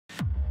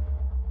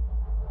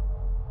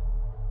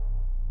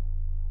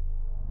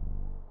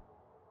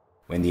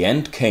When the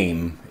end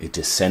came, it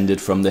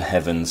descended from the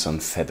heavens on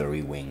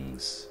feathery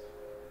wings.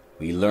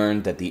 We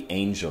learned that the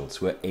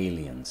angels were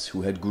aliens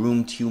who had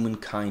groomed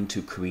humankind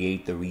to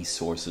create the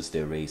resources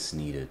their race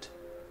needed.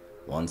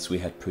 Once we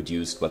had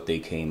produced what they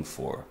came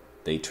for,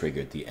 they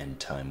triggered the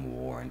end-time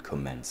war and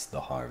commenced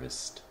the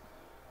harvest.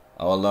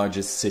 Our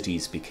largest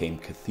cities became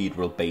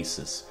cathedral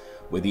bases,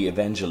 where the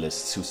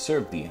evangelists who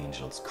served the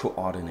angels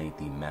coordinate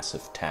the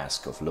massive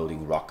task of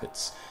loading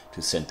rockets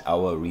to send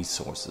our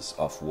resources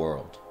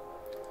off-world.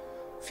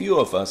 Few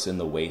of us in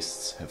the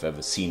wastes have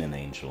ever seen an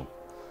angel.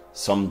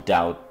 Some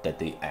doubt that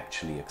they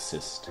actually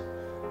exist.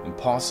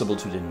 Impossible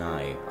to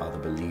deny are the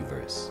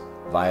believers,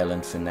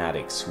 violent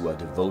fanatics who are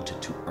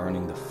devoted to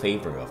earning the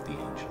favor of the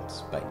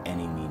angels by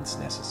any means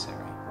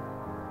necessary.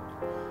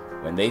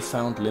 When they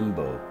found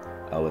Limbo,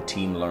 our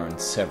team learned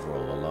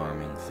several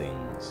alarming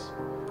things.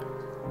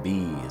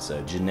 B is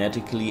a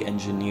genetically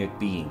engineered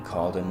being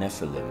called a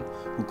Nephilim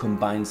who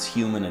combines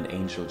human and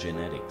angel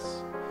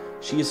genetics.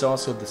 She is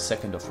also the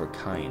second of her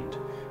kind,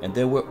 and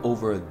there were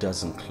over a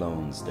dozen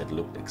clones that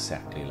looked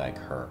exactly like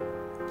her.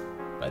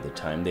 By the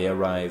time they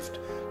arrived,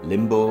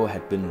 Limbo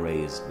had been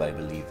raised by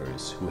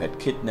believers who had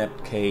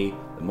kidnapped K,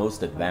 the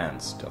most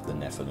advanced of the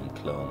Nephilim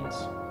clones.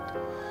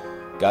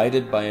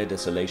 Guided by a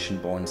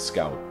desolation-born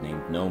scout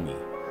named Nomi,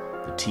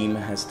 the team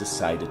has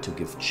decided to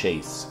give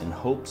chase in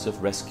hopes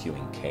of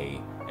rescuing K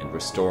and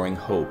restoring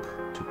hope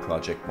to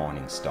Project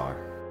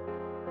Morningstar.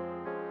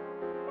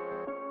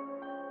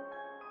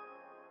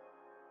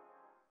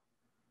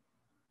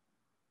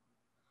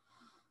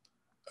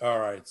 All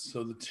right,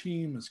 so the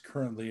team is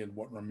currently in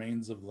what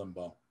remains of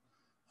Limbo.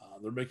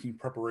 They're making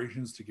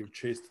preparations to give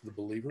chase to the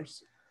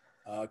believers.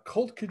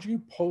 Colt, could you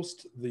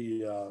post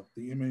the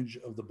image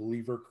of the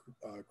believer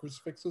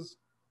crucifixes?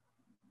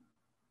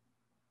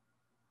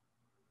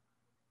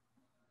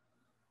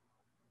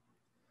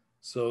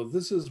 So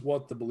this is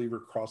what the believer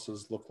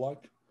crosses look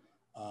like.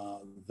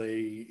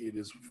 It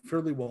is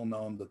fairly well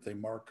known that they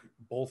mark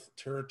both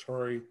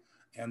territory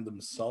and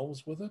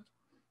themselves with it.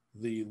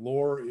 The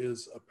lore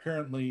is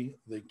apparently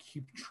they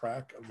keep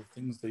track of the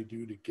things they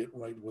do to get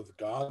right with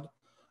God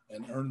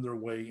and earn their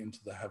way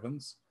into the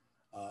heavens.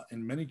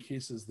 In many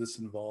cases, this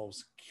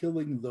involves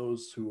killing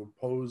those who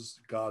oppose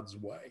God's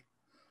way,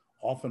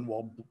 often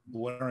while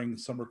blaring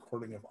some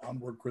recording of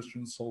Onward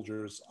Christian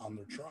Soldiers on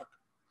their truck.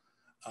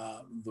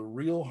 The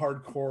real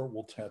hardcore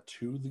will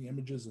tattoo the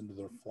images into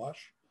their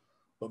flesh,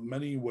 but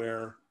many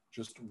wear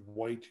just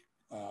white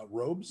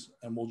robes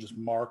and will just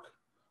mark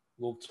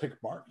little tick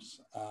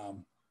marks.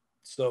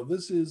 So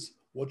this is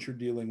what you're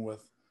dealing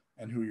with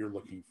and who you're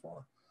looking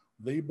for.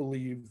 They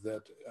believe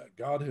that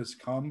God has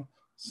come,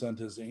 sent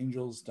his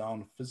angels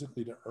down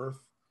physically to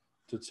earth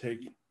to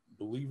take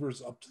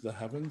believers up to the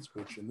heavens,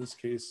 which in this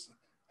case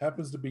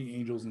happens to be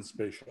angels in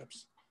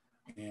spaceships.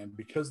 And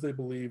because they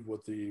believe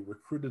what the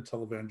recruited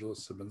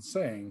televangelists have been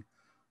saying,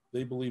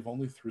 they believe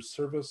only through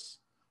service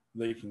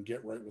they can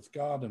get right with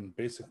God and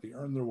basically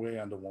earn their way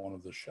onto one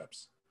of the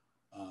ships.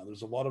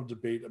 There's a lot of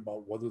debate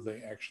about whether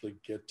they actually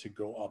get to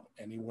go up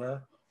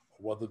anywhere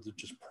or whether they're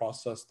just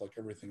processed like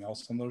everything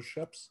else on those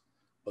ships.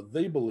 But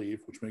they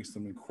believe, which makes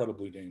them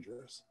incredibly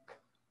dangerous.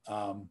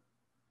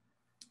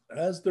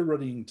 As they're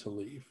readying to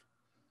leave,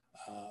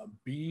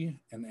 B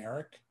and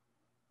Erik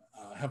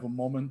have a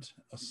moment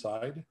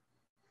aside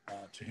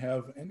to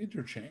have an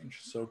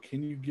interchange. So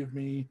can you give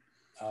me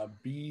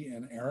B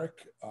and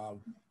Erik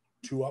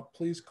two up,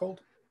 please,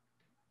 Colt?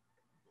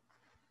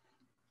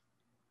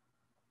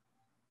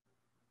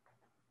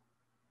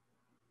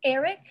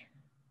 Erik,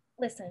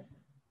 listen,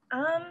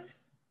 I'm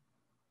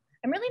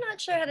really not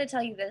sure how to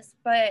tell you this,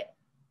 but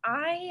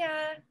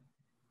I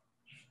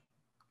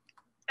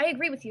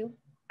agree with you.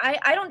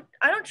 I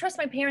don't trust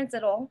my parents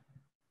at all.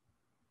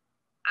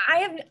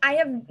 I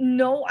have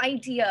no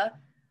idea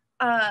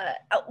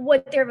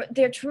what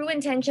their true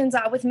intentions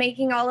are with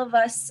making all of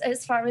us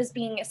as far as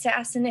being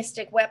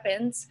assassinistic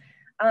weapons.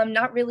 I'm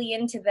not really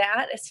into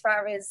that as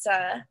far as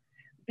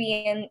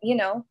being,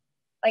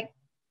 like,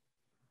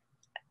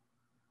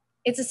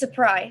 it's a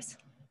surprise.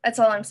 That's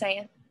all I'm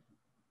saying.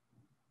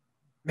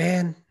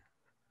 Man,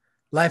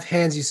 life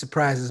hands you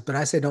surprises, but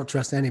I say don't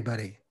trust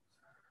anybody.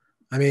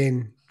 I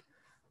mean,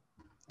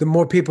 the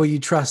more people you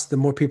trust, the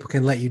more people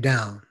can let you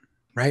down,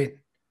 right?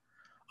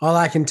 All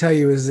I can tell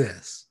you is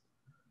this.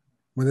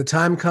 When the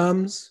time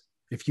comes,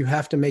 if you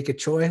have to make a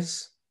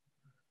choice,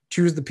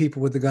 choose the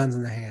people with the guns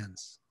in their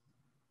hands.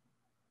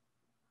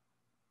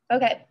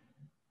 Okay.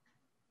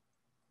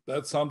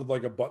 That sounded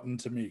like a button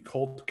to me.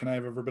 Colt, can I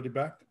have everybody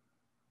back?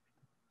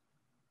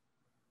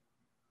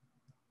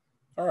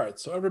 All right,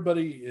 so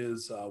everybody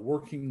is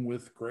working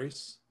with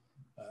Grace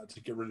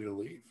to get ready to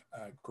leave.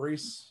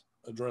 Grace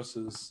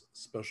addresses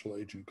Special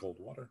Agent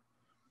Goldwater.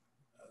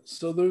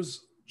 So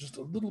there's just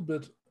a little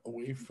bit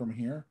away from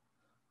here,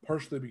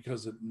 partially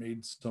because it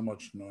made so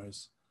much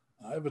noise.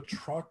 I have a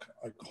truck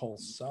I call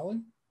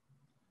Sally.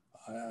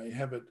 I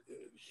have it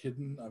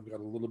hidden. I've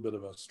got a little bit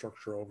of a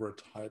structure over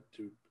it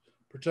to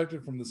protect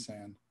it from the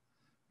sand.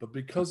 But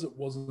because it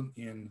wasn't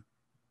in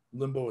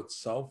Limbo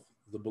itself,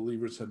 the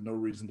believers had no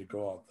reason to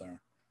go out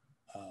there.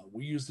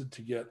 We used it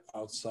to get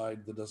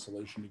outside the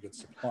desolation to get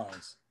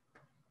supplies.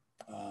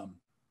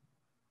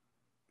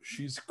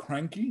 She's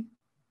cranky,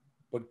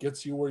 but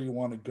gets you where you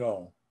want to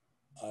go.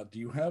 Do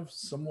you have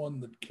someone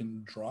that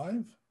can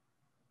drive?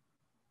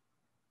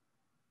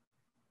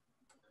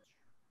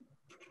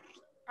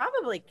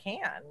 Probably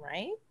can,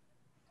 right?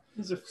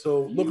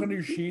 So look under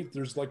your sheet.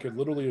 There's like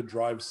literally a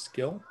drive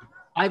skill.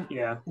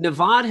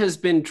 Navad has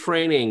been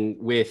training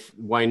with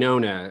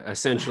Winona,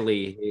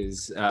 essentially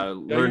his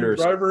learners.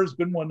 Your driver has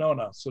been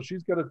Winona, so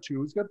she's got a 2.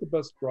 Who's got the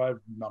best drive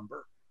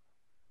number?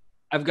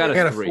 I've got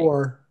a 3.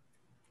 4.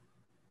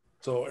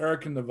 So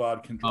Erik and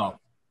Navad can drive.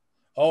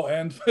 Oh,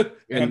 and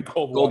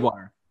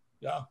Goldwater.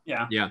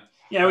 Yeah.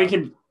 We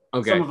can.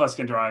 Okay. Some of us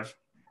can drive.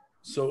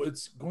 So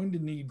it's going to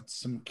need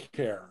some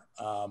care.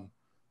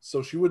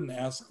 So she wouldn't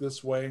ask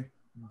this way,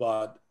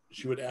 but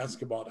she would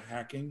ask about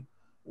hacking,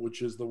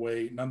 which is the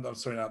way. Not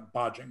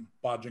bodging.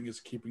 Bodging is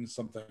keeping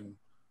something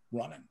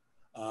running.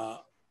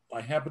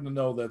 I happen to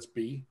know that's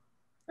B.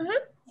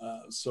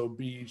 Mm-hmm. So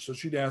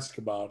she'd ask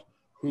about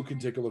who can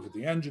take a look at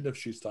the engine if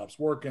she stops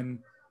working.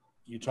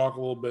 You talk a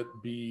little bit.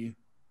 B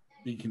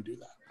can do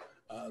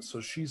that.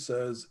 So she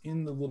says,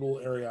 in the little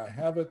area I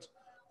have it,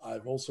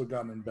 I've also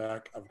gotten in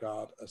back, I've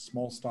got a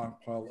small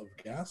stockpile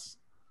of gas,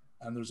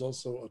 and there's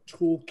also a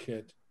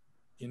toolkit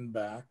in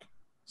back.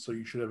 So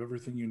you should have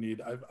everything you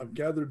need. I've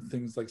gathered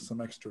things like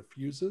some extra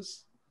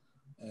fuses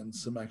and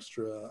some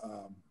extra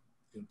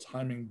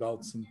timing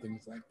belts and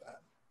things like that.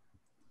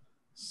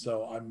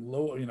 So I'm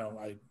low,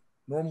 I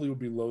normally would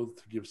be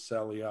loath to give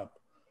Sally up,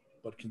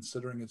 but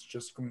considering it's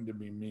just going to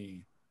be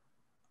me,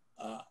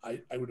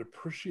 I would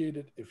appreciate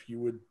it if you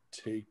would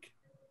take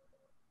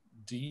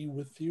D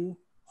with you.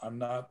 I'm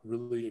not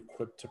really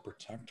equipped to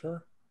protect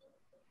her,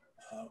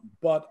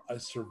 but I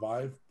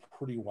survive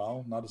pretty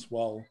well, not as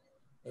well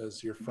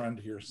as your friend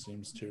here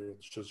seems to.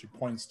 It's just he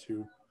points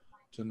to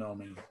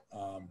Nomi.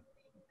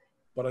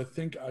 But I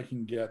think I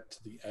can get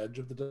to the edge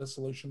of the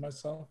desolation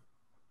myself.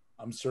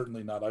 I'm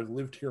certainly not. I've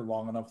lived here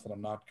long enough that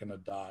I'm not going to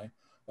die.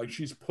 Like,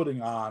 she's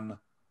putting on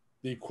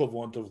the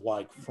equivalent of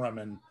like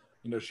Fremen.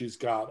 She's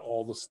got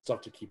all the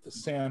stuff to keep the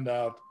sand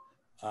out.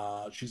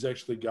 She's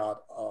actually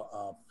got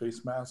a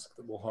face mask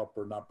that will help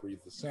her not breathe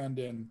the sand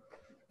in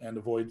and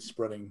avoid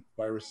spreading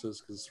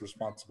viruses, because it's a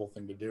responsible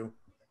thing to do.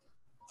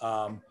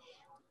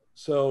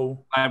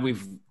 So glad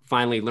we've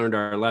finally learned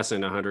our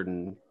lesson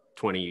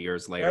 120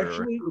 years later.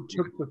 Actually, it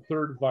took the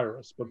 3rd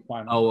virus, but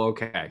finally. Oh,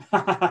 okay.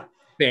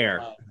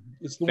 Fair.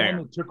 It's the one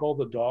that took all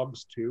the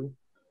dogs too.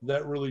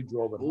 That really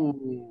drove it home.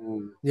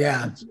 Ooh.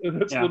 Yeah.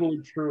 That's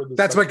literally true.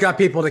 That's what got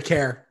people to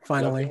care,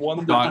 finally.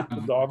 One dog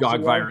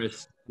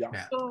virus.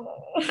 Yeah.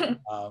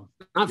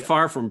 Not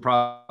far from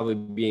probably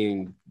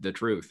being the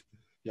truth.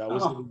 Yeah, it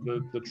was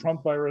the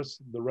Trump virus,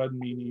 the red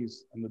meanies,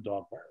 and the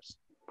dog virus.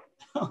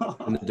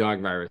 And the dog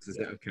virus is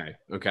okay.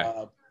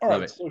 All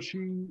right. So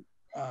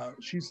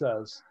she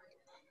says,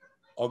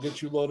 "I'll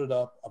get you loaded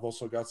up. I've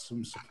also got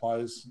some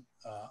supplies.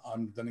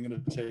 I'm then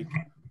going to take.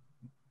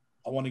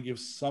 I want to give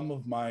some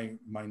of my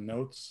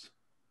notes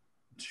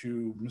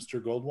to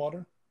Mr.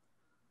 Goldwater.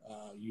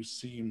 You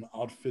seem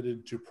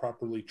outfitted to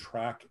properly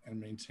track and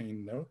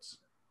maintain notes.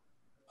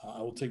 I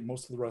will take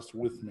most of the rest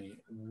with me.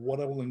 What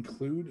I will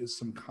include is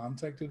some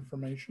contact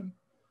information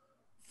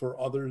for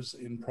others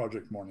in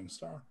Project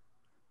Morningstar.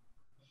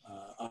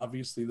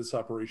 Obviously, this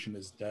operation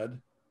is dead.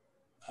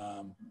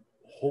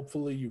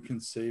 Hopefully, you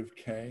can save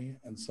Kay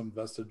and some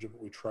vestige of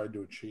what we tried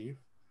to achieve.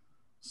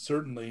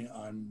 Certainly,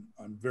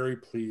 I'm very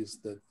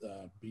pleased that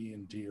B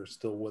and D are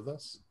still with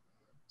us.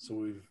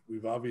 So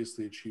we've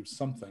obviously achieved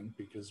something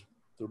because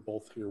they're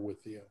both here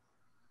with you.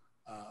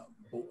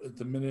 But at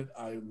the minute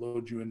I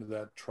load you into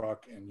that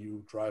truck and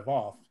you drive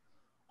off,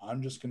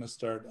 I'm just going to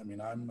start. I mean,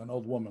 I'm an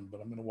old woman,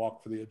 but I'm going to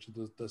walk for the edge of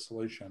the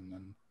desolation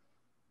and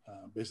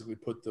basically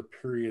put the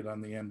period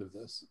on the end of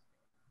this.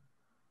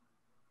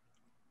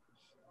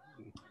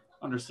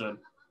 Understood.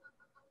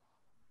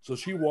 So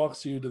she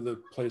walks you to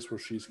the place where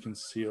she's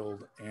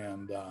concealed,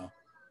 and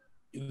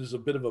it is a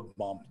bit of a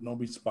bump.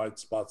 Nobody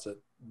spots it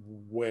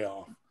way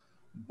off,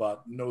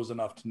 but knows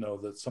enough to know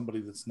that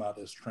somebody that's not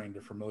as trained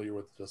or familiar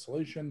with the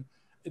desolation,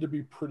 it'd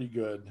be pretty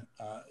good.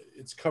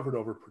 It's covered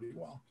over pretty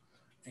well.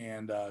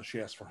 And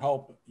she asks for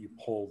help. You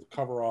pull the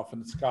cover off,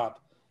 and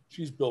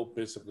she's built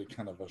basically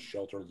kind of a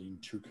shelter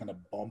lean-to kind of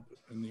bump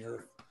in the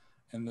earth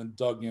and then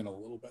dug in a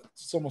little bit.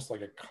 It's almost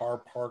like a car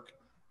park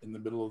in the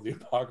middle of the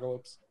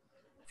apocalypse.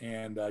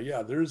 And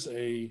there's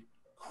a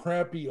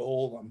crappy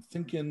old, I'm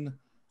thinking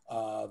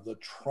the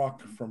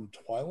truck from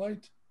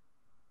Twilight.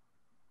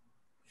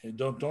 And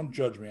don't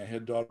judge me. I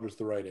had daughters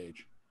the right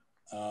age.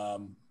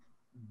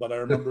 But I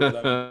remember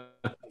that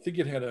I think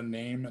it had a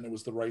name, and it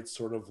was the right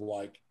sort of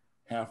like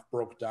half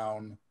broke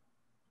down,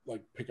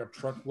 like pickup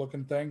truck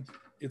looking thing.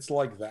 It's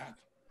like that.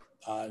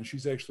 And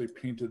she's actually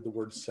painted the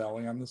word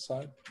Sally on the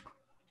side,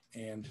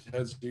 and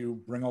has to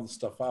bring all the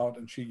stuff out.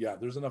 And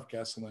there's enough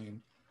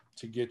gasoline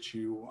to get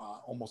you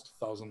almost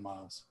 1,000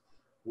 miles,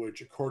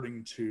 which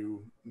according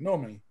to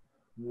Nomi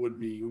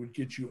would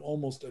get you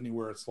almost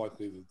anywhere it's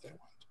likely that they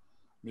went.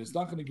 mean, it's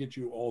not going to get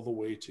you all the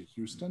way to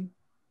Houston,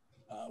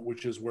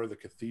 which is where the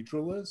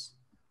cathedral is,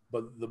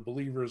 but the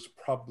believers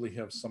probably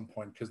have some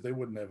point, because they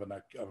wouldn't have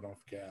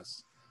enough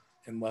gas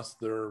unless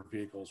their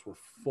vehicles were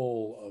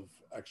full of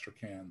extra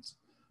cans.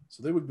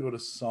 So they would go to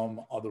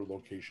some other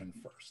location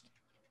first.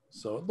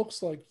 So it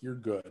looks like you're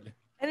good.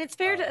 And it's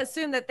fair to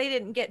assume that they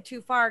didn't get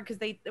too far, because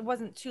it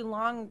wasn't too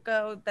long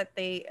ago that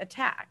they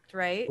attacked,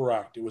 right?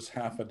 Correct. It was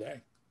half a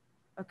day.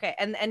 Okay.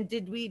 And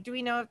do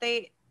we know if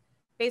they,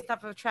 based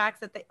off of tracks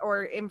that they,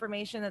 or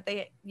information that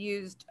they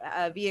used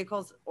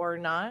vehicles or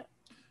not?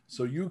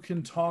 So you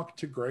can talk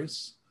to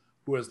Grace,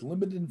 who has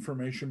limited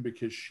information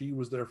because she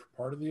was there for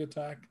part of the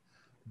attack,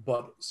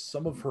 but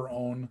some of her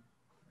own,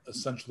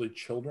 essentially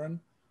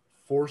children,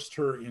 forced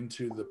her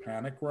into the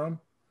panic room.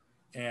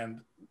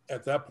 And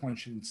at that point,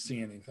 she didn't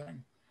see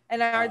anything.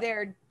 And are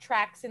there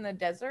tracks in the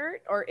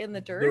desert or in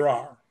the dirt? There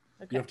are.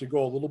 Okay. You have to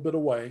go a little bit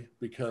away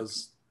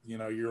because,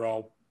 you're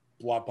all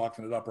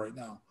blocking it up right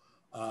now.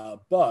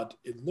 But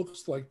it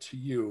looks like to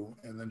you,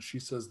 and then she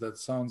says, that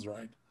sounds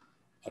right,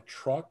 a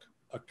truck,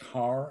 a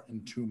car,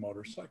 and 2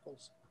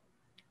 motorcycles.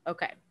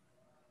 Okay.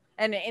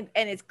 And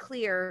it's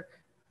clear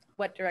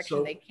what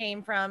direction they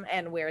came from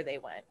and where they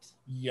went.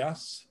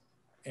 Yes.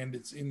 And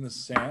it's in the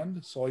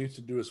sand. So all you have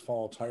to do is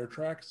follow tire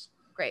tracks.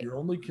 Great. Your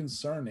only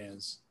concern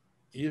is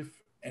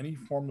if any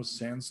form of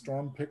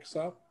sandstorm picks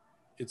up,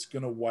 it's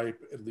going to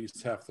wipe at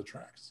least half the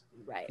tracks.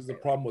 Right. Because the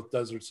problem with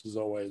deserts is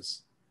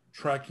always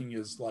tracking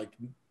is like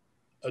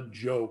a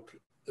joke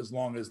as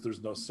long as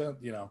there's no sand,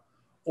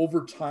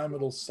 over time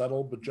it'll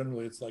settle, but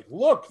generally it's like,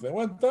 look, they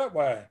went that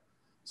way.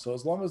 So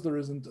as long as there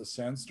isn't a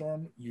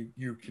sandstorm,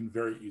 you can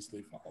very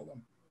easily follow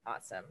them.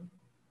 Awesome.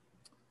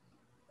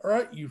 All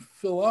right, you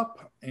fill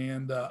up,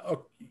 and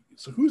okay,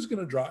 so who's going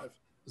to drive?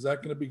 Is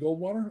that going to be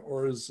Goldwater,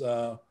 or is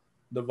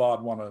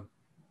Navad want to?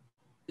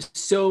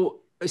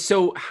 So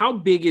how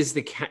big is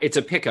it's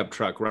a pickup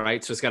truck,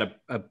 right? So it's got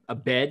a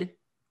bed.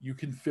 You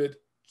can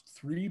fit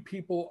 3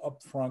 people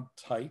up front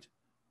tight,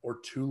 or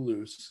 2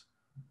 loose.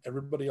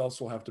 Everybody else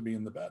will have to be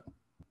in the bed.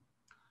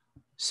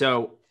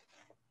 So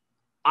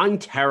I'm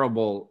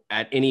terrible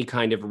at any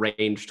kind of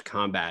ranged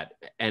combat,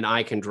 and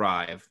I can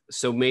drive.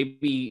 So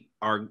maybe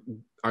our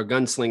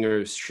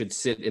gunslingers should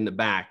sit in the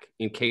back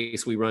in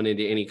case we run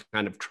into any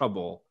kind of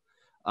trouble.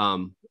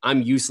 I'm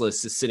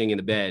useless at sitting in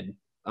the bed,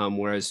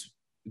 whereas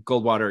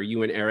Goldwater,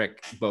 you and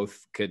Erik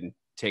both could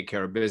take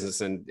care of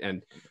business,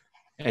 and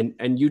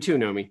you too,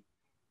 Nomi.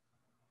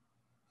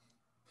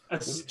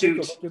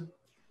 Astute.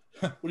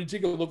 When you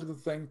take a look at the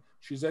thing,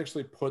 she's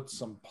actually put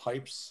some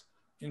pipes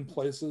in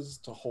places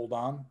to hold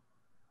on.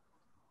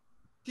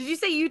 Did you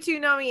say you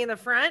two, Nomi, in the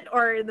front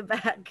or in the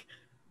back?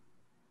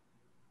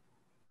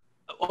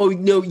 Oh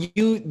no,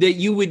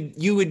 you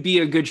would be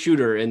a good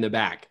shooter in the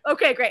back.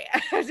 Okay, great.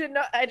 I didn't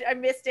know. I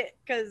missed it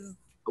because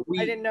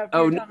I didn't know. If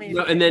you were telling me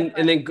no, and then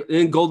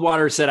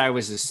Goldwater said I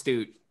was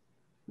astute.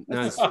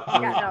 No,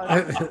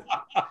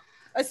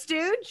 a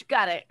stooge?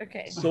 Got it.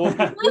 Okay. So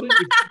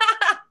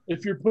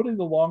if you're putting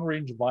the long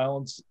range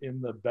violence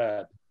in the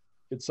bed,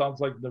 it sounds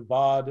like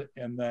Navad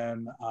and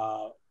then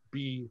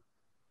B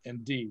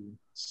and D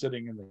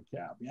sitting in the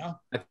cab. Yeah,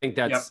 I think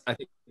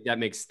that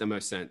makes the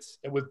most sense.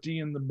 And with D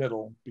in the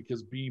middle,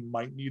 because B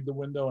might need the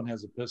window and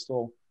has a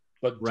pistol,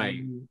 but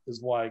D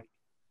is like,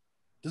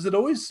 does it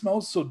always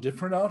smell so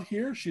different out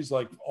here? She's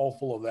like all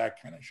full of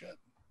that kind of shit.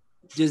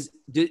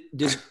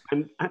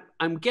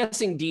 I'm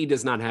guessing D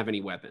does not have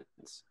any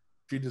weapons.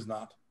 She does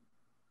not.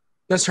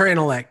 That's her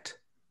intellect.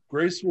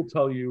 Grace will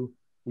tell you,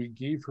 we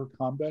gave her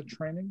combat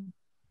training.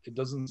 It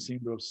doesn't seem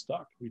to have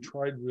stuck. We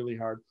tried really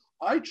hard.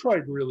 I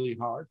tried really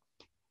hard.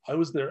 I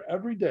was there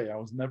every day. I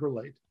was never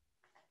late.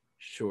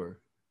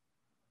 Sure.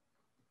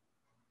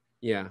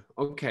 Yeah.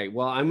 Okay.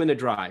 Well, I'm going to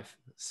drive.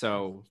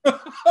 So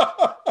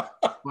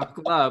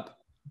buckle up.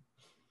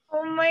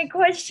 Oh my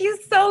God,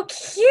 she's so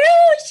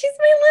cute. She's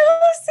my little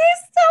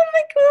sister. Oh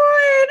my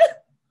God.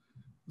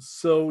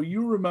 So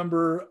you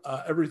remember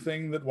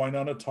everything that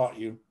Winona taught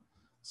you.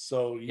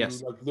 So you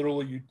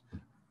literally,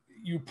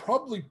 you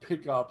probably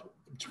pick up,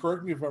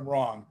 correct me if I'm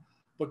wrong,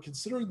 but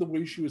considering the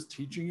way she was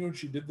teaching you and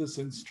she did this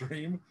in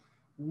stream,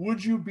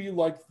 would you be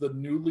like the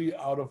newly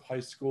out of high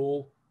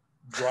school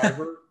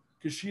driver?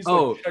 Because she's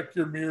like, check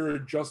your mirror,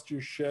 adjust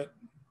your shit.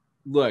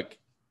 Look.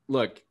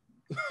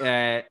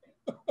 There's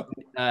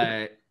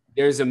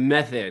a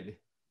method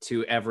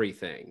to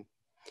everything.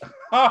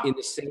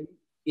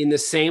 In the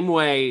same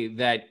way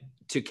that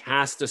to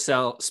cast a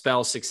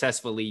spell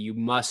successfully, you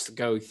must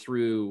go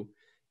through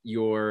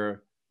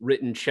your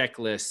written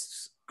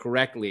checklists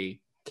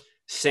correctly.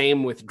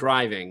 Same with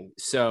driving.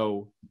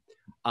 So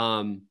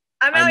I'm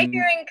out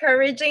here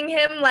encouraging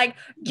him, like,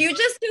 you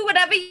just do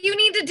whatever you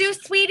need to do,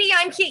 sweetie.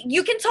 I'm here.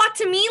 You can talk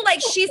to me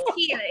like she's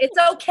here. It's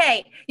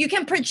okay. You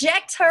can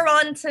project her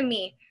onto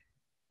me.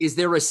 Is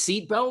there a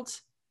seatbelt?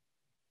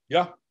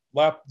 Yeah,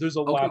 there's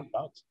a lap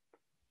belt.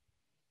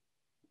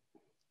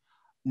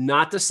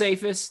 Not the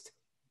safest.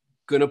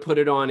 Gonna put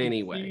it on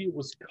anyway. It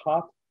was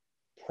caught,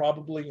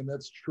 probably, and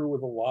that's true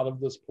with a lot of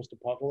this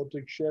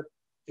post-apocalyptic shit.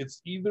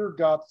 It's either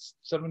got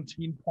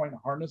 17-point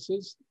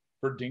harnesses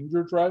for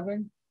danger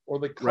driving, or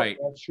they cut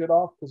that shit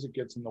off because it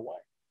gets in the way.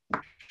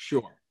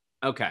 Sure.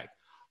 Okay.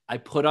 I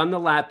put on the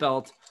lap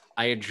belt.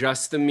 I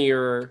adjust the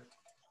mirror.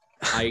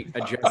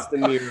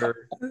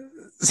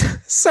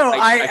 So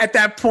I at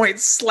that point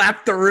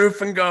slap the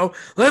roof and go,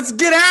 let's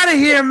get out of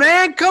here,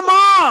 man. Come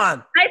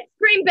on. I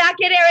scream back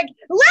at Erik,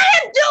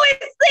 let him do his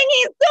thing.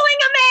 He's doing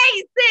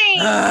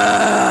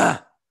amazing.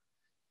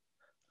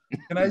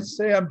 Can I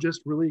say I'm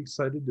just really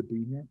excited to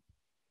be here?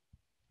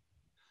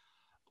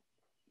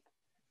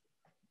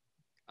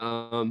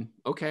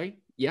 Okay.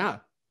 Yeah.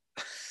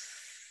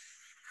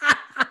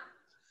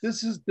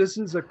 This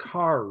is a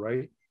car,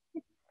 right?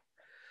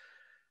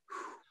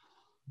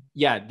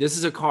 Yeah, this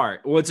is a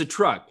car. Well, it's a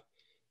truck.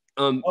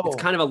 It's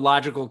kind of a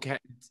logical.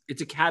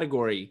 It's a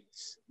category.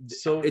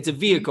 So it's a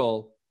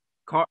vehicle.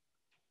 Car.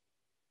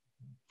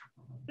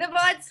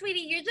 Navad, sweetie,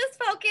 you just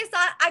focus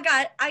on.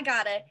 I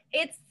got it.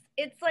 It's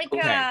like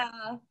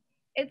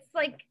it's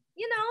like,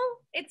 you know,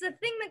 it's a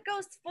thing that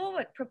goes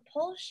forward.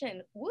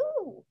 Propulsion.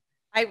 Woo.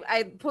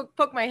 I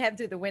poke my head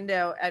through the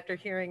window after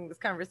hearing this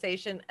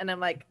conversation, and I'm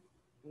like,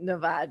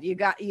 Navad, you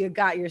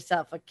got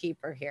yourself a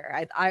keeper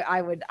here.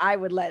 I would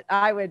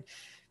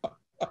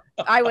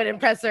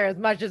impress her as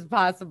much as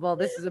possible.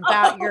 This is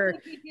about your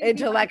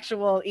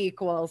intellectual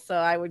equal, so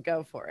I would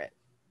go for it.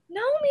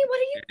 Nomi, what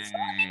are you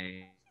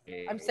saying?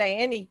 I'm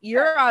saying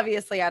you're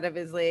obviously out of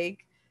his league.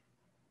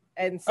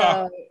 And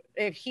so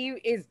if he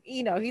is,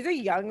 you know, he's a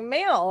young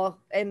male,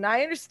 and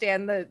I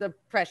understand the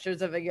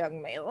pressures of a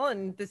young male,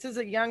 and this is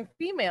a young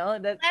female.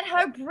 Let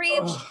her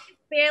breathe. She's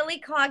barely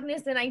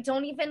cognizant. I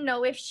don't even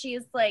know if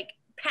she's like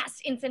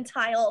past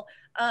infantile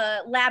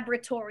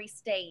laboratory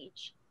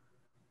stage.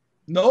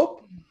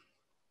 Nope.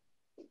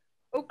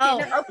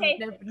 Okay.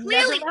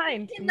 Clearly,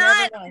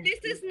 this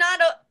is not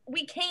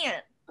we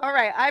can't. All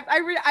right.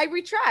 I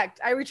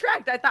retract.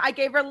 I thought I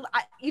gave her,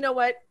 you know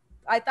what?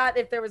 I thought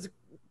if there was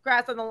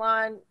grass on the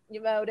lawn,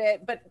 you mowed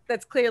it, but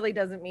that's clearly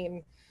doesn't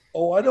mean.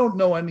 Oh, I don't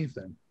know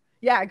anything.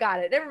 Yeah, I got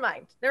it. Never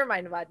mind,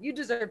 Navad. You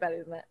deserve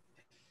better than that.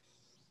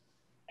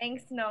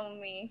 Thanks,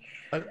 Nomi.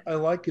 I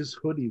like his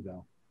hoodie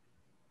though.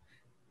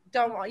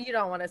 You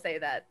don't want to say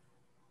that.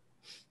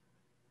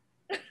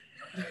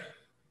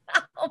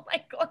 Oh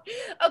my god.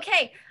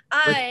 Okay.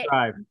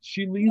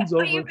 She leans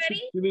over. Are you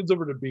ready? She leans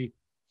over to B.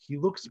 He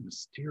looks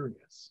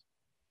mysterious.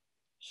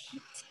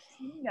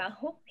 You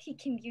know, he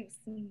can use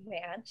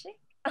magic.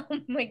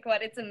 Oh my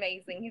god, it's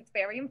amazing. He's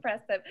very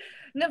impressive.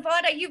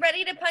 Navad, are you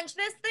ready to punch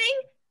this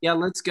thing? Yeah,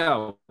 let's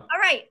go. All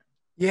right.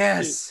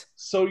 Yes.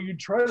 So you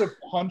try to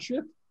punch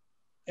it,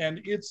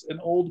 and it's an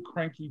old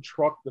cranky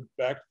truck that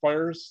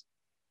backfires.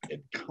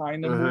 It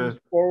kind of moves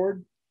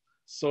forward,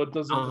 so it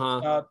doesn't. It's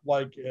not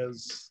like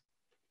as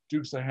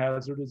Dukes of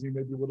Hazzard as you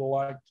maybe would have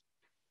liked.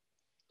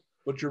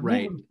 But you're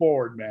moving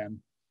forward,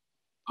 man.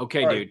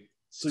 Okay, all dude. Right.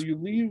 So you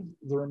leave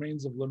the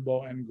remains of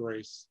Limbo and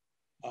Grace.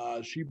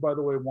 She, by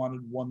the way,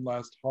 wanted one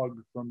last hug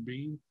from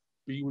B.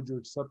 B, would you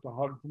accept a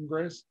hug from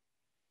Grace?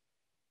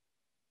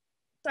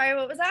 Sorry,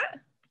 what was that?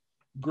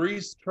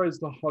 Grace tries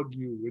to hug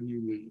you when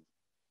you leave.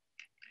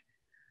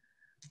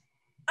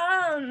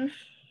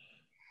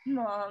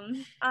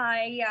 Mom,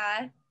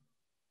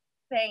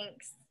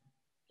 thanks.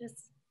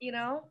 Just, you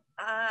know,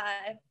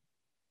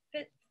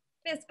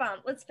 fist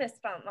bump. Let's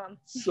fist bump, Mom.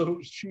 So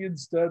she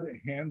instead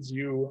hands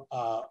you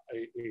a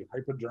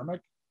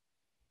hypodermic.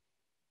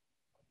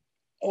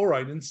 All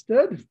right,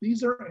 instead,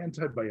 these are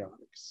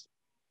antibiotics.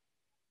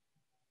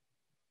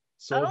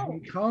 So if you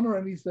encounter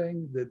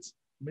anything that's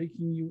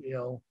making you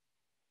ill,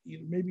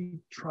 maybe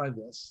try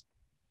this.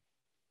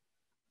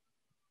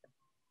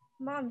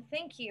 Mom,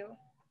 thank you.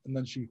 And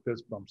then she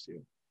fist bumps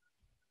you.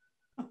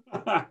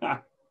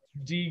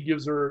 D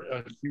gives her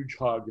a huge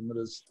hug, and that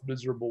is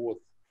miserable with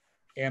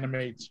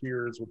anime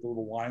tears with the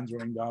little lines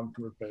running down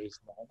from her face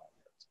and the whole nine.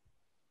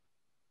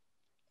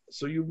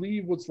 So you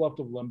leave what's left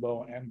of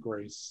Limbo and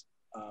Grace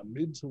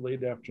mid to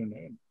late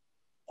afternoon.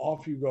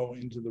 Off you go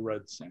into the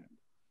red sand.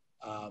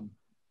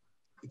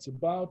 It's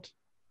about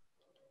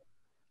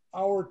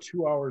an hour,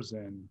 2 hours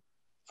in.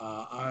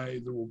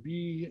 There will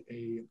be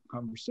a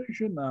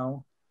conversation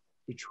now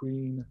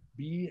between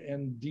B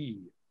and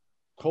D.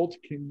 Colt,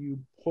 can you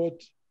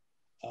put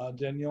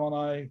Danielle and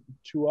I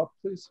 2 up,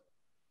 please?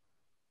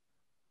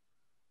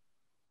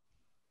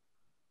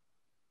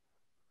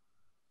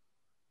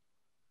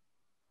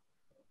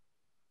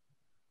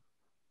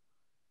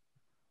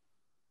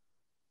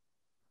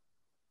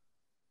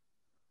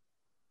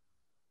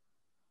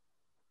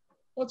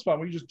 That's fine.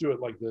 We just do it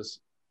like this.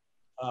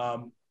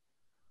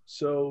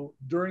 So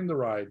during the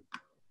ride,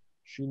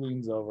 she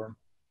leans over.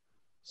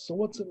 So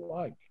what's it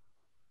like?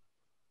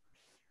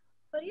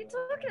 What are you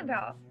talking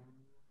about?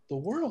 The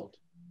world.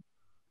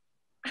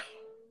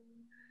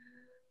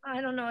 I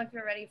don't know if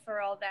you're ready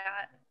for all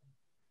that.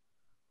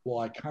 Well,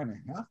 I kind of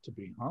have to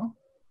be, huh?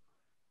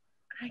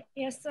 I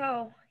guess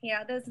so.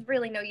 Yeah, there's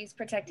really no use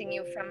protecting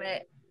you from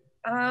it.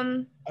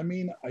 I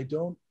mean, I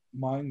don't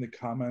mind the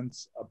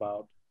comments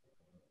about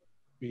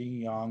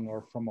being young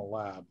or from a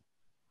lab,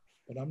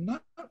 but I'm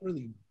not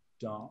really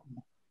dumb.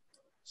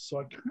 So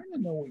I kind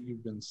of know what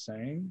you've been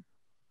saying.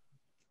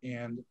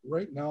 And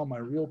right now, my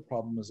real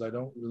problem is I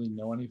don't really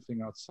know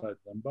anything outside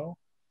Limbo.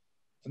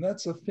 And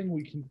that's a thing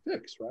we can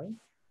fix, right?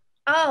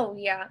 Oh,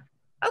 yeah.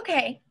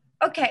 Okay.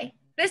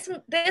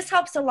 This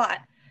helps a lot.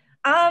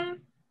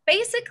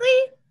 Basically,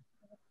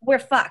 we're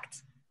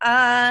fucked.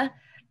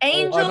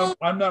 Angel.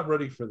 I'm not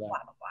ready for that.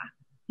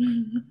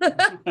 Blah,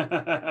 blah,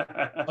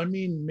 blah. I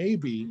mean,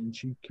 maybe. And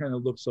she kind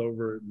of looks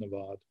over at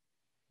Nevada.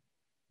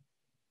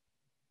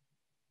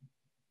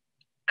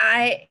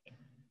 I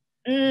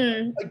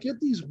get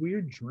these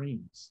weird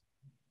dreams.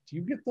 Do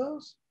you get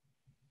those?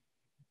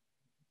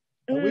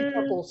 I wake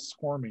up all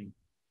squirmy.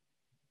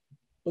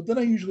 But then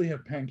I usually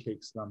have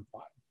pancakes and I'm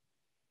fine.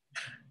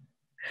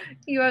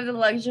 You have the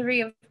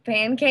luxury of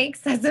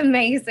pancakes? That's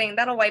amazing.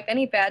 That'll wipe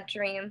any bad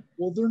dream.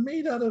 Well, they're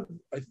made out of,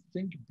 I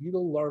think,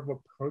 beetle larva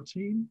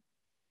protein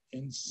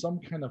and some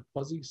kind of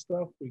fuzzy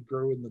stuff we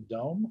grow in the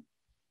dome.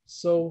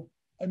 So,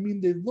 I mean,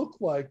 they look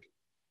like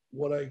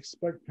what I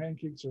expect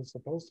pancakes are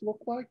supposed to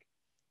look like,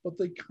 but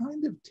they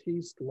kind of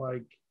taste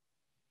like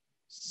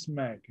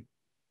smeg.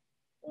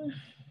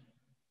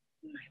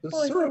 The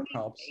syrup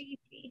helps.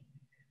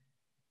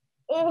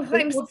 Oh,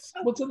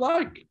 what's it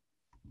like?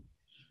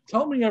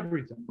 Tell me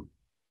everything.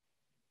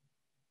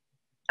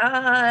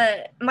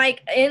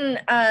 Mike, in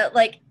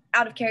like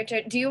out of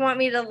character, do you want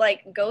me to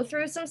like go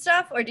through some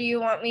stuff, or do you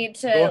want me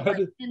to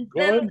go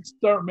ahead and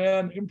start,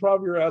 man?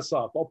 Improv your ass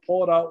off. I'll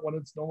pull it out when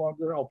it's no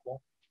longer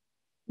helpful.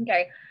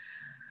 Okay.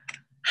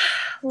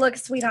 Look,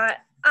 sweetheart.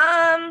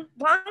 Long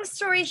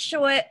story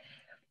short,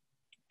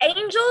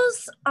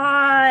 angels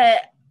are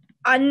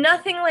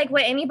nothing like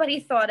what anybody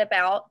thought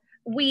about.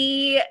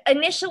 We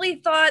initially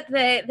thought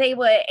that they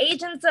were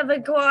agents of a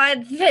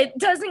god that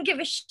doesn't give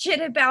a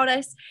shit about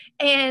us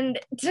and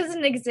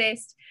doesn't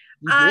exist.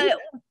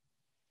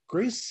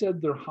 Grace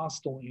said they're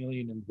hostile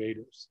alien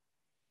invaders.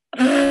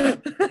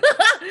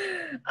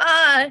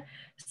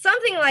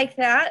 Something like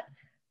that.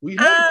 We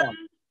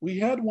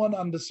had one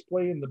on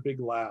display in the big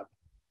lab.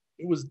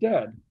 It was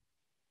dead.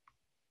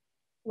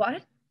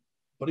 What?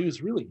 But he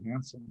was really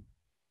handsome.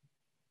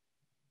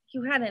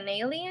 You had an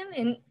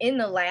alien in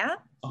the lab?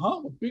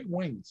 With big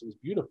wings. It was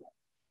beautiful.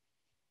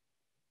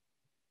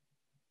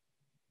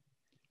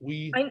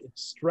 We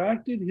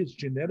extracted his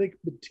genetic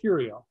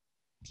material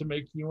to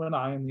make you and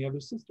I and the other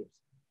sisters.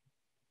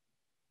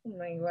 Oh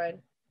my God.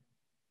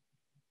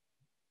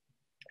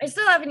 I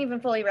still haven't even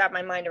fully wrapped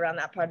my mind around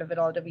that part of it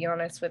all, to be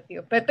honest with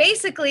you. But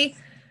basically,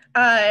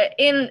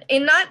 in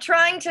not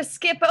trying to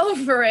skip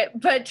over it,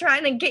 but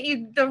trying to get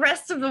you the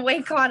rest of the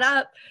way caught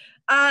up,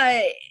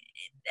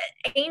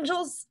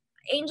 angels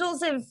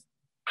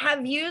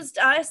have used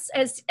us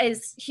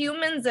as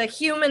humans, or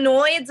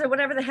humanoids, or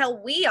whatever the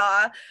hell we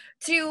are,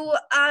 to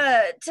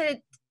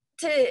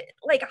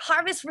like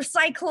harvest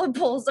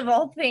recyclables of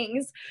all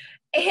things,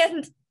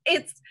 and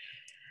it's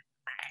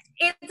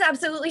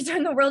absolutely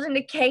turned the world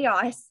into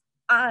chaos.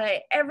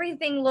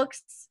 Everything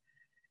looks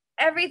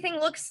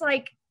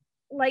like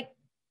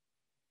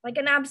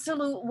an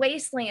absolute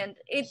wasteland.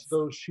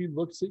 So she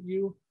looks at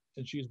you,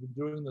 and she's been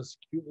doing this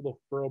cute little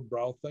furrowed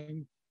brow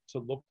thing to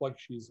look like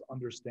she's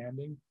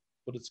understanding,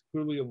 but it's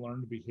clearly a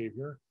learned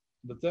behavior.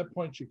 And at that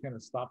point, she kind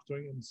of stops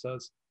doing it and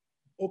says,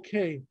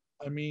 okay,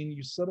 I mean,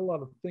 you said a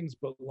lot of things,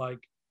 but why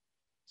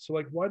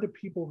do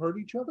people hurt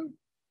each other?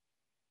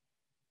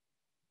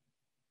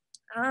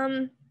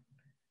 I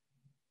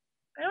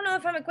don't know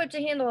if I'm equipped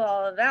to handle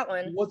all of that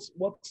one. What's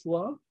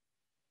love?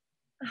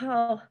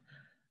 Oh,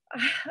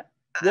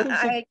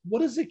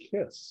 what is a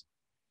kiss?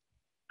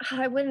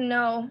 I wouldn't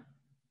know.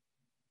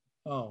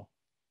 Oh,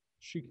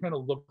 she kind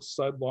of looks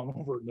sidelong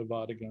over at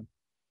Nevada again.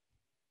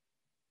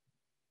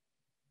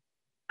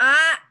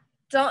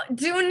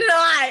 Do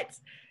not.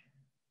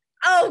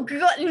 Oh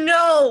God,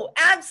 no,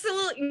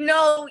 absolutely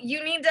no.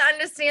 You need to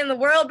understand the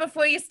world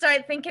before you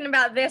start thinking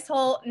about this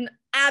whole.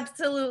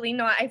 Absolutely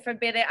not. I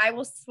forbid it. I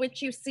will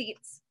switch you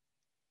seats.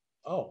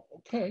 Oh,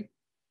 okay.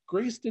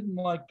 Grace didn't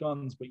like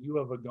guns, but you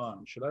have a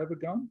gun. Should I have a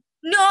gun?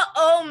 No.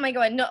 Oh my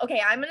God. No.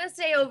 Okay. I'm going to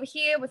stay over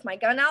here with my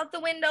gun out the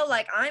window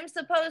like I'm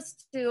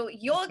supposed to.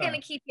 You're going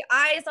to keep your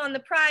eyes on the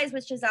prize,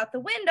 which is out the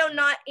window,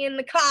 not in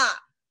the car.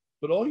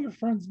 But all your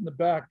friends in the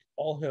back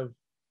all have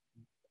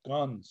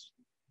guns.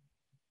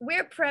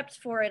 We're prepped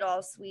for it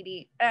all,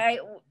 sweetie.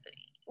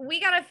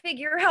 We got to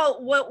figure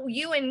out what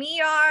you and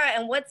me are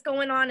and what's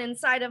going on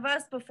inside of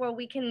us before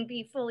we can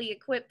be fully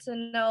equipped to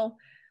know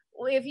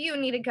if you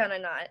need a gun or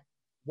not.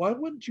 Why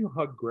wouldn't you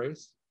hug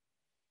Grace?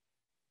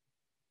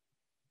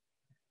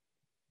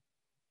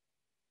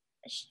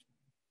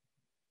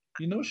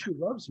 You know she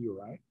loves you,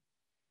 right?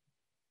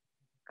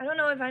 I don't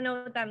know if I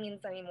know what that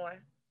means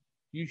anymore.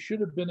 You should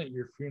have been at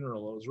your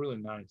funeral. It was really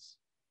nice.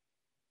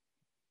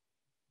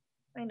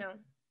 I know.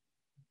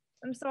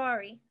 I'm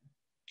sorry.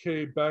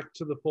 Okay, back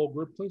to the full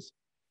group, please.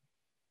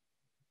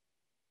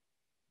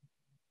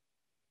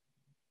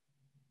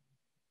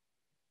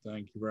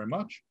 Thank you very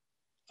much.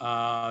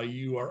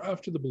 You are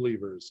after the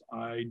believers.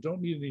 I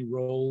don't need any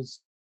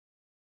rolls.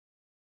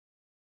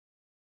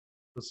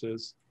 This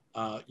is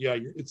Yeah,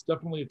 it's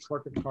definitely a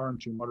truck, a car,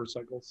 and 2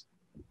 motorcycles.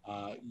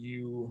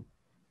 You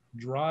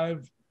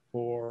drive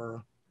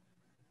for,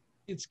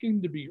 it's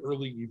going to be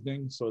early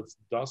evening, so it's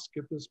dusk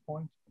at this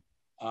point.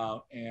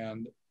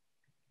 And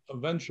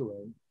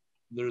eventually,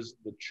 there's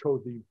the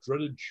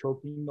dreaded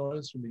choking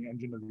noise from the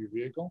engine of your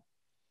vehicle,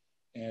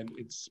 and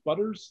it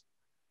sputters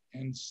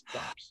and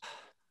stops.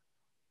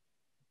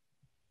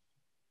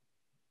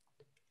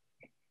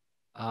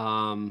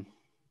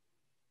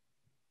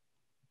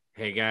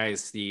 Hey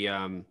guys,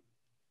 the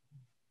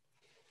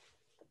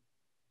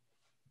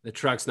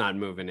truck's not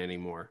moving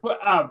anymore.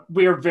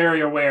 We are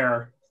very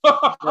aware. We're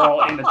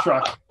all in the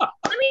truck.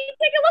 Let me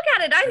take a look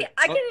at it.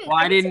 I can.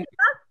 Well,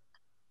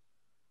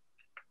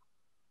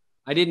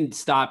 I didn't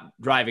stop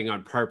driving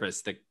on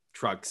purpose. The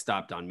truck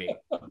stopped on me.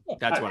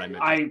 That's what I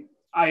meant.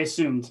 I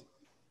assumed.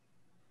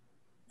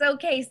 It's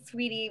okay,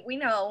 sweetie. We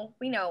know.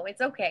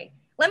 It's okay.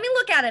 Let me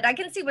look at it. I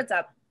can see what's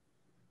up.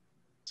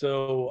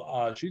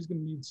 So she's going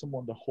to need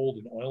someone to hold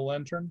an oil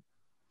lantern.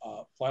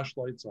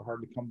 Flashlights are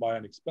hard to come by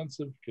and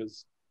expensive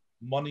because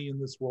money in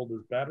this world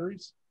is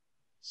batteries.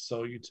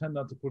 So you tend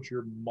not to put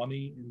your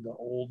money into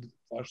old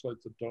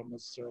flashlights that don't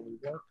necessarily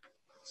work.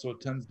 So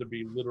it tends to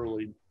be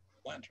literally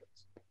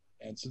lanterns.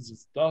 And since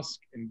it's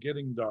dusk and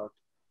getting dark,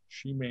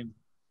 she may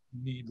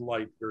need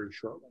light very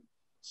shortly.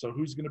 So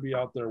who's going to be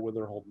out there with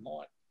her holding the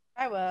light?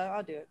 I will.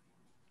 I'll do it.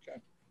 Okay.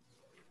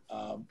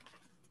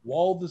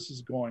 While this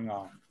is going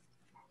on,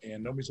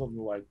 and Nomi's holding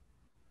the light,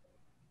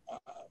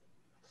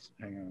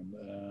 hang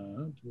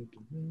on.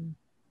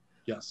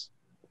 Yes.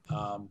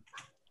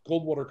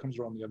 Goldwater comes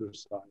around the other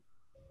side.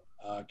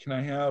 Can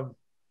I have,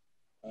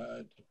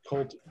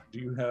 Colt, do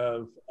you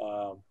have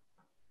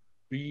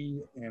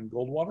B and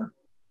Goldwater?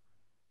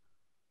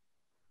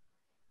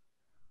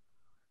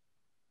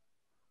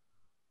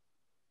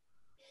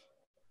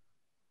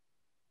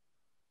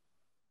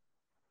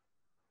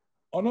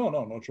 Oh,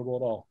 no trouble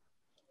at all.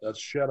 That's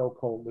Shadow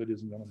Colt,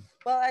 ladies and gentlemen.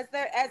 Well, as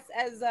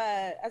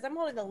I'm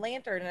holding the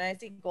lantern and I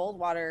see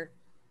Goldwater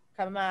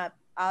come up,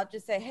 I'll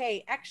just say,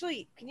 hey,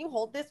 actually, can you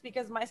hold this?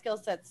 Because my skill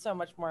set's so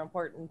much more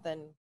important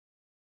than...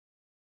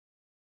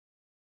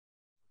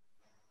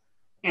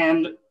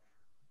 And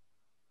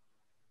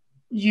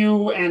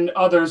you and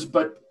others,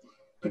 but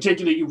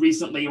particularly you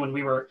recently when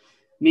we were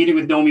meeting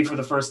with Nomi for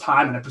the first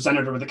time and I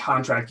presented her with a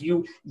contract,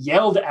 you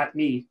yelled at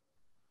me.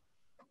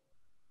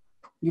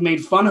 You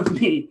made fun of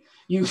me.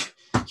 You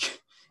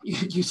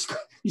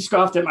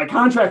scoffed at my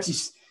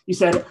contracts. You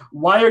said,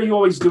 why are you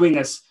always doing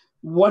this?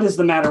 What is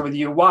the matter with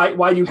you? Why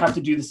do you have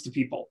to do this to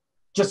people?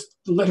 Just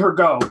let her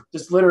go.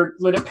 Just let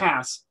it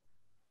pass.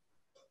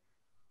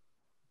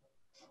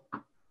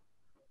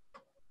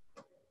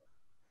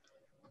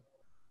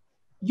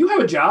 You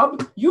have a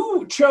job.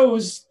 You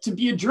chose to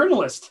be a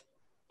journalist.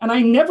 And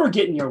I never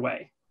get in your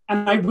way.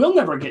 And I will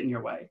never get in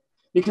your way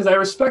because I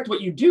respect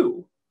what you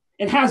do.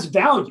 It has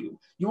value.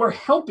 You are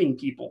helping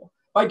people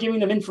by giving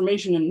them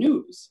information and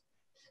news.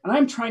 And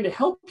I'm trying to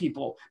help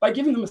people by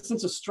giving them a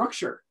sense of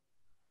structure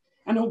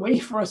and a way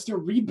for us to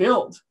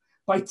rebuild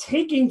by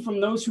taking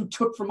from those who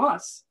took from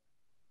us.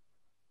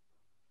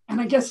 And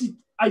I guess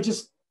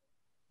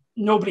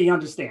nobody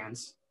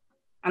understands.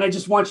 And I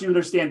just want you to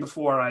understand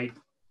before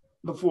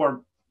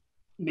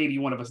maybe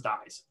one of us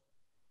dies.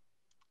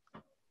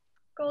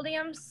 Goldie,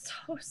 I'm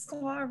so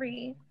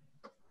sorry.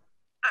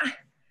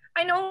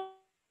 I know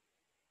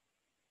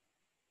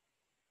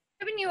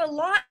I've given you a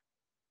lot.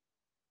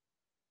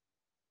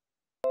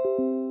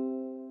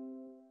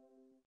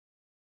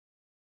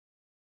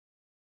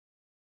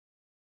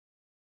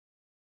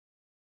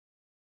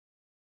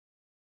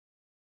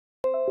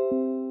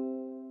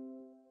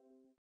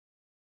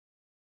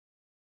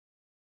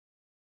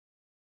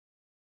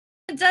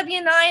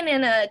 W9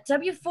 and a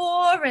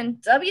W4 and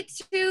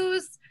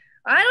W2s.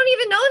 I don't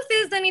even know if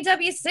there's any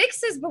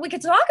W6s, but we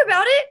could talk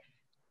about it.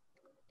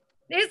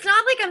 It's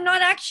not like I'm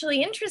not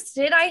actually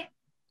interested. I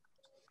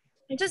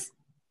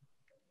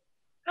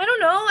don't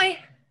know.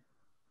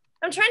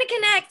 I'm trying to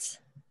connect.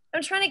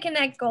 I'm trying to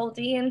connect,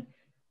 Goldie, and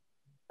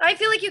I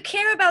feel like you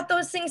care about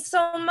those things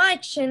so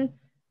much, and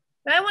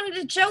I wanted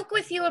to joke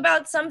with you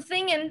about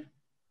something, and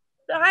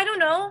I don't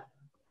know.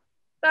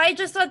 But I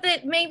just thought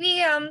that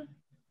maybe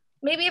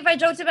if I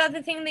joked about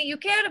the thing that you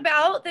cared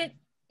about, that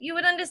you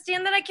would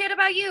understand that I cared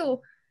about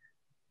you.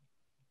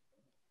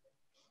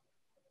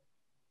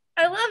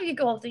 I love you,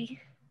 Goldie.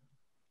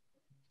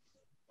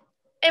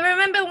 And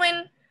remember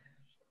when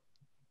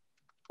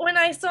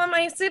I saw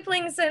my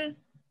siblings and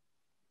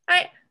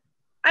I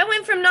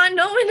went from not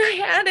knowing I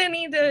had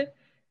any to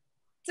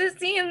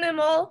seeing them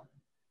all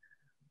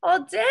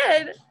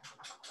dead.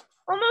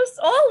 Almost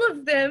all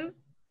of them.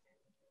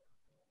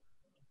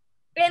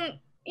 And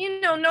you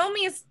know,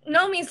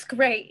 Nomi's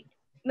great.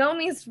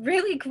 Nomi's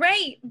really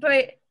great,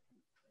 but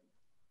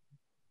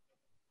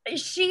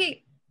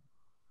she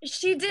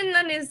didn't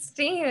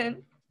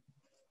understand.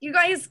 You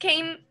guys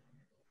came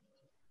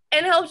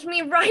and helped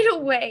me right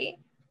away.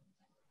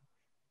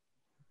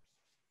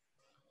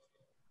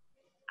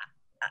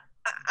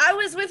 I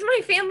was with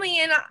my family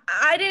and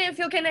I didn't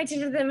feel connected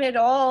to them at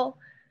all.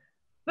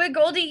 But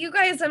Goldie, you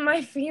guys are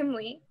my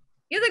family.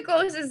 You're the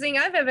closest thing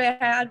I've ever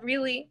had,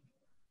 really.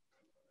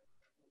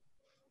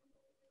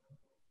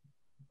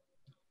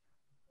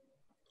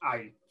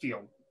 I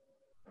feel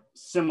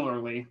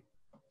similarly.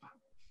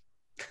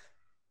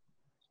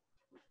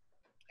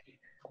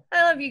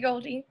 I love you,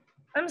 Goldie.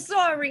 I'm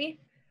sorry.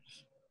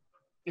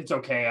 It's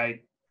okay.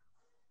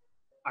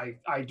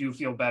 I do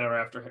feel better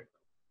after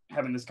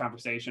having this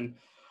conversation.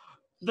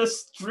 The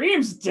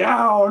stream's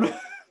down.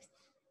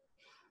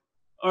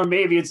 Or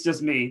maybe it's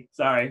just me.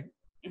 Sorry.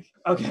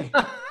 Okay.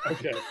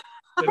 Okay.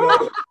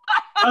 I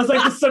was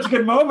like, this is such a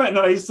good moment. And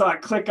then I saw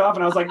it click off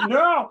and I was like,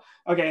 no.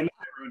 Okay. And then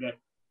I ruined it.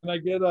 Can I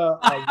get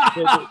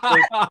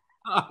the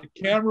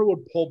camera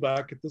would pull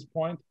back at this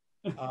point.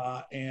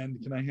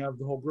 And can I have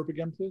the whole group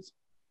again, please?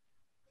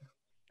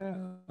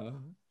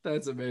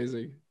 That's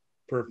amazing.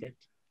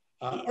 Perfect.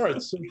 All right.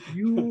 So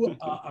you,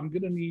 I'm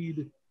going to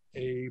need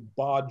a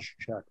bodge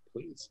check,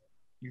 please.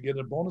 You get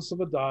a bonus of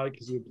a die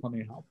because you have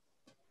plenty of help.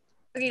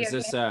 Okay, Is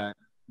this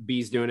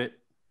B's doing it?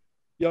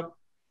 Yep.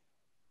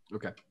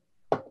 Okay.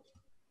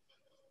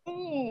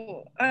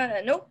 Ooh,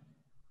 nope.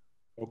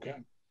 Okay.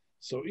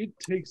 So it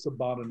takes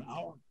about an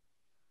hour,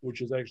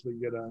 which is actually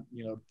gonna,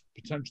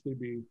 potentially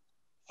be,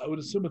 I would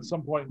assume at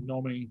some point,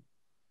 Nomi,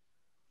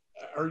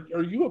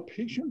 are you a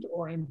patient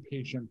or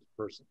impatient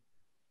person?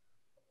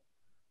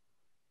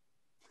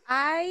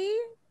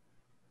 I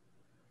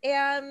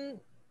am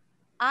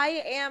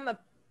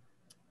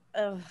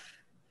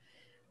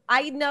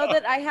I know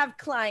that I have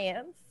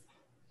clients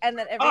and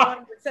that everyone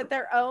works at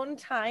their own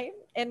time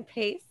and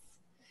pace.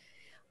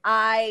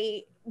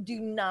 I do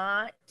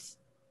not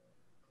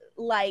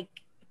like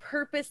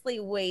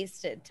purposely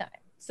wasted time.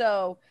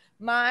 So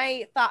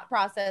my thought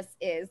process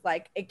is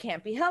like, it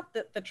can't be helped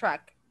that the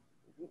truck,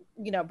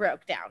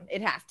 broke down.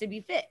 It has to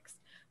be fixed.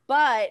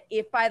 But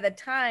if by the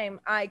time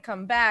I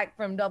come back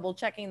from double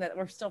checking that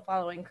we're still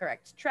following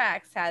correct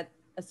tracks,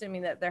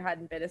 assuming that there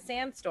hadn't been a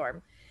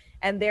sandstorm,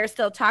 and they're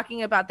still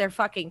talking about their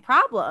fucking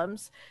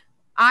problems,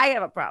 I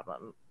have a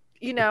problem,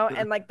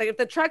 and like if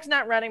the truck's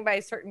not running by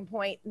a certain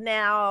point,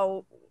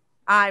 now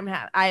I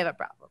have a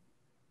problem.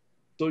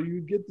 So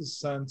you get the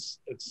sense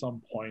at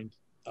some point,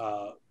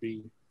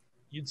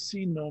 you'd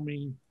see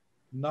Nomi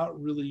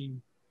not really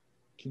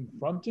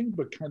confronting,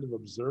 but kind of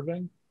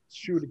observing.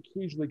 She would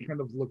occasionally kind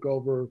of look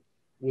over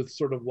with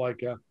sort of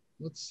like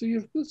let's see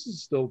if this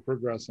is still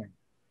progressing.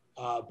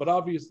 But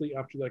obviously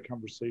after that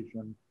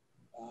conversation,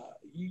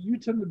 you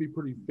tend to be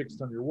pretty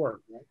fixed on your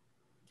work, right?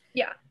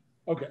 Yeah.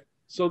 Okay.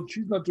 So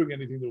she's not doing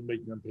anything that would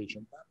make you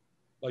impatient then.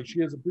 Like she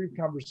has a brief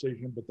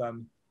conversation, but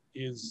then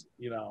is,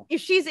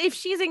 if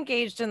she's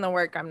engaged in the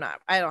work,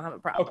 I don't have a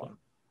problem.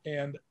 Okay.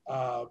 And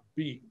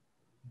B,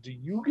 do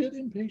you get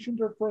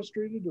impatient or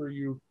frustrated, or are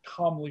you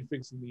calmly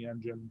fixing the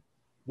engine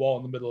while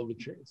in the middle of a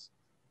chase?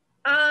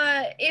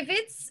 If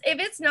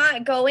it's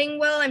not going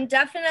well, I'm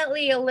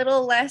definitely a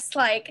little less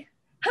like,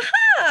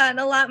 haha, and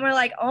a lot more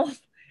like, oh,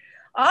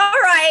 all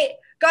right,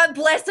 God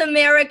bless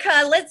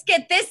America. Let's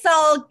get this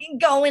all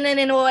going and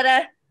in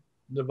order.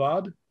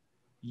 Navad,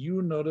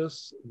 you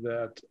notice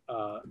that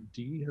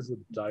D has a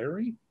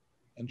diary,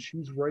 and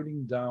she's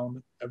writing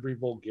down every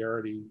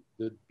vulgarity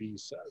that B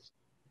says.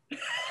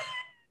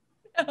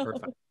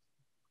 Perfect.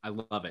 I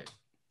love it.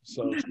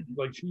 So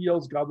she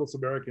yells God bless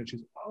America, and she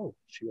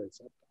writes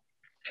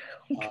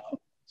that down.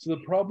 So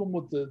the problem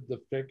with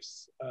the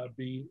fix,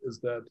 B,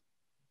 is that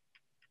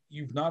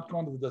you've not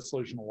gone to the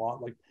desolation a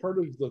lot. Like part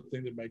of the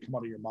thing that may come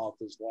out of your mouth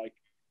is like,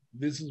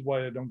 this is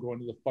why I don't go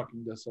into the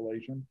fucking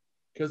desolation.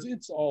 Because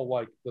it's all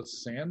like the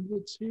sand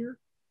that's here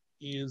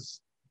is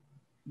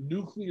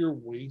nuclear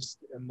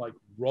waste and like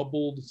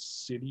rubbled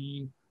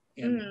city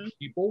and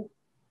people.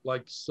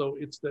 Like, so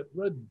it's that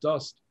red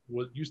dust,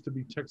 what used to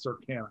be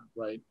Texarkana,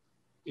 right?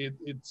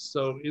 It's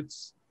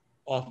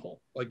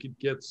awful. Like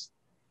it's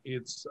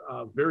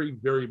very,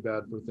 very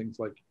bad for things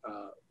like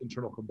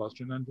internal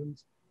combustion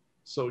engines.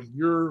 So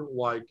you're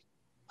like,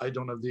 I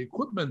don't have the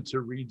equipment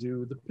to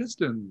redo the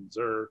pistons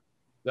or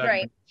that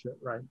kind of shit,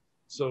 right?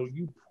 So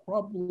you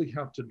probably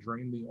have to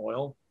drain the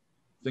oil,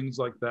 things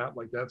like that.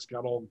 Like that's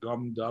got all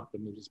gummed up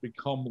and it's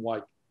become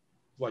like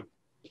that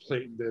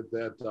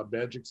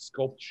magic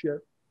sculpt shit.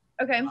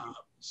 Okay.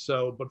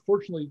 But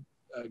fortunately,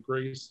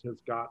 Grace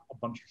has got a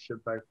bunch of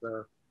shit back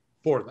there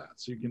for that,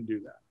 so you can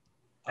do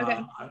that.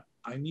 Okay.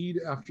 I need,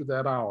 after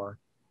that hour,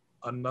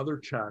 another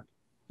check.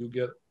 You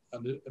get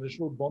an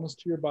additional bonus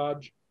to your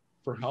bodge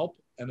for help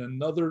and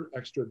another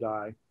extra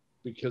die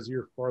because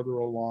you're farther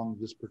along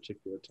this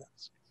particular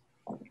task.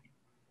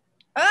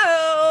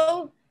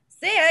 Oh,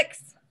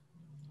 6.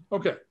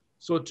 Okay,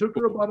 so it took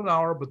her about an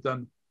hour, but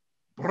then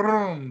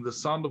boom, the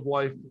sound of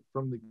life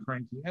from the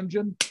cranky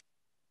engine.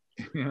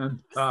 And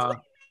We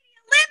got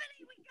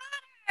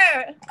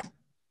her.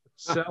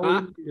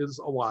 Sally is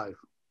alive.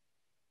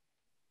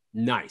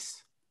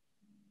 Nice.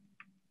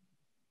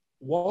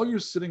 While you're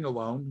sitting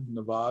alone,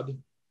 Navad,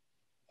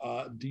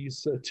 D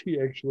said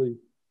he actually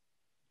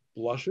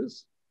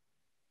blushes.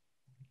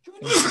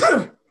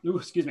 Ooh,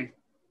 excuse me.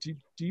 Do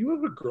you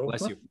have a girlfriend?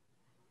 Bless you.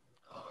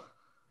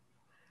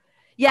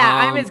 Yeah,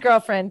 I'm his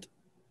girlfriend.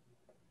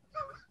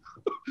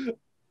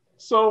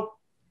 So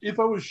if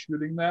I was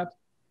shooting that,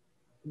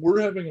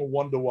 we're having a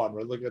 1-to-1,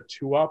 right? Like a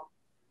 2-up,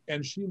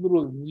 and she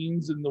literally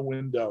leans in the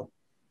window,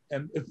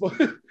 and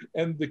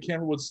and the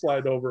camera would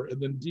slide over,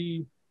 and then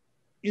D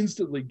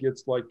instantly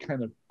gets like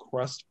kind of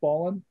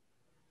crestfallen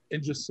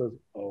and just says,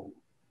 "Oh."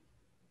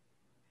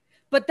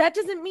 But that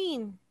doesn't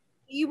mean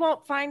you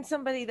won't find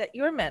somebody that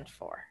you're meant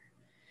for.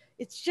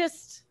 It's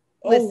just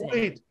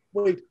listen.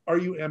 Wait, are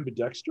you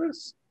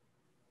ambidextrous?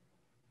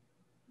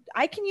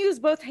 I can use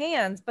both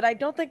hands, but I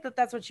don't think that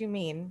that's what you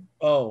mean.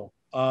 Oh,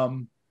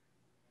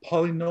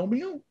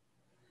 polynomial?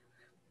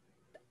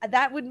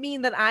 That would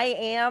mean that I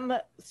am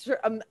a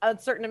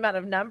certain amount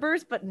of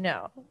numbers, but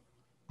no.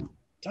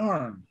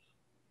 Darn.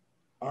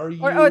 Are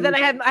you? Or then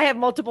I have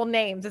multiple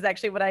names is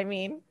actually what I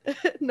mean.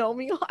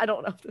 Nomial? I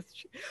don't know if this is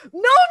true.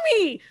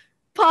 Nomi!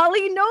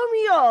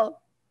 Polynomial.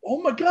 Oh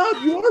my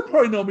God, you are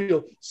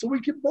polynomial. So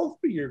we can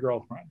both be your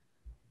girlfriend.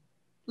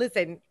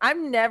 Listen,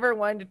 I'm never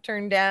one to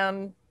turn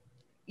down,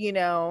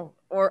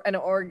 or an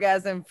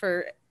orgasm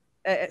for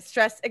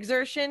stress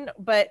exertion.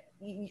 But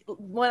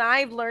when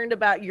I've learned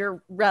about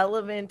your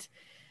relevant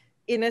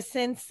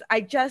innocence,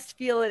 I just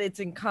feel that it's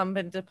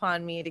incumbent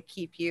upon me to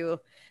keep you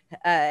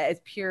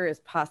as pure as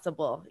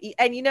possible.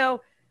 And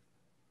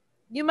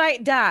you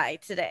might die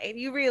today.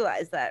 You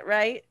realize that,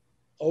 right?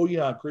 Oh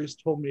yeah, Grace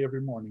told me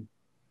every morning.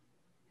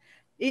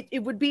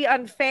 It would be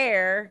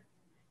unfair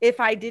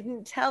if I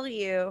didn't tell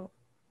you.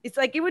 It's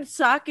like it would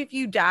suck if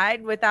you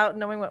died without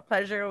knowing what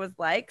pleasure was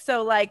like.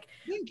 So like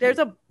there's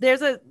a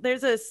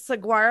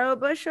saguaro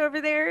bush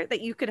over there that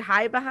you could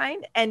hide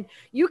behind, and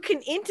you can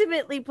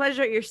intimately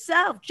pleasure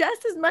yourself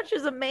just as much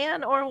as a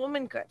man or a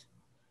woman could.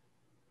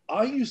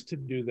 I used to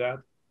do that.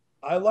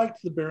 I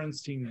liked the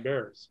Berenstein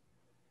Bears.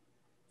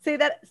 Say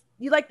that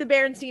you like the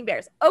Berenstein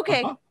Bears.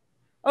 Okay. Uh-huh.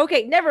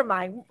 Okay, never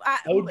mind. I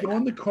would go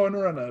in the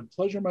corner and I'd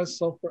pleasure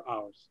myself for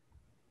hours.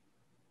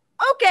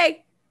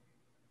 Okay.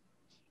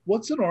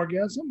 What's an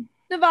orgasm?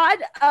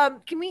 Navad,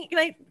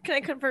 can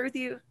I confer with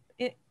you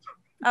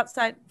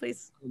outside,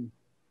 please?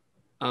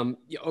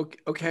 Yeah,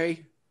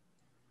 okay.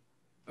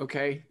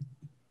 Okay.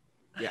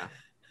 Yeah.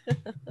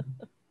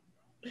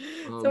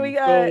 So we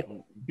got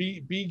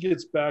B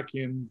gets back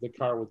in the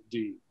car with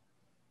D.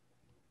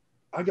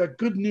 I got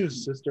good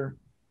news, sister.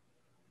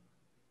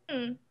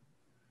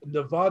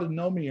 Navad and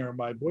Nomi are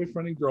my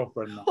boyfriend and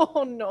girlfriend now.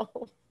 Oh no.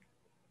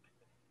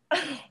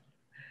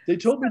 They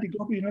told me to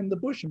go behind the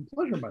bush and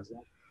pleasure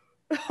myself.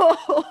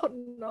 Oh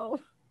no.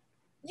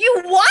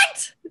 You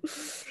what?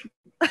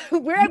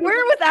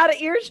 we're without an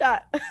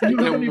earshot.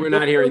 No, we're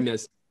not hearing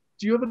this.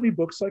 Do you have any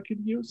books I could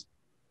use?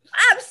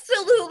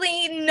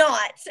 Absolutely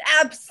not.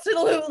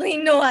 Absolutely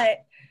not.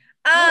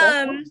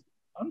 I'm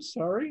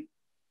sorry.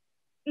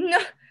 No.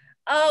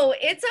 Oh,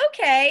 it's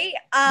okay.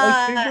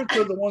 My favorites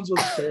are the ones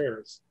with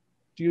bears.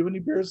 Do you have any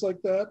bears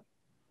like that?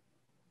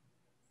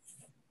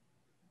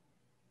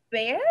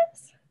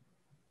 Bears?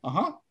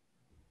 Uh-huh.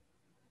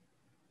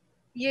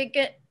 You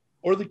get.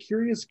 Or the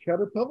Curious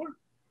Caterpillar?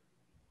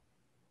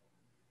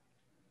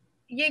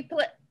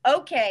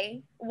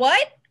 Okay.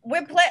 What?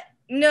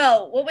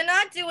 No, what we're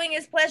not doing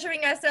is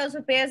pleasuring ourselves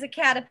with bears and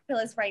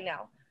caterpillars right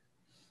now.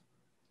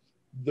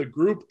 The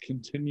group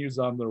continues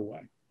on their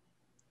way.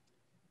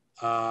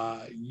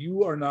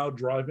 You are now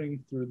driving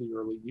through the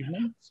early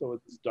evening, so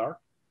it's dark.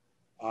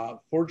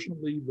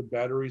 Fortunately, the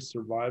battery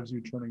survives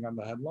you turning on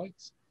the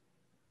headlights,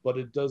 but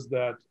it does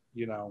that,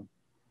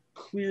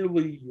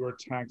 clearly you're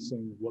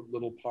taxing what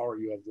little power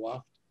you have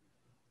left.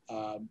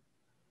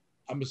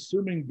 I'm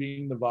assuming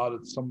being Nevada,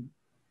 some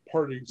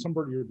part of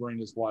your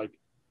brain is like,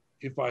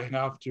 if I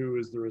have to,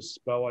 is there a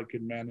spell I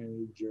could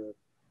manage? Or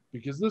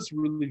because this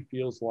really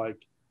feels like,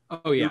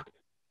 oh yeah,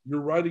 you're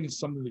writing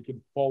something that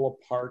could fall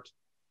apart.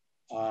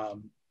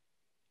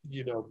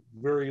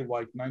 Very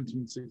like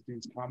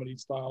 1960s comedy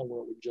style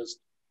where it would just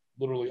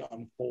literally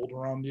unfold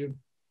around you.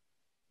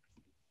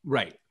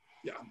 Right.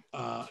 Yeah.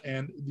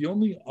 And the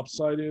only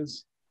upside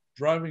is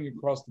driving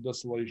across the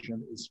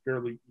desolation is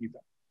fairly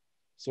even.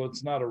 So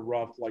it's not a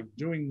rough, like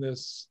doing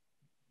this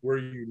where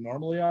you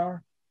normally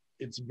are,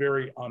 it's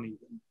very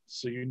uneven.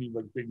 So you need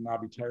like big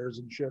knobby tires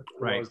and shit.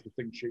 Right. Otherwise the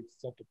thing shakes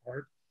itself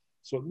apart.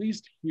 So at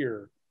least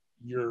here,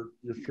 you're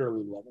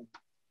fairly level.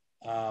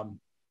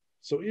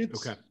 So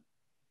it's okay.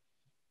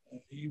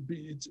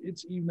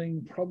 It's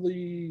evening,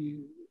 probably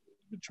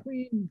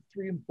between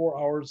 3 and 4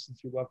 hours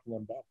since you left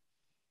Limbo.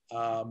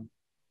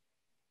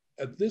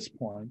 At this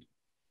point,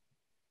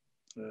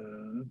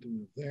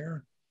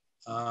 there.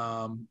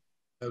 I'm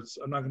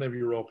not going to have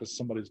you roll because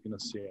somebody's going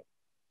to see it.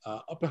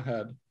 Up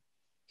ahead,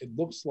 it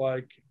looks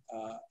like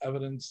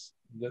evidence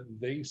that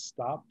they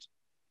stopped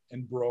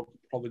and broke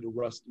probably to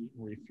rest, eat,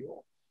 and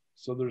refuel.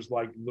 So there's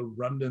like the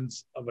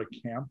remnants of a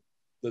camp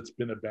that's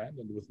been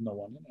abandoned with no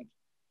one in it.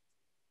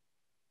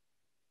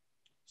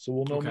 So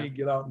we'll Nomi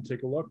get out and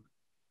take a look.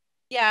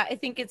 Yeah, I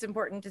think it's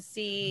important to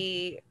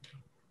see.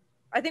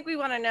 I think we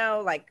want to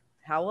know, like,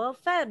 how well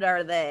fed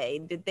are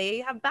they? Did they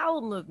have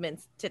bowel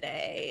movements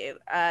today?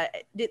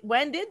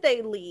 When did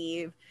they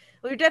leave?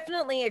 We're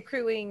definitely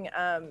accruing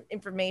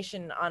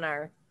information on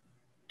our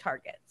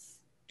targets.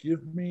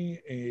 Give me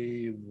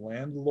a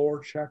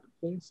landlore check,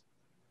 please.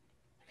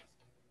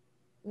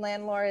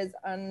 Landlore is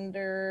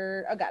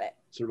under. Oh, got it.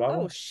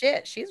 Survival. Oh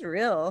shit, she's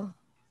real.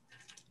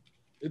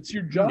 It's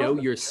your You job. know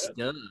your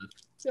stuff.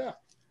 Yeah.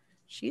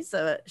 She's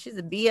a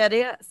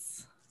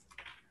BDS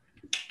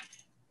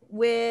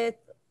with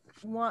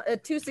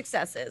 2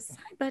 successes.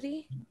 Hi,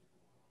 buddy.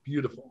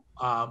 Beautiful.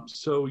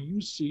 So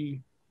you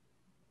see.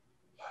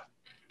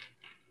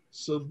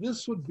 So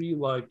this would be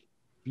like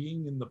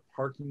being in the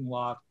parking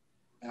lot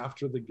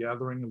after the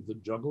gathering of the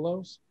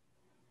Juggalos.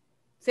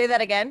 Say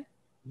that again.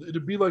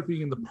 It'd be like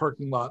being in the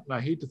parking lot, and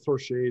I hate to throw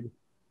shade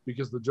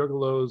because the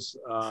Juggalos,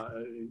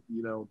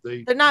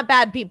 They're not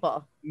bad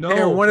people. No,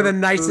 They're one of the they're-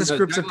 nicest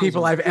groups of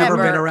people I've ever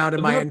been around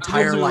in my Not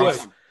entire totally life.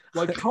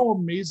 right. Like how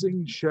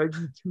amazing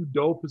Shaggy 2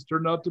 Dope has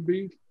turned out to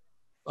be.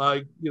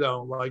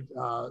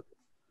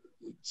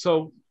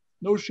 So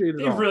no shade at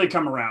They've all. really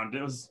come around.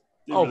 They've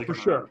really For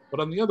come sure. around. But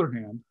on the other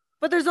hand,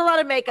 But there's a lot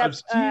of makeup. I've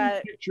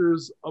seen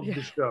pictures of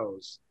the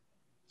shows.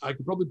 I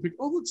could probably pick.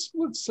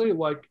 Let's say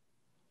like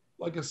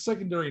a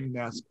secondary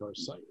NASCAR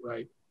site,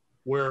 right?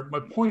 Where my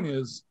point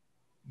is,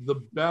 the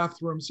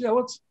bathrooms.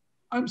 Yeah,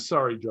 I'm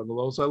sorry,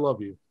 Juggalos. I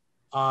love you.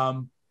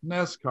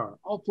 NASCAR.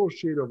 I'll throw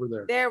shade over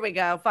there. There we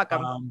go. Fuck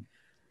them.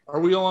 Are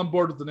we all on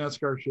board with the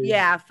NASCAR shade?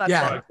 Yeah. Fuck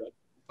Yeah. them.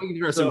 We can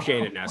throw some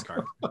shade at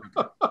NASCAR.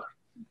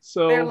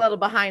 So They're a little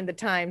behind the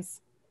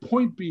times.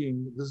 point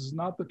being, this is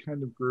not the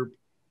kind of group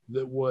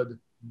that would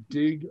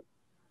dig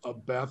a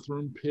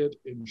bathroom pit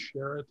and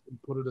share it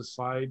and put it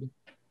aside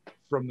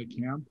from the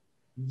camp.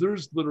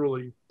 There's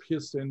literally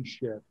piss and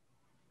shit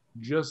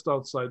just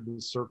outside the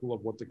circle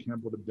of what the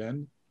camp would have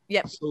been.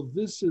 Yep. So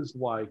this is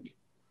like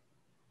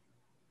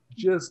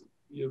just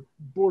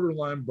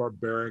borderline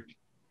barbaric.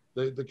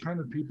 The kind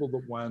of people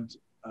that went,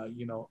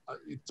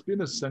 it's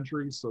been a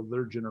century, so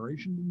their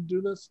generation didn't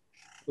do this.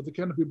 But the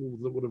kind of people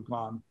that would have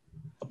gone,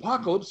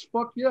 apocalypse,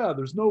 fuck yeah,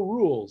 there's no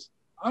rules.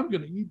 I'm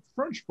going to eat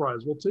French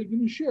fries while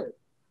taking a shit.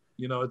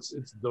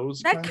 It's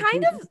those. That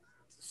kind people. of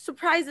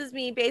surprises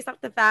me based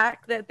off the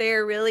fact that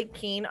they're really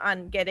keen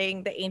on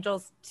getting the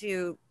angels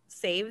to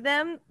save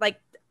them. Like,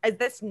 is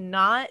this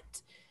not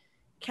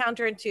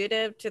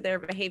counterintuitive to their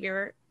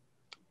behavior?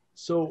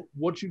 So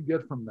what you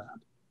get from that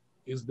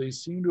is they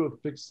seem to have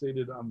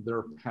fixated on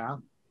their path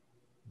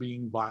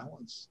being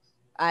violence.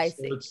 I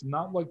So see. it's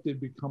not like they've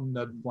become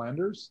Ned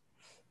Flanders.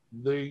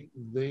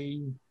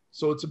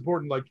 So it's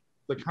important, like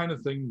the kind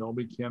of thing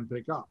Nomi can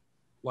pick up.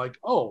 Like,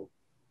 oh,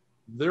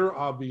 they've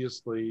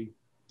obviously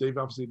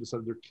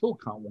decided their kill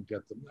count won't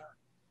get them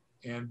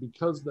there. And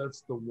because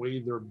that's the way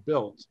they're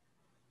built,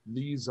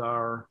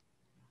 they're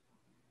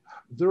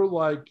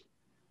like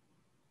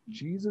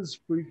Jesus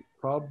freak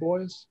Proud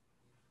Boys,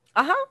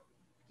 Uh-huh.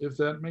 if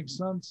that makes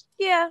sense.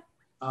 Yeah.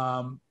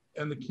 And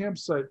the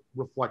campsite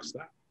reflects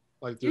that.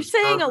 Like You're there's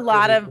saying a carpet,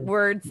 lot of everything.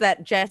 words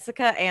that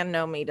Jessica and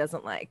Nomi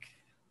doesn't like.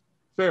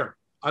 Fair.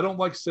 I don't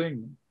like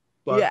saying them,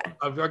 but Yeah.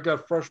 I've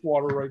got fresh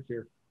water right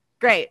here.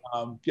 Great.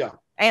 Yeah.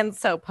 And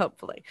soap,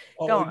 hopefully.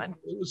 Go on.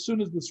 As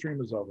soon as the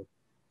stream is over.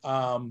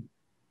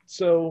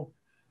 So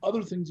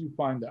other things you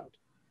find out.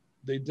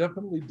 They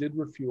definitely did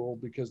refuel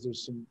because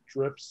there's some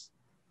drips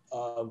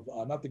of,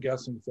 not the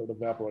gas things that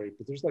evaporate,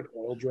 but there's like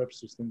oil drips,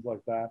 there's things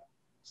like that.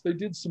 So they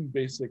did some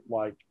basic,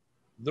 like,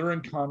 they're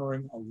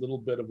encountering a little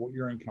bit of what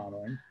you're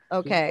encountering.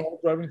 Okay. It's all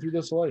driving through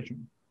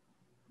desolation.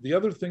 The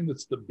other thing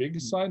that's the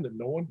big sign that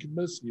no one can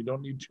miss, you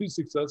don't need 2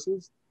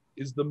 successes,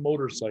 is the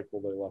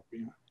motorcycle they left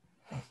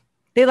behind.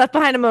 They left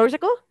behind a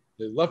motorcycle?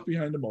 They left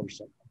behind a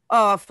motorcycle.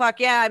 Oh, fuck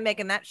yeah. I'm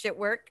making that shit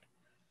work.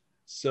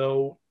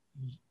 So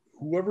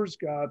whoever's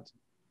got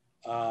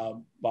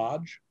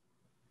Bodge,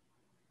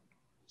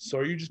 so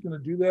are you just going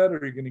to do that, or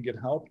are you going to get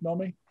help,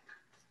 Nomi?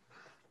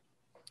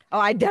 Oh,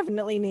 I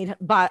definitely need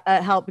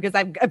help because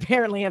I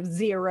apparently have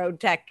 0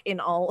 tech in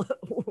all.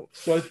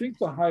 So I think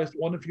the highest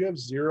one, if you have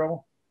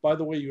 0, by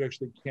the way, you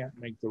actually can't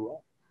make the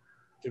roll.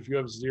 If you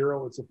have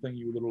 0, it's a thing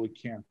you literally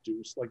can't do.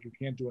 It's like you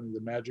can't do any of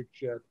the magic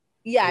shit.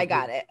 Yeah, I If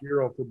got you have it.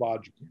 0 for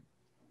Bodge, you can.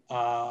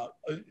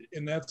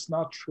 And that's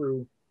not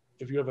true.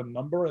 If you have a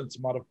number and it's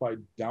modified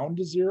down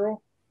to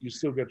 0, you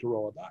still get to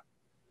roll a die.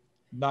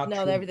 Not No,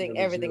 true if everything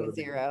you have a is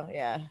to 0.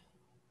 Yeah.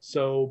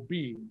 So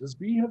B, does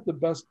B have the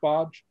best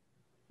Bodge?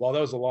 Well,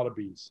 that was a lot of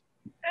B's.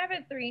 I have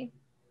a 3.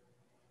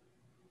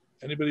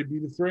 Anybody B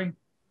to 3?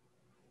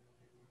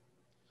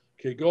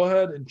 Okay, go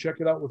ahead and check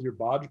it out with your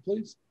Bodge,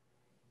 please.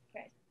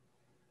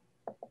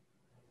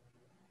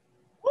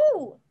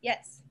 Ooh,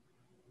 yes.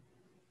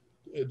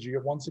 Did you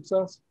get 1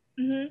 success?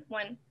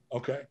 1.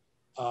 Okay.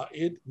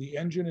 The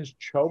engine is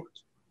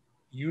choked.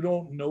 You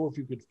don't know if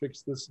you could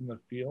fix this in the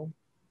field.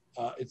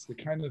 It's the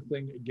kind of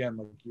thing, again,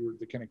 like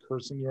the kind of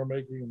cursing you're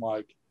making,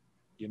 like,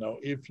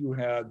 if you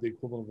had the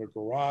equivalent of a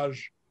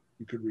garage,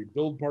 you could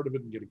rebuild part of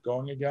it and get it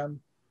going again,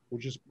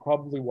 which is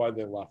probably why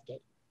they left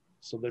it.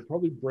 So they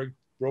probably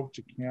broke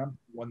to camp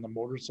when the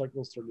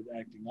motorcycle started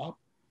acting up.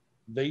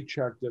 They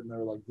checked it and they're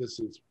like, this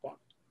is fucked.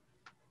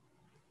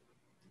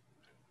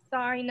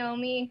 Sorry,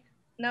 Nomi.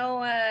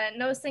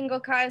 No single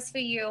cars for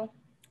you.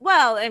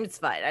 Well, and it's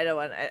fine. I don't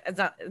want.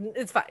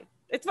 It's fine.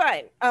 It's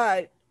fine.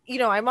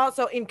 I'm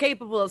also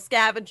incapable of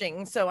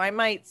scavenging, so I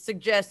might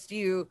suggest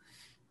you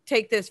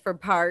take this for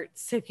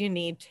parts if you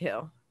need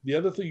to. The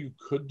other thing you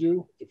could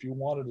do, if you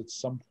wanted at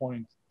some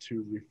point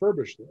to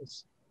refurbish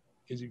this,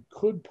 is you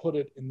could put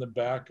it in the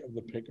back of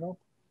the pickup.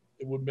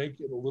 It would make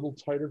it a little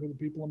tighter for the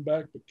people in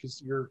back because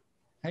you're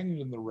hanging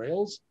in the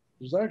rails.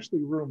 There's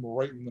actually room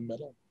right in the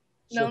middle.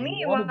 So Nomi,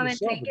 you want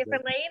to take it for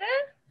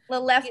later? The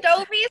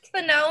leftovers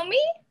for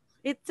Nomi?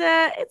 It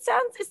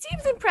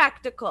seems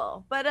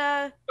impractical, but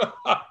I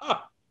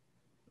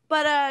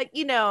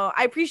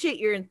appreciate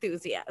your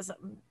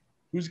enthusiasm.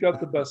 Who's got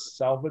the best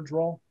salvage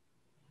roll?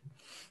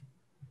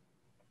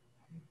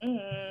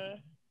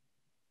 Sorry,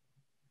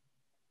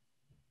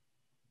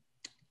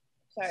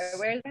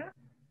 where is that?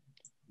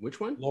 Which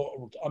one?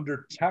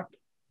 Under tech.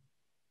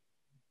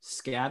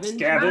 Scavenge?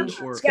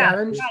 Scavenge. Got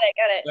it.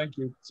 Thank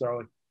you.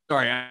 Sorry,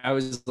 I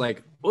was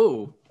like,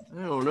 oh,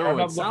 I don't know.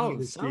 It's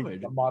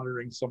salvage. I'm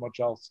monitoring so much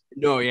else.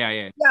 No,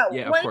 yeah, of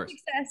one course.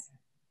 success.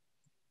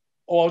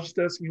 Oh, I was just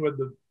asking you what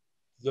the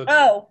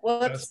Oh,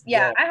 whoops.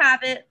 Yeah, roll. I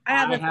have it. I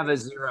have a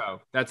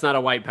 0. That's not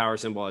a white power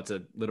symbol. It's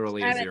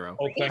literally a 0.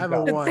 Oh, I have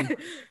a 1.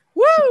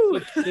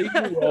 Woo! So you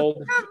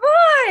rolled. Come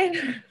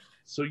on.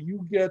 So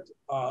you get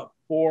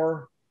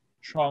 4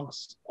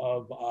 chunks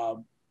of,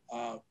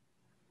 I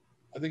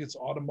think it's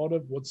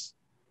automotive. What's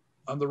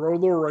on the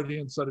lower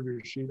right-hand side of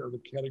your sheet are the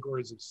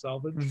categories of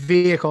salvage.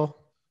 Vehicle.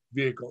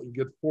 You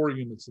get 4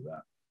 units of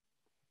that.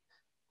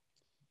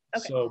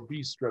 Okay. So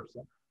B strips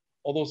them.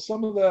 Although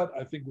some of that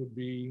I think would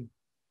be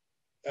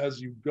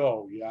as you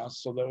go, yeah.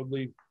 So that would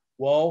leave.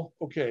 Well,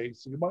 okay.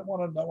 So you might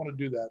not want to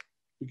do that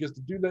because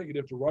to do that you'd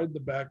have to ride in the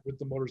back with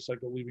the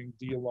motorcycle, leaving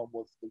D alone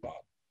with the Bob.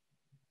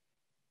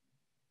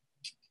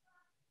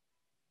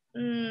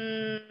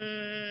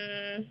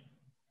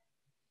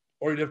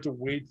 Or you'd have to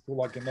wait for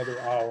like another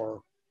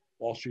hour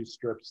while she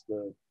strips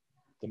the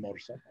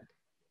motorcycle.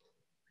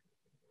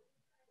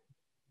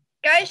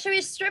 Guys, should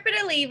we strip it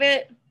or leave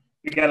it?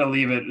 We gotta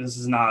leave it. This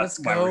is not. Let's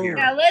why we're go. here.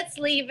 Yeah, let's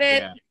leave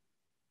it. Yeah.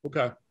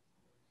 Okay.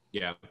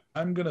 Yeah.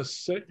 I'm gonna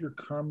set your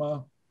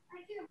karma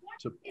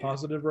to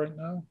positive right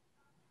now.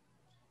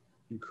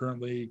 You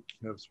currently,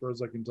 as far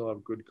as I can tell,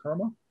 have good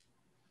karma,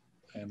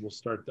 and we'll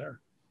start there.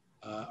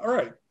 All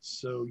right,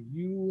 so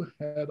you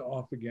head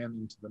off again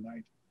into the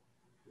night.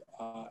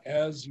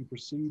 As you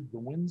proceed, the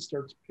wind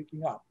starts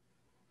picking up.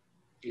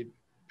 It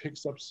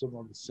picks up some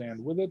of the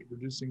sand with it,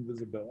 reducing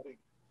visibility.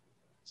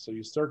 So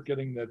you start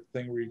getting that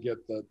thing where you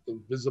get the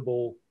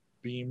visible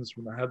beams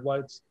from the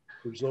headlights,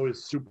 which is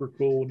always super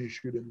cool when you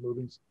shoot in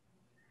movies.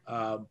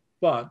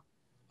 But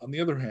on the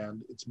other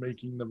hand, it's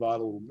making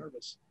Nevada a little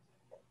nervous.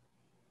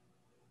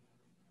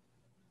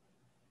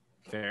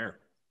 Fair.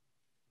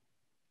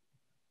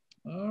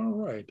 All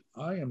right,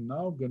 I am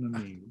now going to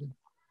need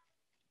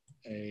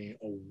a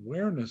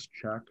awareness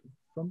check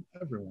from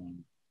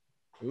everyone.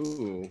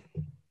 Ooh.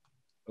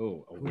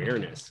 Oh,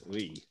 awareness.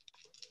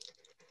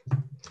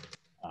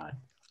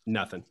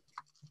 Nothing.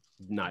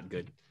 Not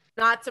good.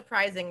 Not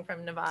surprising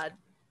from Nevada.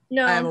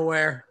 No. I am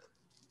aware.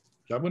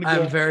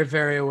 I'm very,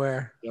 very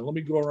aware. Yeah, let me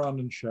go around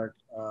and check.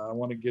 I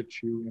want to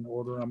get you in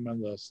order on my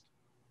list.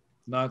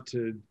 Not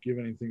to give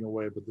anything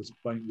away, but this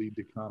might lead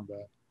to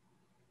combat.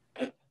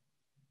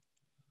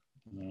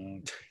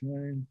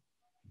 Okay.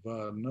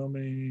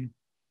 Nomi,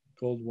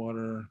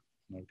 Goldwater.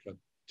 I've got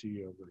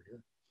T over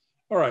here.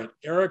 All right,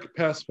 Erik,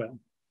 pass fail.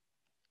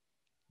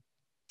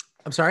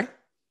 I'm sorry?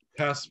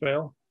 Pass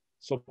fail.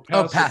 So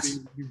pass. Pass.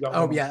 You got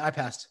oh, one. Yeah, I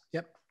passed.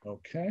 Yep.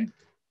 Okay.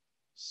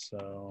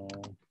 So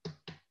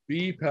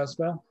B, pass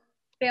fail.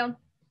 Fail.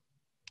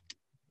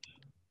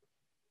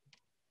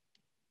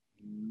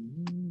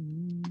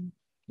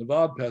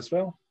 Nevada, pass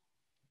fail.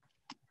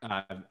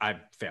 I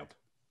failed.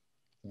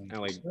 I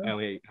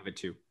only have a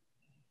 2.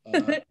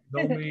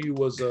 Nomi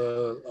was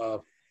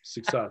a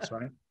success,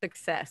 right?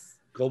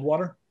 Success.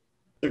 Goldwater?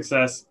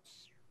 Success.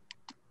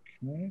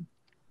 Okay.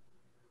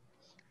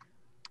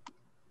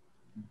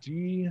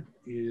 D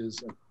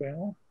is a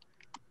fail.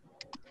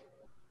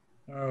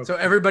 Okay. So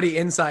everybody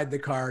inside the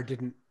car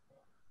didn't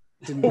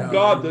know.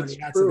 God, that's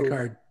true. The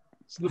car.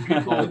 So the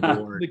people in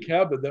the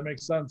cabin, that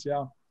makes sense,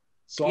 yeah.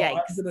 So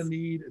Yikes. I'm going to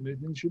need an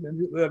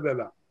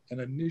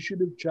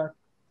initiative check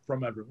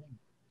from everyone,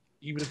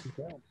 even if you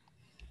fail.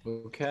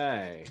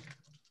 Okay.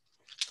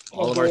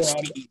 I'll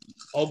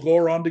go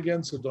around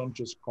again, so don't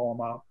just call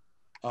them out.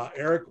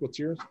 Erik, what's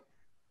yours?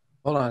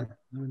 Hold on.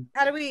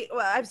 How do we?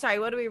 Well, I'm sorry.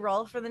 What do we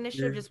roll for the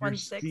initiative? Just Your 1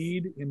 6.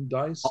 speed in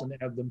dice and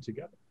add them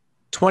together.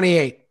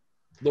 28.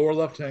 Lower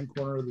left-hand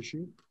corner of the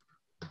sheet.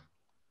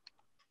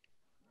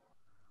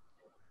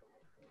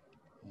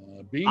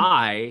 B.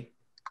 I,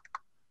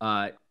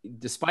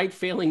 despite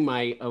failing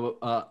my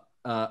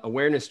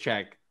awareness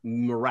check,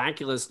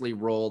 miraculously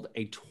rolled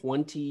a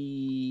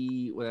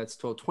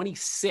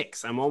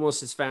 26. I'm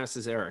almost as fast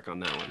as Erik on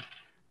that one.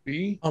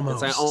 B.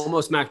 Almost. I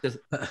almost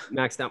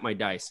maxed out my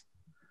dice.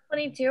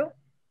 22.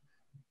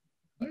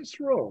 Nice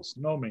rolls.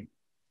 Nomi.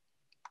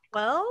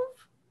 12.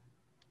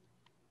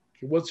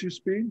 So what's your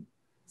speed?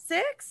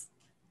 6.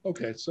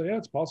 Okay, so yeah,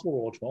 it's possible to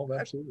roll 12.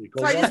 Absolutely.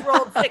 So I just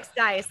rolled 6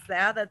 dice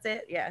now. That's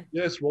it. Yeah.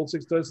 Yes, roll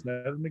 6 dice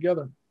and add them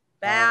together.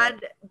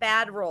 Bad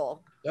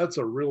roll. That's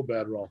a real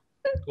bad roll.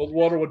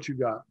 Goldwater, what you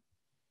got?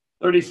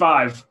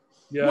 35.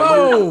 Yeah,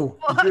 Whoa!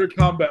 you're a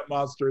combat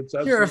monster. It's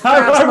You're a absolutely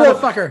fast I rolled-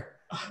 motherfucker.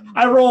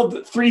 I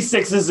rolled 3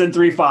 6s and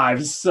 3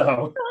 5s.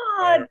 So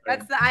God.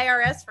 That's the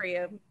IRS for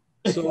you.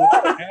 So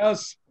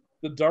as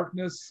the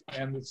darkness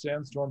and the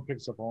sandstorm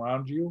picks up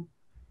around you,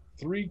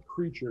 3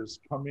 creatures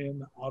come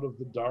in out of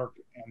the dark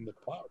and the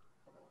cloud.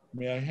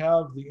 May I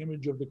have the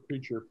image of the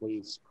creature,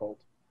 please, Colt?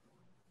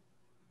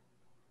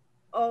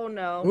 Oh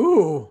no.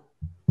 Ooh.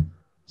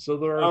 So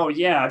there are oh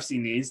yeah, I've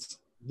seen these.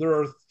 There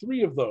are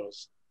 3 of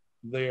those.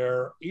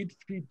 They're 8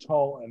 feet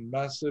tall and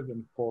massive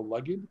and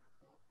 4-legged.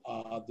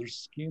 Their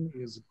skin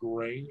is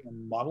gray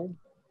and mottled.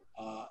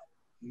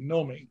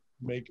 Nomi,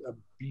 make a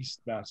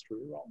beast mastery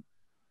roll.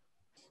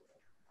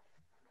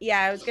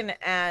 Yeah, I was gonna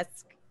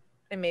ask,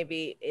 and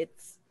maybe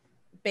it's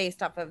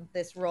based off of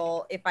this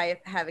role if I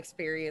have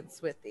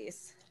experience with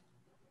these.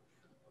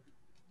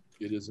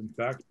 It is, in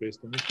fact, based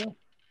on this roll.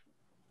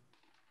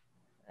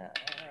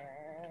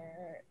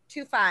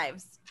 2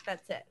 5s.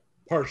 That's it.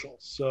 Partial.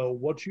 So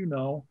what you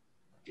know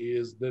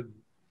is that,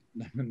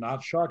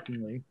 not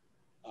shockingly,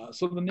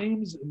 so the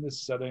names in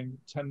this setting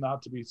tend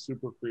not to be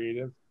super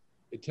creative.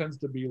 It tends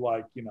to be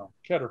like,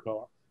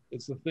 caterpillar.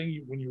 It's the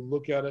thing when you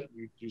look at it,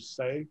 you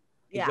say,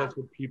 Yeah. that's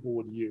what people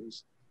would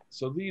use.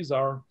 So these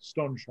are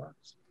stone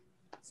sharks.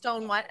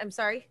 Stone what? I'm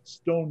sorry.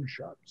 Stone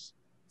sharks.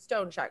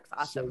 Stone sharks.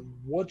 Awesome. So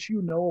what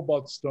you know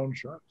about stone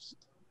sharks,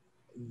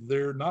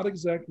 they're not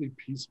exactly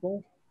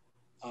peaceful.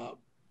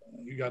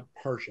 You got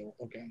partial.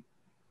 Okay.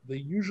 They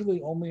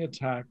usually only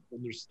attack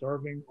when they're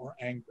starving or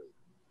angry.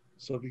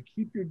 So if you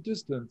keep your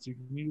distance, you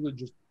can usually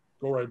just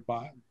go right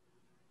by them.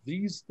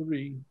 These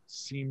 3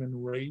 seem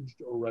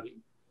enraged already.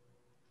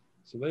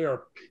 So they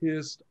are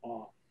pissed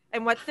off.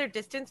 And what's their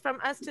distance from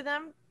us to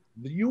them?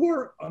 You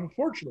are,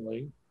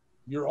 unfortunately,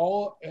 you're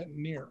all at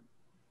near.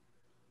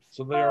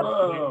 So they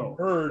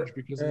emerge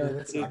because of the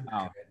That's big,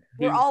 not good.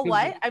 We're all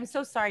because what? I'm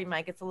so sorry,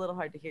 Mike. It's a little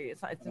hard to hear you.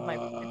 It's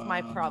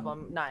my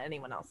problem, not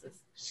anyone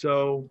else's.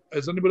 So,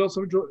 is anybody else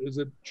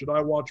should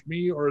I watch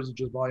me or is it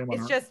just volume on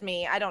It's her? just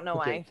me. I don't know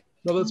Okay. why.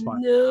 No, that's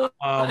fine. No,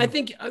 I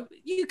think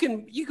you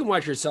can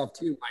watch yourself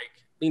too,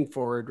 Mike. Lean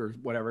forward or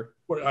whatever.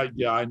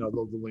 Yeah, I know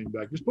the lean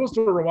back. You're supposed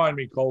to remind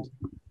me, Colt.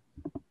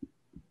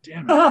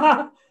 Damn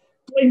it.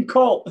 Blame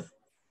Colt.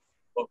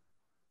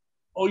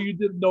 Oh, you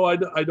didn't know I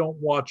don't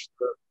watch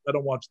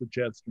the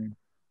chat stream.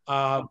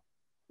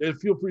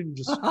 Feel free to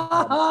just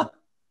all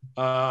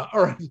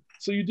right.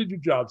 So you did your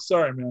job.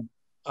 Sorry, man.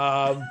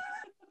 I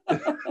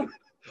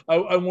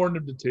warned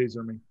him to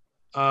taser me.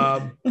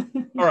 All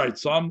right,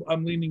 so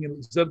I'm leaning in.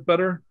 Is that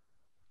better?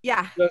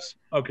 Yeah. Yes.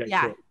 Okay.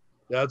 Yeah. Cool.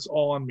 That's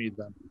all on me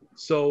then.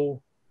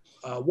 So,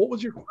 what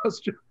was your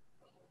question?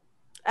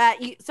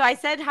 So I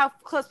said how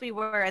close we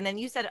were, and then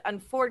you said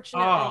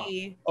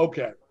unfortunately.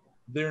 Okay,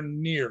 they're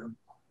near.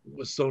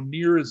 So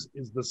near is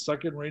the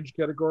second range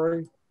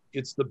category.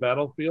 It's the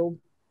battlefield.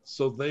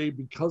 So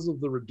because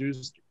of the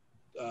reduced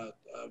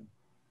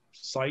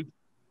sight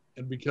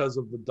and because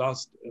of the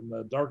dust and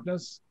the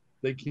darkness,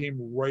 they came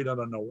right out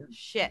of nowhere.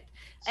 Shit.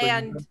 So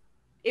And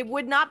it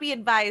would not be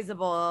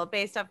advisable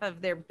based off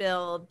of their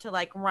build to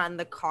like run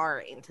the car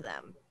into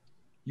them.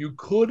 You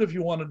could if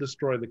you want to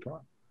destroy the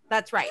car.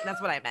 That's right.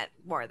 That's what I meant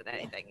more than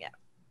anything. Yeah.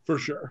 For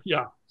sure.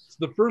 Yeah.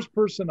 So the first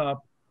person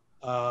up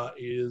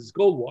is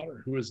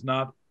Goldwater, who is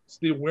not. It's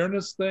the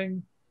awareness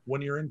thing.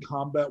 When you're in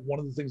combat, one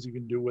of the things you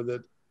can do with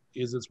it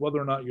is it's whether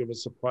or not you have a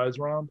surprise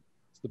round.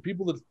 So the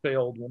people that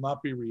failed will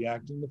not be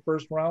reacting the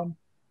first round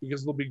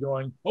because they'll be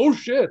going, oh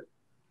shit.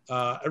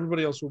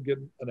 Everybody else will get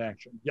an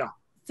action. Yeah.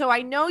 So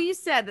I know you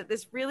said that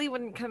this really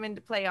wouldn't come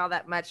into play all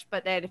that much,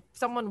 but that if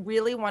someone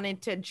really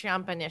wanted to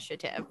jump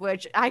initiative,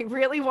 which I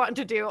really want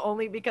to do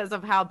only because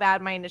of how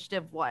bad my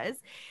initiative was,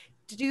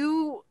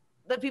 do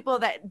the people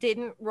that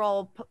didn't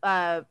roll,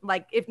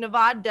 like if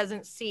Navad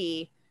doesn't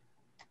see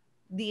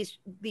these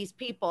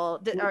people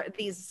or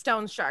these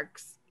stone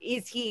sharks,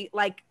 is he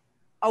like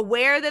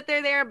aware that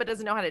they're there but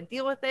doesn't know how to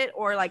deal with it,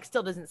 or like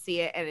still doesn't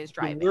see it and is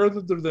driving? Aware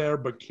that they're there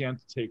but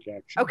can't take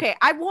action. Okay,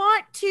 I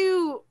want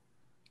to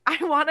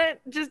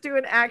just do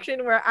an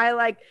action where I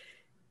like,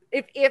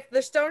 if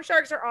the stone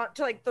sharks are on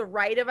to like the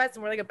right of us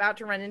and we're like about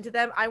to run into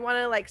them, I want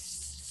to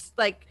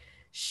like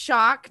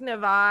shock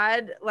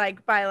Navad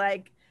like by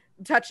like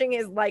touching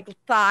his like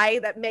thigh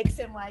that makes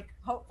him like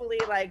hopefully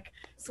like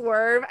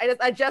swerve.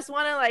 I just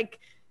want to like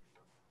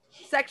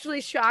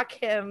sexually shock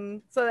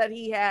him so that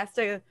he has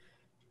to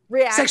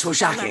react. Sexual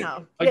shocking.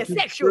 Yeah,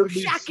 sexual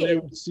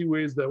shocking. See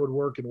ways that would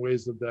work and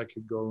ways that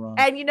could go wrong.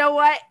 And you know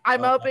what?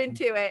 I'm open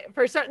to it.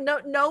 For certain,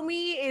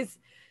 Nomi is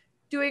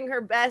doing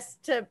her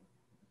best to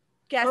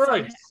guess All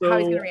right, how he's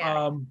going to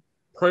react.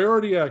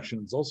 Priority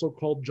actions, also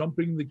called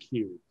jumping the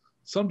queue.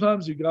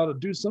 Sometimes you got to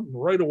do something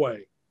right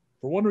away.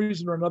 For one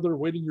reason or another,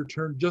 waiting your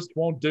turn just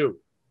won't do.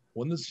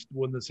 When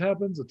this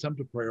happens, attempt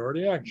a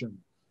priority action.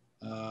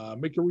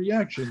 Make a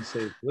reaction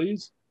save,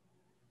 please.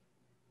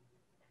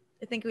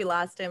 I think we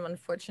lost him,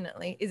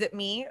 unfortunately. Is it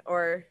me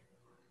or?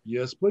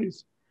 Yes,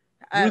 please.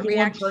 You're the one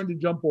reaction? trying to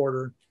jump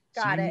order.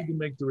 Got so you it. need to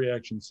make the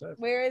reaction save.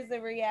 Where is the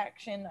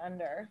reaction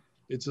under?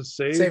 It's a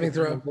save. Saving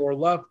throw. On the lower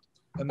left,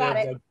 and Got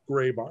they it. have like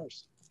gray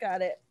bars.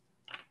 Got it.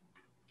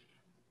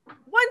 1-6.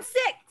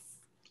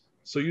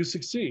 So you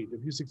succeed.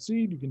 If you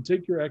succeed, you can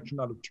take your action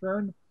out of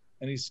turn.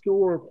 Any skill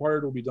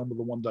required will be done with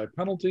a 1 die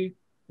penalty.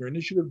 Your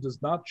initiative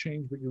does not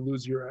change, but you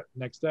lose your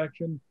next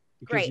action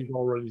because Great. you've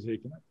already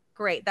taken it.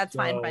 Great. That's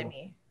fine by So-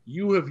 me.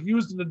 You have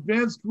used an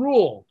advanced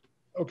rule.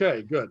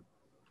 Okay, good.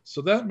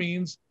 So that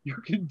means you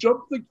can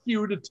jump the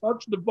queue to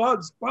touch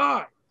Nevad's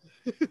thigh.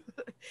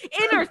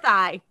 Inner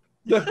thigh.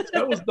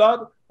 That was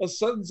not a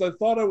sentence I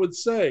thought I would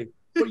say,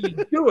 but you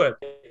do it.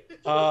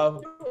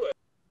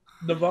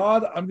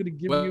 Nevad, I'm going to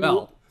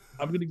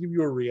give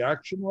you a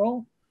reaction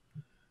roll.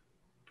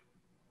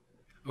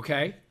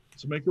 Okay.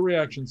 So make a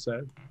reaction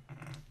save.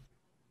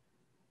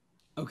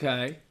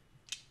 Okay.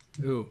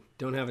 Ooh,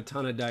 don't have a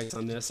ton of dice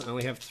on this. I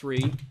only have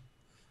 3.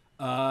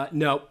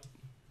 Nope.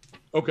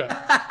 Okay.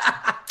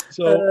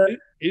 So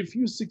if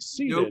you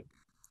succeeded, Nope.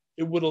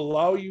 it would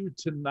allow you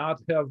to not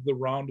have the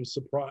round of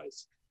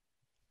surprise.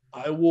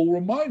 I will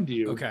remind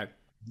you Okay.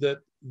 that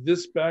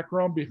this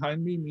background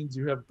behind me means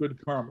you have good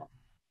karma.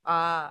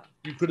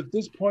 You could at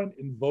this point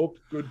invoke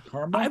good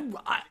karma.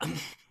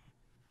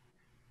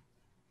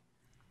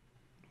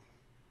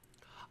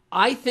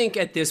 I think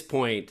at this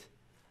point,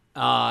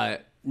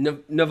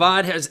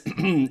 Nevad has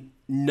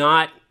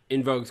not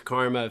invoked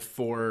karma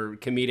for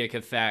comedic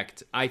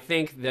effect. I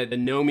think that the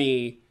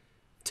Nomi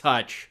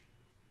touch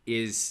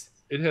is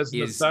It has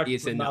an effect,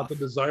 is but not enough. the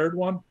desired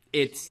one.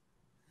 It's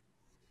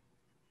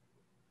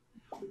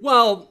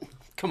well,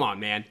 come on,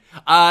 man.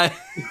 Let's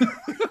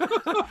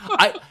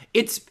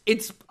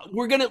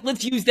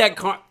use that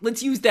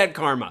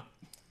karma.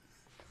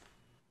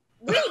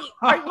 Wait,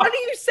 what are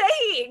you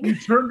saying? You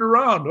turned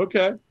around.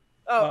 Okay.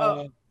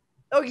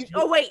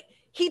 Wait.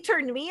 He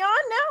turned me on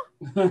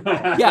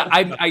now? Yeah,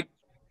 I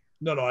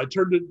No, I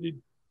turned it.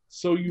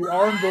 So you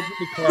are invoking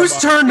the karma. Who's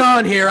turned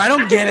on here? I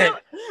don't get it.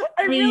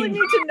 I really need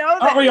to know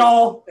that. Aren't we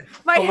all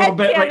My a little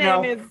bit right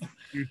now? head canon is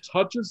You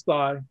touch his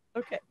thigh.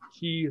 okay.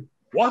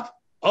 What?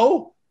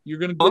 Oh, you're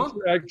going to get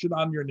your action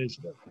on your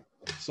initiative.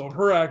 So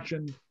her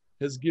action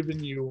has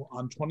given you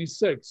on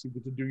 26. You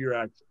get to do your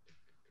action.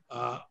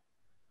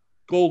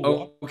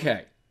 Goldwater.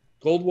 okay.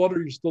 Goldwater,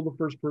 you're still the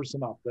first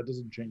person up. That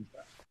doesn't change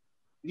that.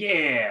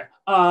 Yeah.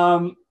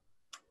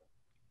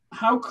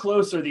 How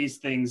close are these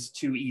things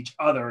to each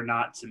other,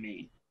 not to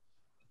me?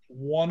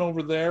 One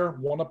over there,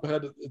 one up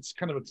ahead. It's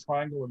kind of a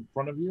triangle in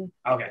front of you.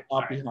 Okay. Up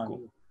All right, behind cool.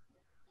 you.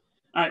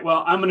 All right,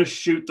 well, I'm going to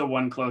shoot the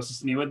one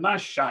closest to me with my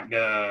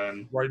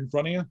shotgun. Right in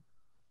front of you?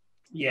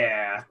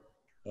 Yeah,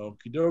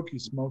 Okie dokie,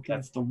 Smokey.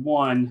 that's the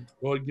one.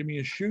 Go ahead and give me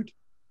a shoot.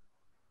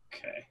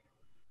 Okay.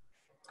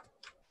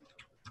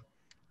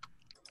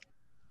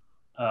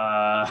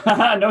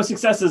 No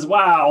successes.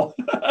 Wow.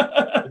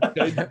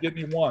 Okay, you get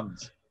any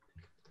ones.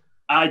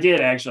 I did,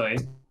 actually.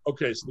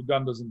 Okay, so the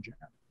gun doesn't jam.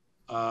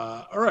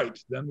 All right,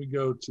 then we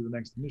go to the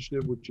next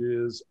initiative, which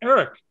is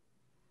Erik.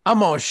 I'm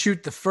gonna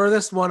shoot the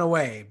furthest one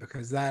away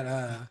because that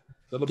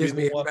That'll gives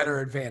be me the a one, better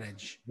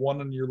advantage.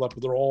 one on your left,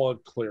 but they're all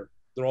clear.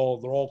 They're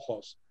all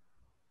close.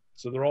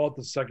 So they're all at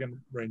the second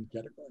range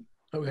category.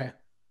 Okay.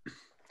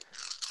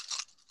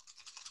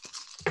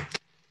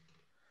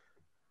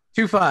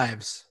 2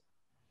 5s.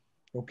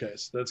 Okay,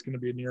 so that's going to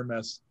be a near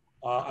miss.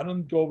 I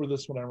didn't go over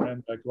this when I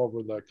ran back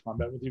over the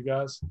combat with you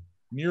guys.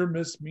 Near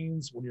miss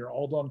means when you're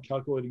all done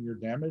calculating your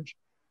damage,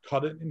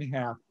 cut it in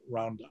half,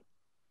 round up.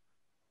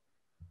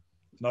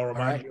 And I'll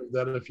remind you of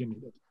that if you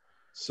need it.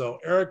 So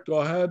Erik,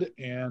 go ahead,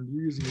 and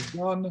you're using a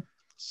gun.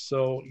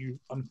 So you,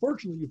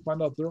 unfortunately, you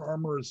find out their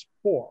armor is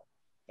 4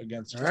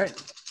 against you. All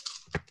right.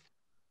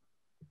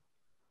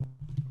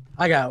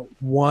 I got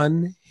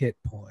 1 hit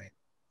point.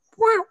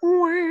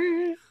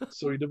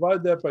 So you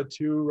divide that by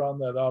 2,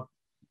 round that up.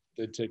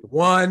 They take a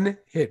 1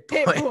 hit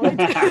Hit point. point.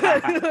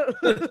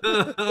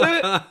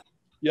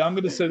 Yeah, I'm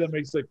going to say that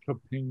makes a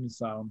kaping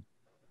sound.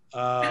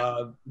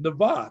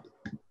 Nevad.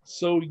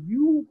 So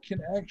you can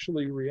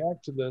actually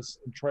react to this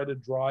and try to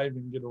drive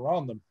and get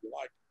around them if you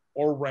like,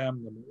 or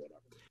ram them or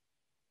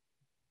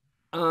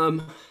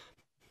whatever.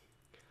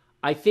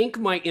 I think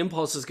my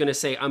impulse is going to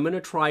say I'm going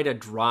to try to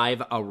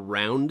drive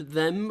around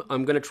them.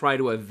 I'm going to try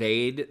to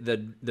evade the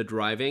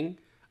driving.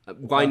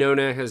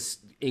 Winona has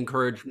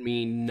encouraged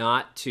me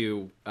not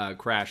to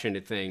crash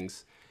into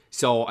things.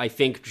 So I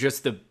think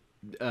just the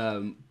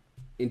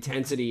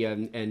intensity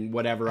and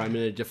whatever, I'm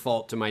going to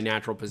default to my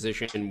natural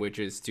position, which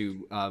is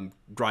to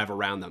drive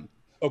around them.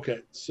 Okay,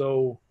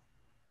 so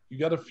you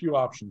got a few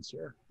options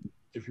here.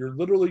 If you're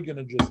literally going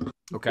to just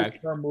keep your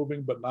car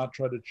moving but not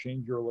try to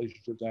change your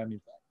relationship to anything,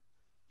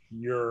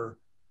 you're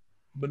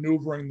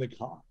maneuvering the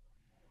car.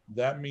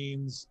 That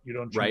means you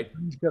don't change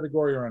range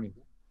category or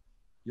anything.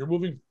 You're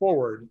moving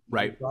forward.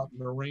 Right. You've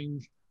gotten a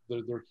range.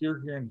 They're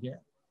here, here, and here.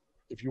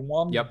 If you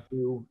want to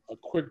do a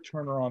quick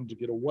turnaround to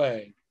get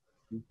away,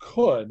 you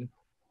could,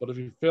 but if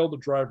you fail the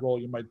drive roll,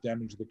 you might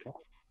damage the car.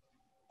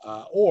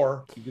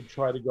 Or you could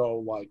try to go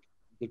like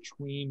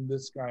between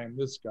this guy and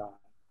this guy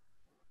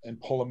and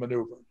pull a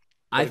maneuver.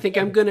 I think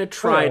I'm going to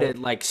try to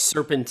like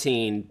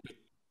serpentine.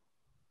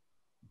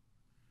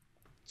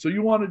 So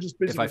you want to just If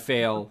basically I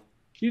fail,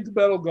 keep the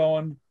battle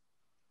going.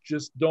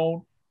 Just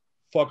don't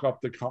fuck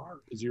up the car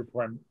is your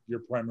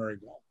primary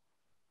goal.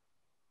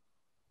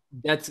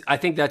 I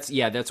think that's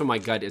what my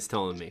gut is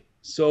telling me.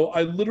 So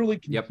I literally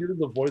can hear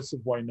the voice of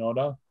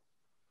Winona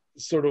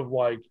sort of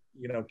like,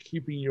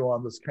 keeping you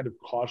on this kind of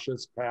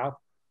cautious path.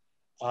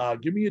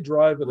 Give me a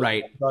drive at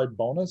a drive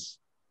bonus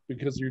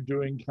because you're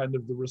doing kind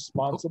of the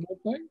responsible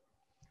thing,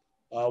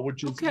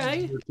 which is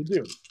easier to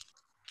do.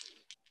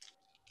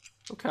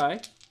 Okay.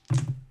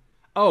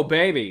 Oh,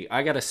 baby,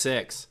 I got a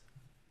 6.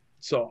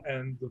 So,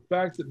 and the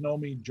fact that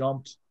Nomi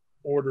jumped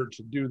order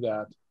to do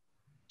that,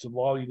 to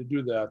allow you to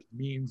do that,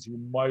 means you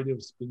might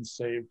have been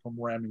saved from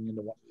ramming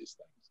into one of these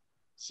things.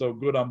 So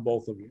good on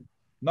both of you.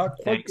 Not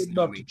quite good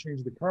enough to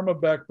change the karma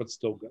back, but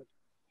still good.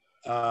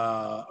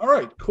 All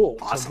right, cool.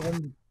 Awesome. So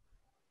then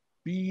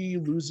B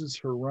loses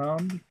her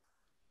round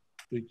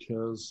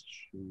because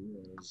she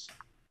is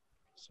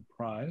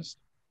surprised.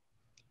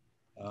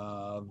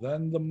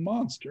 Then the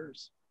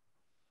monsters.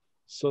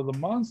 So the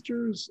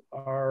monsters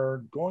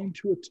are going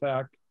to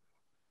attack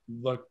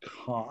the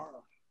car.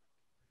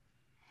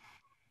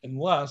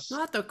 Unless...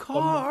 Not the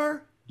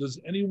car. Does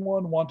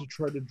anyone want to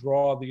try to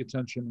draw the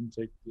attention and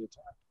take the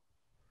attack?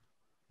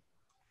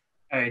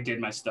 I did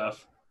my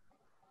stuff.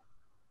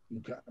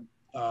 Okay.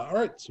 All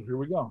right, so here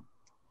we go.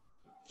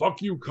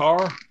 Fuck you,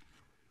 car.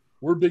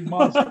 We're big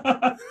monsters.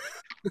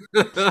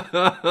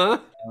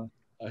 A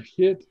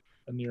hit,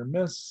 a near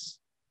miss,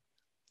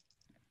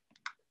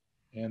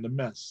 and a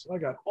miss. I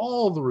got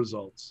all the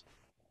results.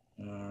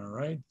 All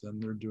right, then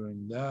they're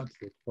doing that.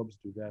 The clubs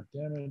do that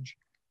damage.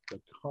 The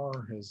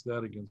car has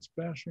that against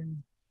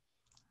bashing.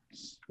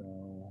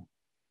 So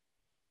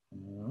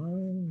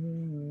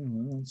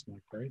that's not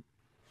great.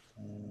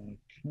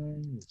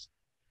 Okay, it's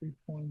 3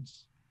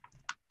 points.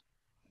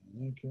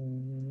 Okay,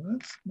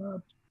 that's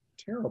not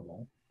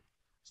terrible.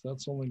 So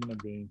that's only going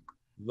to be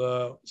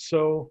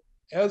so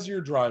as you're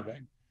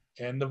driving,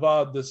 and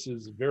Navad, this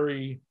is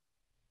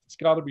it's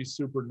got to be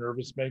super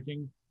nervous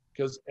making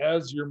because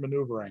as you're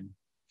maneuvering,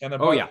 and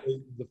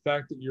the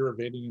fact that you're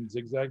evading and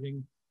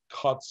zigzagging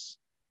cuts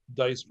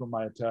dice from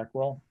my attack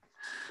roll,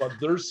 but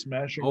they're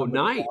smashing on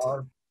the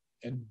car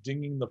and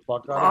dinging the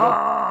fuck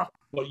out of it,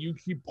 but you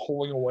keep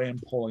pulling away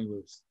and pulling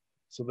loose.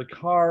 So the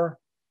car,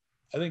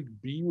 I think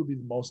B would be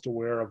the most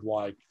aware of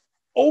like,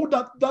 oh,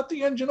 not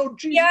the engine, oh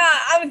geez. Yeah,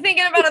 I was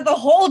thinking about it the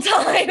whole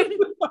time.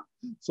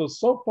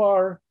 So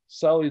far,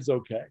 Sally's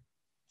okay.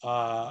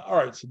 All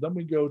right, so then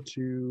we go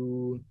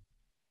to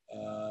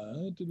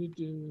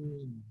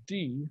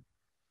D.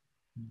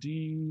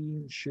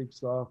 D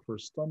shakes off her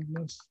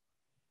stunnedness,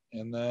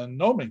 and then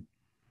Nomi.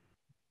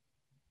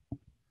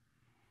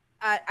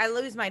 I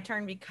lose my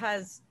turn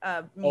because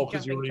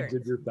because you already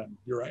did your thing.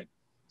 You're right.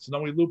 So now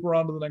we loop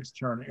around to the next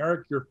turn.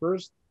 Erik, you're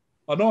first.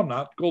 Oh, no, I'm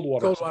not.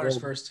 Goldwater. Goldwater's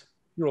first.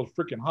 You rolled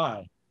freaking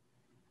high.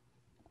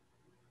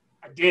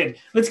 I did.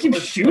 Let's keep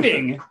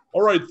shooting.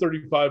 All right,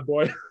 35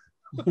 boy.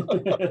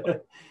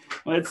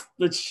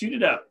 Let's shoot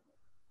it up.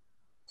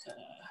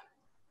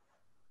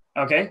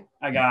 Okay,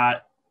 I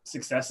got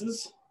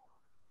successes,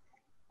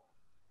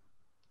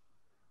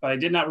 but I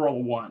did not roll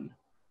a 1.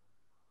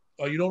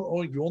 Oh, you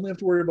only have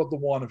to worry about the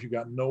 1 if you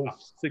got no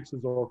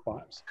 6s or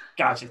 5s.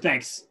 Gotcha.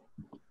 Thanks.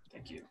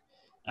 Thank you.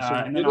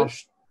 And then I'll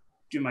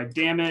do my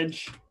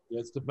damage.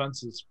 Yeah, its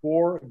defense is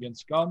 4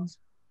 against guns.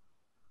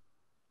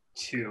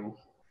 2.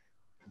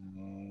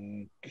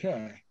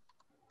 Okay.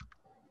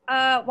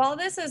 While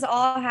this is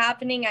all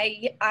happening,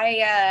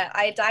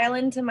 I dial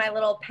into my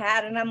little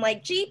pad and I'm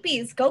like,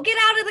 Jeepies, go get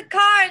out of the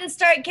car and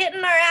start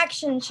getting our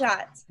action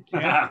shots. You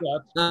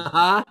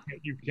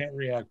can't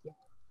react it.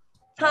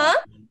 Huh?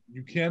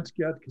 You can't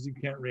get because you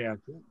can't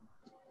react it.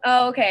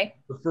 Oh, okay.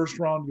 The first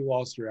round, you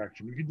lost your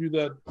action. You can do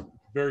that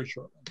very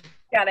shortly.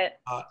 Got it.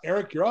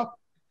 Erik, you're up.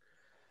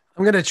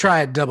 I'm going to try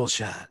a double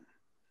shot.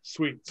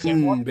 Sweet.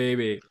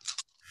 Baby.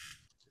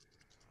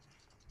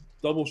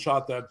 Double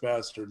shot that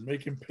bastard.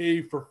 Make him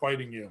pay for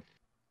fighting you.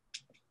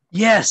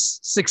 Yes,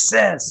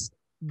 success.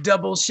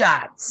 Double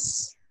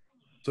shots.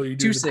 So you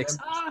do 2-6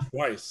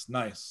 twice.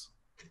 Nice.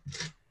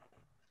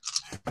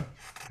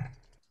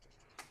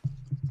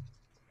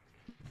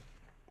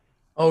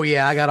 Oh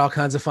yeah, I got all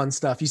kinds of fun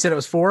stuff. You said it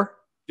was 4?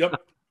 Yep.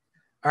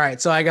 All right,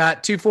 so I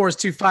got 2 4s,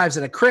 2 5s,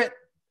 and a crit.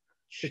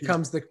 It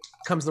comes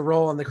the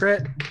roll on the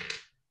crit,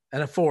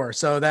 and a 4.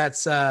 So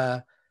that's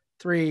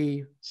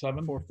 3,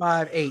 7, 4,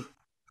 5, 8.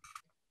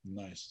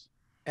 Nice.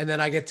 And then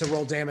I get to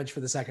roll damage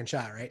for the second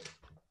shot, right?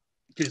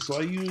 Okay, so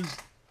I use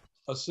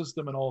a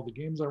system in all the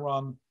games I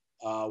run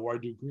where I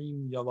do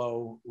green,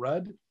 yellow,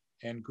 red,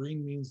 and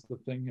green means the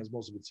thing has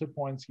most of its hit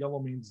points. Yellow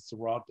means it's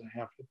around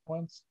half hit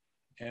points,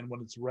 and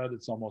when it's red,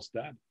 it's almost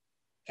dead.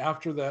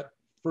 After that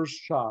first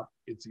shot,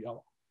 it's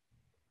yellow.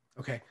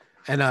 Okay,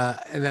 and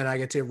then I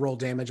get to roll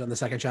damage on the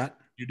second shot.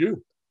 You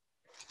do.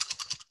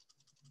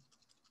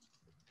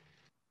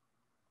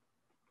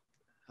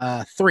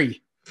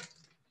 3.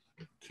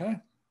 Okay.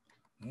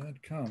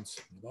 That counts.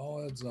 It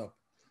all adds up.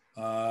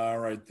 All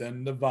right,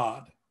 then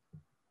Navad.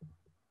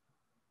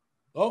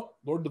 Oh,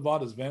 Lord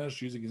Navad has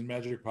vanished using his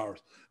magic powers.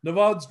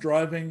 Navad's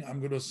driving. I'm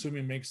going to assume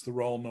he makes the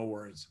roll. No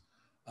worries.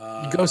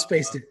 You ghost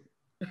spaced it.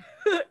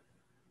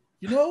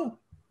 You know,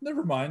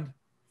 never mind.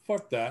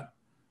 Fuck that.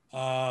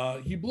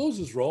 He blows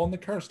his roll and the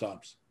car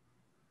stops.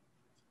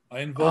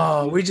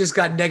 We just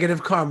got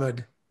negative karma.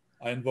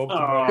 I invoked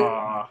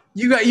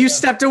you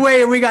stepped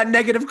away and we got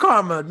negative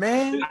karma,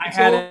 man.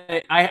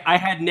 I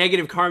had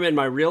negative karma in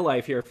my real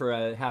life here for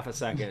a half a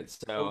second.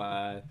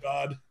 So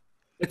God.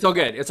 It's all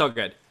good. It's all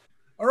good.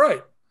 All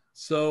right.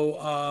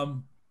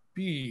 So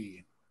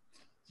B,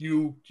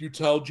 you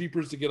tell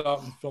Jeepers to get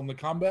out and film the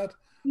combat.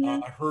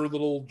 Her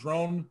little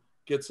drone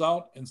gets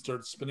out and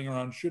starts spinning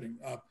around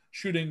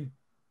shooting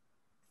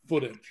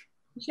footage.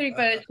 Shooting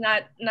footage,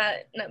 not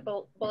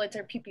bullets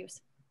or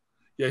pew-pews.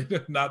 Yeah,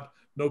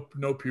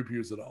 no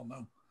pew-pews at all,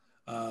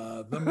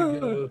 no. Then we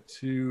go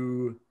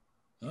to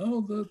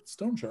the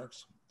stone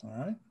sharks. All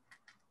right.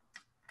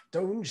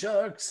 Stone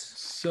sharks.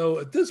 So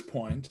at this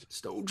point,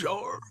 stone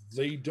sharks.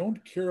 They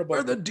don't care about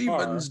where the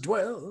demons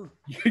dwell.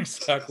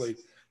 Exactly.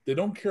 They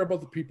don't care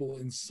about the people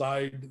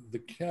inside the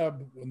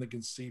cab when they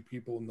can see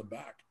people in the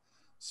back.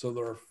 So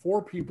there are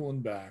 4 people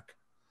in back.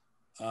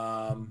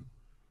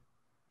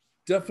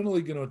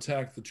 Definitely going to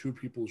attack the 2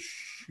 people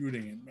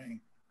shooting at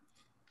me.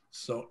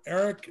 So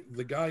Erik,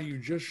 the guy you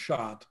just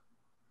shot,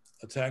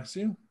 attacks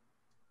you.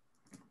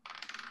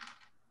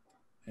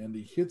 And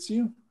he hits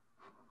you.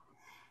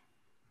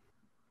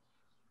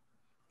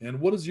 And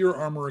what is your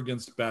armor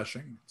against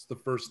bashing? It's the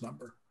first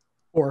number.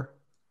 4.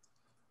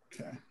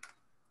 Okay.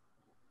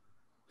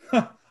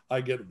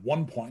 I get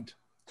 1 point.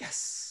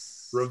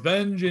 Yes.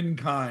 Revenge in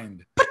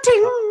kind.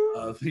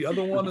 The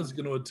other one is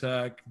going to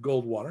attack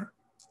Goldwater.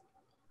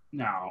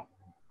 No.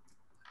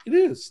 It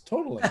is,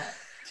 totally.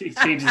 He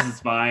changes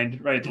his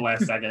mind right at the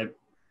last second.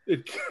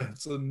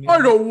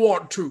 I don't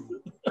want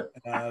to.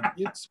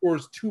 It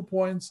scores 2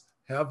 points,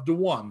 half to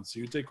 1. So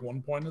you take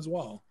 1 point as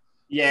well.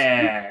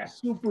 Yeah.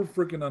 Super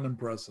freaking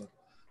unimpressive.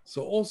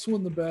 So also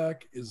in the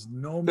back is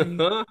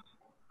Nomi.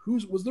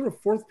 Was there a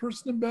 4th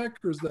person in back,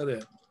 or is that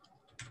it?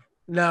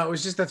 No, it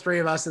was just the 3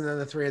 of us and then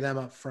the 3 of them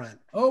up front.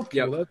 Okay,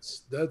 yep. Well,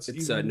 that's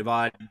it's even.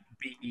 Navad,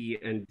 B,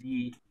 and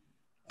D.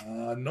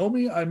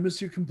 Nomi, I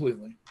miss you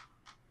completely.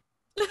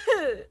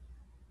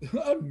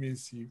 I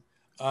miss you.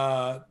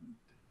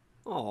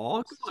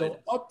 Oh, so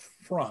up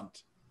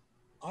front,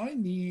 I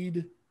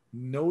need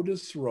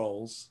notice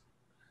rolls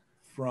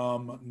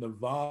from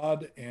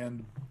Navad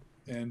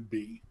and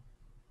B.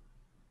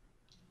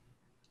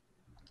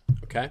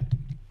 Okay.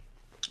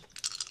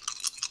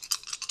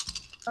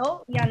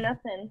 Oh, yeah,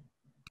 nothing.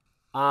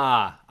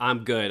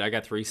 I'm good. I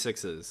got 3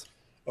 6s.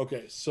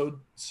 Okay, so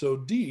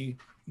D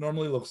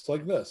normally looks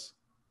like this.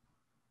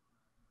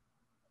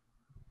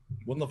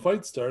 When the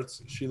fight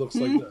starts, she looks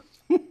like this.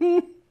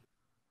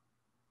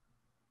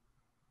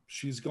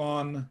 She's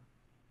gone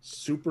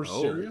super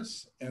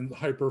serious and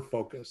hyper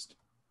focused.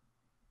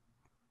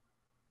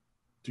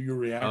 Do you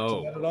react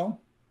to that at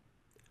all?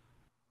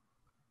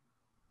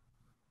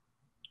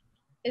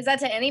 Is that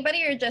to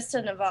anybody or just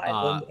to Navad?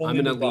 I'm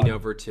going to lean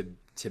over to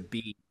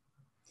B.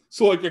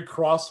 So like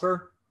across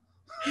her?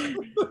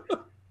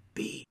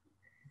 B.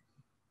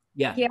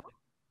 Yeah. Yeah.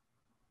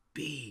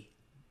 B.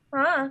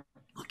 Huh?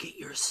 Look at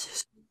your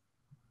sister.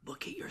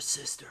 Look at your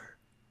sister.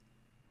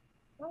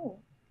 Oh.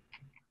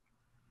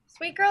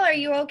 Sweet girl, are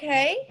you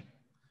okay?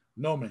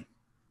 Nomi.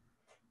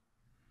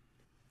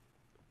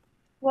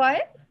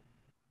 What?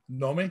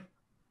 Nomi?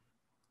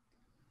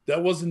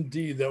 That wasn't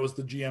D. That was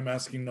the GM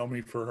asking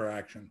Nomi for her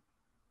action.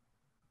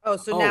 Oh,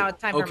 so now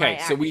it's time for my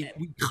action. So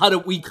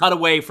we cut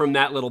away from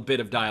that little bit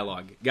of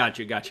dialogue.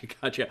 Gotcha.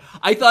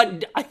 I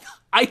thought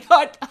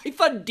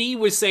D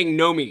was saying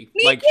Nomi,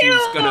 she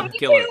was gonna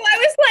kill her. I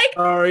was like,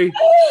 sorry,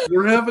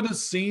 we're having a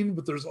scene,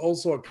 but there's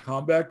also a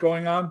combat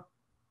going on.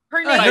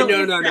 Her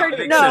name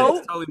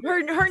No.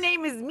 Her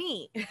name is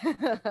me.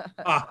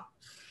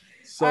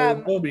 So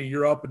Nomi,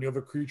 you're up and you have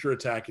a creature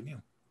attacking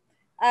you.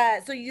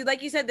 So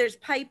like you said, there's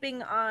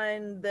piping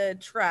on the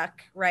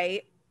truck,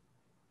 right?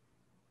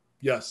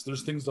 Yes,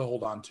 there's things to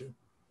hold on to.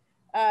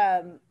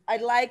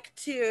 I'd like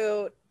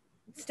to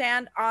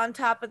stand on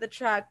top of the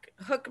truck,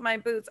 hook my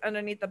boots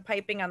underneath the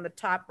piping on the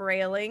top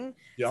railing,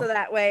 so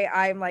that way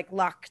I'm like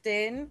locked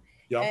in,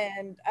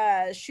 and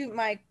shoot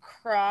my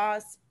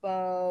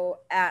crossbow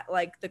at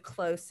like the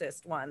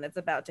closest one that's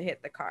about to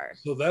hit the car.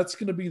 So that's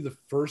going to be the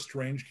first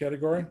range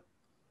category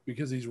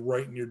because he's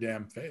right in your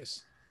damn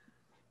face.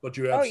 But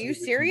you are you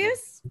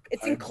serious?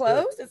 It's in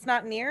close? It's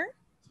not near?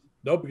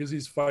 No, because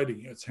he's fighting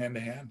you. It's hand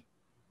to hand.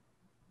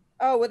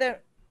 Oh, with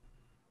it.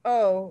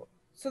 Oh,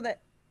 so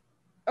that.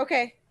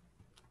 Okay.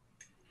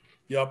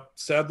 Yep.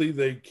 Sadly,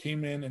 they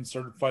came in and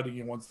started fighting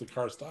you once the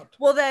car stopped.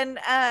 Well, then,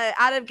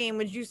 out of game,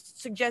 would you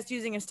suggest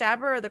using a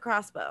stabber or the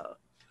crossbow?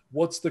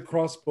 What's the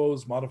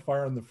crossbow's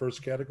modifier in the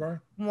first category?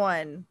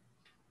 1.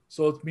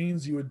 So it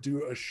means you would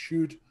do a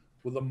shoot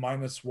with a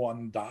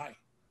 -1 die.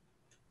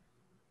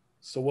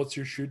 So what's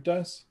your shoot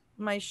dice?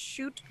 My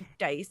shoot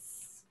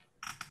dice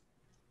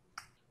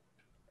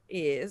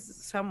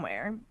is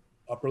somewhere.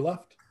 Upper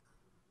left?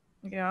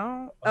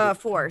 Yeah.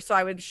 4. So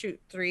I would shoot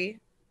 3.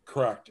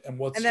 Correct. And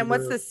what's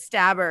the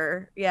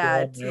stabber?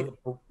 Yeah.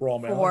 Brawl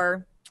melee?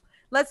 4.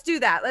 Let's do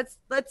that.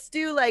 Let's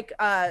do like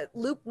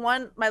loop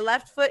 1, my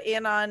left foot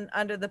in on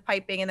under the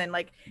piping, and then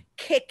like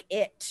kick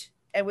it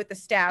and with the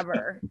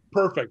stabber.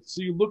 Perfect.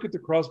 So you look at the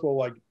crossbow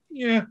like,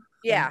 yeah.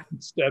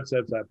 Stab.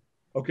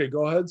 Okay,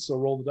 go ahead. So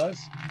roll the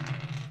dice.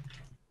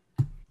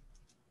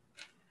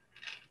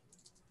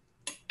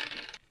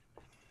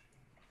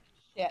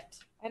 Shit.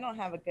 I don't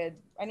have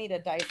I need a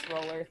dice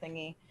roller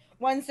thingy.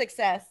 1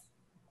 success.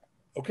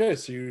 Okay,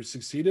 so you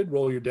succeeded.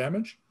 Roll your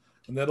damage,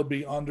 and that'll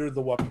be under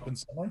the weapon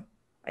somewhere.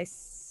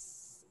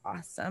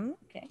 Awesome.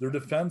 Okay. Their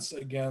defense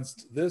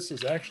against this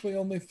is actually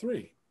only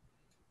 3. So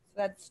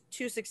that's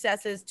 2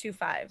 successes, 2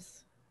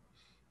 5s.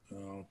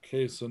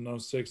 Okay, so no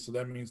 6. So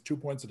that means 2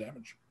 points of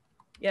damage.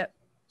 Yep.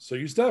 So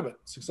you stab it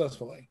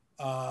successfully.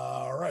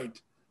 All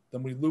right.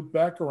 Then we loop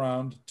back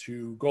around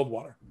to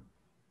Goldwater.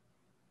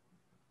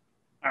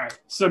 All right.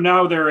 So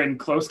now they're in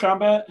close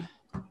combat?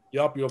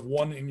 Yup, you have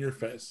 1 in your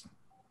face.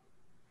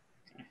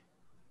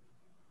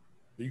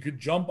 You could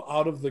jump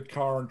out of the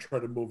car and try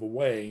to move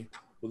away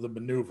with a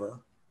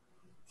maneuver,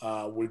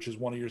 which is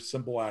one of your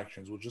simple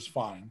actions, which is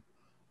fine.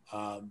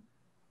 Do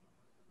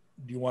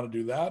you want to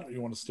do that, or do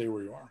you want to stay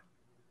where you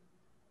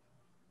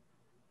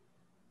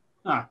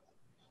are?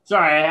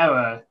 Sorry,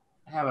 I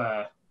have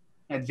a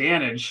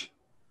advantage.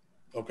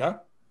 Okay.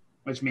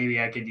 Which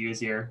maybe I could use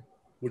here.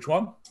 Which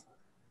one?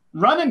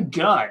 Run and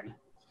gun.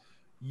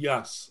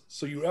 Yes.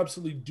 So you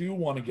absolutely do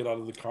want to get out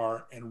of the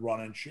car and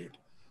run and shoot,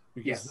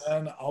 because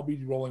then I'll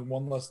be rolling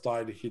 1 less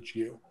die to hit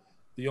you.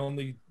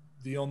 The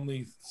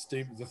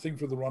thing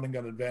for the running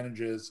gun advantage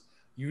is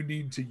you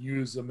need to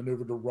use a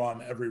maneuver to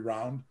run every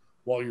round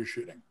while you're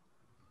shooting.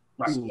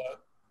 Right. So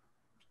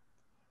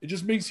it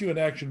just makes you an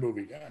action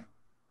movie guy.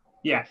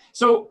 Yeah.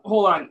 So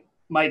hold on,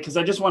 Mike, because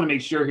I just want to make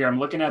sure here. I'm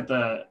looking at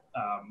the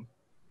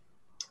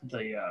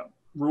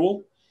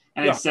rule,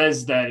 and it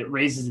says that it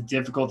raises the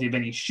difficulty of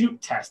any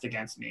shoot test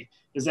against me.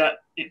 Does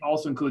that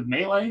also include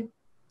melee?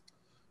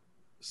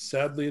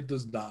 Sadly, it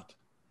does not.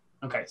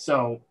 Okay,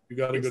 so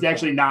it's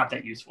actually not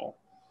that useful.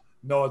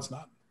 No, it's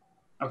not.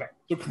 Okay.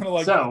 So kind of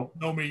like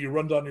Nomi, you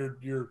run down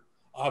your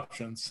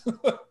options.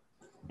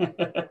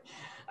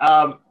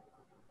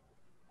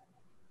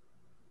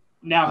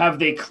 Now, have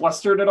they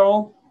clustered at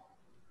all?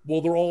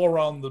 Well, they're all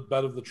around the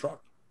bed of the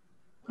truck.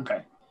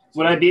 Okay.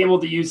 Would I be able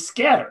to use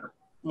scatter?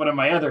 One of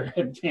my other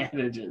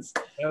advantages.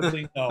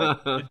 Sadly,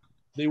 no.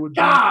 They would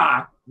be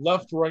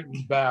left, right,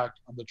 and back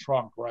on the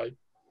trunk, right?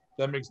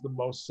 That makes the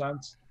most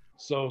sense.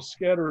 So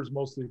scatter is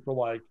mostly for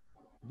like,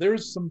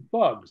 there's some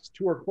thugs.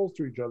 2 are close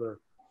to each other.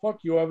 Fuck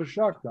you, I have a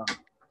shotgun.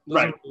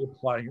 Doesn't really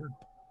apply here.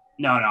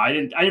 No, I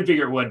didn't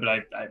figure it would, but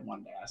I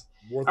wanted to ask.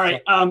 All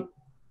right.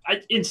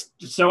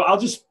 So I'll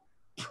just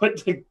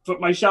put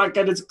my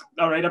shotgun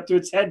right up to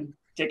its head and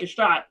take a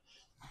shot.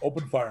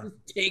 Open fire.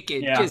 Take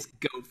it. Yeah. Just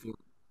go for it.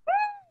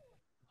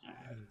 All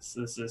right,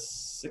 so this is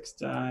 6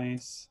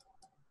 dice.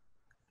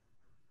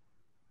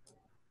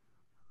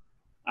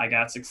 I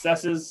got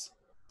successes.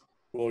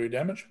 Roll your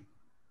damage.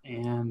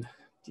 And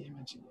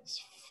damage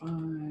is 5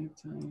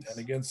 dice. And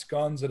against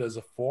guns, it is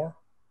a 4.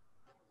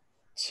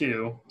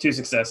 2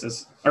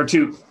 successes. Or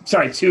 2.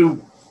 Sorry,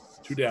 2.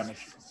 2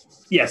 damage.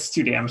 Yes,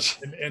 2 damage.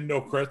 And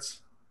no crits.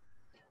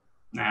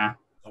 Nah.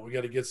 Oh, we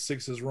got to get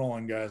 6s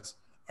rolling, guys.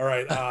 All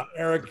right,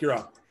 Erik, you're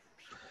up.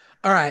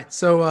 All right,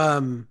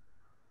 so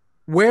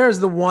where's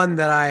the one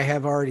that I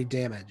have already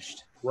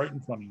damaged? Right in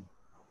front of you.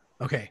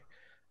 Okay,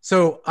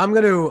 so I'm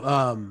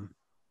gonna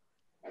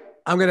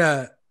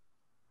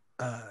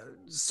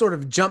sort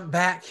of jump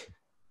back,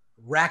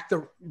 rack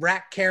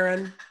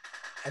Karen,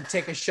 and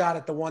take a shot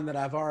at the one that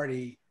I've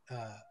already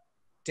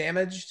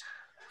damaged.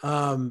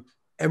 And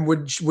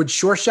would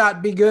sure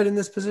shot be good in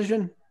this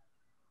position?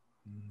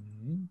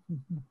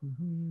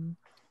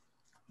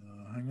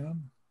 Hang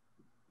on.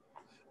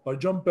 By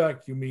jump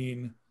back, you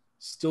mean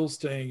still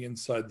staying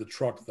inside the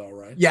truck, though,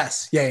 right?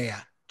 Yes.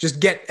 Yeah. Just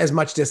get as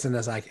much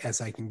distance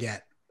as I can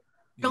get.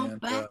 Jump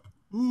back,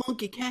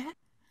 monkey cat.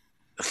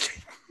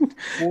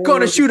 Going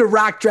to shoot a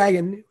rock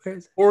dragon.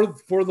 For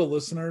the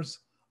listeners,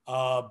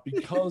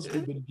 because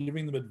we've been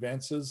giving them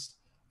advances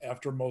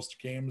after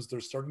most games,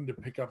 they're starting to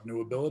pick up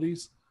new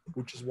abilities,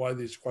 which is why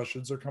these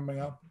questions are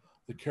coming up.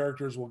 The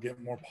characters will get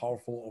more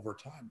powerful over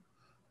time.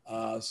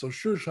 So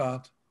sure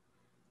shot.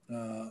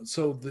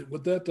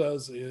 What that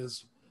does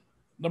is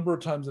number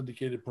of times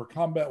indicated per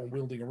combat when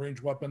wielding a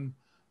ranged weapon.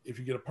 If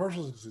you get a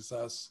partial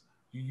success,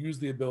 you use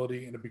the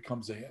ability and it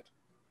becomes a hit.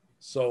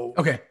 So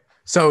okay,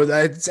 so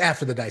it's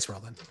after the dice roll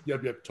then.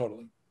 Yep,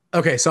 totally.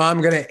 Okay, so I'm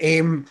gonna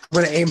aim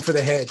for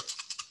the head.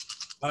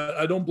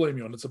 I don't blame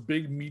you, and it's a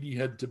big meaty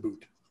head to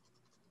boot.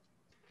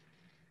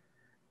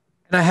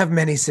 And I have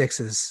many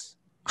 6s.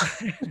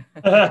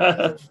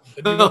 That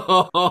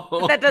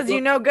does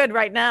you no good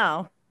right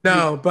now.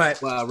 No,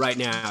 but Well, right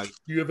now.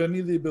 Do you have any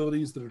of the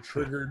abilities that are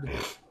triggered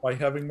by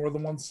having more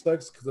than one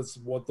sex? Because that's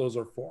what those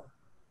are for.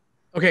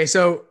 okay.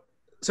 So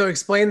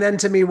explain then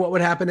to me what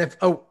would happen if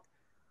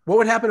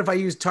I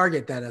use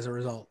target then as a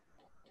result?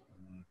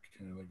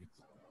 Okay, like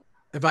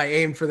If I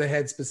aim for the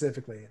head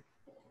specifically.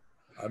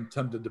 I'm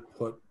tempted to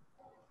put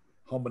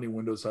how many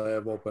windows I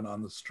have open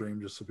on the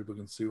stream just so people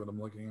can see what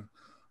I'm looking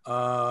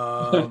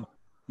at.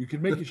 You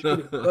can make a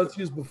shoot. Let's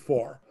use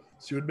before.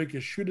 So you would make a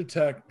shoot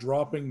attack,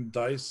 dropping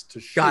dice to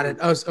shoot. Got it.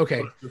 Oh,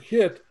 okay. But if you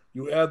hit,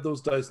 you add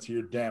those dice to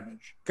your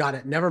damage. Got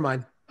it. Never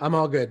mind. I'm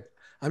all good.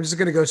 I'm just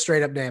going to go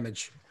straight up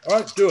damage. All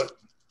right, do it.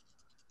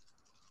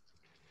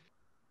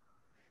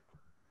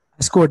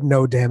 I scored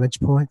no damage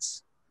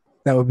points.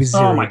 That would be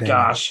 0 Oh my damage.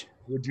 gosh.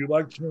 Would you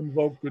like to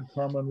invoke good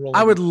karma and roll?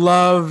 I would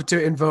love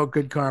to invoke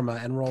good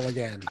karma and roll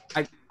again.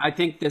 I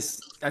think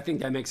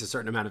that makes a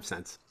certain amount of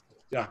sense.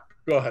 Yeah,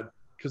 go ahead,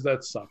 because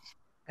that sucks.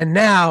 And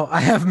now I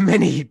have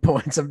many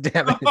points of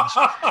damage.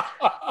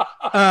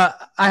 I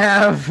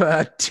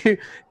have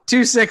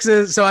two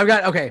sixes. So I've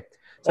got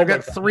So I've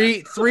got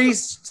three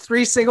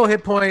single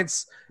hit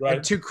points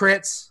and 2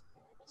 crits.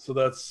 So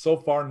that's so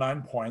far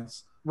 9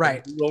 points.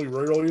 Right.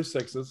 Reroll your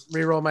sixes.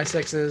 Reroll my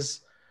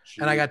sixes,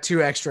 and I got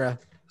 2 extra.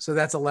 So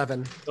that's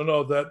 11.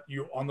 No, that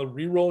you on the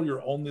reroll,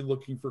 you're only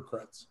looking for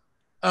crits.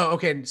 Oh,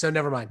 okay. So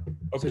never mind.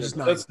 Okay, so just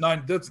 9. That's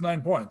 9. That's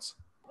 9 points.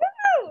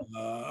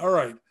 All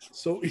right.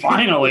 So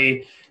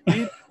Finally,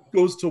 it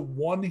goes to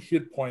 1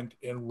 hit point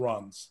and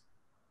runs.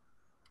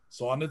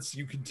 So on its,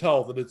 you can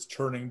tell that it's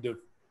turning to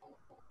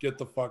get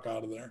the fuck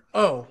out of there.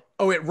 Oh,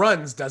 it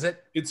runs, does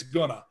it? It's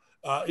gonna.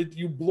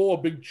 You blow a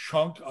big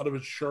chunk out of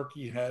its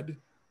sharky head,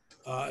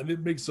 and it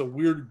makes a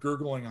weird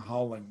gurgling,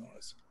 howling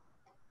noise.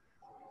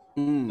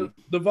 The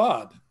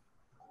VOD.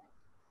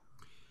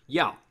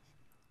 Yeah.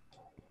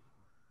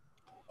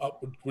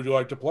 Would you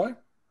like to play?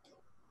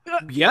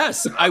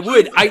 Yes, I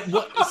would.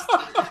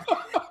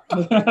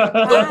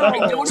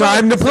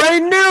 Time to play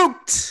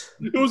Nuked.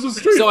 It was a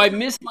stream. So I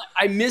missed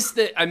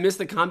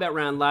the combat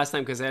round last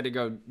time because I had to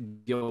go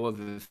deal with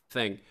the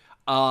thing.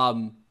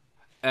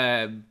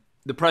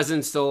 The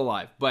president's still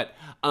alive, but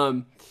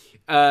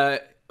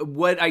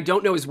what I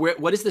don't know is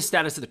what is the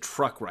status of the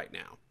truck right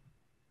now?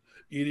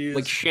 It is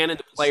like Shannon,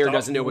 the player,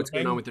 doesn't know what's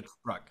going on with the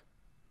truck.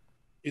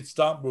 It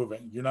stopped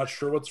moving. You're not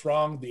sure what's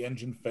wrong. The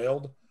engine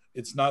failed.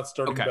 It's not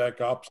starting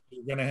back up. So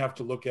you're going to have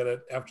to look at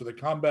it after the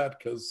combat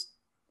because.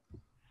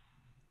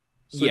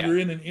 So you're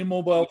in an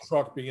immobile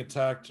truck being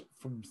attacked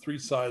from 3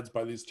 sides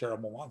by these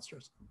terrible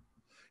monsters.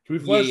 Can we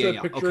flash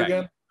that picture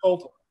again,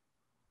 Colt?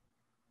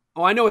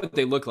 Oh, I know what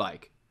they look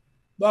like.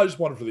 No, I just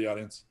wanted for the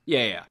audience.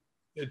 Yeah.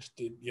 It's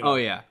oh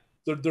yeah.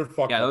 They're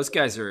fucked. Yeah, up. those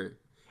guys are.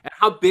 And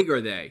how big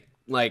are they?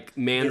 Like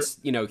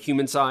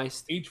human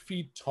sized? 8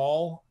 feet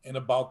tall and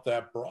about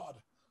that broad.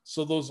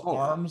 So those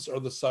arms are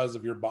the size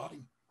of your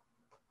body.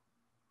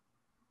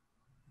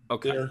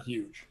 Okay. They're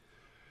huge.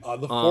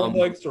 The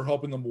forelegs are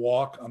helping them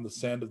walk on the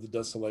sand of the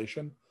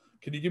desolation.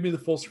 Can you give me the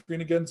full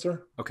screen again,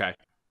 sir? Okay.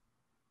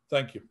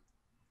 Thank you.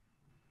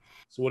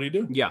 So what do you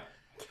do? Yeah.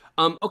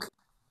 Okay.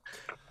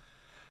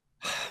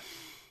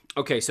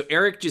 Okay, so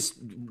Erik just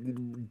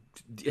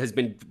has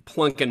been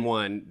plunking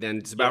one, then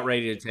it's about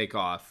ready to take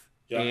off.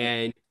 Yeah.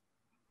 And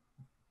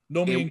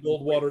Nomi and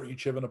Goldwater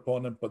each have an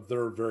opponent, but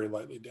they're very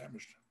lightly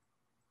damaged.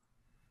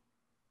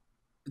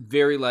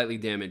 Very lightly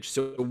damaged.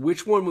 So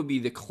which one would be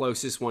the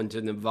closest one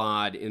to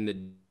Navad in the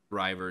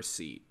driver's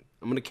seat?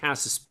 I'm going to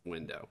cast a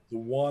window. The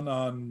one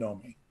on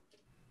Nomi.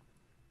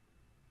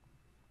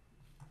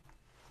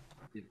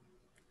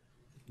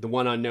 The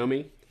one on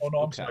Nomi? Oh, no,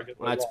 I'm sorry.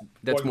 Well,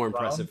 that's more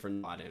impressive for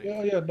Navad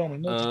anyway. Yeah,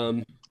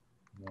 Nomi.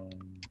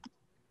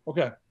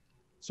 Okay.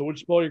 So which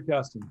spell are you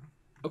casting?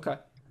 Okay.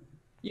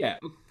 Yeah.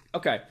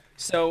 Okay.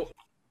 So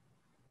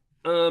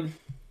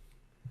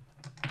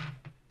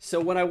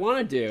what I want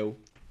to do,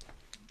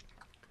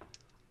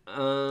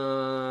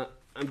 I'm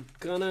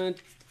gonna.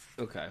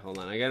 Okay, hold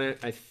on.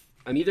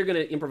 I'm either gonna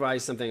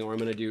improvise something or I'm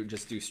gonna do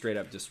straight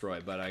up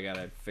destroy. But I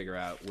gotta figure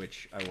out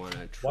which I want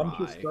to try. Why don't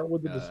you start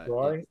with the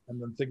destroy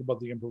and then think about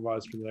the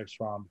improvise for the next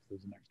round if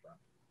there's a next round.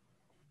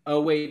 Oh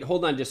wait,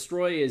 hold on.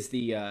 Destroy is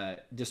the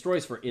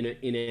destroys for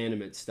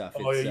inanimate stuff.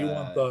 Oh yeah, you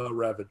want the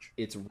ravage.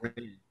 It's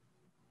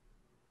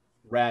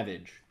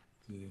ravage.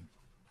 Yeah.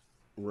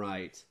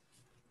 Right.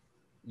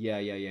 Yeah.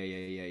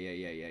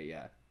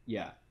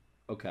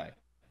 Okay.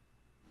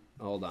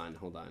 Hold on.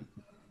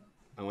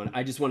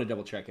 I just want to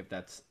double check if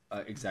that's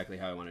exactly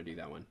how I want to do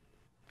that one.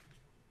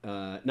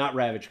 Not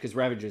ravage, because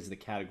ravage is the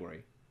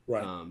category.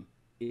 Right.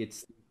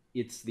 It's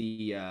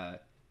the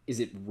is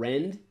it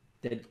rend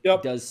that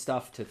does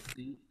stuff to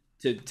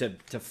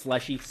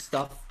fleshy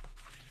stuff?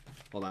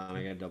 Hold on,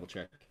 I gotta double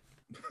check.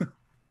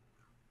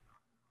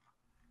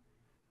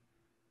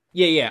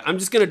 Yeah. I'm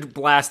just gonna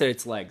blast at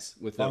its legs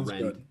with the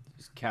rend. Good.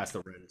 Just cast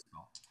the rend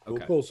spell.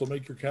 Okay. Cool. So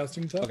make your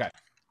casting test. Okay.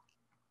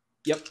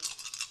 Yep.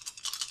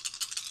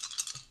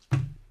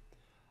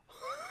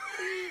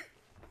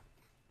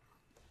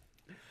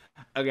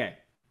 Okay.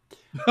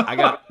 I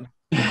got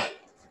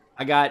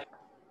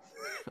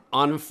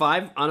on a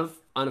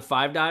on a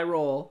 5-die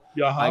roll,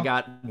 Uh-huh. I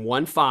got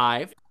 1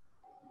 5.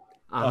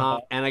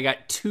 And I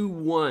got 2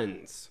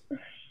 1s.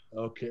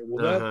 Okay,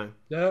 well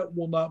that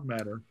will not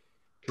matter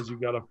because you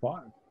got a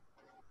 5.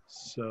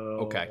 So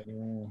Okay.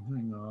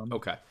 Hang on.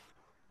 Okay.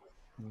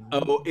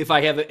 Oh, if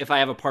I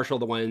have a partial,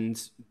 the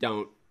ones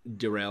don't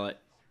derail it.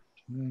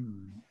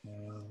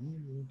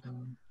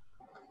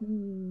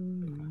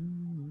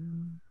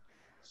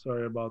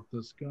 Sorry about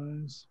this,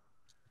 guys.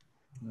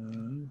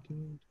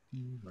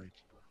 Right.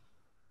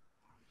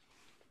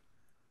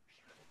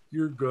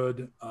 You're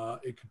good.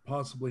 It could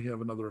possibly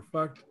have another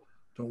effect.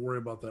 Don't worry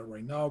about that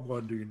right now. Go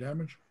ahead and do your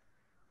damage.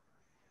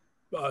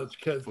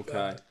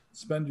 Okay.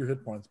 Spend your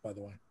hit points, by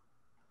the way.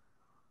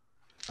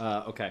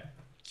 Okay.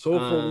 So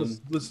for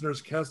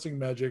listeners, casting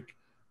magic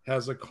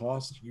has a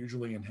cost,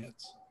 usually in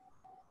hits.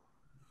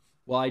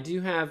 Well, I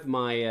do have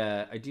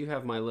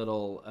my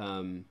little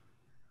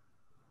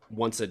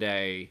once a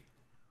day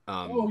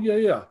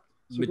So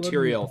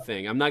material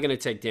thing. I'm not going to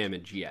take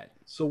damage yet.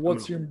 So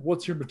what's your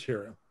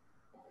material?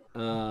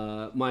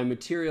 My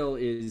material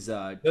is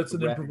that's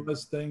an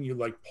improvised thing. You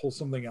like pull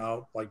something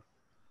out, like,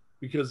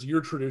 because your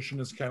tradition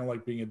is kind of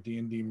like being a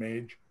D&D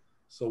mage.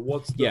 So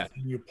what's the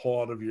thing you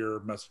pull out of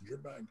your messenger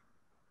bag?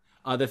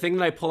 The thing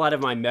that I pull out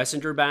of my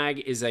messenger bag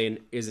is a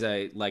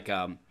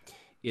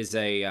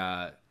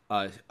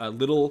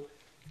little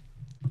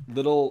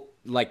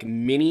like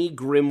mini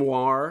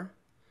grimoire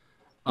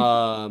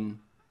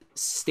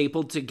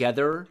stapled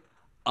together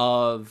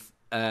of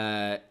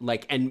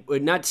and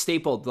not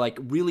stapled, like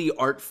really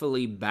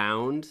artfully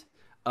bound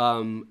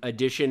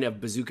edition of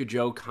Bazooka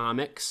Joe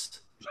comics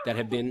that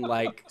have been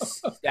like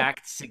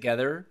stacked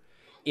together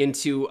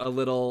into a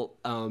little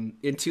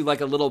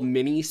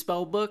mini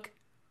spell book.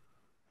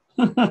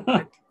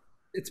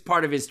 It's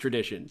part of his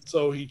tradition.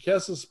 So he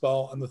casts a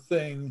spell on the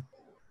thing,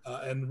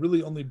 and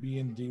really only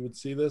B&D would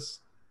see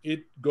this.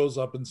 It goes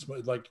up and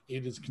like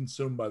it is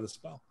consumed by the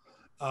spell.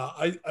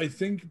 I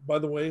think, by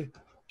the way,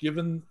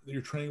 given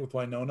your training with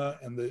Winona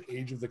and the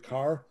age of the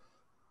car,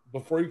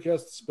 before you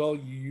cast the spell,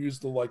 you use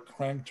the like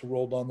crank to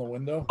roll down the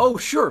window. Oh,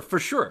 sure, for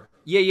sure.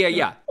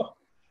 Yeah.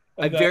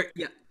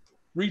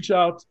 Reach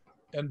out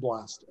and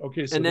blast.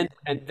 Okay, so and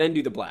then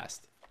do the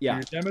blast. Yeah.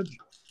 Your damage.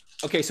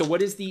 Okay, so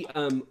what is the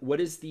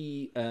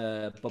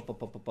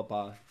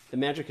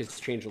magic has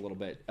changed a little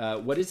bit.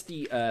 What is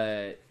the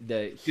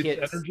hit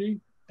energy,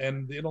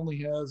 and it only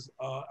has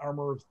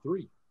armor of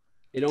 3.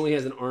 It only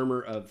has an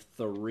armor of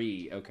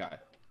 3.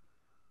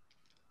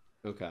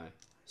 Okay.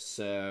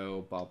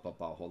 So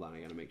hold on,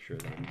 I gotta make sure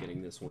that I'm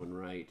getting this one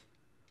right.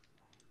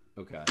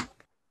 Okay.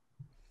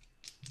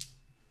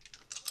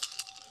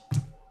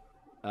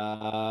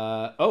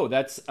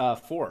 That's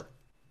 4.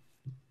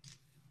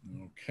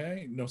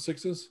 Okay, no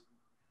 6s?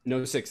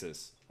 No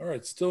 6s. All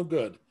right, still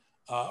good.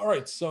 All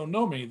right, so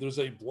Nomi, there's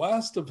a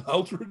blast of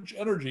eldritch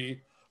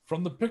energy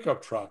from the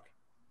pickup truck.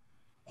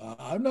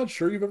 I'm not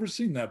sure you've ever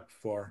seen that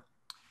before.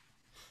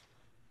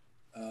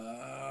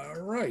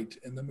 Right,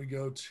 and then we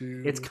go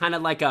to. It's kind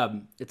of like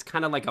a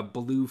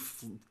blue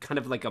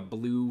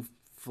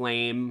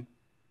flame.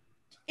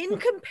 In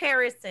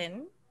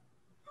comparison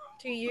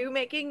to you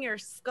making your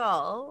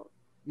skull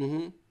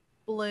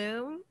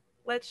bloom,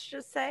 let's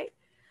just say,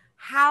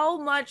 how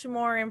much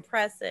more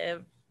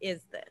impressive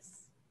is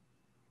this?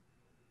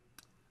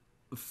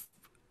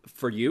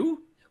 For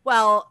you?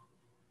 Well,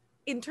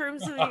 in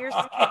terms of your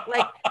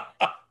like,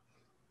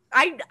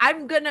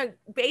 I'm gonna,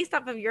 based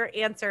off of your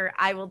answer,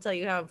 I will tell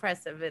you how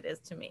impressive it is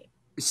to me.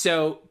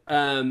 So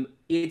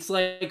it's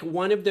like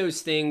one of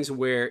those things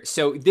where,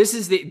 so this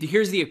is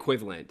here's the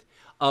equivalent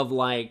of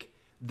like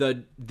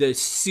the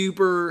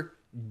super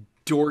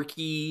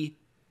dorky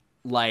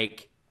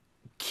like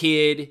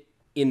kid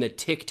in the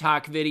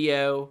TikTok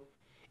video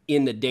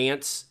in the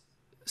dance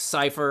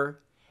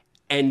cipher,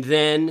 and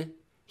then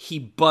he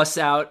busts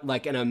out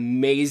like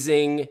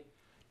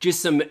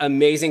some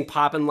amazing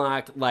pop and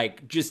lock,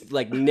 like just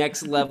like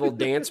next level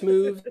dance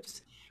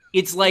moves.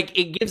 It's like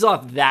it gives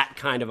off that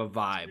kind of a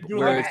vibe. You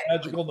like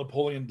magical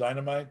Napoleon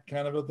Dynamite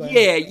kind of a thing.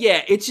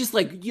 Yeah. It's just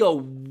like, yo,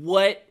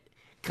 what?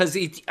 Because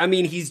he's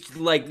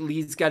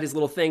got his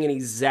little thing and he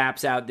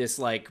zaps out this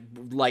like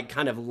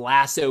kind of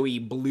lasso-y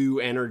blue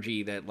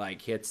energy that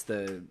like hits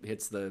the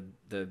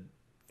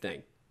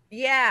thing.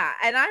 Yeah,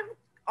 and I'm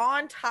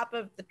on top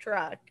of the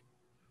truck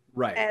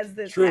right as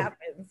this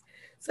happens.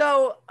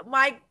 So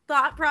my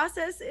thought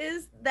process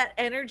is that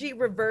energy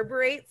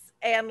reverberates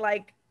and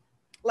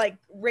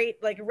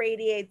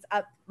radiates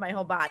up my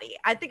whole body.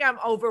 I think I'm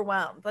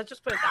overwhelmed. Let's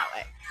just put it that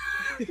way.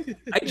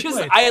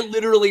 I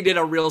literally did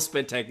a real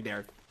spit take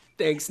there.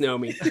 Thanks,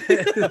 Nomi.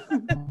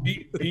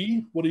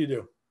 B, what do you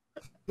do?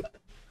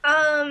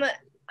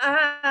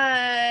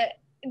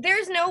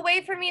 There's no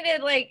way for me to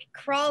like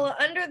crawl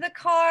under the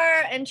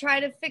car and try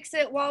to fix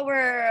it while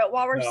we're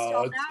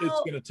stalled out.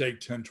 It's gonna take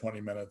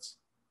 10-20 minutes.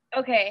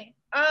 Okay.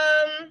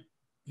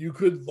 You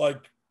could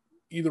like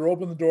either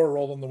open the door,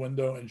 roll in the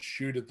window, and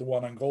shoot at the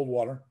one on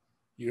Goldwater.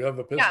 You have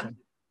a pistol.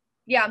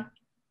 Yeah.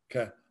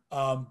 Okay.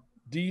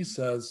 D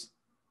says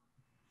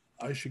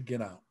I should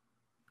get out.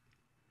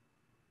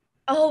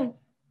 Oh,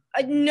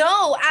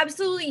 No,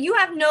 absolutely. You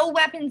have no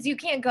weapons. You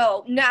can't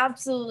go. No,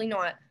 absolutely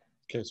not.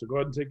 Okay, so go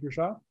ahead and take your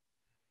shot.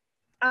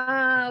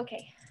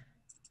 Okay.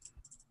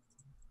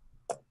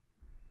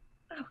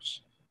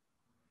 Ouch.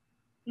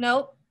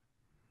 Nope.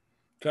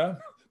 Okay.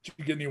 Did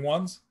you get any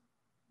ones?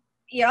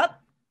 Yep.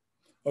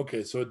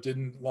 Okay, so it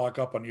didn't lock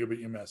up on you, but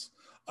you missed.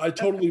 I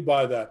totally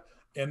buy that.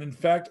 And in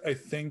fact, I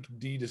think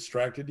D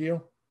distracted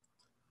you.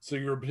 So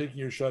you were taking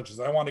your shot. Just,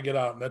 I want to get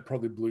out, and that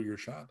probably blew your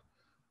shot.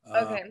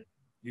 Okay.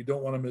 You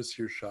don't want to miss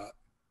your shot.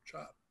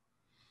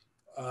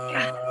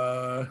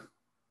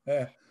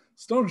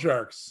 Stone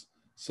sharks.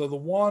 So the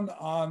one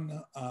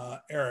on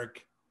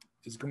Erik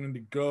is going to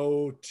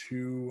go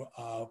to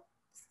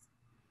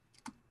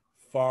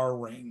far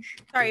range.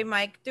 Sorry,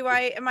 Mike.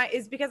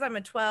 Is because I'm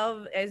a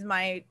 12, is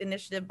my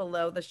initiative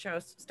below the show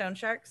Stone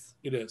Sharks?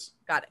 It is.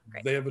 Got it.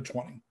 Great. They have a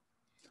 20.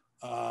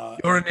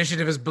 Your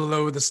initiative is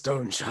below the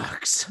Stone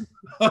Sharks.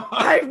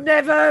 I've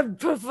never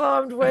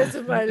performed worse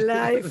in my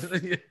life.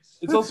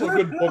 It's also a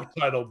good book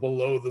title,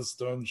 Below the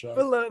Stone Sharks.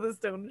 Below the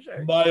Stone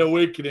Sharks. My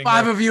Awakening.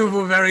 5 of you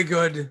were very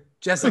good.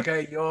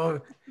 Jessica,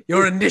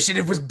 your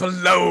initiative was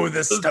below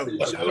the Stone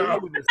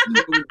Sharks.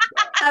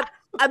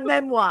 A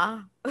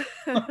memoir.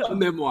 A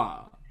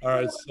memoir. All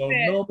right, so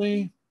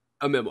Nomi,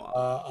 A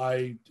memoir.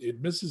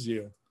 it misses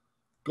you.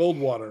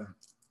 Goldwater.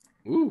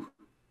 Ooh.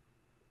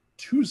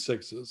 2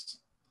 6s.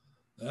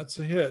 That's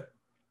a hit.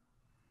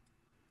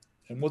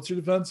 And what's your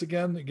defense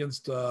again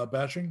against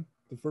bashing?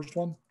 The first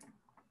one?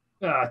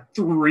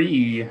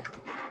 3.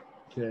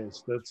 Okay,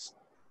 so that's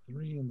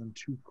 3 and then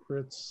 2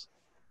 crits.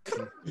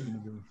 So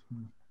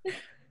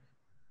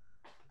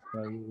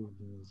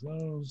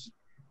those.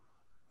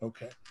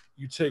 Okay.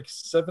 You take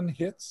 7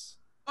 hits.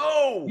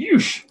 Oh!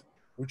 Yeesh.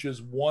 Which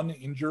is 1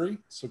 injury.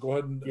 So go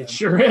ahead and It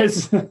sure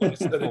is. place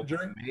that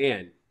injury.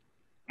 Man.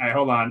 All right,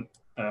 hold on.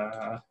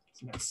 So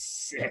that's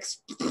 6.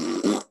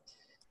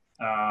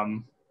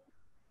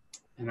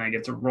 And I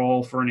get to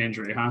roll for an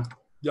injury, huh?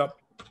 Yep.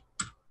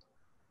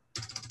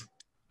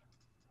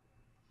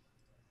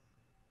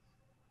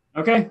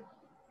 Okay.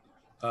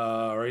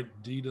 All right.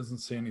 D doesn't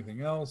say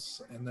anything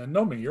else. And then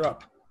Nomi, you're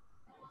up.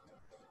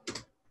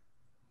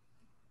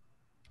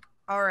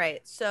 All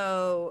right.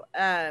 So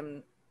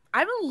I'm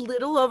a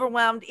little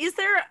overwhelmed. Is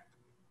there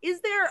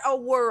a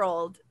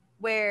world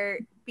where,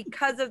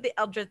 because of the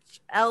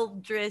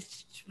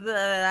eldritch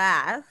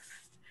blast,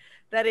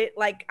 that it,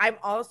 like, I'm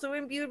also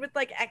imbued with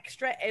like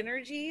extra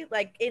energy,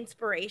 like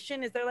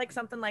inspiration? Is there like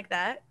something like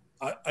that?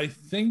 I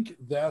think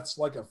that's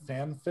like a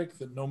fanfic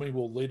that Nomi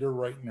will later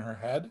write in her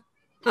head.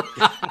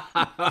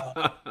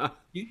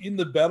 In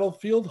the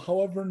battlefield,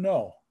 however,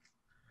 no.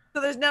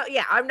 So there's no,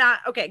 I'm not,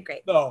 okay,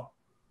 great. No.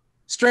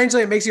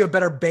 Strangely, it makes you a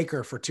better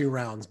baker for 2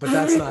 rounds, but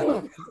that's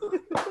not.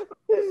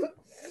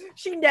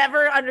 She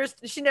never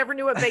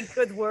knew what baked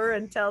goods were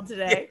until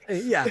today.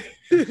 Yeah.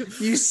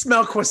 You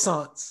smell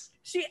croissants.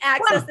 She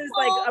accesses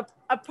like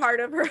a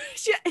part of her.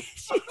 She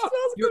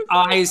smells Your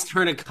eyes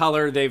turn a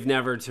color they've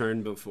never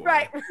turned before.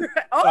 right.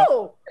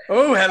 Oh,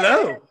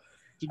 hello.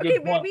 okay.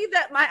 Maybe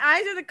that my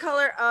eyes are the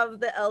color of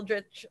the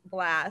eldritch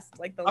blast,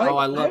 like the. Oh,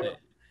 I love it.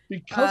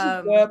 Because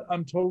of that,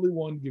 I'm totally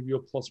willing to give you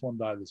a +1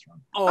 die this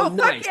round. Oh, Fuck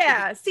nice.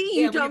 yeah! See,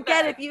 you don't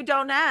get it if you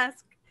don't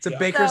ask. It's a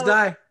baker's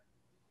die.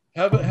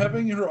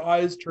 Having her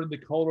eyes turn the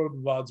color of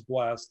Vod's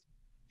blast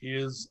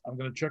is, I'm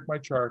going to check my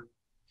chart.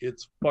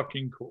 It's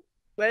fucking cool.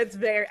 That's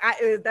very.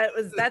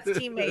 That's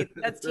teammate.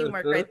 That's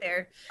teamwork right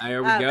there.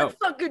 There we go. That's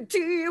fucking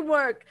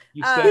teamwork.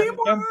 You stabbing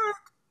them?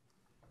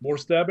 More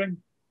stabbing?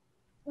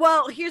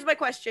 Well, here's my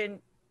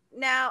question.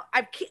 Now,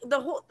 the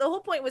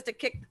whole point was to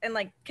kick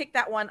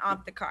that one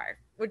off the car,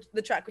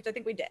 the truck, which I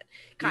think we did,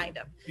 kind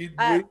of. It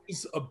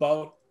weighs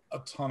about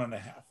 1.5 tons.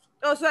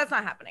 Oh, so that's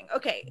not happening.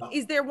 Okay. No.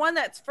 Is there one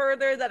that's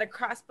further that a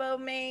crossbow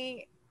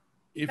may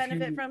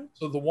benefit from?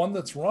 So the one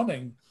that's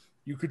running,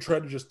 you could try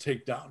to just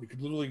take down. You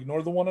could literally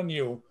ignore the one on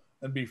you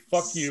and be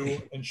fuck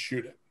you and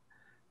shoot it.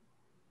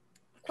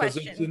 Because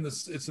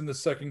it's in the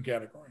second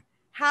category.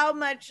 How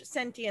much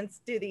sentience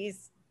do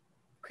these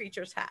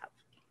creatures have?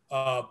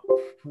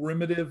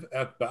 Primitive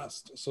at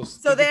best.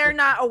 So they're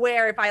not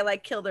aware if I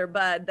like kill their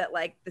bud that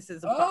like this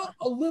is a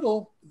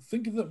little.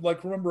 Think of them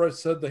like, remember I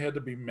said they had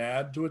to be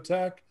mad to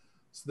attack,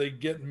 so they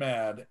get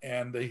mad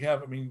and they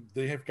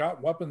have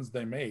got weapons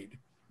they made.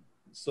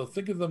 So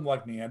think of them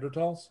like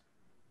Neanderthals.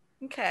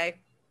 Okay.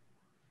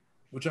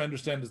 Which I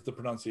understand is the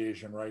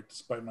pronunciation, right?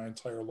 Despite my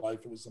entire life,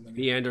 it was something.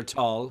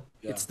 Neanderthal.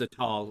 Yeah. It's the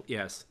tall.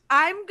 Yes.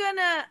 I'm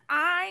gonna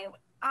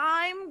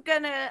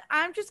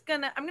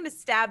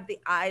stab the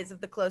eyes of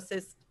the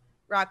closest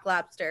rock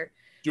lobster.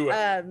 Do it.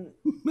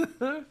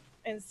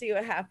 And see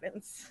what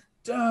happens.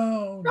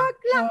 Down. Rock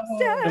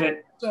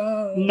lobster.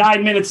 Down.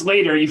 9 minutes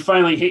later, you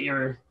finally hit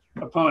your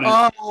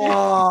opponent.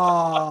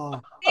 Oh.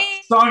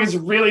 Song is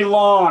really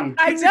long.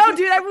 I know,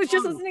 dude. I was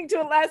just listening to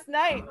it last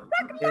night.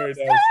 Very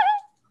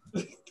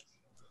nice.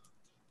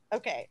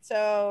 Okay,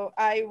 so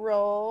I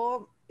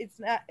roll. It's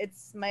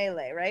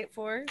melee, right?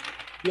 4.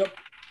 Yep.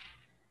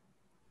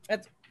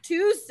 That's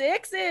 2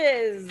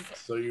 6s.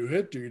 So you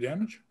hit. Do your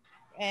damage.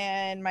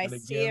 And my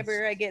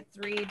saber, I get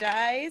 3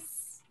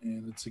 dice.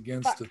 And it's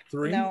against a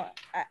 3. No,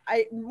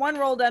 I one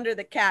rolled under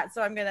the cat,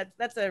 so I'm gonna.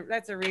 That's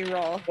a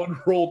re-roll. One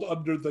rolled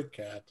under the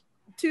cat.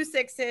 2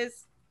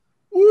 6s.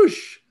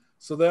 Whoosh!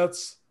 So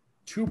that's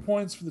 2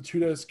 points for the 2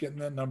 dice getting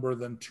that number,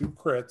 then 2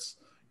 crits.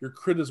 Your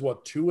crit is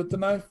what, 2 with the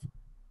knife?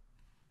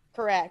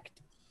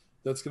 Correct.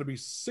 That's going to be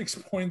 6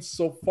 points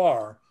so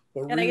far.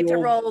 But and I get to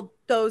roll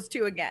those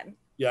 2 again.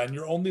 Yeah, and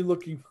you're only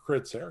looking for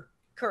crits here.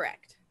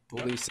 Correct.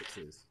 Only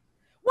 6s.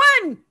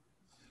 1!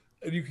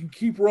 And you can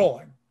keep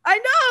rolling. I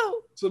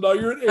know! So now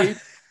you're at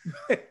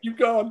 8. Keep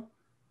going.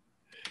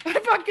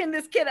 I'm fucking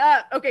this kid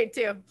up. Okay,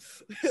 2.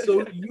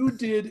 So you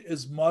did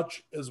as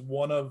much as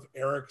one of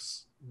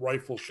Eric's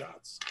rifle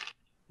shots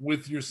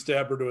with your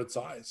stabber to its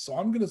eye. So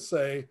I'm going to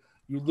say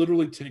you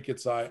literally take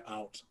its eye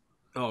out.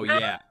 Oh,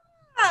 yeah.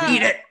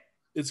 Eat it.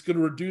 It's going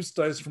to reduce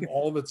dice from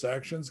all of its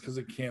actions because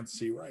it can't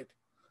see right.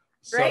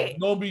 So right.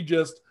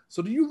 Nomi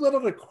so do you let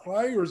out a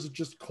cry or is it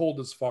just cold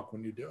as fuck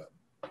when you do it?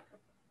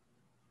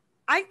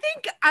 I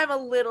think I'm a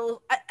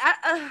little.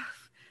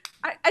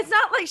 It's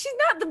not like she's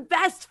not the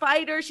best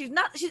fighter. She's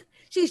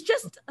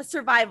just a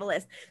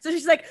survivalist. So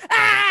she's like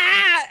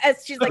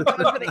as she's like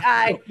going for the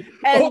eye.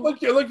 And I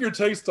like your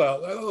taste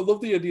style. I love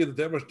the idea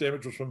that much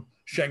damage was from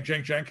shank.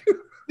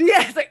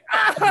 Yeah, it's like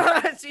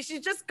she's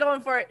just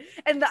going for it,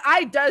 and the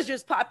eye does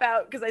just pop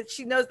out because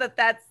she knows that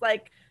that's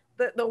like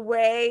the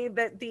way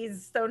that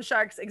these stone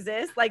sharks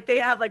exist. Like they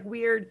have like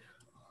weird,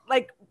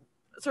 like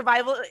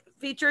survival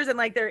features, and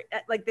like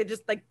they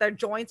just like their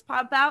joints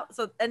pop out.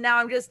 So and now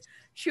I'm just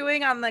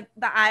chewing on the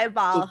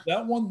eyeball. So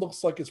that one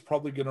looks like it's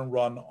probably going to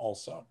run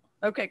also.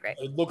 Okay, great.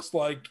 It looks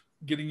like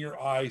getting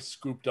your eye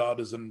scooped out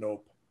is a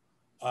nope.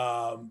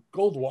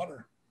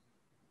 Goldwater.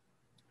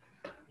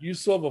 You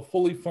still have a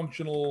fully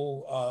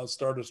functional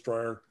Star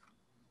Destroyer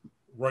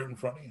right in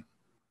front of you.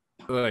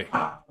 Oy.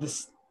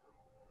 This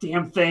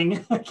damn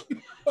thing.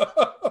 All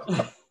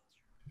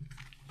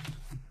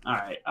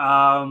right.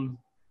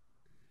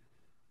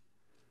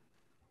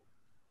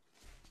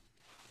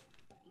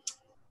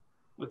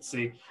 Let's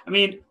see. I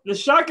mean, the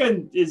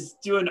shotgun is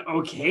doing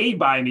okay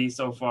by me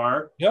so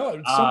far. Yeah,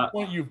 at some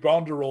point you've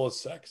bound to roll a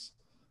 6.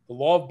 The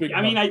law of big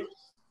numbers.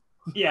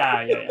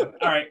 Yeah.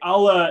 All right,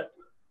 I'll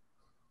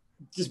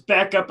just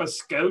back up a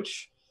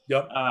scotch.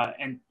 Yep.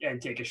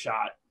 And take a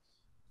shot.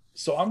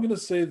 So I'm going to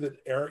say that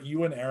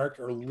you and Erik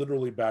are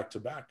literally back to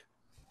back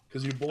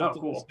because you both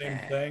did the same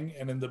thing,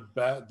 and in the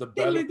bed,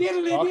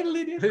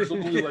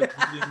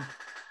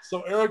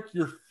 so Erik,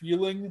 you're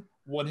feeling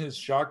when his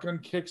shotgun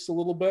kicks a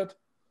little bit.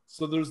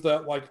 So there's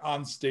that like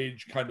on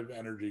stage kind of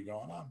energy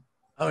going on.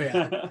 Oh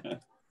yeah.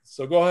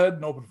 So go ahead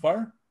and open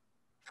fire.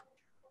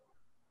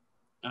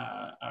 All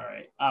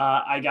right.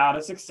 I got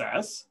a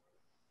success.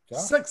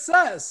 Okay.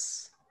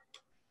 Success.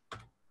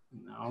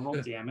 Now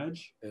roll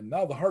damage. And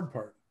now the hard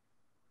part.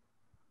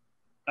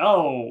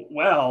 Oh,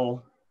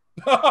 well.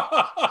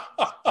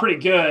 Pretty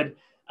good.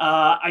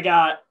 I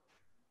got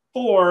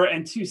 4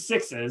 and 2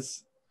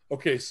 6s.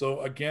 Okay,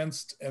 so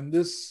against, and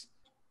this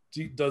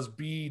does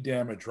B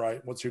damage,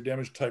 right? What's your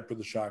damage type for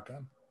the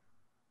shotgun?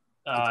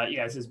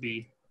 Yeah, this is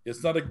B.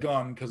 It's not a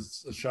gun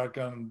because a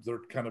shotgun, they're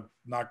kind of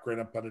not great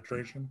on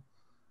penetration,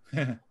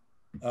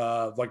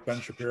 like Ben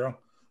Shapiro.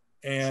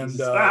 And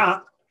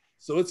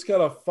so it's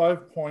got a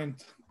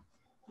 5-point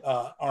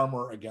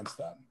armor against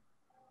that.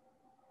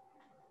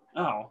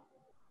 Oh.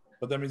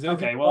 But that means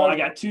okay, well, I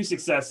got 2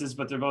 successes,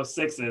 but they're both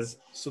 6s.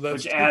 So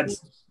that's which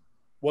adds.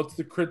 What's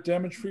the crit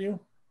damage for you?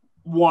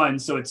 1,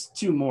 so it's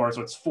 2 more,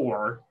 so it's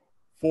 4.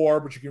 4,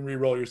 but you can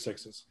re-roll your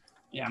 6s.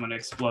 Yeah, I'm going to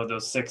explode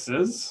those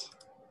 6s.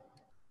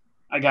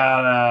 I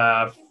got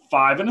a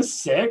 5 and a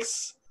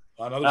 6.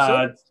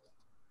 Another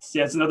 6?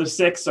 Yeah, it's another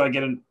 6, so I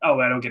get an... Oh,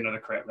 I don't get another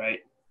crit, right?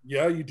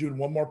 Yeah, you do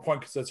 1 more point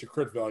because that's your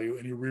crit value,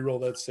 and you re-roll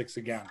that 6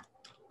 again.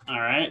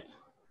 All right.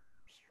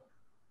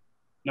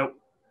 Nope.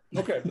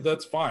 Okay, but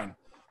that's fine.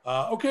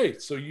 Okay,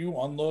 so you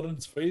unload in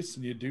its face,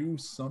 and you do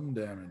some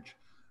damage.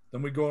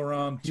 Then we go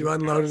around. You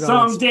unloaded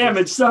some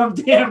damage. So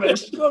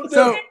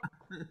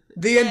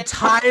the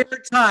entire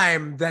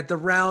time that the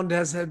round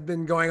has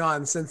been going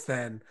on since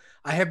then,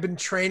 I have been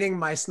training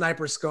my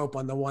sniper scope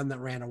on the one that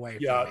ran away.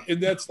 Yeah, from me.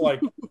 and that's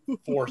like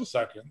 4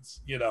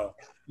 seconds. You know,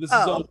 this is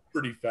all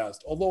pretty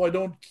fast. Although I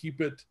don't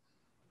keep it.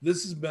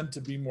 This is meant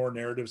to be more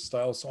narrative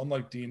style. So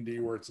unlike D&D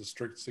where it's a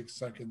strict 6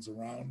 seconds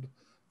around,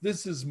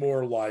 this is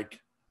more like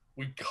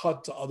we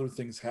cut to other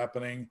things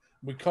happening.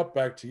 We cut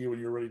back to you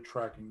and you're already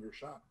tracking your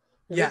shot.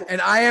 Yeah,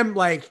 and I am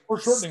like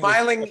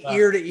smiling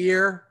ear to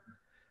ear.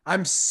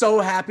 I'm so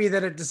happy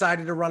that it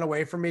decided to run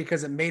away from me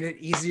because it made it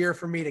easier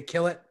for me to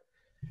kill it.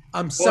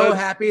 I'm so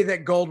happy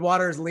that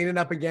Goldwater is leaning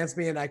up against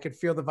me and I could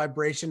feel the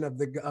vibration of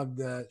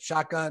the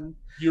shotgun.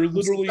 You're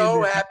literally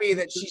so happy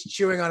that she's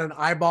chewing on an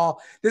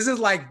eyeball. This is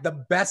like the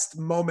best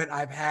moment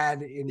I've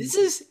had in this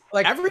is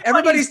like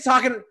everybody's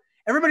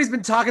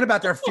been talking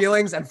about their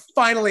feelings and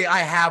finally I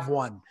have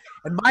one.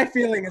 And my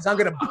feeling is I'm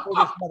gonna pull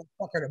this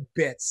motherfucker to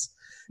bits.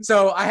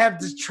 So I have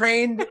just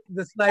trained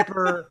the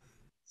sniper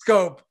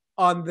scope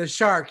on the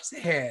shark's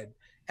head.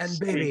 And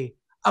baby,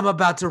 I'm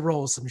about to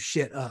roll some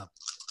shit up.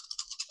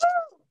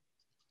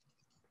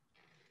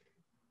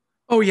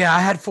 Oh yeah, I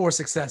had 4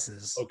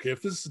 successes. Okay,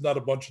 if this is not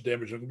a bunch of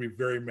damage, I'm gonna be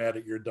very mad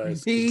at your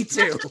dice. Me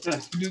too.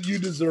 You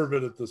deserve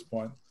it at this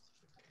point.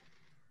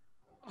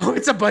 Oh,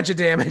 it's a bunch of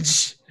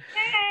damage.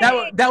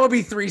 That would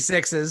be 3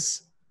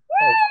 6s.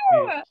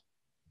 Oh,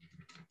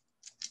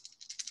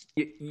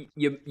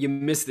 You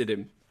missed it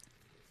him.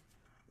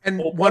 And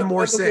oh, one by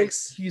more the way,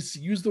 6. He's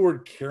used the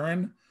word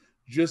Karen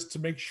just to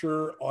make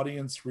sure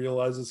audience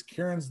realizes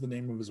Karen's the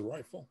name of his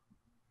rifle.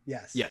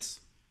 Yes. Yes.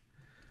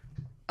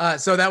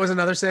 So that was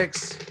another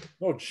 6.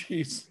 Oh,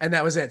 jeez. And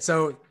that was it.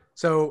 So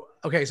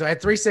okay, so I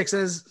had 3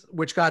 6s,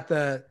 which got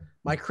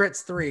my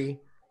crit's 3.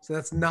 So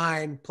that's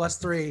 9 plus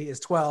 3 is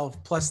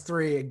 12 plus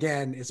 3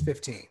 again is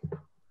 15.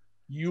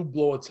 You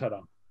blow its head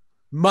off.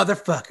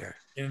 Motherfucker.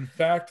 In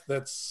fact,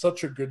 that's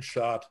such a good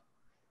shot.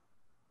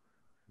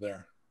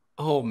 There.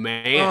 Oh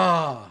man.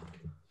 Oh.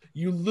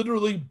 You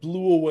literally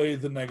blew away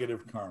the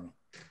negative karma.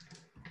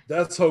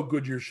 That's how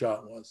good your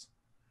shot was.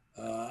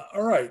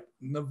 All right,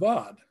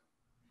 Navad.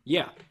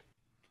 Yeah.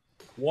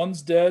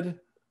 One's dead.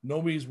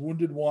 Nomi's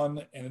wounded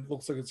one, and it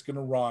looks like it's going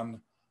to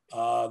run.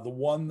 The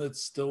one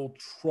that's still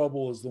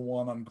trouble is the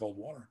one on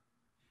Goldwater.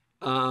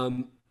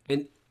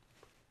 And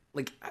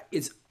like,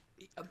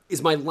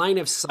 is my line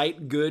of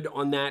sight good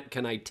on that?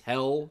 Can I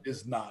tell?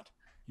 Is not.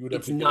 You would have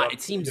It's to get not. out-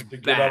 It seems you have to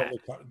bad.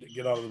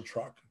 Get out of the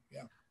truck.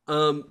 Yeah.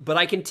 But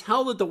I can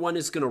tell that the one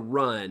is going to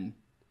run.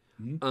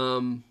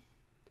 Mm-hmm.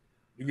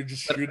 You could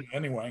just shoot it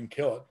anyway and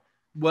kill it.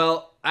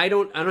 Well, I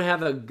don't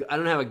have a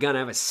gun. I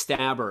have a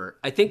stabber.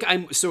 I think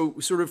I'm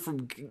sort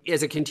of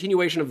as a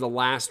continuation of the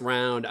last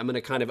round. I'm going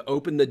to kind of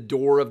open the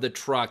door of the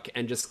truck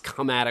and just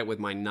come at it with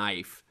my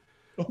knife.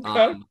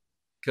 Okay.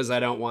 Because I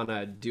don't want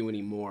to do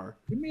any more.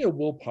 Give me a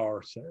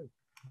willpower save.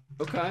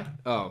 Okay.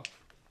 Oh,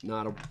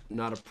 not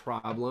a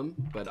problem.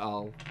 But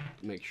I'll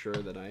make sure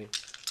that I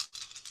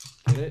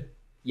get it.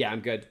 Yeah,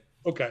 I'm good.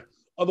 Okay.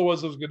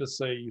 Otherwise, I was going to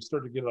say you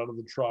start to get out of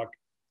the truck,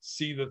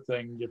 see the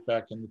thing, get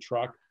back in the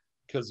truck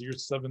because you're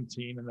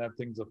 17 and that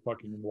thing's a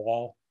fucking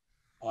wall.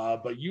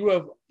 But you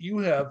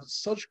have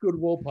such good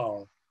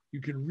willpower. You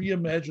can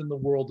reimagine the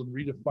world and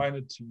redefine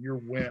it to your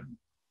whim.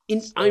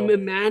 I'm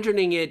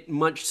imagining it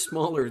much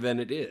smaller than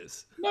it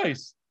is.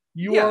 Nice.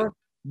 You are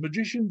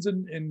magicians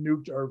and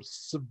Nuked are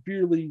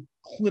severely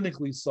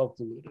clinically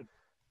self-deluded.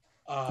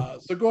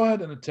 So go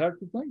ahead and attack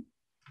the thing.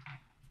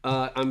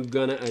 I'm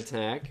gonna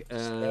attack.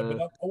 Stab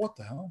it up. Oh, what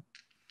the hell?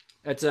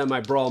 That's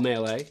my brawl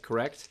melee,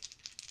 correct?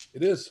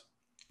 It is.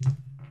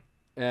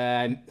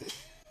 I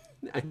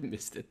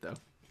missed it though.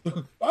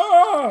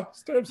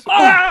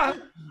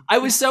 I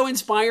was so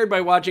inspired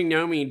by watching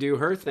Nomi do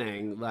her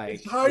thing.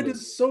 Like, his hide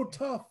is so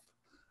tough.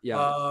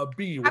 Yeah.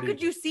 B. How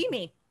could you see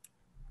me?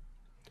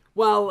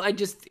 Well, I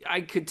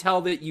could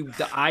tell that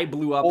the eye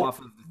blew up off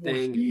of the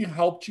thing. He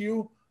helped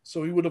you,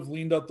 so he would have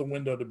leaned out the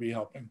window to be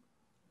helping.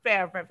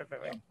 Fair.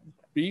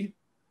 B.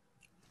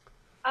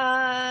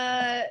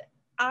 I'm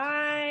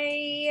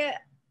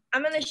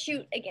gonna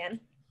shoot again.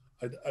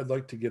 I'd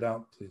like to get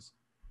out, please.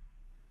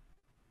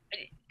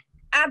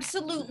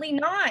 Absolutely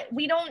not.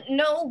 We don't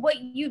know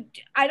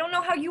I don't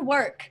know how you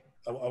work.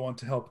 I want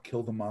to help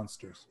kill the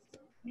monsters.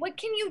 What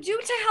can you do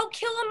to help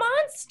kill a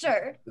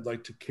monster? I'd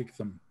like to kick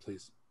them,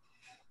 please.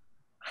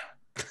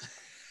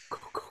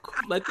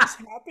 Let this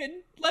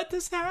happen. Let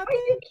this happen. Are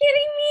you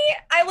kidding me?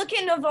 I look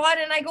at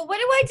Navad and I go, what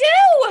do I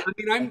do?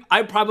 I mean,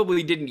 I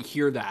probably didn't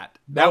hear that.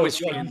 That was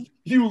fun.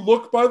 You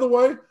look, by the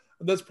way,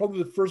 and that's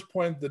probably the first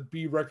point that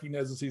B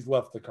recognizes he's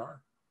left the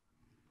car.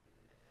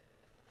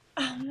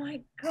 Oh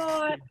my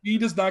God. B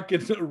does not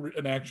get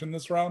an action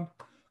this round.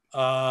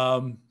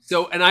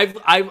 So, and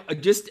I've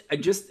just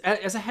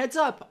as a heads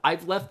up,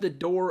 I've left the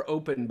door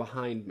open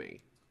behind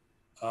me.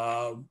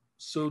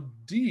 So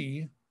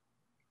D,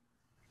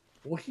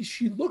 well,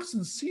 she looks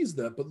and sees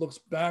that, but looks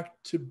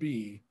back to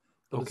B.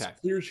 But Okay.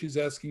 It's clear she's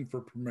asking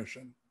for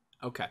permission.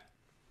 Okay.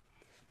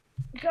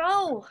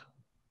 Go.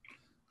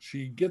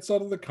 She gets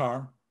out of the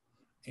car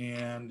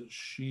and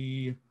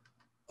she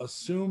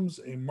assumes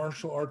a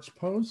martial arts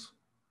pose.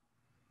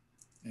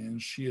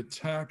 And she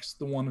attacks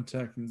the one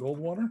attacking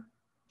Goldwater.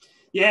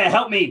 Yeah,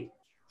 help me.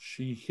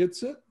 She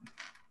hits it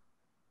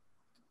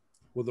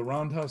with a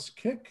roundhouse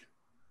kick.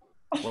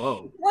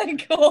 Whoa. Oh my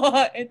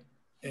God.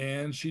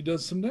 And she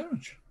does some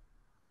damage.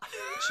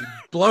 She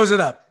blows it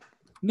up.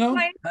 No,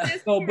 My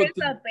sister no, but is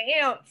a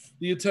bamf.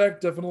 the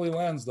attack definitely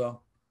lands, though.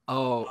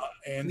 Oh,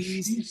 And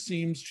please.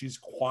 she's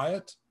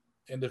quiet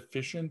and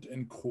efficient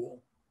and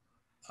cool.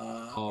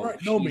 All right,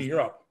 she's- Nomi,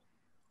 you're up.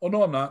 Oh,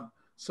 no, I'm not.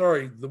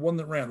 Sorry, the one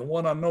that ran. The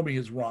one on Nomi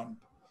has run.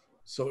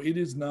 So it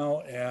is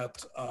now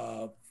at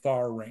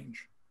far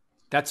range.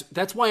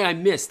 That's why I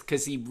missed,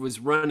 because he was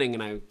running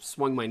and I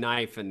swung my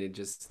knife and it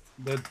just.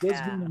 That does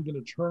mean I'm going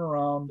to turn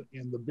around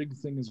and the big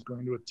thing is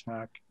going to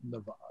attack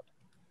Navad.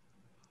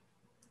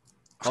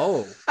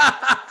 Oh.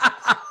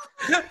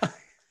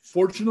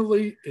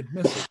 Fortunately, it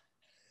misses.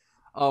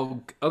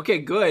 Oh, okay,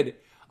 good.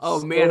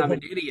 Oh man, I'm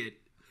an idiot.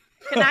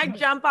 Can I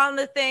jump on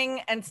the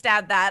thing and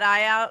stab that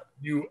eye out?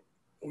 You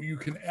You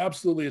can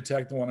absolutely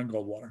attack the one in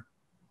Goldwater.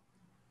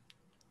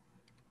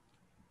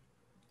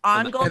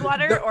 On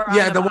Goldwater or on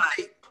yeah, the Nevada?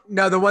 one.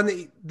 No, the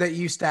one that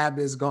you stabbed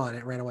is gone.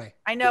 It ran away.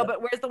 I know,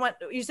 but where's the one?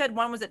 You said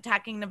one was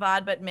attacking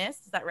Nevada but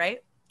missed. Is that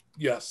right?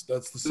 Yes,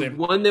 that's the same.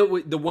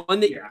 The one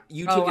that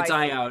you took its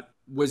eye out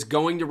was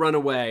going to run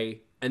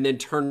away and then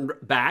turn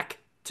back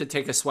to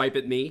take a swipe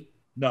at me.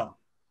 No,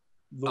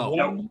 the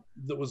one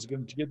that was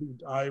going to get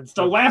the eye. It's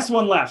the last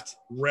one left.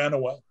 Ran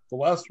away. The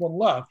last one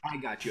left. I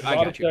got you.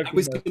 I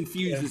was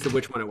confused as to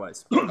which one it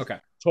was. Okay.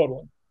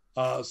 Totally.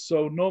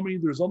 So Nomi,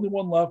 there's only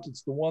one left.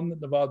 It's the one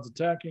that Nevada's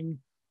attacking,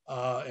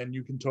 and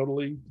you can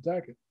totally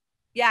attack it.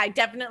 Yeah, I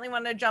definitely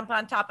want to jump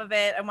on top of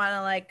it. I want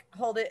to like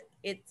hold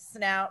its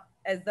snout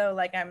as though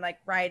like I'm like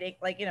riding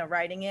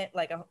it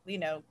like a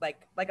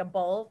like a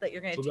bull that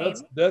you're going to tame.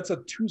 That's a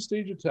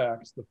 2-stage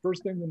attack. So the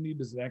first thing we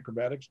need is an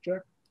acrobatics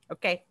check.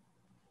 Okay.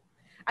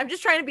 I'm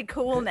just trying to be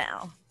cool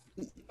now.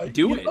 I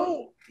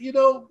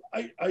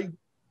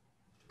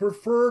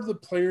prefer the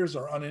players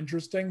are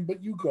uninteresting,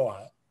 but you go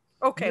ahead.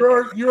 Okay.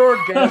 You're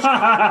a guest.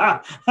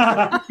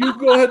 You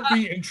go ahead and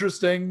be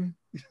interesting.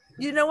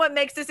 You know what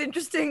makes this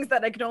interesting is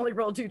that I can only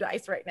roll 2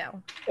 dice right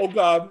now. Oh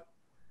God.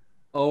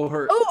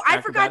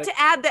 I forgot to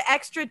add the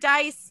extra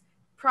dice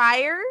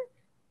prior.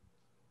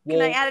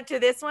 Can I add it to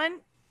this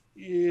one?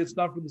 It's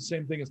not for the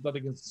same thing. It's not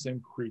against the same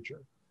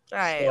creature. All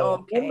right. So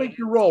okay. Don't make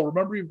your roll.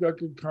 Remember, you've got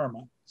good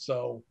karma.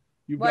 So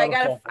I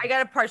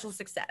got a partial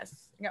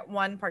success. I got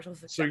 1 partial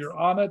success. So you're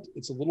on it.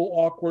 It's a little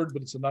awkward,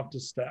 but it's enough to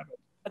stab it.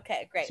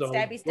 Okay, great. So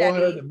stabby. Go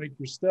ahead and make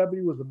your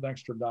stabby with an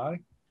extra die.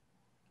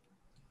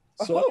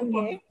 So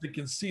anyone that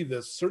can see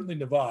this, certainly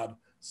Nevada,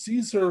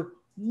 sees her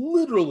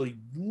literally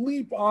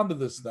leap onto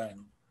this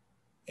thing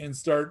and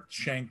start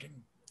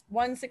shanking.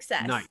 1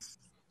 success. Nice.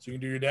 So you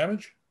can do your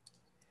damage?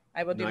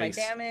 I will do my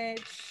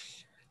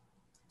damage.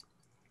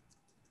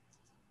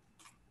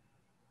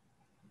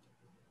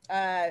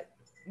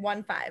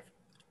 1 5.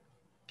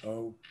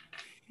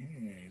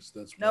 Okay, so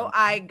that's no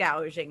eye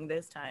gouging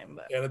this time.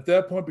 But. And at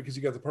that point, because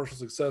you got the partial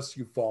success,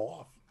 you fall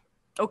off.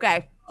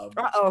 Okay.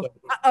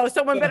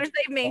 Someone better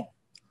save me.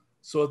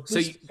 So at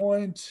this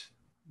point,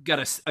 got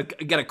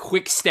a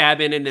quick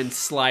stab in and then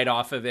slide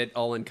off of it,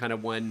 all in kind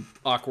of one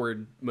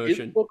awkward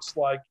motion. It looks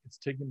like it's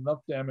taken enough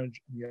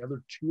damage, and the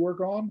other 2 are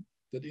gone,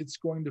 that it's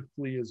going to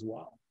flee as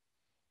well.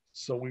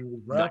 So we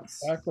will wrap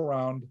back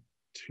around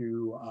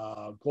to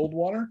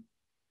Goldwater.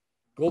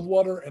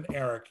 Goldwater and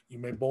Erik, you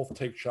may both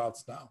take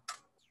shots now.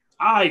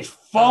 I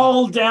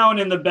fall down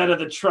in the bed of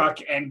the truck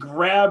and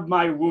grab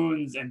my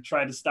wounds and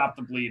try to stop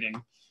the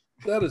bleeding.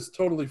 That is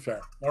totally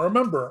fair. Now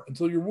remember,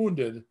 until you're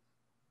wounded,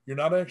 you're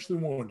not actually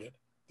wounded.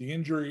 The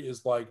injury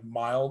is like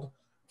mild,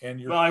 and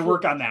you're. Well, I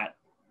work on that.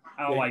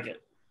 I don't like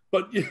it.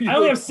 But I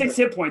only have 6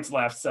 hit points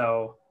left,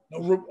 so.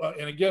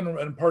 And again,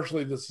 and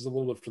partially this is a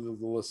little bit for the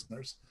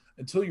listeners.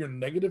 Until you're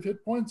negative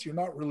hit points, you're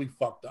not really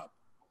fucked up.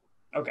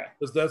 Okay.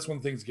 Because that's when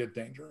things get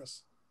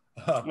dangerous.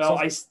 Well,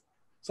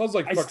 sounds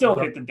like I still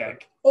hit the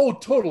deck. Oh,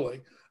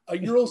 totally.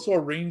 You're also a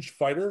ranged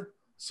fighter,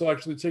 so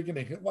actually taking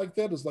a hit like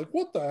that is like,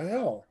 what the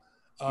hell?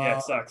 Yeah,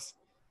 it sucks.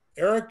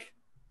 Erik,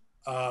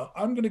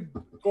 I'm going to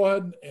go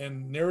ahead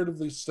and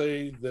narratively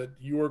say that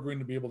you are going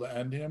to be able to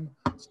end him.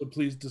 So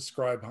please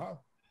describe how.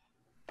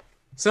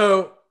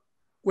 So,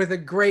 with a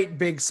great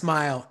big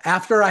smile,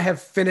 after I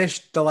have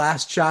finished the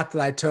last shot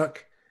that I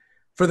took,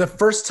 for the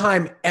first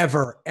time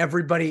ever,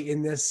 everybody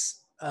in this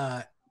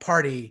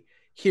party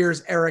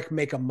hears Erik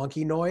make a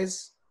monkey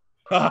noise.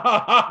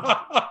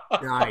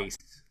 Nice.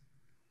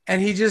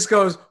 And he just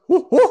goes,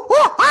 whoo, whoo, whoo,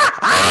 ah,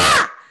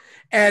 ah,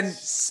 and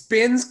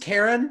spins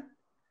Karen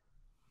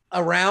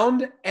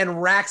around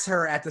and racks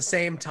her at the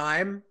same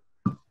time.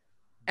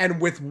 And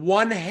with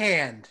one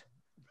hand,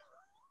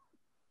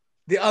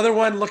 the other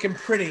one looking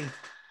pretty,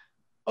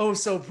 oh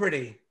so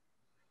pretty,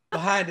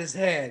 behind his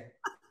head.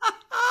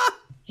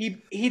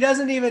 He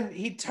doesn't even,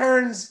 he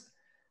turns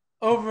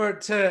over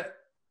to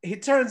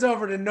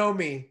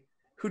Nomi,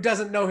 who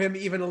doesn't know him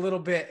even a little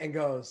bit, and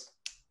goes,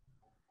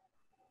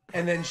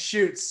 and then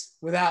shoots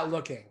without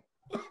looking.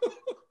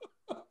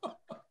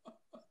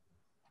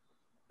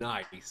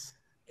 Nice.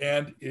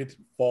 And it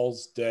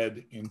falls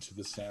dead into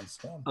the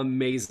sandstorm.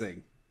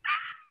 Amazing.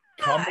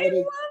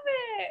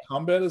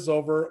 Combat is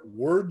over.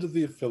 Word to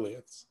the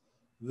affiliates.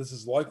 This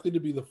is likely to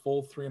be the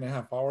full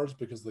 3.5 hours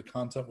because of the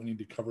content we need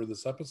to cover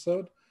this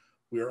episode.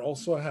 We are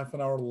also a half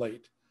an hour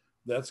late.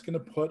 That's going to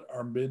put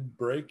our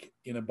mid-break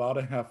in about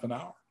a half an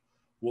hour.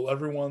 Will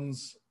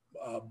everyone's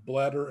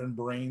bladder and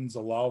brains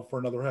allow for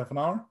another half an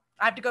hour?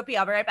 I have to go pee.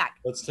 I'll be right back.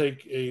 Let's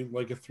take a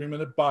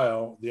 3-minute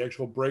bio. The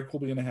actual break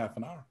will be in a half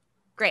an hour.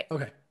 Great.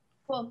 Okay.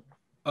 Cool.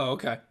 Oh,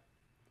 okay.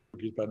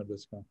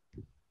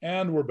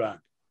 And we're back.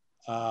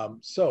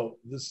 So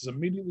this is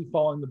immediately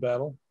following the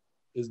battle.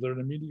 Is there an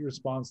immediate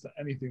response to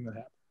anything that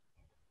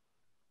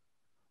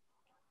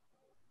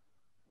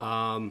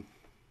happened?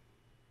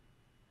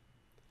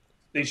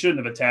 They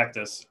shouldn't have attacked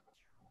us.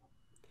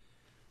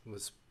 It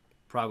was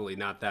probably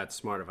not that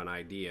smart of an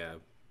idea.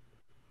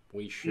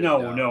 We should.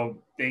 No.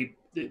 We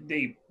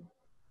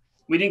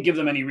didn't give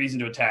them any reason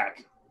to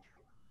attack.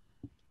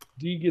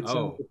 Dee gets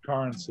Oh. into the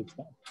car and sits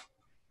down.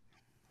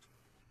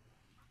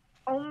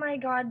 Oh my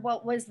God,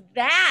 what was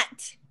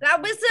that?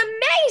 That was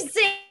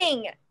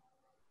amazing.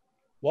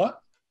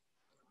 What?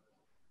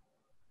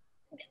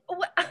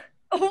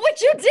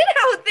 What you did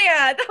out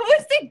there? That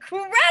was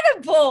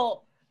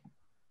incredible.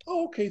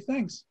 Oh, okay,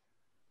 thanks.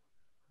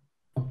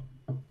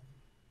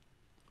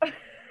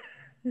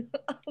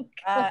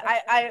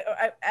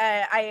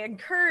 I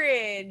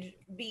encourage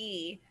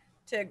B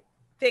to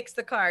fix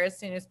the car as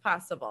soon as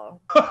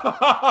possible.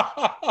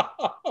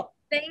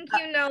 Thank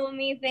you,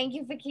 Nomi. Thank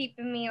you for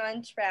keeping me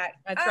on track.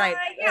 That's right.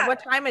 Yeah.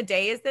 What time of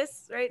day is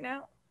this right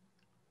now?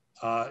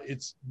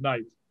 It's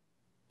night.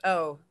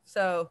 Oh,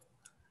 so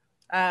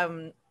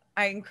I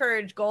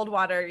encourage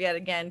Goldwater yet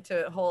again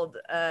to hold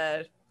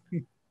a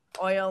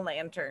oil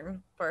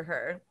lantern for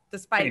her,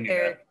 despite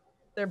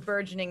their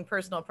burgeoning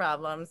personal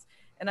problems.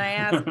 And I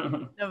asked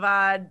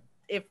Navad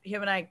if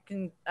him and I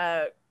can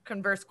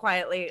converse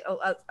quietly,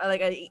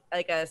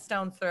 like a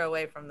stone's throw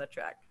away from the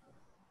truck.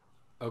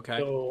 Okay.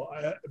 So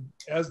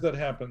as that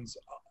happens,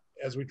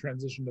 as we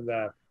transition to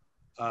that,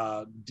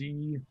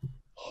 D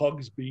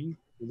hugs B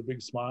with a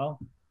big smile.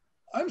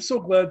 I'm so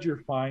glad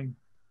you're fine.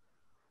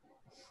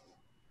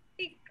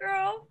 Hey,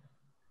 girl,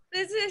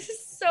 this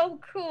is so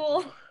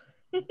cool.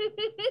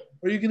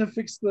 Are you gonna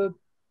fix the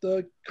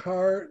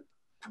car?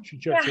 She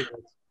checks it.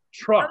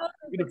 Truck.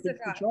 You gonna fix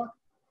the truck?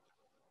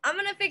 I'm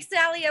gonna fix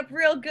Sally up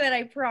real good,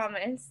 I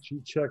promise. She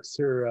checks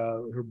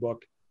her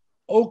book.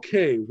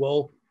 Okay,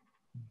 well,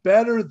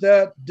 better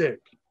that dick.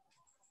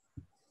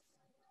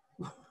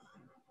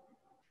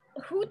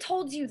 Who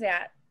told you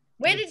that?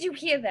 Where did you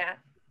hear that?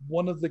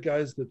 One of the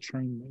guys that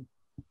trained me.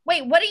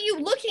 Wait, what are you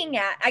looking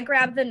at? I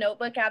grabbed the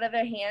notebook out of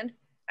her hand.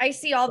 I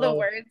see all the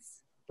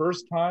words.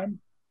 First time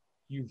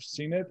you've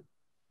seen it,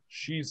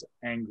 she's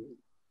angry.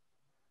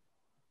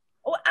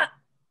 Oh,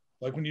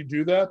 like when you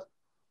do that,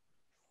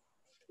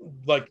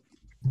 like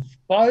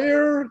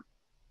fire,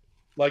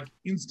 like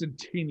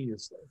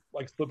instantaneously,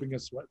 like flipping a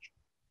switch.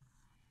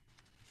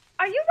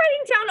 Are you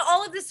writing down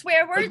all of the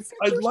swear words?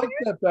 I'd like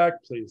that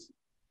back, please.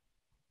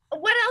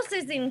 What else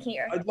is in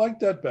here? I'd like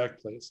that back,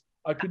 please.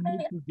 I could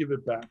make you give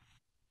it back.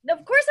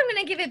 Of course I'm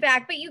going to give it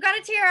back, but you got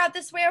to tear out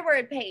the swear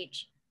word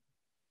page.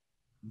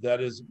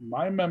 That is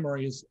my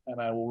memories, and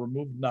I will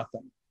remove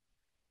nothing.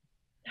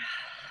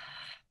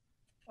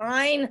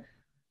 Fine.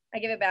 I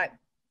give it back.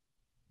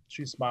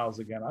 She smiles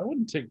again. I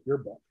wouldn't take your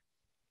book.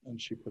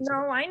 And she puts it.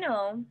 No, I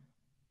know.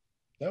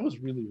 That was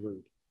really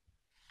rude.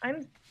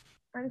 I'm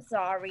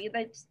sorry.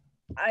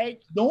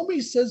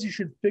 Nomi says you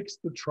should fix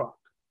the truck.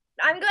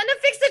 I'm going to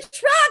fix the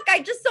truck. I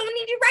just don't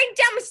need you writing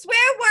down my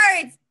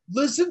swear words.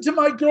 Listen to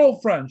my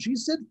girlfriend. She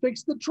said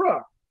fix the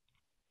truck.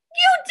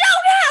 You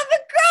don't have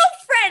a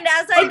girlfriend.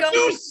 I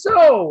do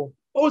so.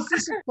 Oh, is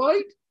this a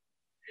fight?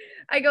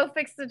 I go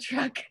fix the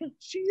truck.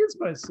 She is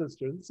my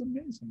sister. That's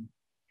amazing.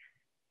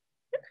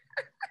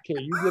 Okay,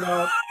 you get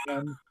out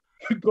and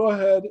go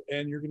ahead,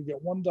 and you're going to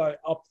get one die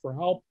up for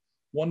help,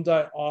 one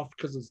die off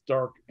because it's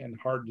dark and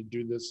hard to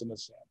do this in a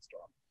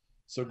sandstorm.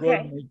 So go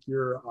ahead and make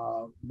your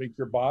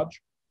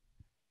bodge.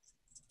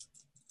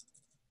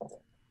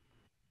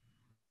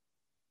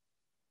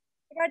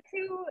 I got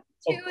two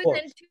twos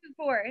and 2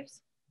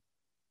 4s.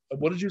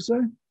 What did you say?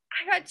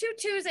 I got 2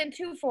 2s and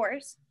 2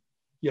 4s.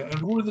 Yeah, and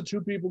who were the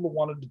 2 people that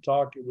wanted to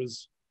talk? It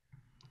was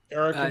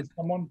Erik and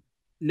someone?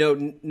 No,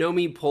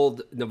 Nomi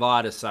pulled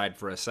Navad aside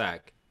for a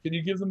sec. Can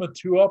you give them a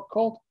 2-up,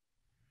 Colt?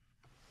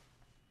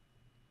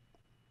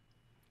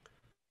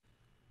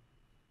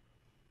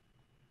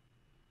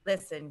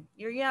 Listen,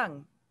 you're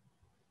young.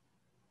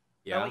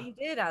 Yeah. Know what you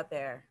did out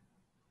there.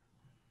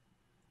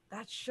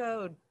 That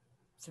showed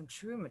some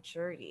true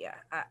maturity.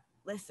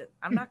 Listen,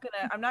 I'm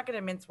not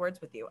gonna mince words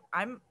with you.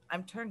 I'm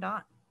turned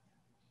on.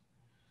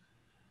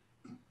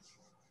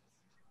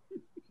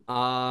 Do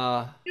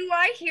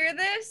I hear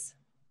this?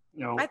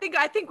 No. I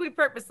think we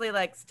purposely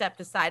stepped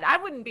aside. I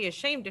wouldn't be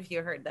ashamed if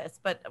you heard this,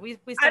 but we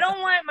I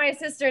don't want my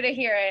sister to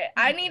hear it.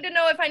 I need to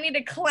know if I need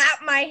to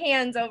clap my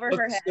hands over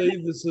her Let's head. say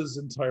this is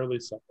entirely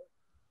separate.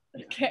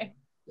 Okay.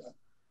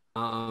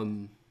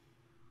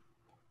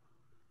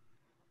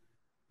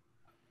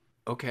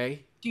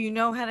 Okay. Do you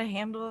know how to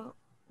handle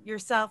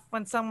yourself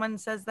when someone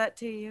says that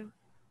to you?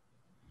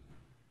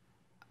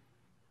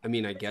 I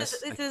mean, I guess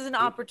this is an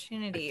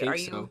opportunity. Are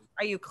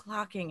you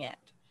clocking it?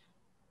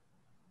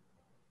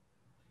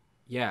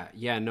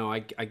 Yeah, no, I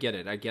get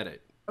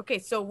it. Okay,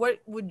 so what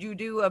would you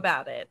do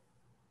about it?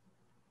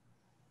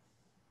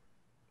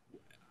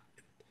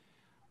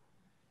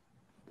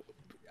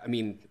 I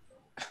mean,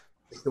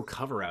 there's no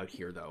cover out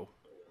here, though.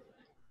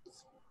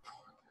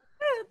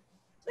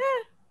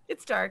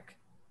 It's dark.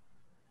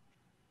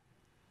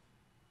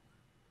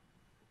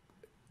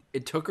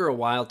 It took her a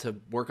while to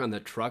work on the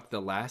truck the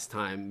last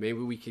time. Maybe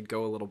we could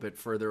go a little bit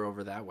further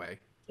over that way.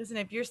 Listen,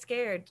 if you're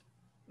scared,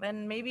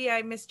 then maybe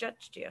I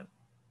misjudged you.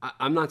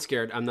 I'm not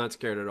scared. I'm not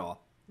scared at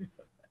all.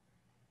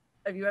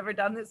 Have you ever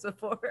done this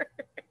before?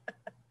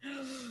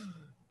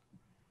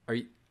 Are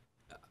you?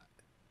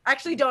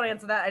 Actually, don't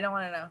answer that. I don't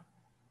want to know.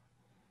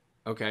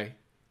 Okay.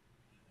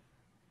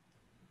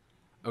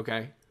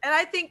 Okay. And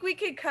I think we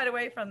could cut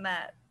away from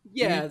that.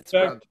 Yeah.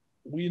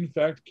 We in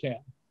fact can.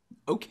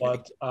 Okay.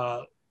 But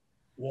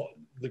well,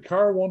 the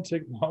car won't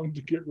take long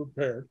to get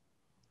repaired.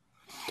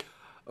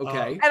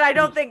 Okay. And I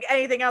don't think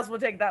anything else will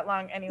take that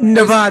long anyway.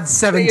 Nevada's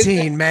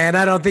 17, man.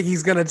 I don't think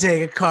he's gonna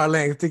take a car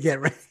length to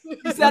get ready.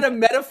 Is that a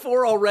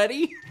metaphor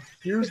already?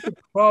 Here's the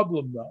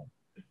problem, though.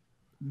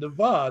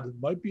 Nevada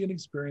might be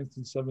inexperienced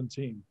in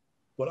 17,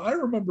 but I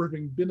remember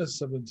having been a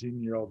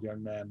 17-year-old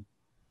young man.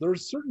 There are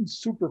certain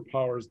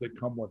superpowers that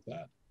come with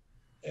that.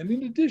 And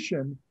in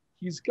addition,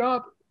 he's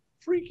got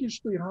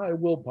freakishly high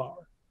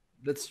willpower.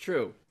 That's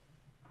true.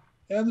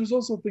 And there's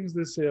also things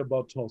they say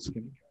about tall,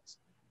 skinny guys.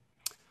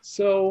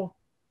 So,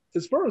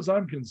 as far as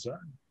I'm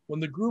concerned,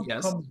 when the group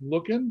comes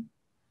looking,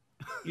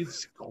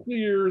 it's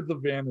clear the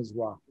van is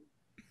rocking.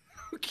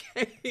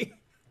 Okay.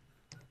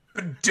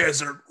 The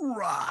desert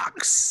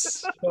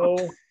rocks.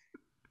 So,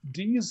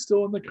 D is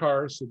still in the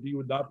car, so D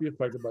would not be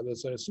affected by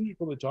this. I assume you're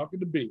probably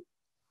talking to B.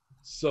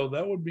 So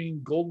that would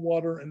mean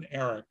Goldwater and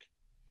Erik.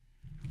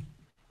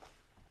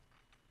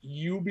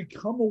 You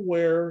become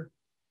aware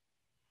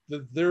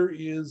that there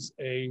is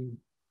a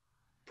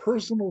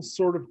personal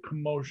sort of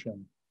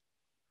commotion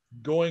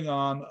going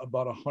on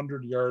about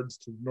 100 yards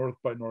to north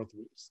by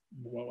northwest,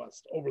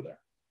 west, over there.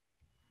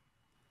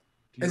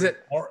 Is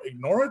it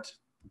ignore it?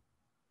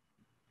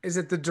 Is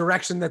it the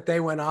direction that they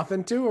went off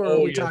into, or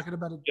are we talking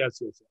about it?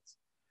 Yes.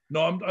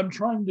 No, I'm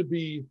trying to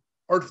be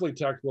artfully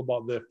tactful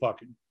about their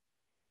fucking.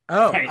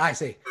 Oh, Right. I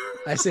see.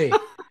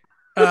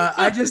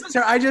 I just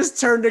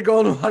turn to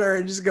Goldwater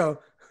and just go.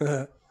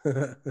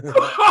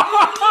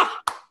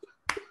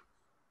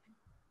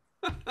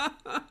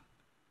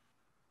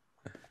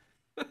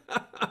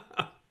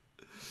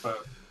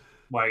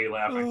 Why are you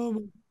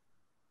laughing?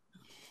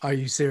 Are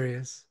you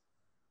serious?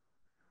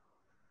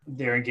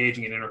 They're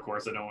engaging in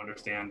intercourse. I don't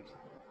understand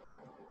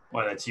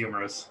why that's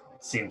humorous.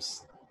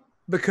 Seems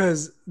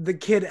Because the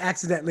kid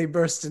accidentally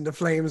bursts into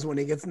flames when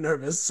he gets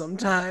nervous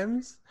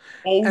sometimes.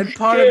 Oh, And shit.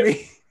 part of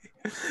me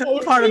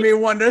shit.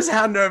 wonders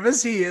how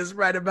nervous he is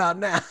right about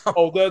now.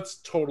 Oh, that's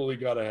totally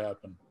got to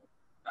happen.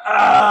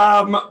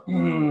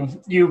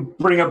 you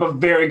bring up a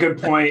very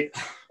good point.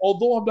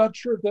 Although I'm not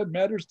sure if that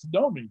matters to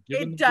Nomi.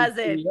 It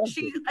doesn't.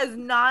 She is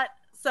not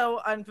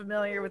so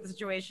unfamiliar with the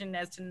situation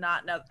as to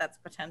not know that's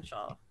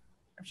potential.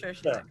 I'm sure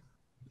she's Yeah.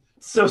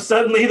 So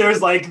suddenly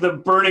there's like the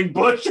burning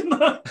bush in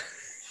the.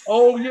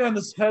 Oh, yeah, and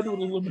his head would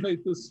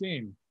illuminate this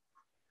scene.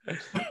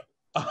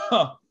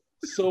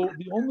 So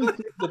the only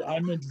thing that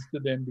I'm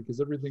interested in, because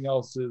everything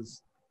else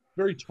is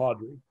very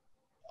tawdry,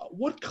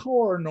 what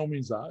color are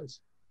Nomi's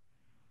eyes?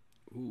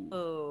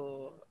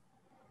 Oh,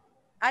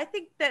 I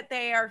think that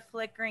they are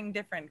flickering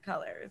different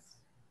colors.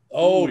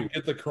 Oh, you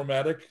get the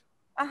chromatic?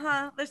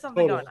 There's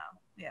something Totally. going on.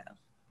 Yeah.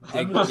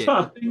 I'm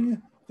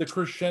assuming the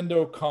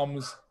crescendo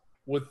comes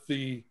with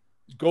the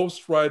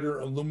Ghost Rider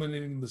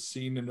illuminating the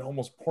scene in an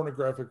almost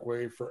pornographic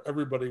way for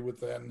everybody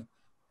within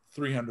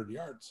 300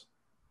 yards.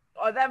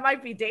 Oh, that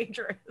might be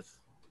dangerous.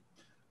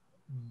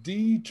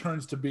 D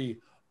turns to B.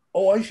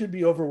 Oh, I should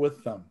be over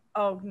with them.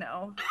 Oh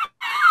no.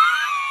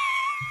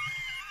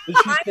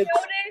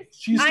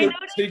 She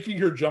starts taking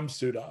her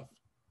jumpsuit off.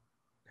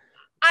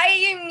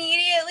 I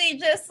immediately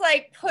just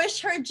like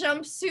push her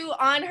jumpsuit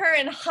on her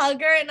and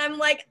hug her, and I'm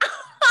like,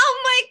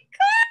 oh my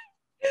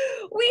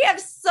God, we have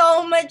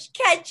so much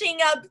catching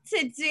up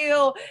to do.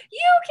 You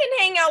can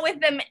hang out with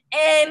them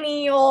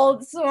any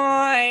old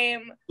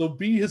time. So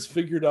B has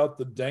figured out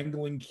the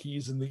dangling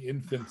keys in the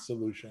infant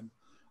solution,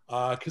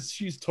 because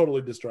she's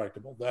totally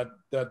distractible.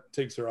 That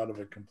takes her out of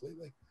it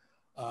completely.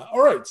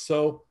 All right,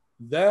 so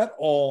that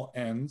all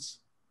ends,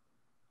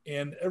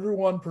 and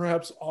everyone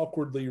perhaps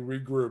awkwardly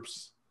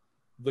regroups.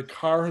 The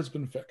car has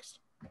been fixed.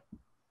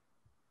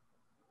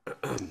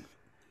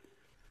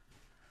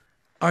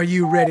 Are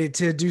you ready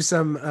to do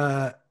some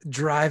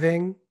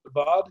driving?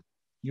 Bod,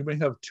 you may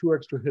have 2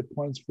 extra hit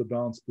points for the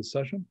balance of the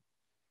session.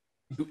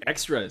 2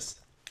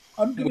 extras.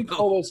 I'm going to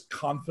call those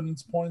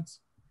confidence points.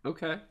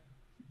 Okay.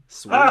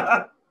 Sweet.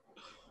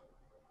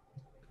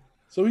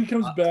 So he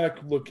comes back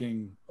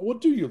looking.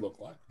 What do you look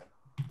like?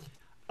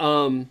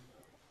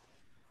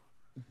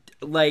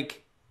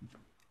 Like,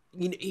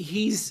 you know,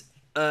 he's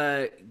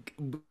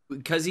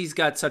because he's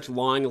got such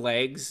long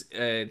legs,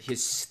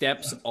 his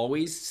steps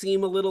always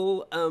seem a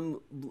little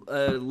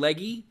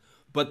leggy,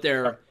 but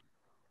they're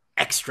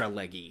extra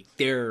leggy.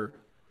 There's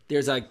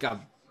like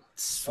a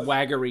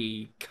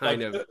swaggery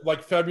kind of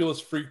like Fabulous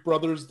Freak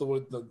Brothers.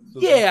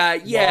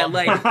 Yeah,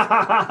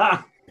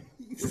 like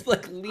he's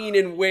like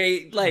leaning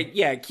way,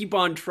 like keep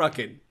on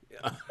trucking.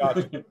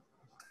 Gotcha.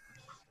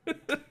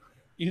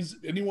 Is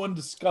anyone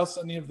discuss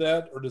any of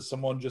that, or does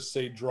someone just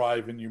say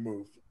drive and you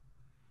move?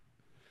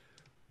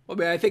 Well, I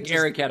mean, I think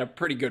Erik had a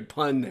pretty good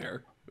pun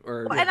there.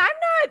 And I'm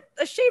not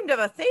ashamed of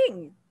a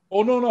thing.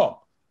 Oh, no.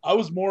 I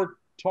was more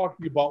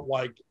talking about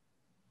like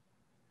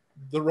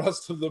the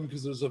rest of them,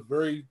 because there's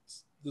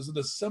an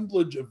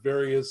assemblage of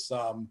various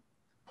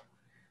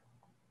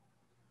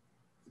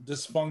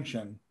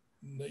dysfunction.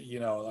 You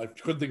know, I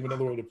couldn't think of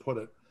another way to put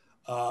it.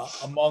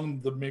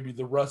 among maybe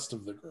the rest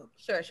of the group.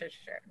 Sure.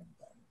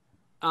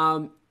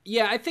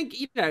 Yeah, I think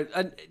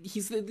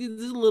he's a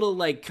little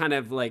like kind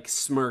of like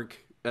smirk,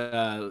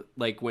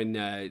 like when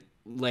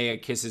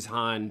Leia kisses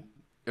Han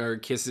or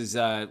kisses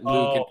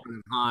Luke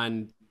in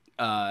front of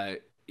Han.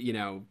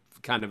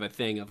 Kind of a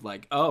thing of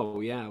like,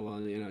 oh yeah,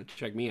 well,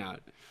 check me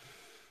out.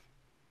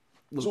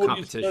 So when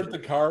you start the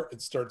car,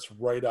 it starts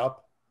right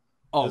up.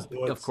 Oh,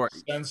 of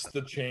course. Sense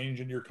the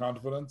change in your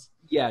confidence.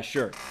 Yeah,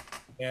 sure.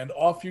 And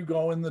off you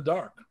go in the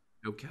dark.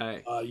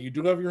 Okay. You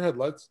do have your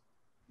headlights,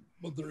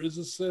 but there is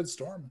a sad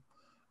storm.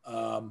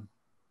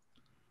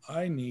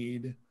 I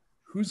need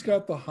who's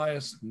got the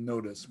highest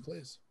notice,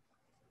 please.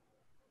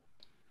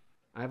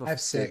 I have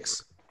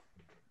 6.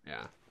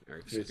 Yeah.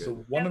 Eric's okay, good.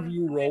 so one of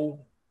you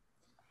roll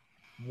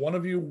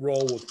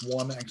with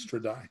one extra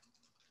die.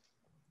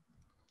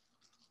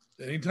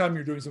 Anytime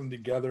you're doing something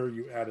together,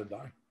 you add a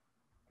die.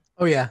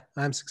 Oh yeah,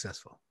 I'm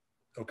successful.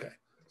 Okay.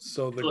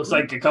 So It looks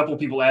like a couple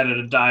people added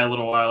a die a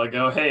little while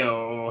ago.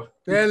 Hey-oh.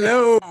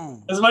 Hello.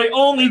 That's my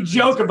only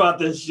joke about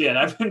this shit.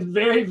 I've been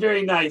very,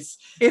 very nice.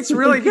 It's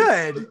really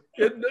good.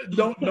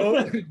 Don't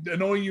know.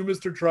 Knowing you,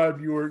 Mr. Tribe,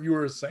 you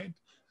were a saint.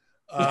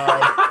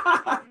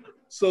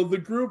 So the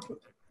group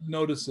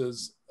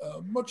notices,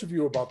 much of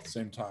you about the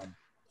same time.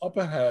 Up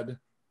ahead,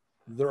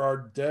 there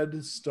are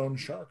dead stone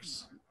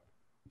sharks.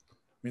 I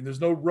mean,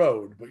 there's no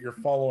road, but you're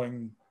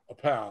following a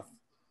path,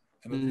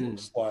 and it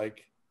looks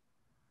like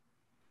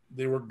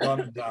they were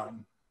gunned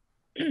down.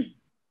 Do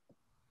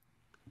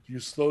you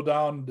slow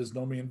down? Does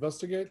Nomi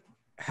investigate?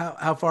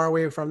 How far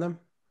away from them?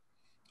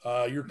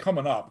 You're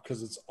coming up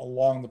because it's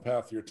along the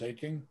path you're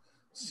taking.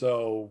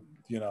 So,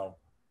 there's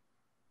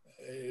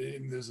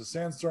a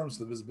sandstorm,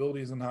 so the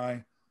visibility isn't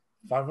high.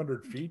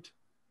 500 feet.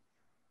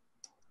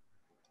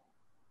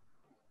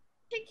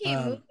 To keep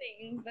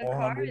moving. The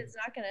car is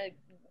not going to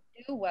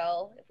do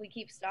well if we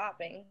keep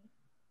stopping.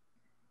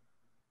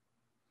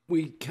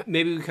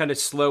 Maybe we kind of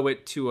slow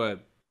it to a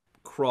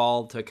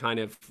crawl to kind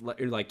of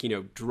like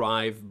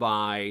drive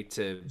by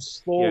to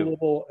slow a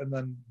little and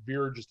then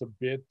veer just a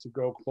bit to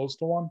go close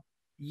to one.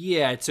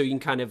 Yeah, so you can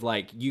kind of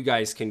like you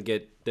guys can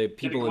get the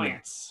people in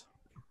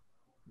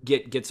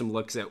get some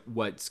looks at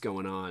what's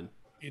going on.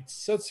 It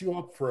sets you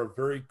up for a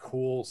very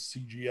cool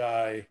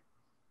CGI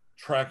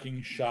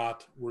tracking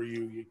shot where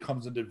it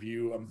comes into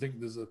view. I'm thinking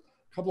there's a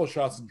couple of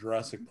shots in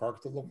Jurassic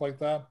Park that look like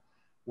that,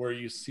 where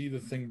you see the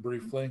thing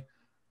briefly.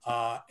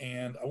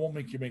 And I won't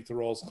make you make the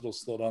rolls because it'll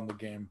slow down the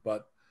game,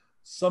 but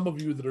some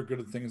of you that are good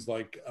at things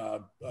like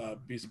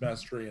beast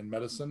mastery and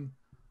medicine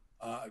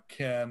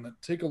can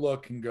take a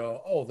look and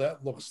go, oh,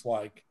 that looks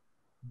like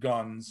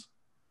guns,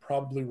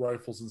 probably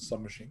rifles and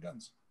submachine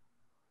guns.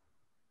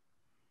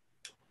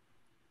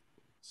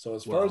 So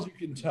as far as you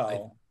can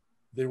tell,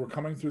 they were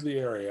coming through the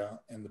area,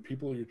 and the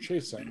people you're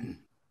chasing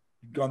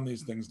gun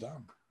these things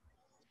down.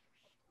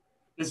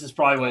 This is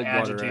probably what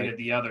Goldwater, agitated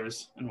the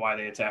others and why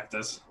they attacked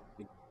us.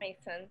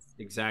 Makes sense.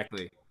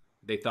 Exactly.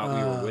 They thought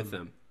we were with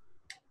them.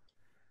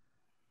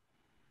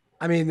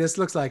 I mean, this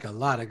looks like a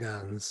lot of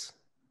guns.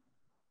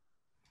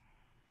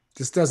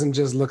 This doesn't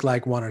just look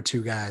like one or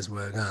two guys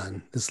with a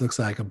gun. This looks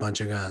like a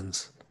bunch of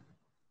guns.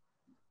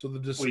 So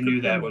we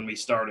knew that when we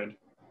started.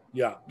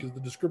 Yeah, because the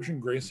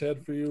description Grace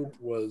had for you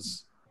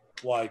was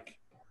like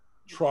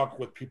truck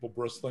with people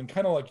bristling,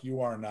 kind of like you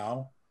are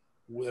now.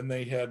 When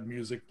they had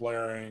music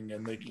blaring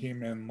and they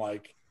came in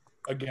like,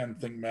 again,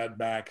 think Mad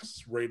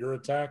Max Raider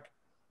attack.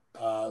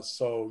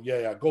 So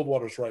yeah,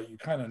 Goldwater's right. You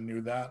kind of knew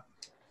that.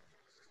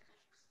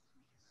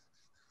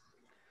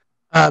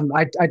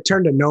 I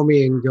turn to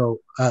Nomi and go,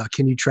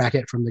 can you track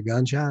it from the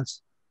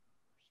gunshots?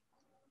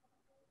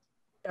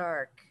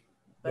 Dark.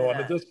 No,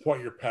 and at this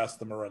point you're past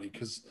them already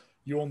because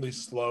you only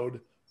slowed,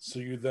 so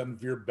you then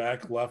veer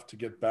back left to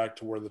get back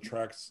to where the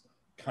tracks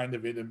kind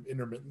of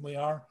intermittently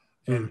are,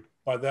 and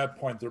by that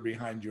point they're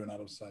behind you and out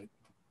of sight.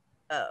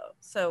 Oh,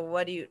 so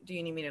what do you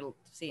need me to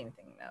see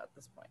anything now at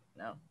this point?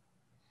 No.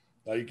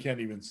 You can't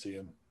even see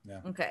him.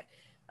 Yeah. Okay.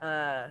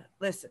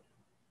 Listen,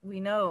 we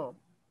know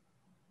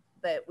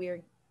that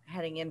we're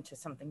heading into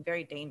something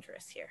very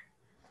dangerous here,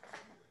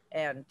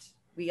 and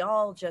we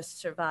all just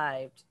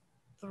survived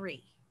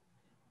 3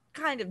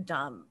 kind of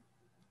dumb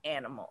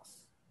animals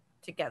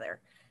together.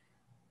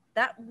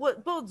 That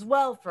bodes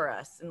well for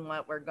us in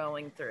what we're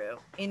going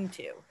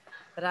into.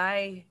 But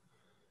I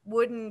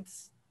wouldn't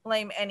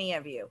blame any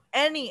of you,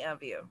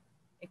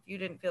 if you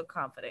didn't feel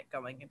confident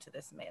going into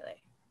this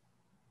melee.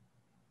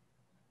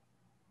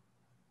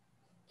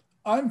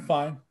 I'm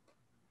fine.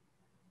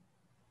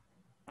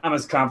 I'm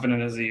as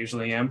confident as I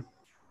usually am.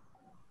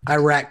 I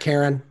rat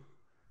Karen.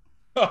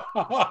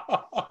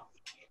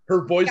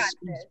 Her voice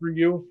speaks for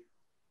you.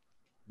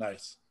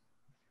 Nice.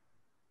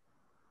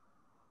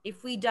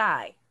 If we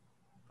die,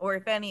 or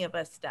if any of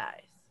us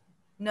dies,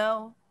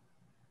 know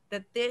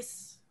that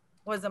this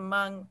was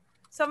among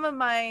some of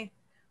my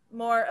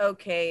more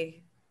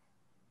okay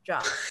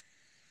jobs.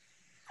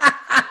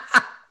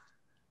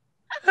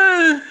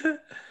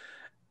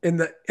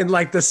 in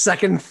like the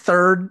second,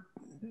 third.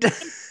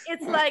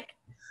 It's like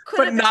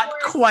but not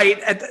quite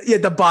at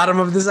the bottom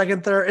of the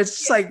second third. It's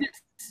just like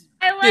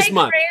I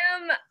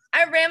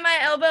ram my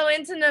elbow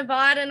into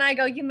Nevada and I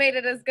go, you made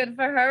it as good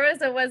for her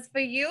as it was for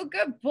you.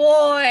 Good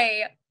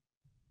boy.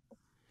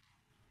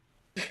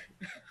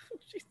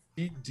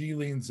 D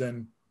leans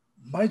in.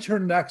 My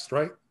turn next,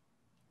 right?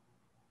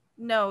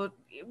 No,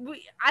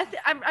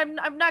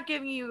 I'm not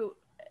giving you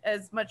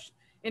as much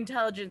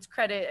intelligence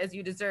credit as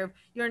you deserve.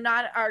 You're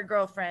not our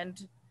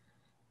girlfriend.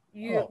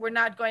 We're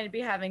not going to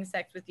be having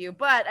sex with you,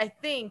 but I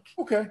think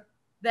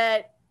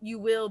that you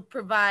will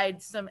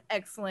provide some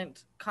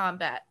excellent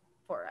combat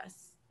for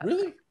us.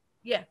 Really?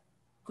 Yeah.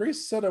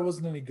 Grace said I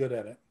wasn't any good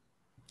at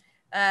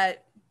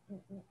it.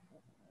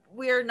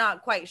 We're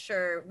not quite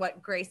sure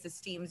what Grace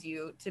esteems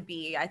you to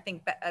be. I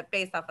think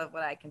based off of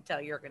what I can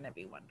tell, you're going to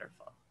be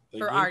wonderful. They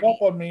gave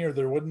up on me, or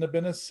there wouldn't have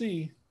been a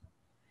C.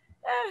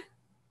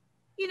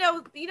 You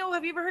know,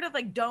 have you ever heard of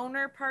like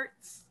donor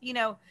parts? You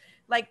know,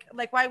 like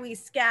why we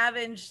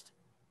scavenged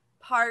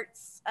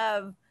parts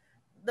of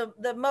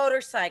the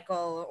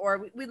motorcycle,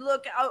 or we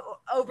look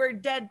over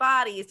dead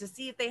bodies to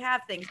see if they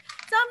have things.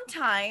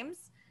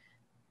 Sometimes.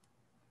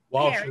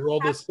 Wow, she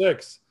rolled a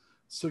 6.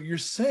 So you're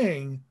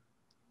saying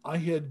I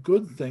had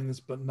good things,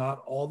 but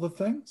not all the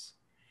things?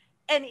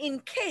 And in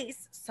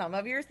case some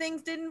of your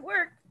things didn't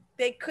work,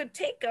 they could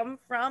take them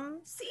from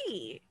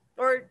C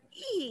or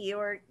E,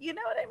 or you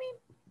know what I mean?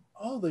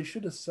 Oh, they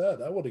should have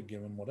said. I would have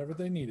given whatever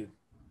they needed.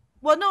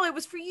 Well, no, it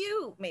was for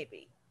you,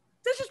 maybe.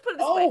 Let's just put it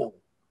this way.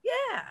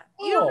 Yeah.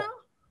 You don't know?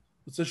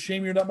 It's a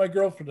shame you're not my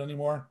girlfriend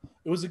anymore.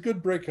 It was a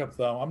good breakup,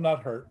 though. I'm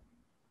not hurt.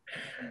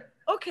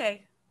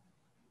 Okay.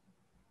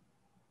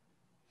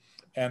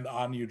 And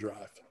on you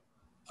drive.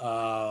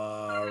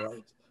 All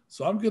right.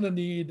 So I'm going to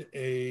need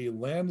a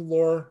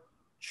landlore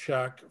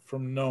check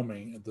from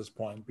Nomi at this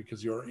point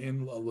because you're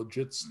in a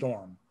legit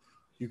storm.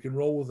 You can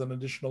roll with an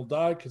additional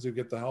die because you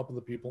get the help of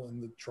the people in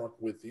the truck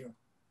with you.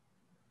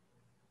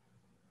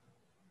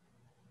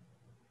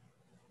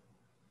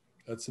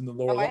 That's in the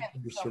lower left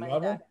under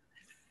survival.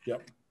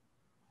 Yep.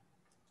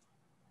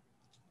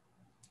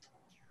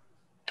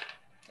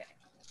 Okay.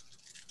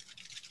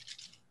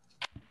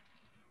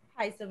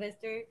 Hi,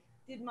 Sylvester.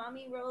 Did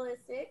mommy roll a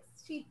 6?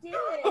 She did.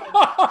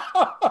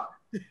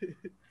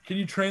 Can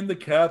you train the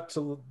cat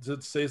to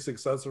say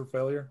success or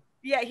failure?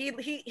 Yeah, he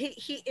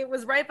it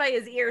was right by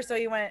his ear, so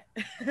he went.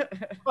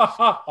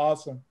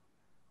 Awesome.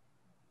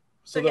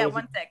 So yeah,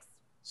 1 6.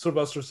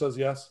 Sylvester says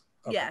yes.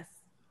 Okay. Yes.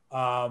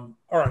 All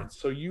right.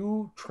 So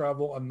you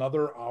travel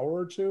another hour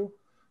or two.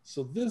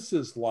 So this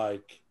is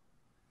like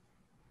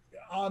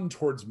on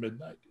towards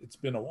midnight. It's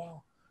been a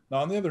while. Now,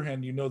 on the other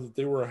hand, you know that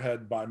they were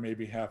ahead by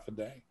maybe half a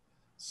day.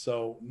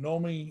 So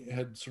Nomi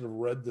had sort of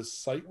read the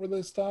site where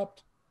they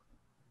stopped.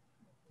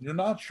 You're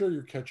not sure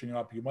you're catching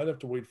up. You might have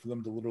to wait for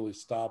them to literally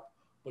stop,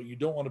 but you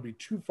don't want to be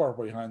too far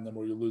behind them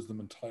or you lose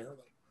them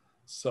entirely.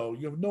 So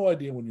you have no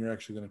idea when you're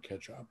actually going to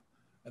catch up.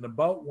 And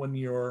about when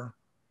you're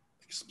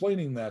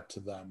explaining that to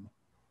them,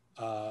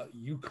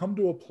 you come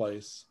to a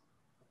place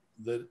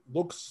that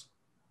looks,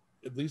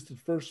 at least at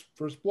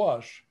first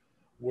blush,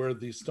 where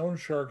the Stone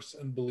Sharks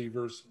and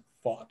Believers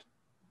fought.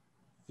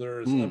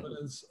 There is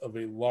evidence of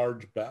a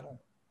large battle.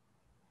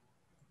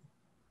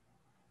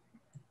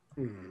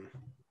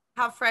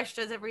 How fresh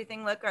does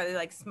everything look? Are they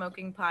like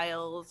smoking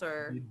piles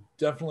or? You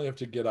definitely have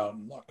to get out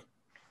and look.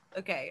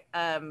 Okay.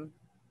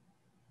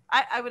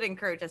 I would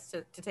encourage us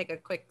to take a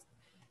quick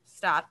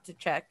stop to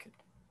check.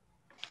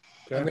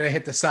 Okay. I'm going to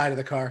hit the side of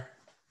the car.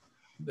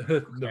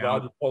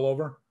 Nevada, pull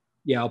over?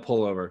 Yeah, I'll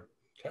pull over.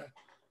 Okay.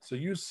 So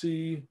you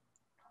see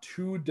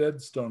 2 dead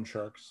stone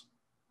sharks.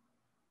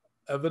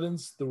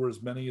 Evidence there were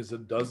as many as a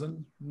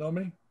dozen,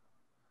 Nomi.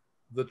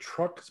 The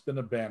truck's been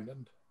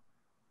abandoned.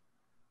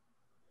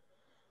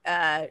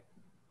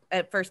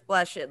 At first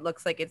blush, it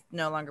looks like it's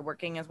no longer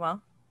working as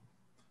well.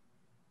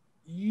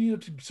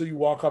 So you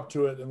walk up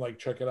to it and like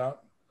check it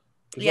out?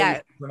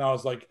 Yeah. For now,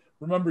 it's like,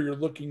 remember, you're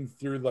looking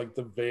through like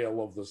the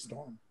veil of the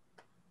storm.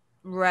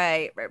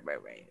 Right.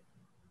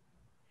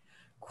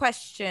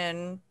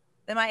 Question: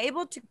 am I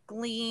able to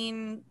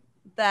glean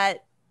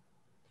that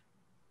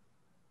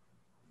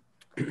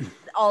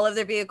all of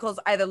their vehicles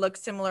either look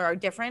similar or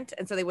different,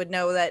 and so they would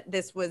know that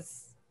this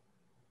was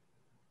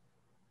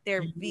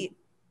their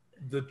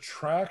the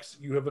tracks?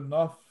 You have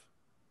enough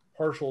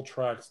partial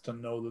tracks to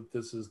know that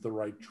this is the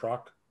right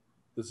truck.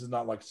 This is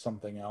not like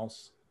something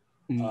else.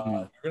 You're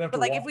gonna have but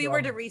like if we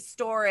were to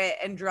restore it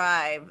and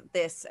drive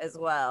this as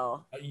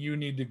well, you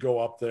need to go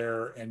up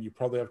there and you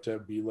probably have to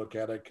have B look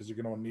at it because you're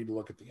going to need to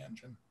look at the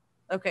engine.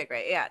 Okay,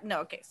 great. Yeah, no,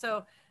 okay.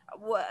 So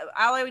all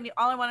I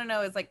want to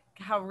know is like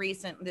how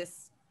recent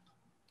this.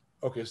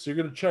 Okay, so you're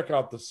going to check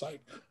out the site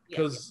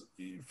because,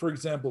 for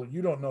example,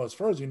 you don't know, as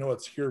far as you know,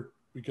 it's here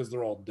because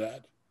they're all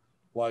dead.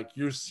 Like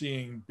you're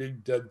seeing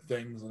big dead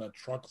things in a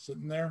truck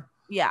sitting there.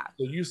 Yeah.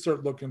 So you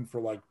start looking for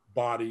like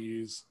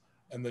bodies.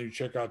 And then you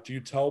check out, do you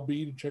tell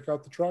B to check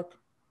out the truck?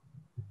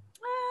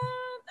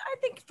 I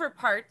think for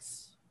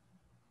parts.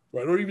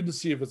 Right, or even to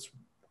see if it's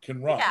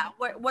can run. Yeah,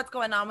 what's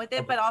going on with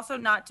it, but also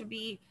not to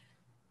be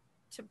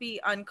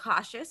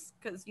uncautious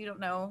because you don't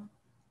know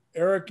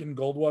Erik and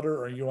Goldwater,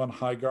 are you on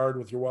high guard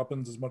with your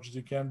weapons as much as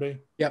you can be?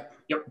 Yep.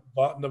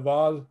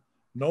 Navad,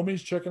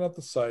 Nomi's checking out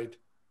the site.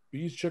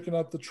 B's checking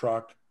out the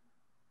truck.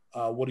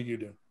 What do you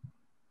do?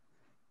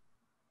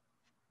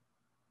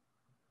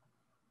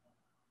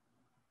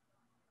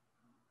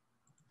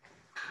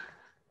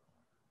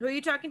 Who are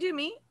you talking to?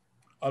 Me?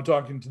 I'm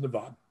talking to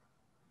Navad.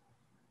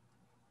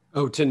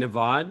 Oh, to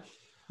Navad?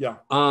 Yeah.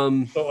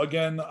 So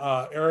again,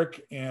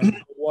 Erik and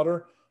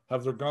Goldwater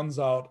have their guns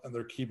out and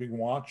they're keeping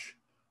watch.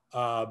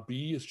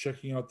 B is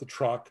checking out the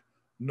truck.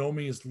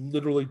 Nomi is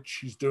literally,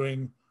 she's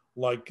doing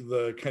like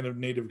the kind of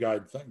native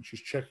guide thing.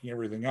 She's checking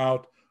everything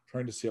out,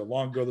 trying to see how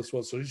long ago this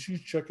was. So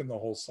she's checking the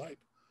whole site.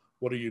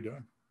 What are you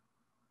doing?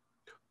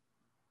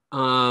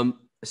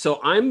 So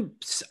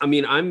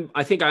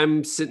I think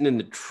I'm sitting in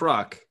the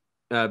truck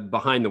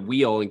behind the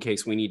wheel in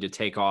case we need to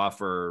take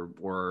off or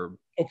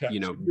okay.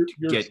 So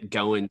you're get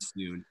going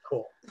soon.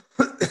 Cool.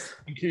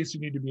 In case you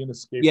need to be an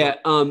escape. Yeah.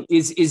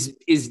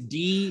 Is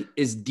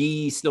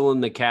D still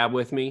in the cab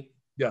with me?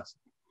 Yes.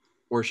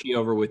 Or is she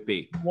over with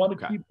B? You want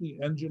to keep the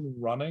engine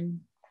running?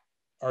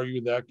 Are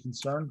you that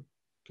concerned?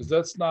 Because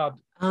that's not.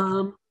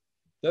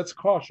 That's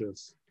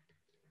cautious.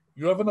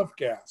 You have enough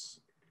gas.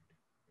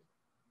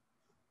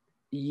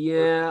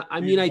 Yeah, I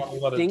mean, I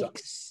think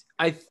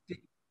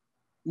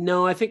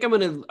I'm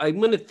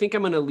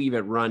gonna leave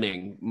it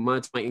running.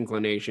 My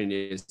inclination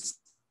is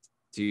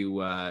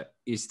to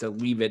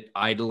leave it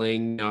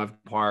idling.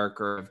 I've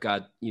park or I've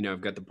got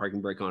the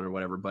parking brake on or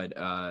whatever, but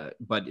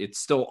it's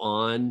still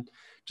on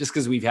just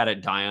because we've had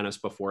it die on us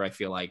before. I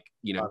feel like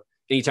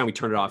anytime we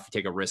turn it off, we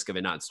take a risk of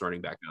it not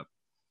starting back up.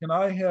 Can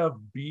I have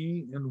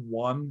B in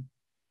one,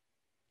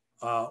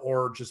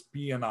 or just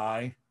B and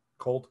I,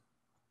 Colt?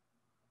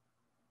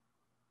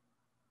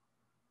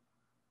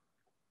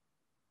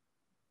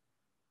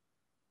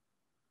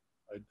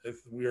 If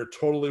we are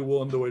totally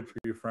willing to wait for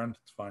you, friend,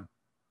 it's fine.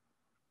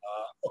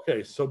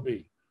 Okay, so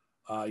B,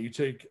 you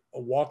take a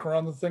walk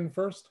around the thing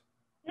first.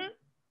 Mm-hmm.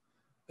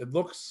 It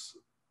looks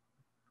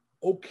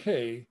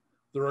okay.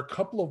 There are a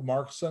couple of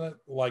marks in it,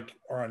 like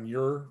are on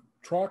your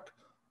truck,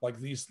 like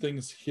these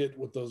things hit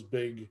with those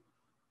big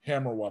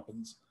hammer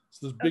weapons.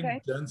 So there's big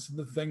dents in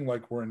the thing,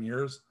 like were in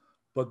yours,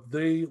 but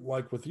they,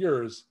 like with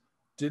yours,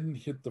 didn't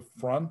hit the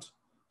front.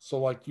 So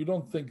like you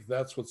don't think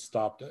that's what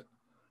stopped it.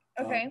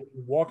 Okay.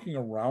 Walking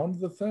around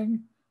the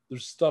thing,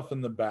 there's stuff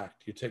in the back.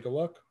 Do you take a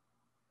look?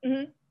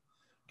 Mm-hmm.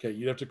 Okay,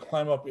 you'd have to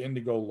climb up in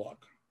to go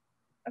look.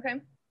 Okay.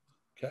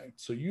 Okay,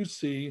 so you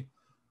see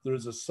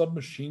there's a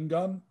submachine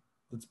gun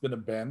that's been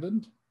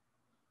abandoned.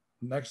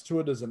 Next to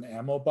it is an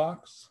ammo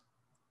box.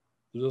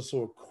 There's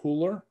also a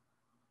cooler.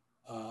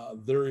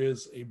 There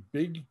is a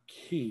big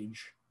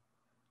cage,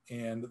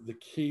 and the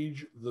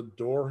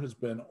door has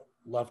been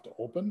left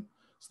open.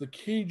 So the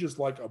cage is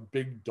like a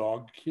big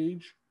dog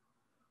cage.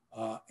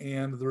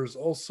 And there's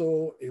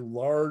also a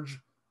large,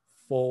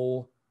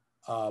 full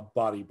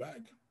body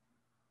bag.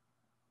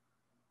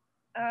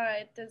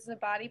 Does the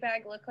body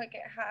bag look like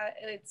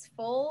it's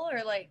full,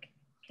 or like,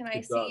 can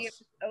I see if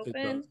it's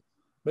open?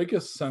 Make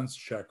a sense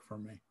check for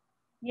me.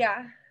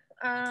 Yeah.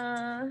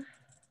 Hold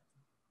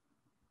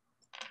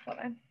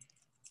on.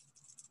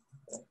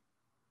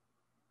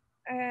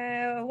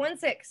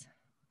 16.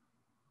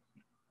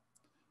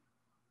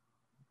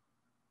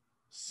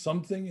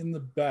 Something in the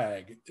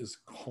bag is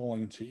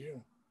calling to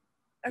you.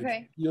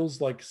 Okay. It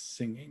feels like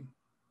singing.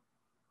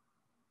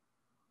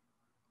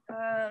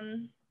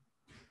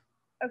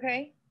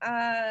 Okay.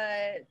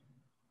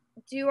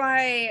 Do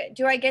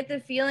I get the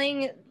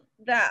feeling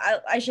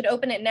that I should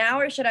open it now,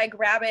 or should I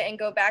grab it and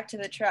go back to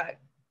the truck?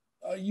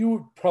 You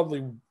would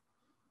probably,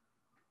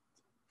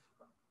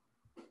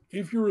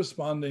 if you're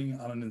responding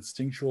on an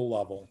instinctual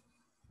level,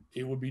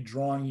 it would be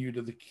drawing you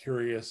to the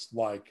curious,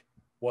 like,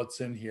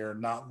 what's in here,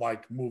 not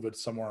like move it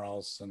somewhere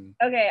else. And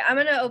okay, I'm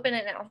gonna open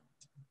it now.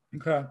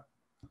 Okay.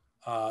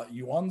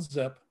 You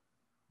unzip.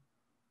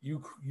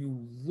 You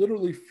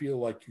literally feel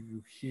like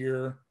you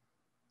hear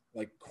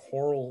like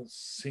choral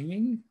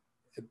singing,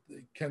 it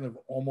kind of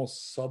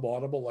almost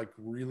subaudible, like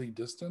really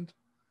distant.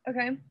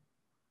 Okay.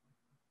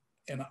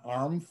 An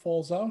arm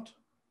falls out,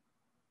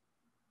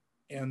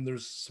 and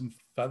there's some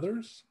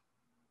feathers.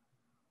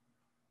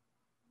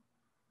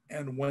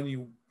 And when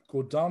you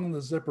go down in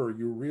the zipper,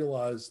 you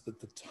realize that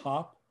the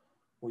top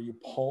where you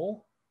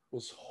pull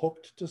was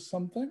hooked to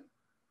something.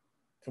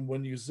 And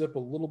when you zip a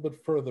little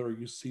bit further,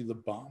 you see the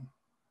bomb.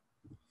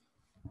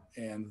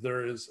 And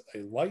there is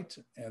a light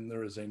and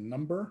there is a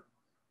number,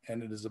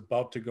 and it is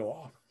about to go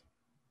off.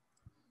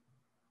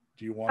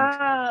 Do you want to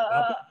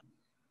stop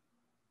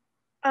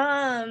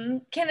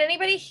it? Can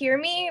anybody hear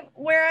me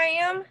where I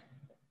am?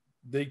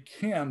 They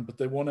can, but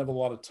they won't have a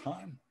lot of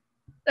time.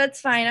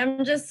 That's fine.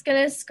 I'm just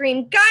gonna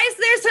scream, guys,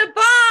 there's a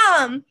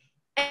bomb!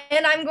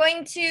 And I'm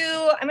gonna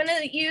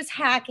use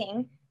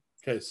hacking.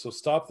 Okay, so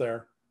stop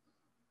there.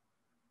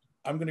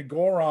 I'm gonna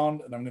go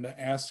around and I'm gonna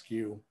ask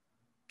you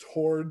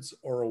towards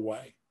or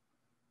away.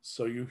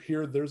 So you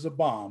hear there's a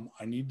bomb.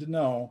 I need to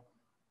know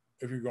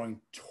if you're going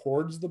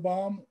towards the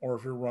bomb or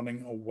if you're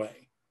running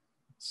away.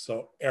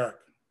 So Erik.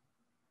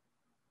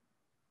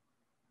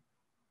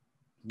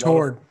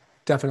 Toward.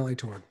 Definitely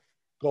toward.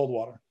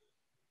 Goldwater.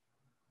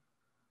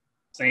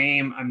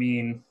 Same. I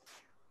mean,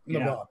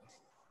 yeah.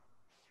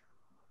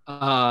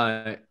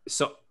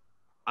 So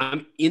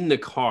I'm in the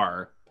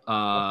car.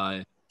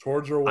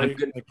 Towards or away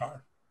in the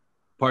car?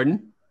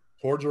 Pardon?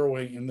 Towards or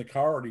away in the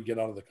car, or do you get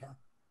out of the car?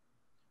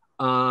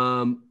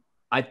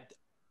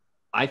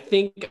 I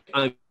think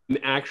I'm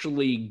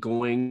actually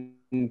going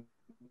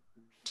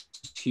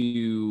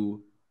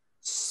to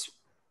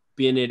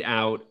spin it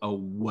out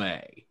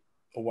away.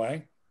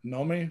 Away?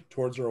 Nomi,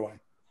 towards or away?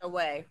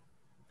 Away.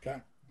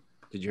 Okay.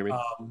 Did you hear me?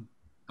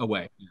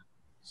 Away.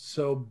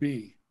 So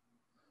B.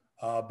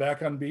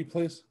 Back on B,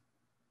 please.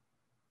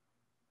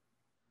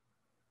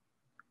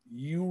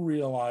 You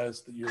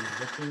realize that you're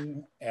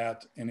looking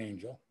at an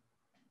angel.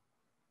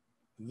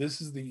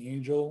 This is the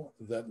angel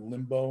that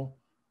Limbo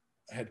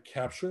had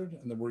captured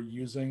and that we're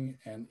using,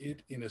 and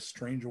it, in a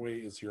strange way,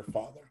 is your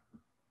father.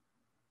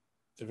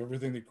 If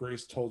everything that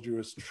Grace told you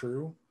is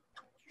true,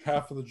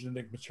 half of the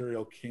genetic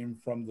material came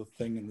from the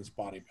thing in this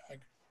body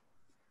bag.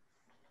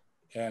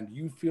 And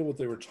you feel what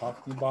they were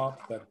talking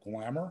about, that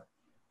glamour,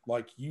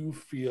 like you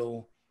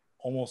feel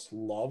almost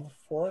love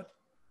for it,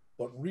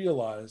 but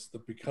realize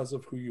that because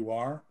of who you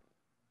are,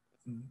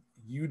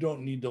 you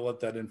don't need to let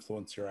that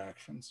influence your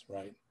actions,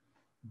 right?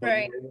 But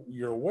right.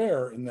 You're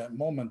aware in that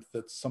moment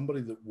that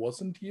somebody that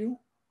wasn't you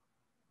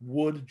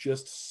would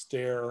just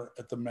stare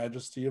at the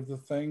majesty of the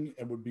thing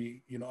and would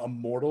be, a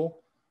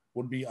mortal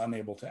would be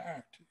unable to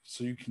act.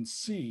 So you can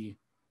see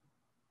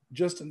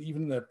just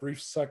even in that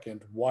brief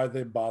second why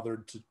they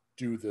bothered to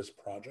do this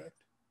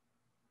project.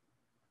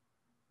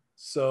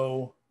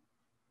 So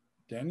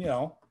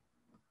Danielle,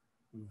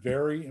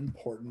 very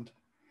important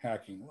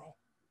hacking roll.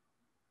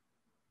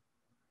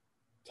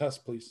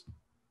 Test, please.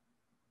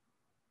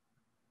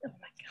 Oh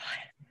my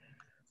God.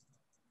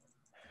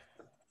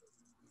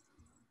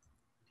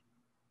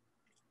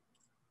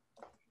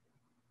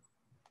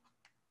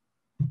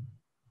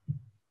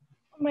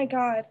 Oh my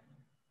God.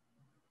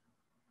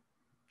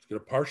 Let's get a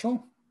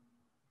partial.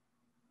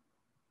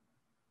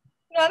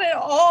 Not at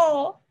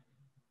all.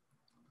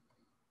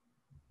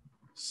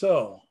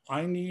 So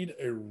I need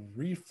a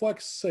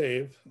reflex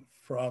save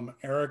from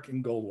Erik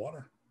and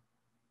Goldwater.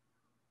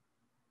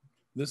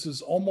 This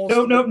is almost...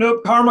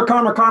 Nope. Karma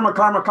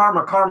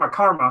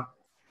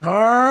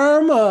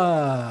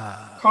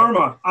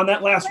on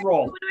that last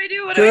roll. What do I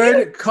do?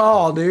 Good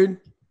call, dude.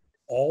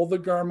 All the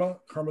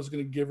karma's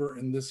going to give her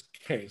in this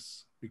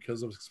case,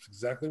 because of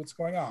exactly what's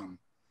going on.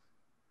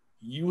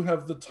 You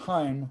have the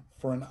time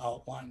for an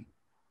outline.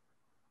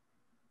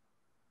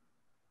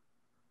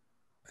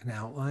 An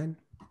outline?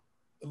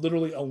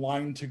 Literally a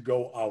line to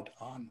go out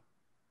on.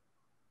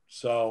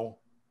 So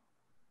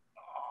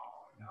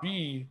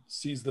B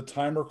sees the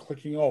timer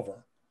clicking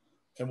over,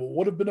 and what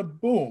would have been a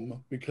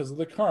boom because of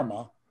the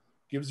karma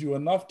gives you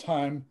enough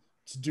time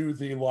to do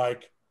the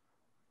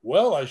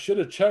well, I should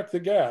have checked the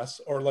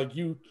gas, or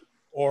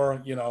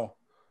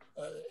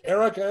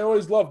Erik, I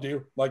always loved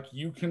you.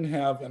 You can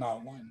have an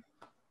outline.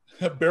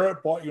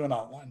 Barrett bought you an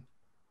outline.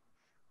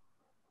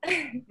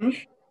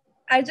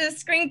 I just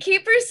scream,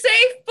 keep her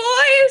safe,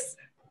 boys.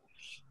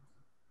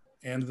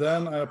 And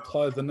then I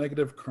apply the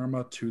negative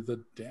karma to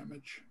the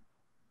damage.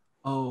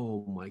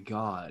 Oh my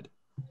God.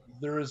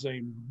 There is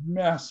a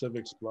massive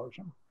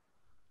explosion.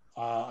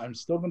 I'm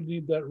still going to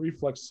need that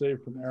reflex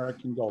save from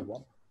Erik and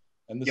Goldwater.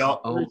 And this is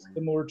very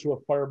similar to a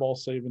fireball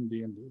save in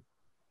D&D.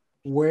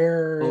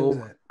 Where is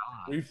it?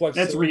 Reflex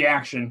That's save.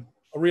 reaction.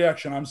 A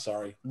reaction, I'm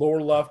sorry.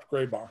 Lower left,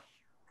 gray bar.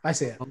 I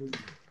see it.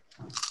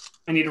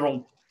 I need to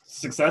roll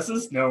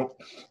successes? No.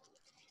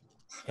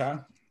 Okay.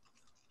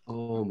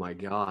 Oh my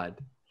God.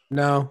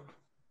 No.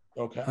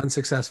 Okay.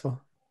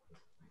 Unsuccessful.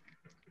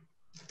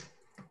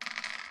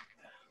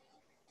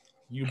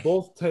 You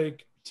both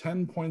take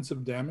 10 points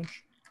of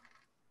damage,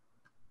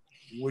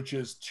 which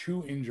is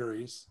 2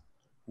 injuries.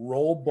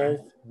 Roll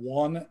both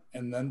one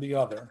and then the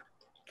other,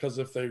 because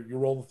if you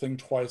roll the thing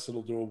twice,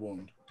 it'll do a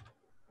wound.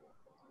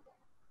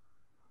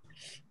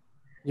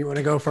 You want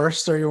to go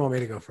first, or you want me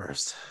to go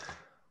first?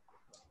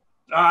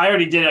 I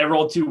already did. I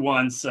rolled 2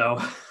 1s, so.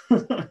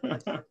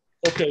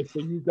 Okay, so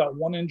you've got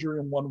 1 injury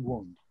and 1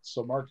 wound.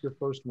 So mark your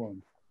first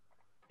wound.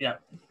 Yeah.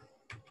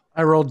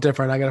 I rolled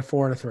different. I got a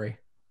 4 and a 3.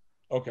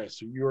 Okay,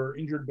 so you're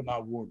injured but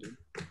not wounded.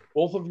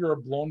 Both of you are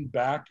blown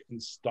back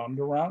and stunned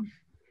around.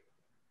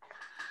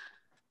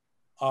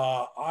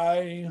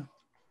 I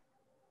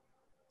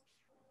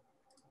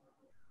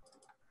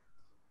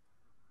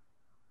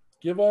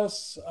give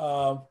us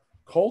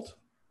Colt.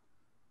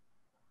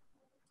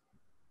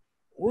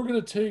 We're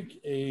going to take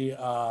a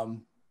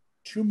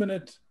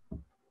 2-minute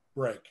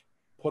break.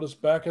 Put us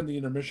back in the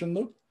intermission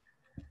loop.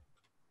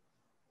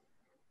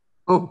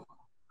 Oh,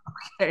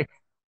 okay.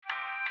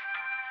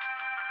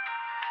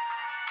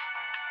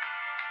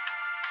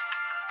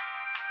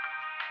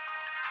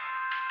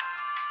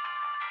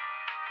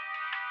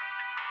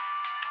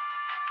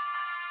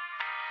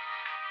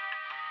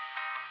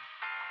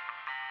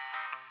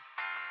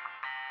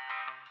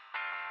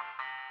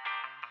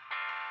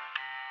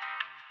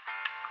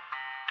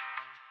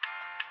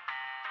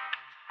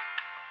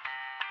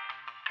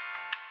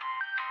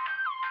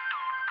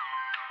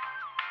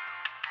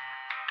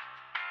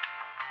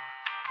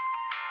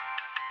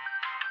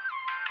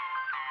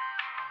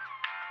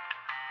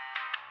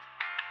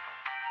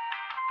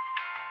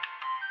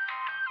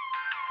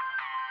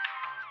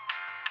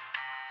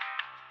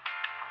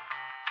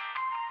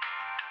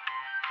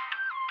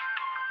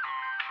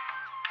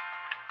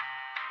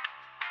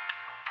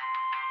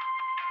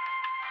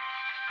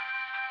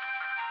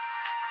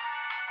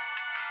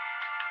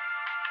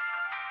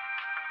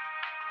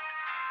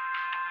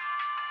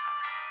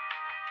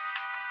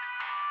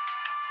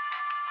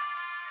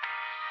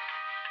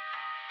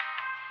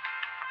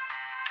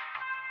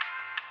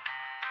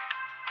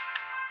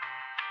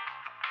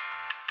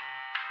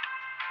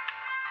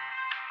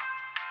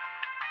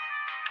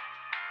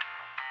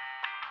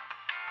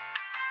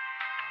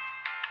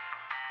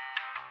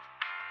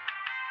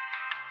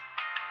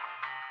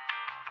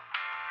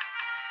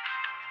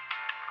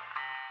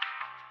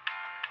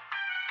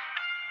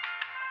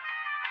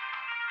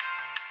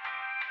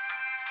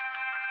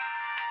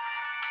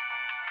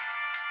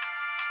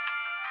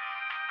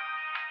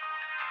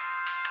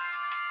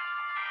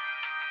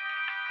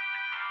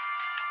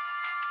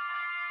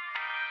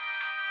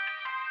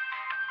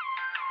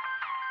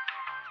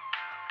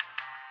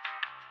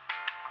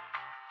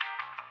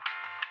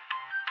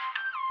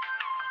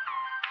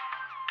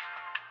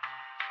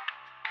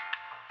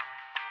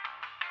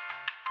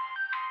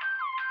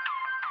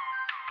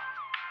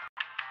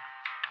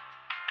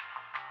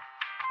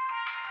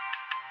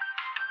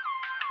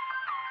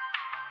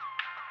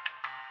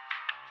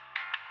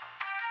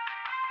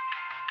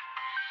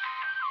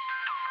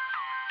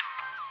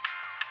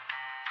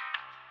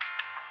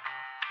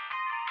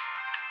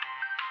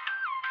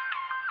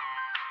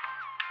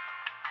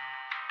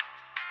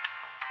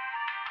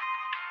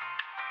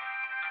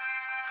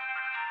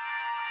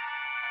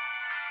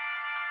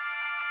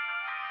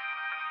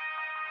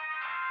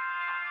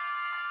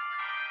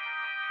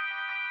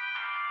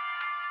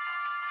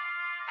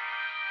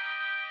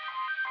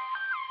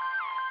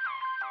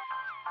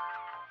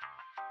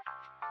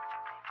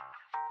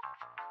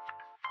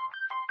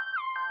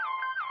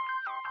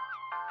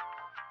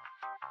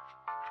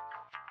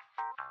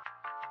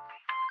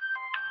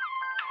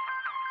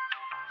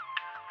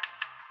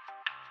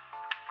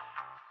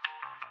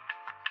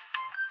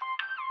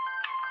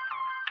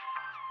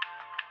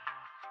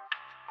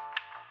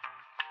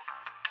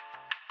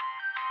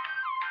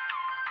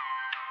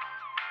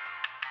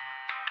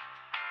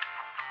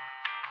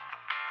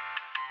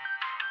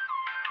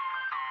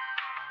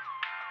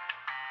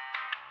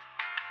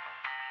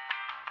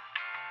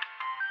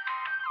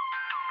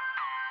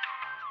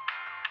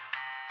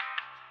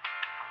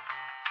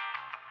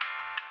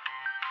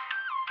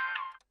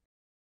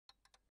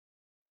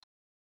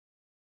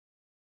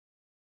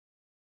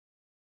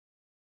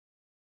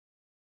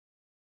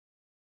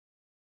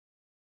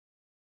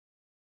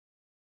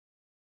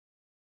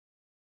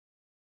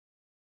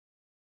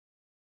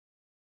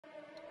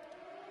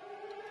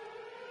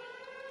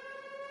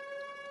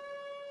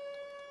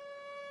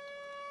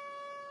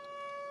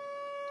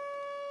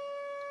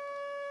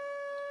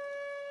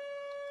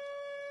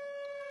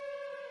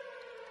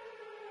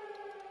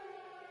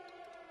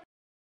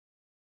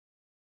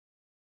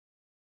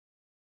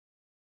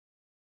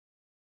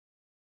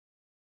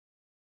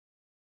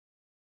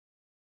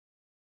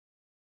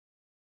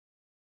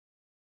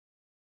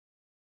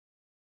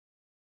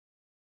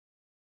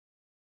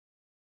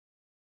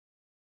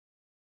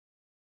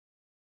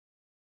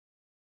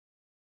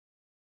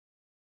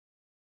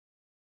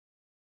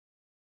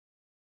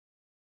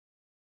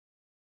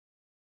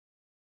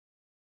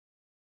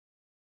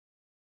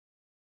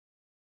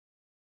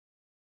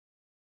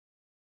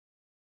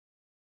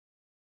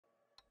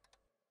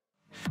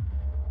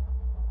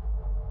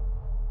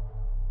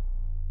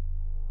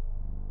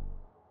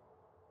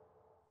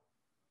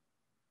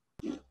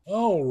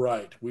 All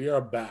right, we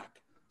are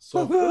back.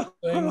 So first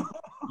thing,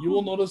 you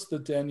will notice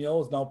that Danielle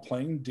is now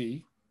playing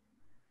D.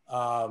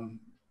 The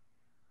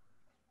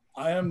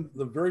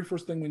very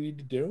first thing we need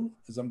to do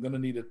is I'm going to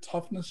need a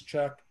toughness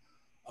check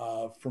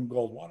from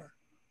Goldwater.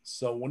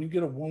 So when you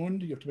get a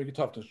wound, you have to make a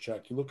toughness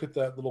check. You look at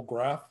that little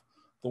graph.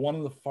 The one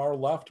on the far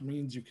left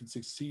means you can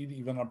succeed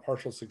even on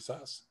partial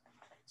success.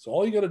 So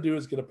all you got to do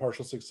is get a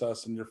partial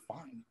success and you're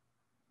fine.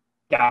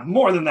 Yeah,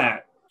 more than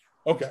that.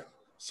 Okay,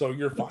 so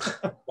you're fine.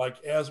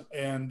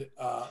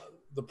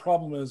 The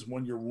problem is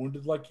when you're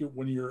wounded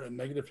when you're at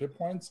negative hit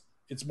points,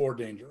 it's more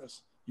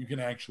dangerous. You can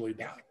actually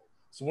die.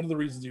 So one of the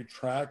reasons you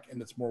track and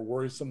it's more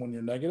worrisome when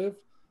you're negative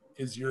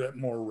is you're at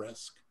more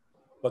risk.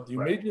 But you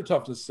made your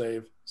toughness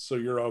save, so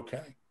you're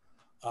okay.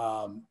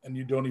 And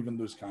you don't even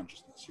lose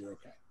consciousness. You're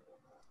okay.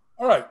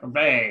 All right.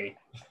 Hooray.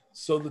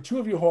 So the two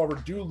of you, however,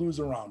 do lose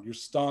a round. You're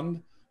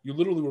stunned. You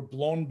literally were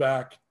blown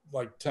back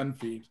like 10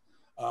 feet.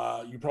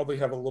 You probably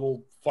have a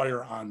little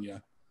fire on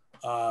you.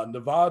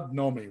 Navad,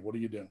 Nomi, what do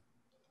you do?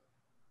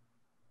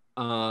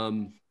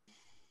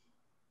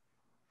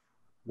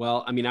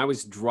 Well, I mean, I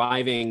was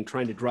trying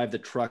to drive the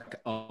truck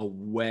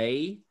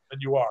away.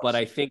 And you are. But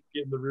I think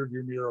get in the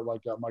rearview mirror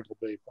like Michael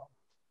Bay film.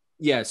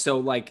 Yeah, so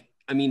like,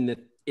 I mean,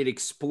 it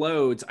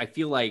explodes. I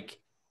feel like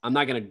I'm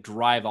not going to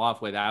drive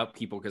off without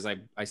people because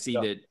I see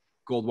that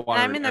Goldwater.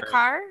 And I'm in the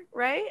car,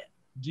 right?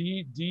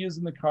 D is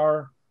in the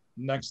car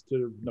next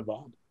to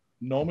Navad.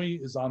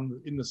 Nomi is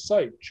in the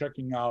site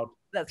checking out.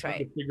 That's right.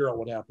 To figure out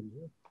what happened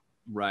here.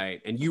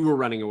 Right, and you were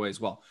running away as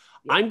well.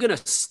 Yeah. I'm gonna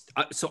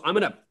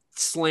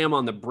slam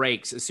on the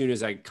brakes as soon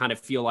as I kind of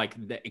feel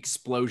like the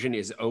explosion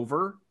is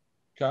over.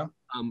 Okay.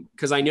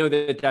 Because I know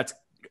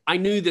I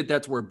knew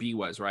that's where B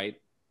was, right?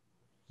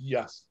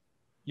 Yes.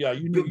 Yeah,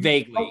 you knew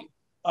vaguely.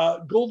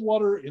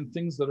 Goldwater in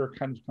things that are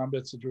kind of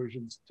combat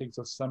situations takes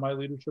a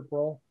semi-leadership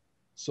role.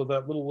 So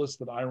that little list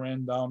that I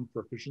ran down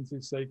for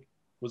efficiency's sake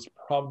was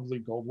probably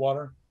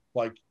Goldwater.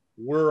 Like,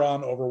 we're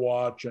on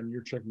Overwatch and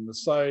you're checking the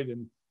site,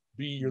 and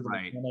B, you're the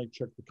mechanic,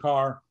 check the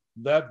car.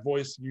 That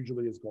voice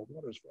usually is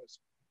Goldwater's voice.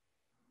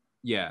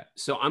 Yeah.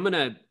 So I'm going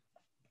to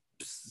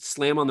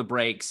slam on the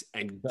brakes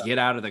and get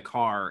out of the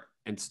car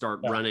and start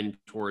running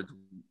towards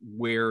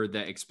where the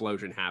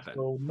explosion happened.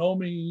 So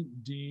Nomi,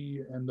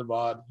 D, and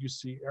Navad, you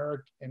see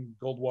Erik and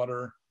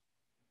Goldwater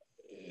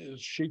is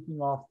shaking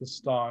off the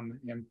stun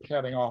and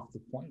patting off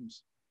the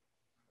flames.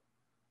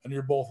 And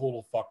you're both a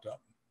little fucked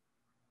up.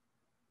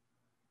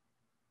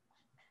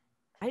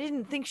 I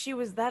didn't think she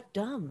was that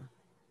dumb.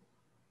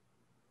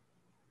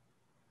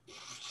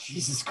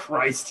 Jesus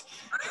Christ.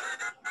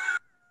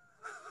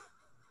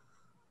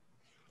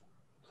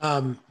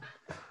 I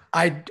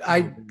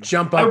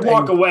jump up. I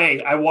walk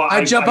away.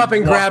 I jump up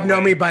and grab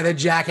Nomi by the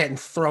jacket and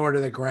throw her to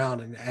the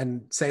ground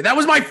and say, "That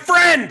was my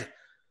friend.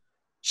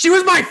 She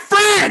was my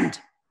friend.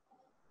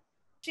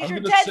 She's your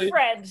dead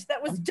friend.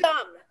 That was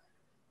dumb.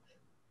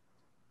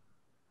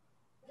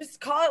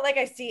 Just call it like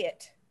I see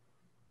it.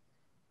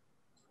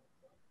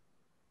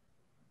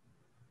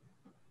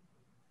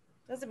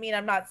 Doesn't mean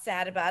I'm not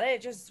sad about it.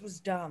 It just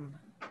was dumb.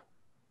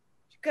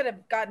 She could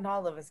have gotten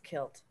all of us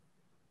killed.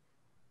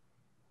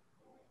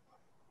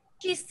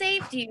 She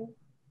saved you.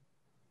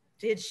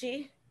 Did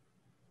she?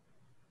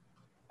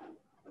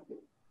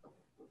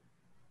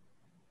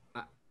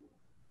 I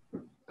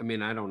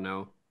mean, I don't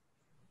know.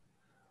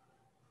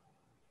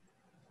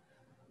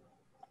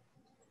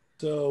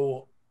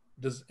 So,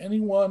 does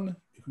anyone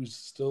who's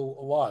still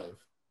alive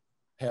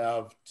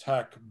have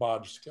tech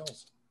bodge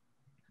skills?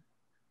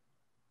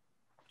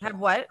 Have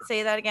what?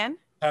 Say that again.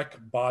 Tech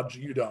bodge,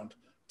 you don't.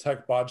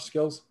 Tech bodge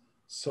skills.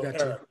 So,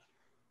 Erik,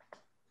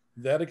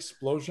 that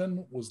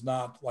explosion was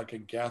not like a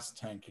gas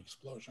tank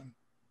explosion.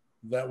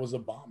 That was a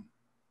bomb.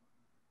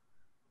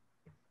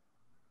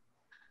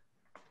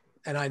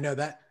 And I know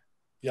that.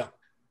 Yeah.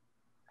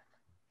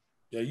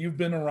 Yeah, you've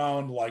been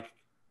around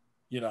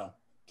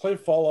play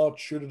Fallout,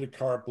 shoot at a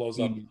car, it blows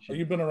up.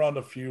 You've been around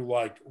a few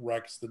like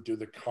wrecks that do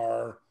the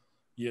car,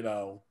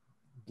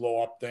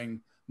 blow up thing.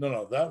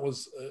 No, that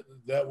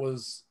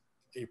was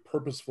a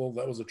purposeful.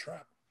 That was a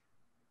trap.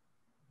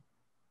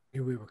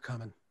 Knew we were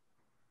coming,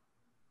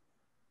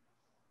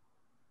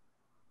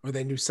 or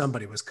they knew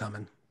somebody was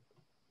coming.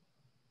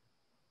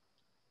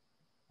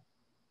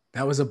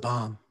 That was a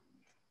bomb.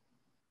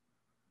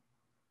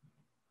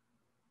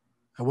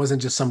 That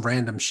wasn't just some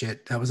random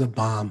shit. That was a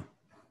bomb.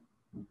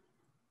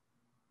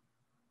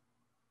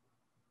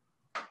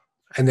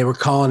 And they were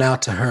calling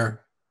out to her.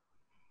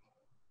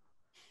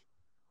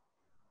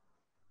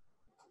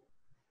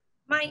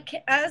 Mike,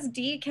 as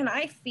D, can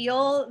I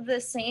feel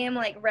the same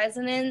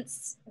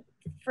resonance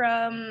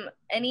from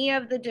any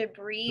of the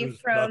debris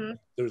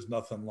there's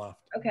nothing left.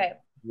 Okay.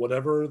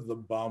 Whatever the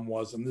bomb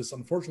was, and this,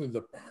 unfortunately,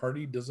 the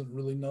party doesn't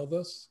really know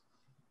this,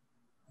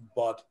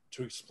 but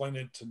to explain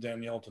it to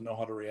Danielle to know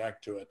how to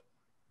react to it,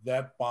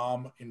 that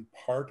bomb in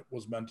part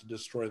was meant to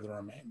destroy the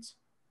remains.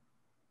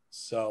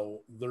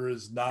 So there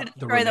is not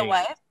destroy the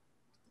what?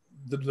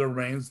 The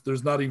remains.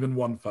 There's not even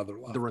one feather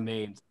left. The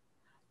remains.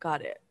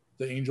 Got it.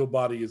 The angel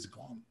body is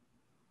gone.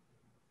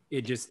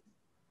 It just.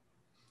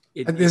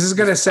 This is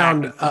going to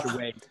sound in such a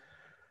way.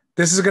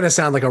 this is going to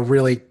sound like a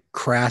really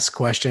crass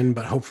question,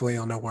 but hopefully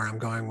you'll know where I'm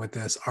going with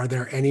this. Are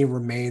there any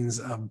remains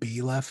of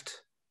B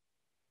left?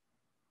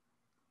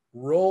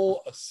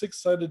 Roll a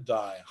 6-sided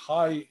die.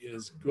 High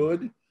is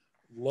good,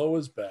 low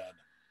is bad.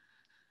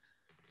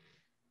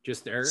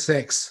 Just Eric?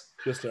 6.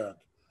 Just Eric.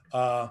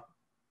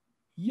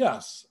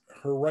 Yes,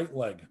 her right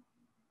leg,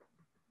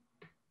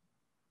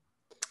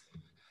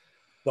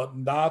 but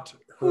not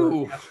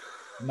her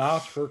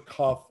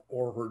cuff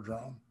or her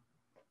drone.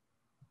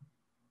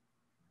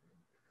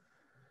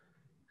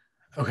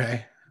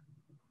 Okay.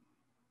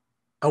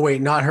 Oh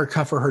wait, not her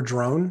cuff or her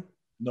drone?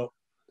 Nope.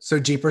 So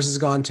Jeepers is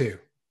gone too.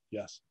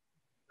 Yes.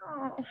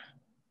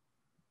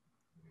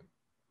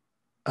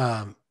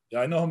 Oh. Yeah,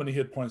 I know how many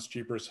hit points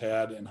Jeepers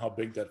had and how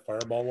big that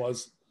fireball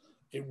was.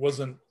 It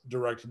wasn't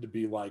directed to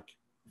be like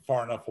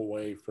far enough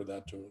away for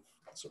that to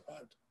have survived.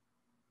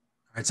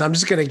 All right, so I'm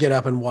just gonna get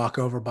up and walk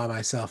over by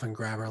myself and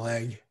grab her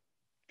leg.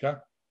 Okay.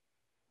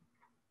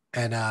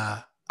 And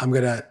I'm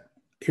gonna.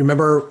 You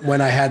remember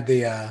when I had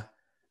the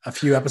a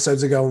few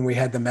episodes ago when we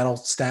had the metal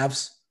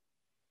staves?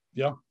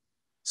 Yeah.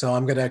 So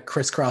I'm gonna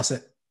crisscross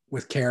it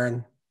with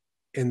Karen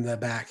in the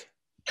back.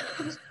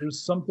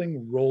 There's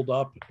something rolled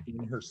up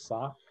in her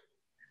sock.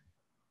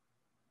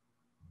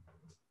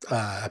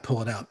 I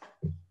pull it out.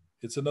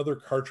 It's another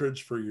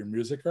cartridge for your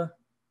musicer.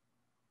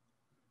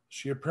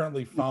 She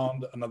apparently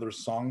found another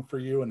song for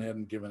you and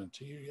hadn't given it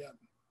to you yet.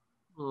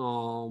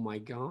 Oh my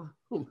god!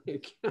 Oh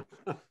my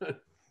god!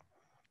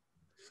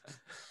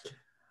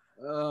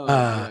 Oh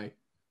boy.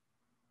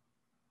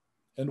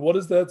 And what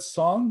is that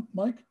song,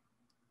 Mike?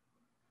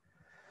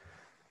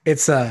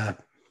 It's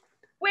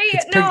Wait,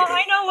 It's no, pig-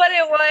 I know what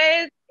it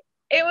was.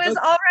 It was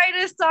 "I'll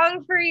Write a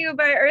Song for You"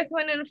 by Earth,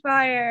 Wind, and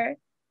Fire.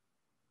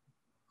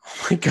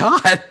 oh my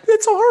god,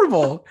 that's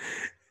horrible.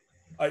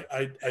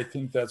 I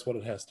think that's what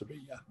it has to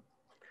be. Yeah.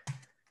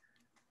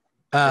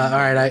 All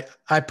right,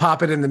 I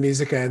pop it in the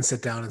music and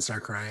sit down and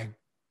start crying.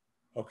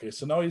 Okay,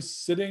 so now he's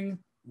sitting,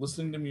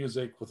 listening to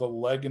music with a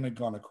leg and a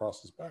gun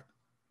across his back.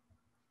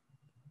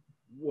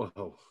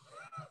 Whoa.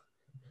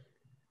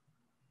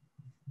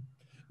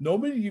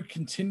 Nobody, you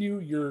continue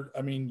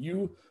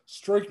you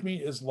strike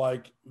me as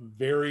like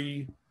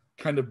very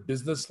kind of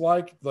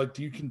business-like. Like,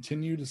 do you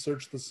continue to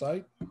search the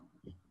site?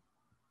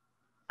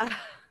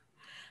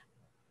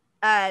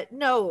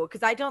 No,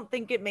 because I don't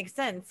think it makes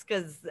sense.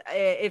 Because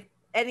if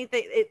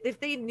anything, if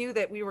they knew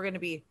that we were going to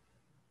be,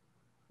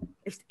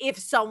 if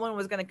someone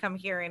was going to come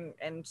here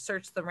and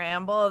search the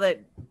ramble,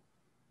 that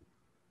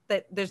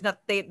there's not,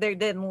 they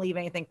didn't leave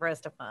anything for us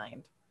to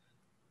find.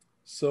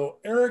 So,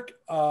 Eric,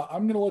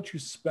 I'm going to let you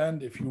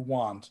spend, if you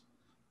want,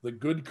 the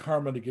good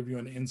karma to give you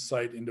an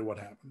insight into what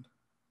happened.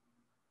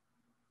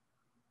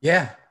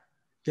 Yeah,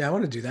 I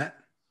want to do that.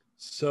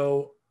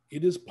 So,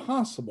 it is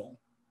possible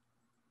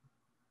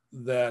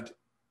that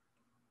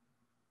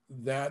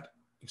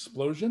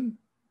explosion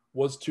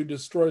was to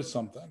destroy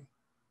something,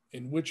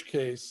 in which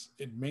case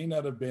it may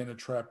not have been a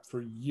trap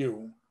for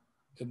you.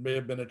 It may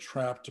have been a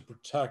trap to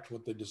protect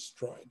what they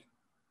destroyed.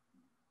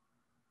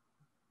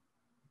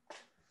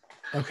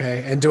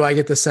 Okay, and do I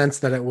get the sense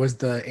that it was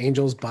the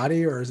angel's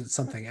body, or is it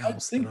something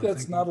else? I think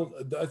that's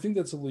I think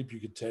that's a leap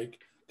you could take,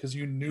 because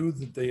you knew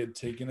that they had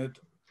taken it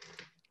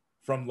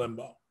from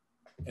Limbo,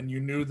 and you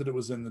knew that it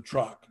was in the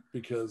truck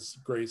because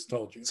Grace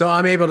told you. So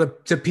I'm able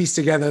to piece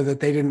together that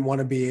they didn't want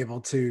to be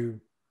able to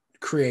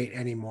create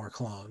any more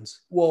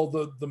clones. Well,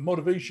 the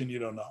motivation you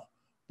don't know,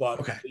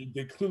 but Okay.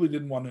 they clearly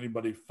didn't want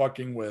anybody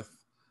fucking with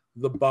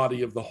the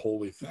body of the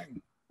holy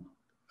thing.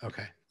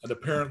 Okay. And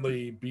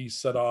apparently be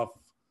set off.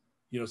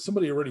 You know,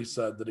 somebody already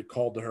said that it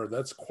called to her.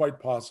 That's quite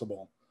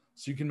possible.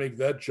 So you can make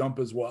that jump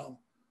as well,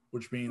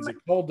 which means it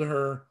called to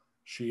her.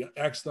 She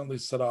accidentally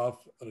set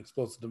off an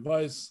explosive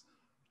device,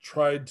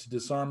 tried to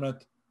disarm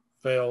it,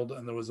 failed,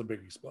 and there was a big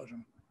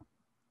explosion.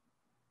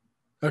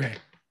 Okay.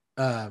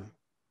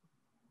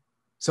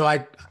 So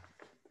I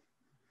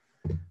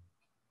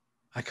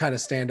kind of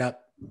stand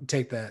up,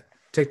 take the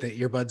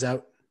earbuds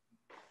out.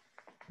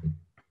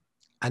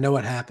 I know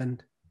what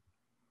happened,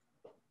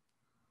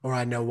 or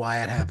I know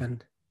why it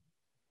happened.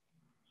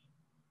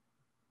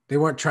 They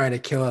weren't trying to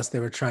kill us.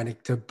 They were trying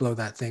to blow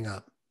that thing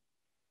up.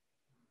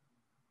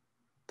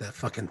 That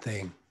fucking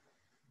thing.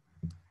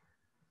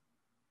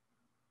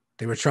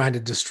 They were trying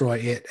to destroy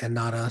it and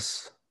not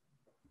us.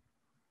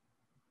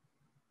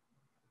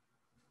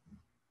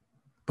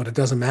 But it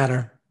doesn't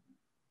matter.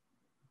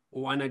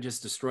 Well, why not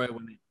just destroy it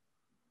when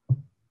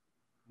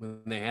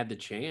they had the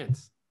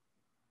chance?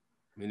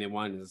 I mean, they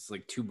wanted, it's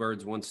like two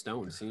birds, one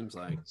stone, it seems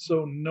like.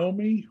 So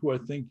Nomi, who I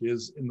think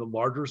is in the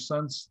larger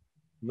sense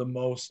the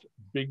most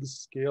big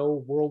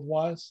scale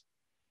world-wise,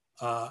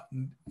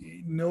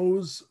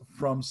 knows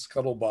from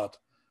Scuttlebutt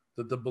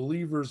that the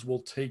believers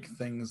will take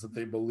things that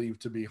they believe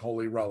to be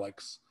holy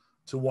relics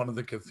to one of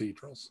the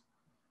cathedrals.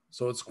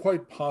 So it's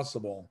quite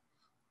possible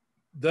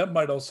that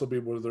might also be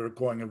where they're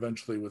going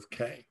eventually with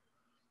Kay.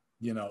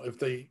 You know,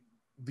 if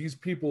these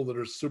people that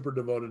are super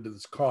devoted to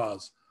this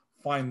cause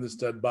find this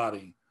dead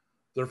body,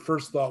 their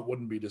first thought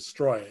wouldn't be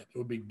destroy it. It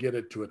would be get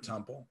it to a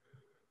temple.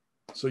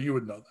 So you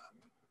would know that.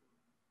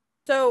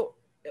 So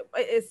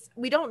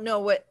we don't know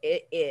what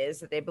it is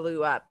that they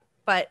blew up,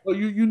 but well,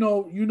 you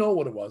know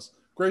what it was.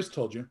 Grace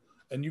told you,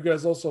 and you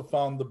guys also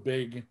found the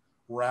big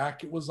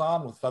rack it was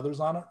on with feathers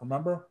on it.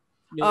 Remember?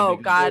 Yeah,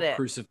 got it.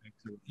 Crucifix.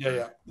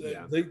 Yeah.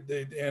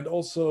 They and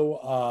also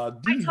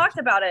I talked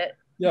about it.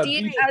 Yeah,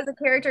 Dee as a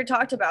character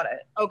talked about it.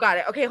 Oh, got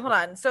it. Okay, hold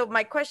on. So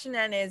my question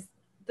then is,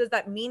 does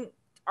that mean,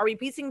 are we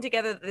piecing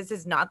together that this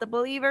is not the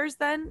believers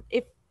then?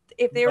 If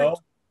they were,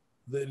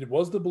 it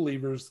was the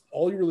believers.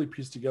 All you really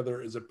piece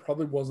together is it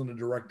probably wasn't a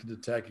directed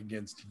attack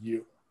against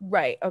you.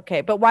 Right.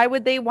 Okay. But why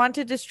would they want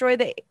to destroy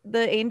the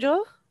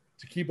angel?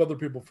 To keep other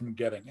people from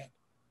getting it.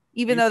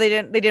 Even though they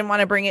didn't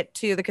want to bring it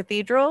to the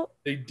cathedral?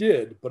 They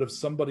did, but if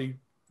somebody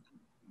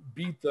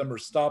beat them or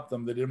stopped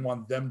them, they didn't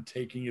want them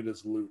taking it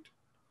as loot.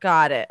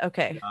 Got it.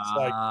 Okay. It's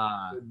like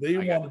they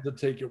wanted to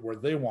take it where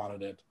they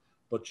wanted it,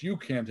 but you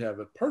can't have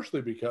it,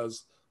 partially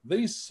because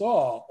they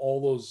saw all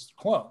those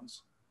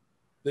clones.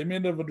 They may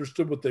not have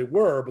understood what they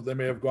were, but they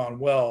may have gone,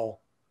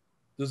 well,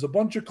 there's a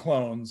bunch of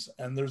clones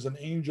and there's an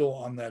angel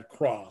on that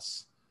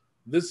cross.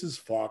 This is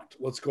fucked.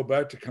 Let's go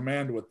back to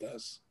command with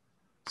this.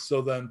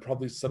 So then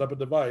probably set up a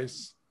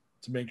device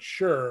to make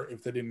sure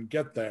if they didn't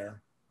get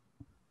there.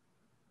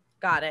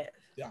 Got it.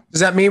 Yeah.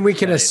 Does that mean we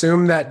can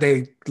assume that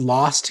they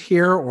lost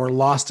here or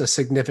lost a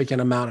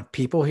significant amount of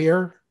people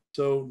here?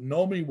 So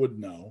Nomi would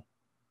know.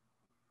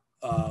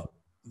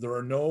 There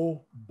are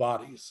no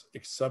bodies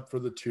except for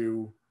the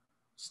 2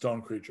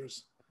 stone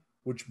creatures,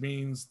 which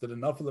means that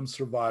enough of them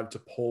survived to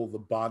pull the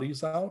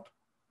bodies out.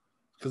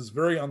 Because it's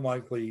very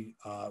unlikely,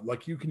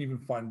 like you can even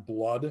find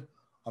blood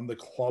on the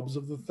clubs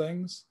of the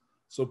things.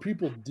 So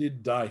people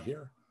did die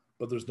here,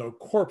 but there's no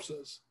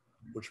corpses,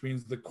 which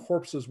means the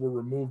corpses were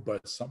removed by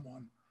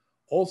someone.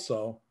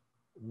 Also,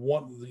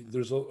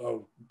 there's a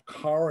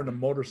car and a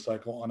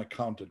motorcycle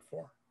unaccounted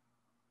for.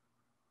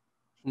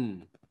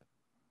 Hmm.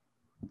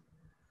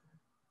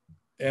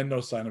 And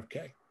no sign of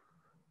Kay.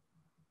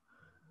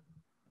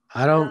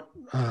 I don't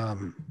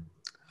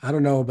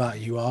know about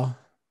you all,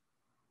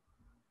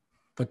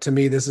 but to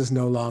me, this is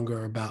no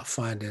longer about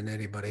finding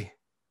anybody.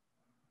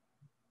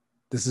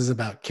 This is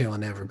about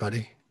killing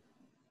everybody.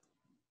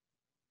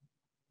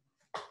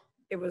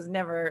 It was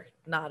never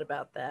not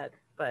about that,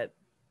 but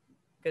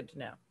good to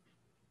know.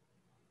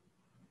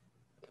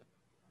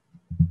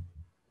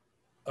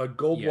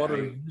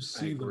 Goldwater, you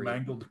see the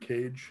mangled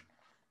cage,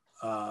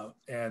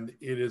 and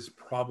it is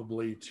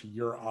probably to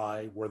your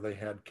eye where they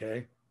had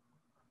Kay.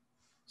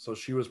 So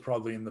she was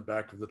probably in the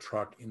back of the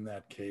truck in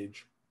that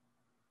cage.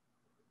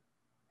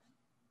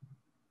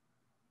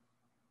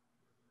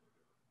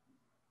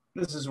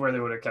 This is where they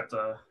would have kept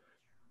a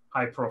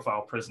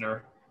high-profile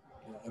prisoner.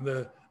 Yeah,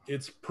 and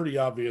it's pretty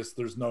obvious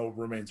there's no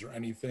remains or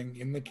anything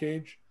in the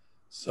cage,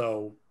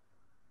 so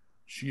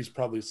she's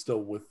probably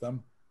still with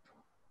them.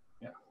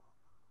 Yeah.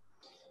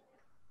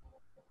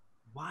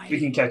 Why? We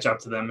can catch up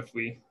to them if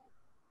we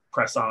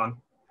press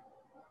on.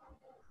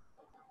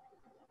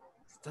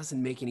 This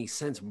doesn't make any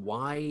sense.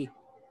 Why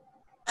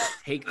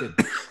take the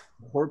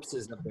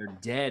corpses of their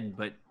dead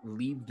but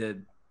leave the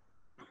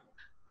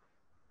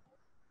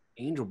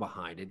angel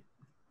behind? It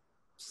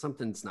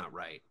something's not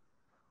right.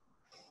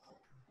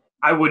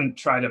 I wouldn't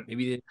try to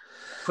maybe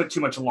put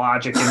too much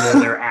logic into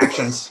their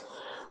actions.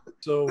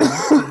 So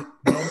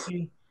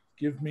Nomi,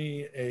 give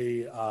me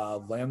a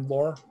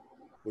landlore,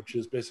 which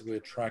is basically a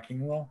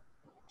tracking roll.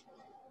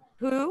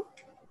 Who?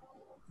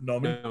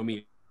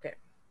 Nomi. Okay.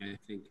 I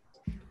think.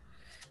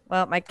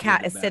 Well, my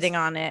cat is sitting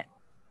on it.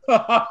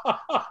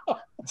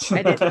 Cat's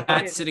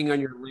sitting on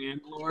your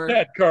landlord.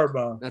 Cat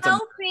karma. That's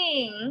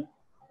helping.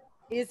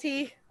 Is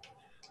he?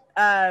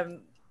 How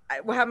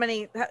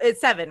many?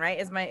 It's 7, right?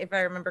 If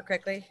I remember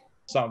correctly.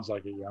 Sounds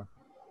like it, yeah.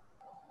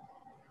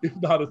 If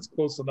not, it's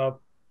close enough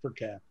for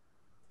Cat.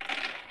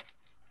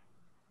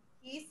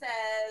 He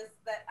says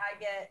that I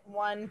get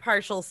 1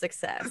 partial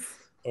success.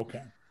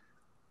 Okay.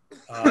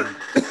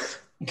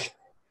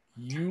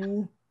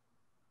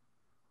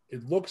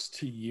 It looks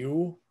to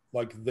you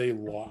like they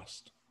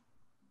lost.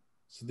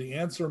 So the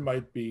answer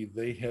might be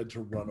they had to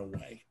run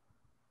away.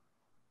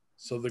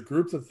 So the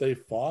group that they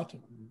fought,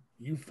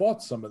 you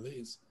fought some of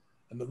these,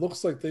 and it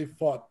looks like they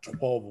fought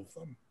 12 of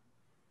them.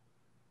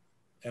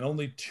 And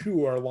only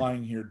 2 are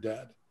lying here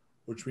dead,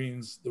 which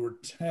means there were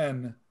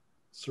 10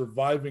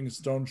 surviving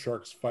stone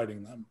sharks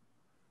fighting them.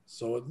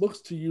 So it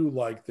looks to you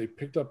like they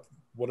picked up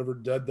whatever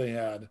dead they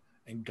had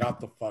and got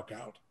the fuck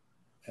out.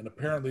 And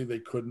apparently they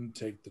couldn't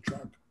take the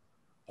truck.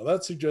 Now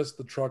that suggests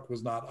the truck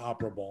was not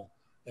operable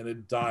and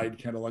it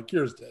died kind of like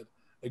yours did.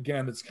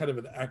 Again, it's kind of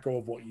an echo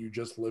of what you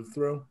just lived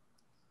through.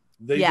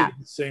 They did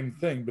the same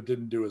thing, but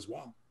didn't do as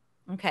well.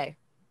 Okay.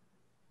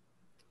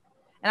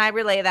 And I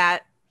relay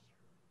that.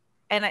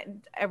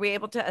 And are we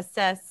able to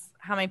assess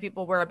how many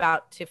people we're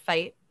about to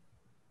fight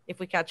if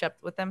we catch up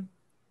with them?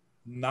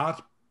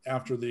 Not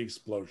after the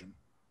explosion.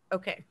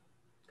 Okay.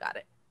 Got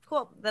it.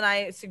 Cool. Then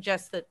I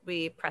suggest that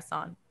we press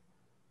on.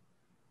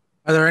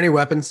 Are there any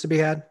weapons to be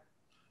had?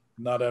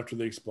 Not after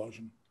the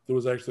explosion. There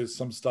was actually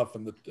some stuff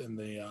in the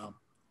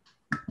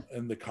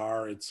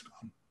car. It's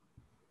gone.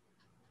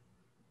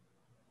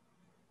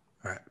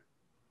 All right.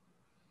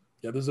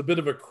 Yeah, there's a bit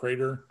of a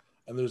crater,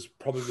 and there's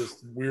probably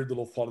this weird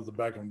little thought at the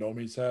back of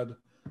Nomi's head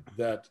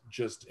that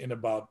just in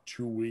about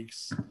 2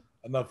 weeks,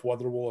 enough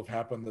weather will have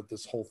happened that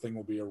this whole thing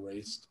will be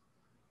erased.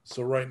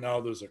 So right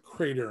now there's a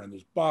crater and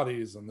there's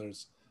bodies and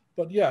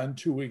but yeah, in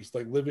 2 weeks,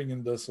 like living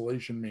in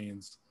desolation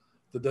means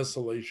the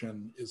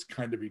desolation is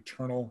kind of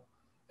eternal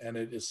and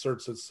it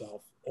asserts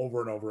itself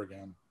over and over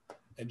again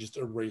and just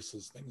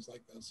erases things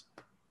like this.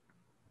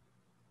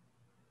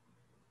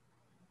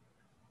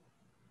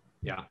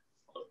 Yeah.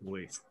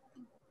 Wait.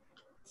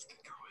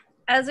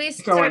 As we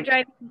start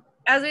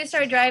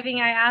driving,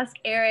 I ask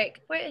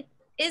Erik,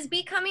 is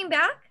B coming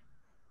back?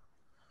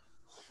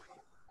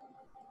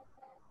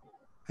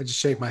 I just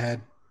shake my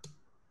head.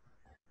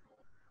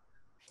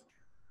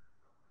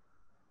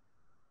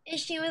 Is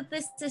she with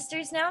the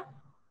sisters now?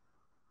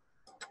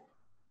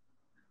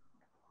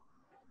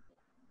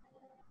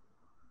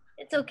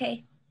 It's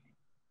okay.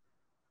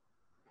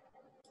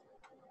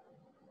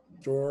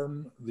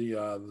 Storm,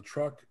 the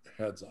truck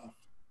heads off.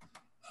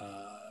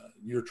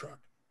 Your truck.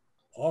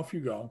 Off you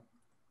go.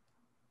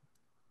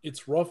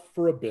 It's rough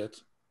for a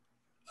bit,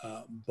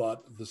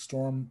 but the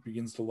storm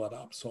begins to let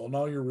up. So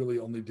now you're really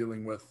only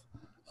dealing with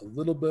a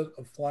little bit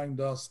of flying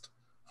dust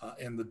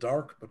in the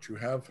dark, but you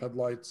have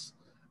headlights.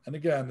 And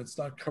again, it's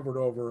not covered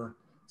over.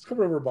 It's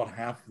covered over about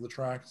half of the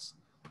tracks.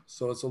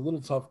 So it's a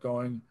little tough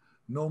going.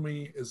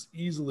 Nomi is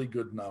easily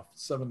good enough,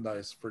 7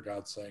 dice for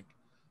God's sake,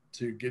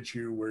 to get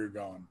you where you're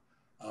going.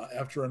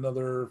 After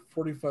another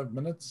 45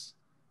 minutes,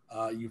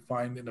 you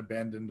find an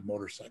abandoned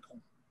motorcycle.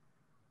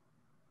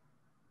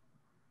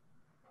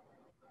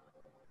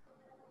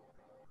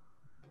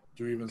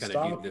 Do we even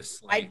stop?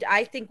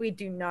 I think we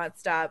do not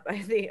stop. I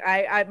think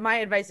my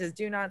advice is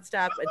do not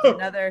stop. It's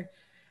another.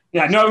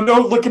 Yeah, no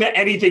looking at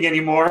anything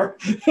anymore.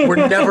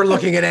 We're never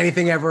looking at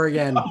anything ever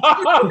again.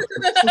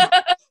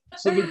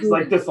 So it's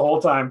like this the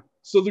whole time.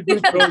 So the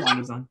group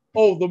goes,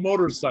 oh, the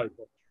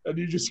motorcycle. And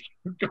you just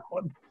keep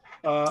going.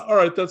 All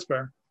right, that's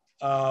fair.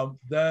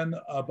 Then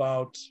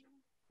about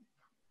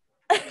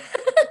a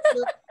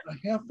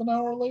half an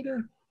hour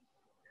later,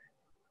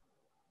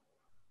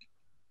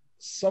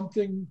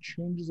 something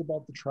changes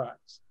about the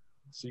tracks.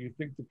 So you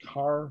think the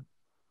car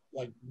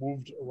like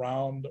moved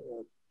around,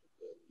 or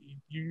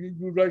you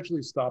would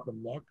actually stop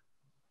and look.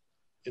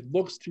 It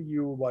looks to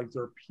you like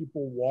there are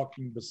people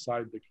walking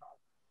beside the car.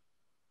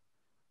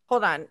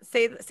 Hold on.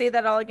 Say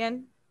that all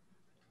again.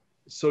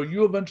 So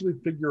you eventually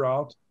figure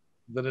out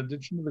that in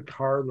addition to the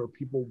car, there are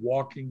people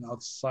walking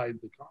outside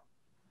the car.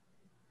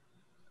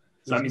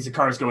 So that means the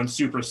car is going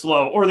super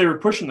slow, or they were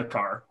pushing the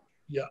car.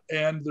 Yeah,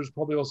 and there's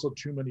probably also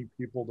too many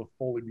people to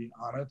fully be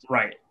on it.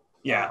 Right.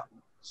 Yeah.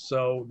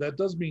 So that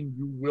does mean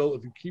you will,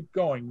 if you keep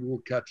going, you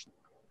will catch them.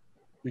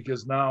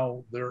 Because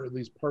now they're at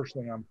least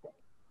partially on foot.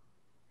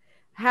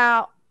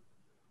 How?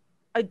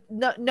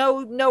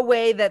 No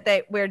way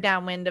that we're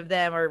downwind of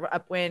them or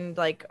upwind.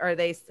 Like, have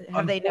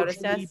they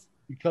noticed us?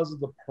 Because of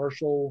the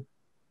partial.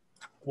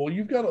 Well,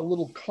 you've got a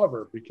little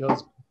cover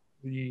because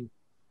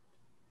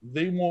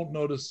they won't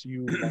notice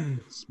you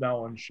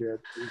smell and shit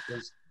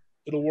because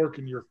it'll work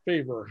in your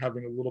favor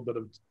having a little bit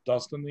of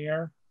dust in the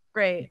air.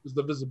 Great. Because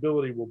the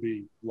visibility will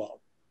be low.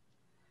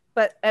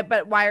 But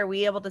why are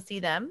we able to see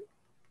them?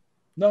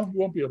 No, you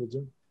won't be able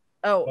to.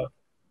 Oh. But,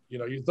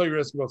 you thought you were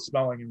asking about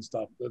smelling and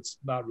stuff. That's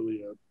not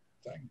really a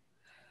thing.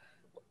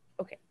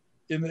 Okay.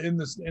 In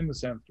the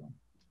sandstorm.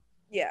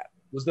 Yeah.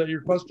 Was that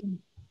your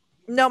question?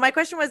 No, my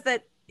question was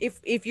that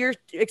if you're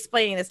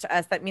explaining this to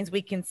us, that means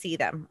we can see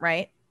them,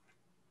 right?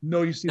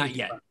 No, you see not the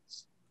yet.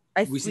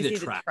 tracks. We see the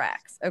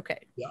tracks. Okay.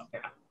 Yeah.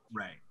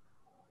 Right.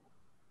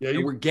 Yeah.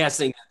 And we're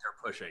guessing that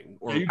they're pushing.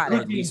 Or you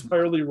could be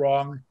entirely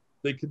wrong.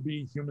 They could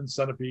be human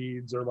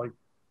centipedes or like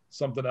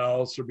something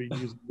else, or be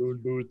using moon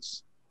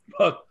boots.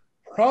 But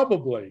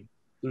probably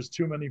there's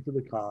too many for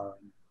the car.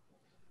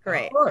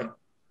 Great. All right.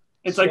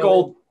 It's like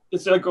old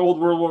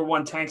World War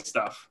I tank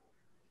stuff.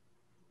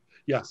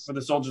 Yes. Where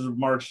the soldiers would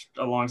march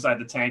alongside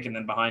the tank and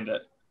then behind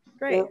it.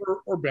 Great.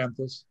 Or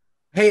Banthas.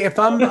 Hey, if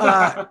I'm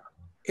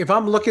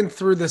looking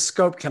through the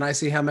scope, can I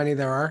see how many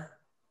there are?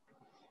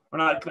 We're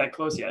not that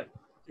close yet.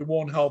 It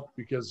won't help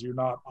because you're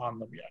not on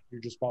them yet.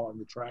 You're just following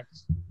the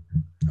tracks.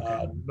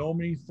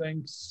 Nomi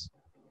thinks,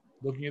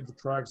 looking at the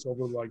tracks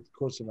over like the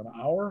course of an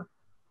hour,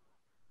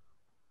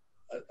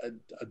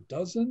 a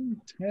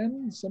dozen,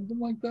 10, something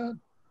like that.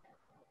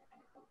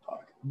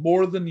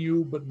 More than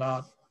you, but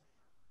not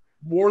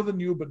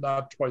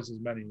twice as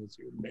many as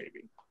you,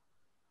 maybe.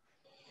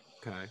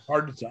 Okay.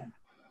 Hard to tell.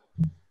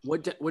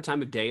 What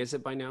time of day is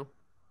it by now?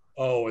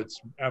 Oh, it's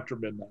after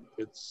midnight.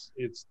 It's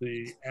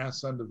the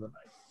ass end of the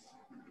night.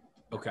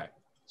 Okay.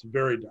 It's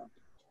very dark.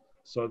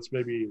 So it's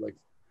maybe like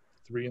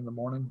 3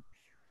 a.m.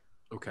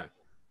 Okay.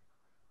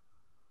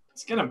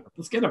 Let's get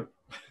him.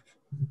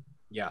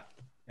 Yeah.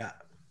 Yeah.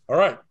 All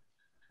right.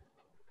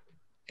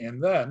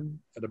 And then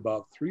at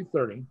about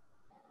 3:30,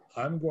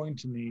 I'm going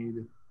to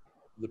need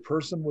the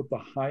person with the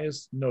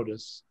highest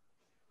notice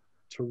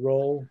to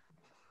roll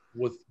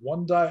with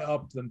 1 die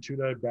up, then 2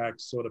 die back,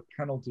 so at a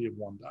penalty of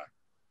 1 die.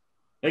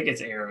 I think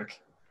it's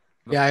Erik.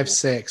 Yeah, I have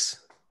 6.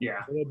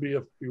 Yeah. It'll be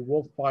you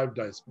roll 5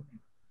 dice for me.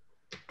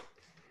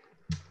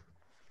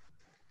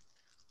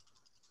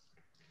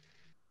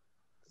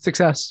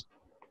 Success.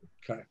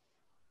 Okay.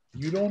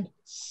 You don't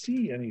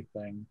see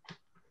anything,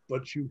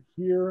 but you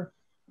hear.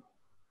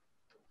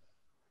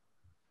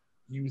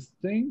 You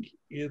think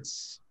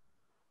it's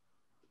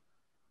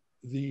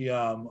the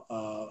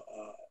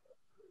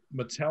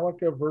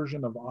Metallica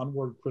version of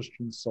Onward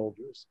Christian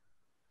Soldiers.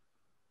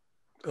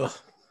 Ugh.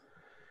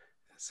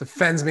 This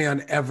offends me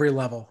on every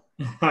level.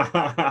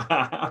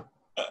 And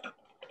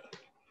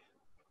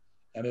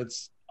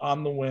it's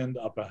on the wind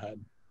up ahead.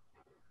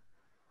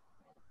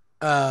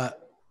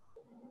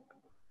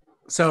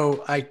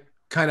 So I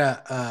kind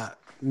of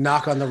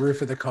knock on the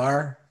roof of the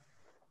car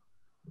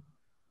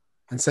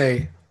and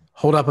say,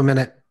 hold up a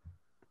minute.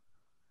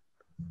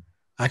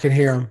 I can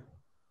hear him.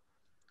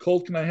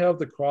 Colt, can I have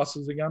the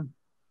crosses again?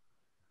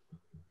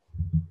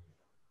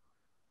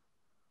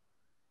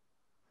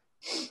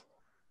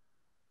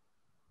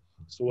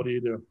 So what do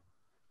you do?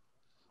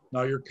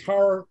 Now your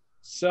car,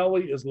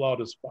 Sally is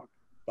loud as fuck,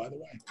 by the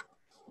way.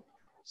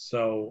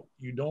 So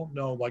you don't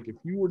know, like if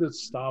you were to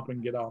stop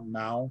and get out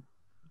now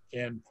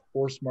and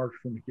force march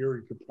from here,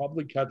 you could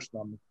probably catch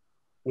them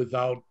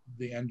without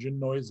the engine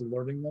noise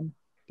alerting them,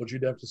 but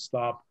you'd have to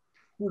stop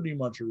pretty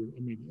much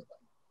immediately.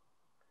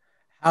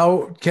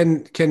 How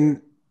can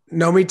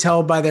Nomi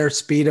tell by their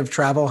speed of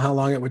travel how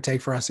long it would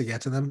take for us to get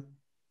to them?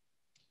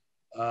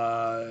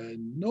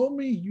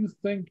 Nomi, you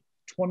think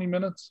 20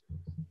 minutes?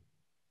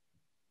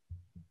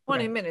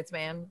 20 minutes,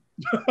 man.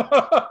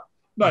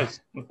 Nice.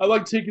 I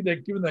like taking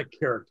that, giving that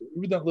character,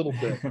 even that little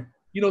bit.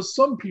 You know,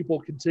 some people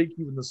can take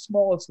even the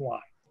smallest line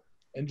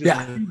and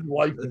just feed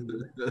life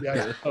into it.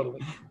 Yeah,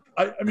 totally.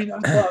 I mean, I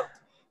thought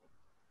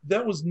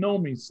that was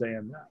Nomi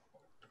saying that.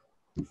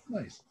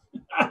 Nice.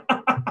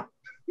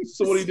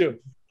 So what do you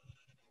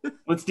do?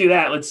 Let's do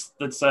that. Let's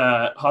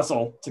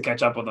hustle to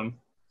catch up with them.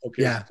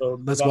 Okay. Yeah.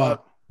 So Let's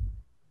walk.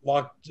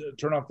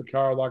 Turn off the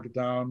car, lock it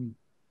down.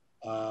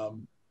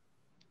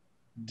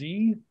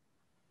 D,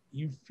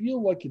 you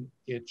feel like an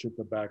itch at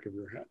the back of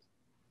your head.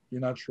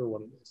 You're not sure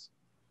what it is.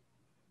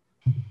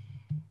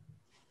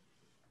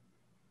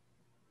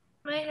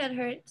 My head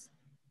hurts.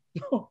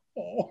 Oh.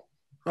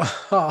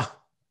 Oh.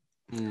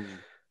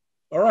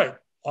 All right,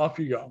 off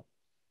you go.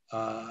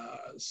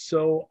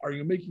 So are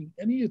you making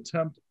any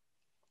attempt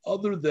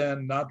other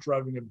than not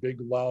driving a big,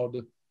 loud,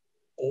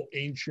 old,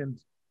 ancient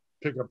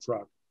pickup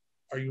truck?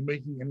 Are you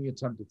making any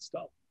attempt at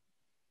stealth?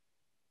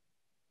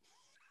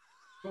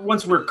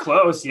 Once we're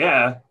close,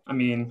 yeah. I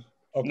mean,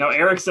 Okay. no,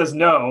 Erik says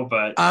no,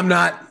 but I'm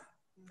not.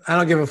 I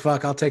don't give a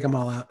fuck. I'll take them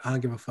all out. I don't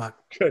give a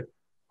fuck. Okay.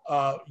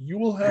 You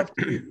will have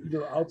to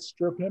either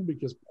outstrip him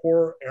because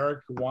poor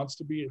Erik, who wants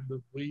to be in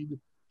the lead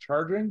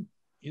charging,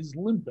 is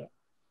limping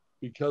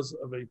because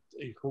of a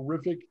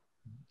horrific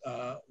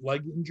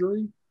leg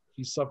injury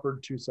he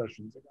suffered 2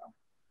 sessions ago.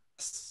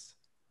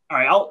 all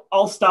right,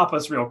 I'll stop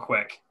us real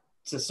quick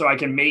just so I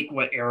can make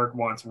what Erik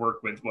wants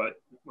work with what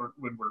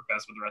would work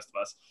best with the rest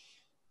of us.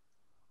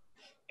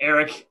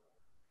 Erik,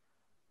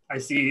 I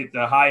see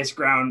the highest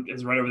ground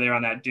is right over there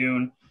on that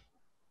dune.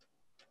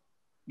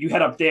 You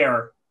head up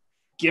there.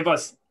 Give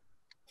us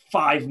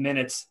 5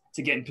 minutes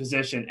to get in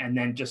position and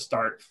then just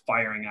start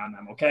firing on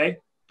them, okay?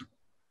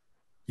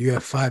 You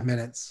have 5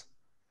 minutes.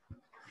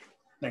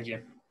 Thank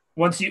you.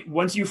 Once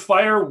you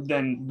fire,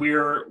 then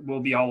we'll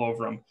be all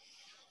over them.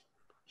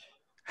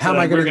 How am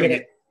I going to get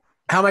it?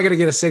 How am I going to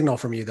get a signal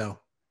from you, though?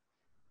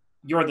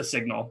 You're the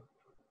signal.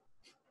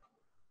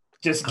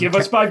 Just give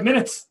us 5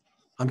 minutes.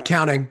 I'm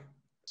counting.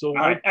 So all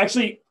right,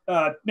 actually,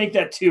 make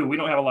that 2. We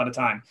don't have a lot of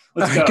time.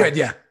 Let's All right, go. good,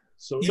 yeah.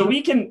 So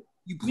we can.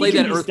 You play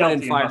that be Earth, Wind,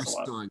 and stealthy Fire hustle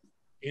up. song.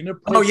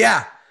 Oh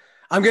yeah,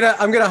 I'm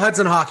gonna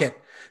Hudson Hawk it.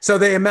 So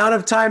the amount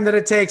of time that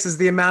it takes is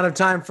the amount of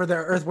time for the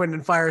Earth, Wind,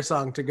 and Fire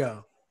song to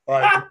go. All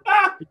right.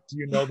 Do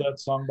you know that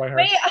song by heart?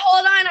 Wait,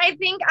 hold on. I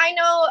think I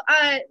know.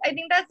 I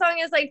think that song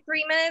is like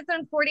 3 minutes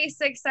and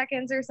 46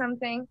 seconds or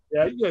something.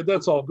 Yeah,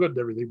 that's all good and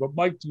everything. But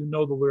Mike, do you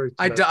know the lyrics?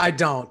 I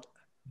don't.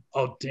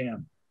 Oh,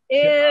 damn.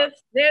 If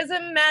there's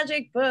a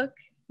magic book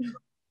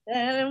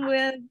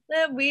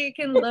that we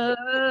can look,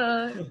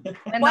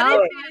 and What I'll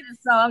if write a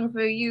song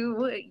for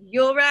you,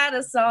 you'll write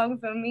a song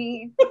for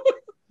me.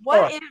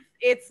 What right. if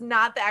it's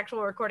not the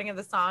actual recording of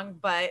the song,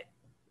 but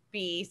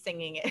be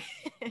singing it?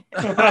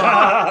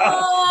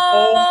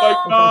 Oh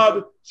my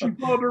God. She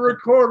found a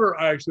recorder.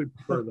 I actually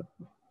prefer that.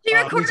 She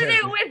recorded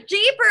it with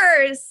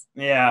Jeepers.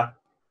 Yeah.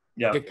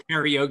 The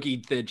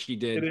karaoke that she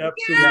did. It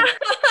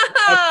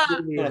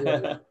absolutely is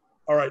right.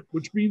 All right,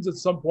 which means at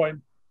some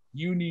point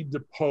you need to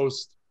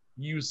post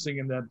you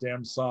singing that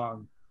damn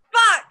song.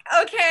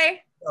 Fuck.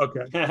 Okay.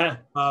 Okay.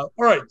 All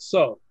right,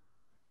 so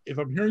if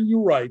I'm hearing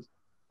you right,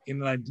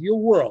 in an ideal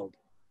world,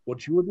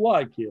 what you would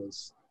like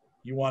is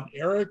you want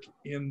Erik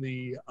in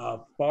the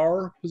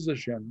far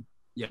position.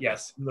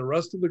 Yes. And the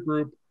rest of the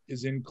group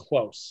is in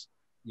close.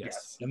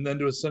 Yes. And then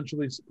to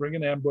essentially spring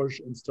an ambush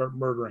and start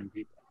murdering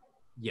people.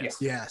 Yes.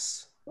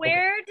 Yes.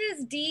 Where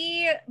does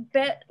D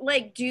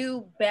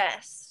do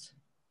best?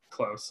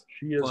 Close.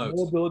 She has Close.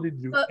 no ability to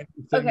do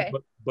anything okay.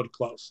 but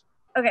close.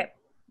 Okay.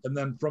 And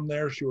then from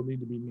there, she will need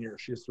to be near.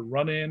 She has to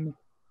run in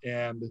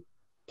and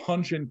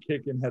punch and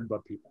kick and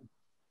headbutt people.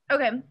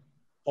 Okay.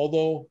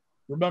 Although,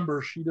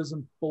 remember, she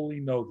doesn't fully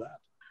know that.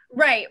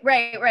 Right.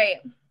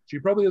 She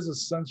probably has a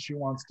sense she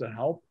wants to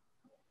help.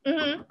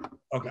 Mm-hmm.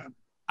 Okay.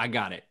 I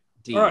got it.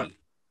 D.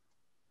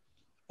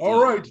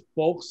 All right,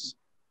 folks.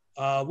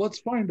 Let's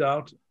find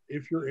out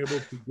if you're able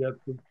to get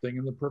the thing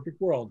in the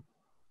perfect world.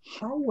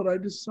 How would I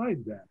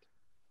decide that?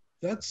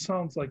 That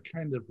sounds like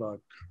kind of a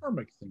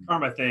karmic thing.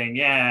 Karma thing,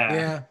 yeah.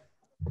 Yeah.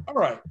 All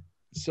right.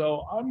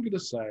 So I'm going to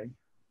say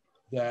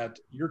that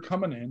you're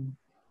coming in.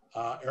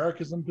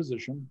 Erik is in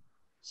position.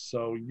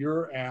 So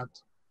you're at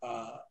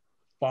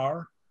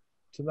far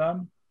to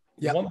them.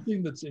 Yep. One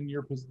thing that's in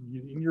your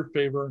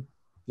favor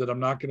that I'm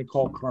not going to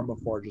call karma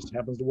for, just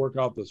happens to work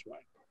out this way,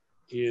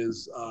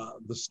 is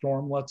the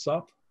storm lets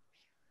up,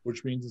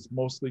 which means it's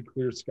mostly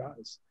clear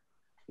skies,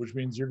 which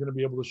means you're going to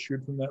be able to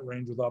shoot from that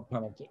range without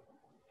penalty,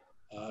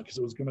 because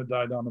it was going to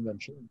die down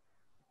eventually.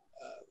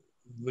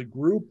 The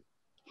group,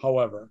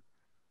 however,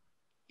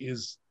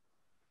 is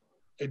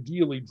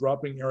ideally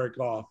dropping Erik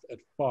off at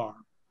far.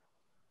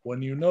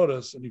 When you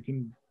notice, and you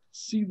can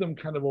see them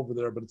kind of over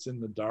there, but it's in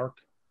the dark,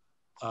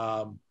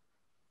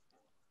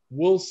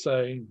 we'll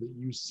say that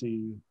you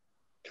see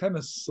kind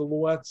of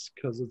silhouettes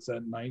because it's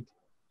at night.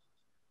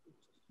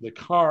 The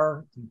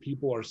car and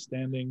people are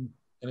standing,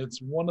 and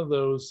it's one of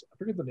those, I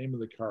forget the name of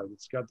the car,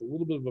 that's got a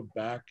little bit of a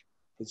back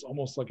that's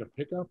almost like a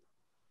pickup.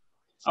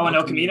 An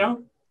El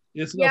Camino?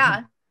 It's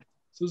Yeah.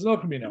 So there's no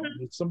Camino.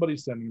 It's somebody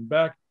standing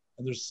back,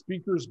 and there's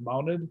speakers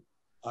mounted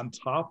on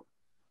top,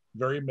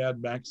 very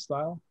Mad Max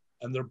style,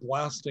 and they're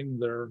blasting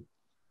their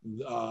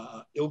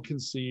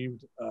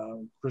ill-conceived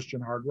Christian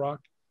hard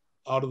rock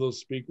out of those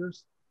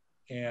speakers,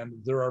 and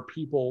there are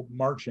people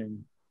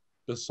marching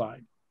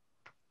beside.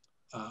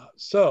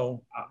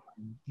 So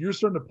you're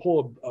starting to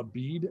pull a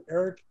bead,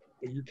 Erik,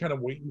 but you're kind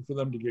of waiting for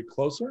them to get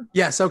closer.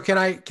 Yeah. So can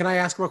I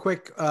ask real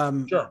quick?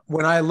 Sure.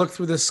 When I look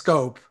through the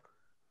scope,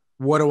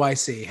 what do I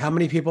see? How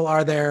many people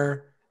are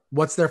there?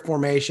 What's their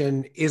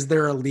formation? Is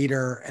there a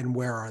leader, and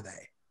where are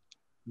they?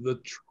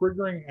 The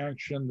triggering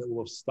action that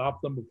will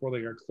stop them before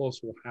they get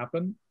close will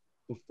happen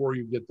before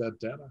you get that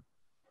data,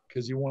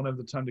 because you won't have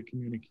the time to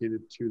communicate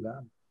it to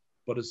them.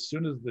 But as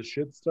soon as the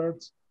shit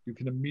starts, you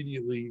can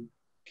immediately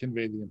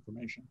convey the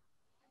information.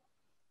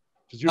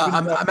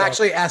 I'm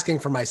actually asking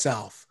for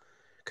myself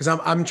because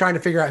I'm trying to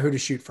figure out who to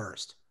shoot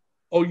first.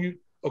 Oh,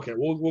 okay.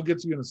 We'll get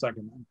to you in a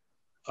second then.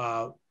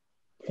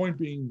 Point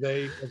being,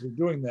 as they're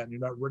doing that and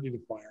you're not ready to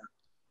fire,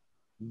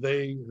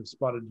 they have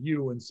spotted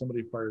you and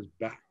somebody fires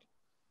back.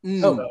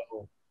 So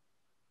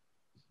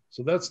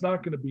that's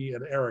not going to be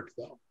at Erik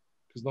though,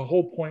 because the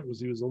whole point was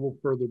he was a little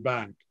further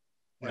back,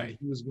 and right.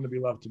 He was going to be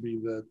left to be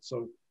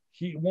so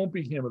he won't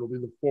be him. It'll be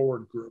the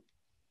forward group.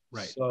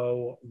 Right.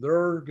 So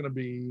they're going to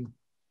be.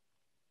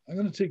 I'm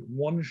going to take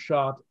one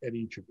shot at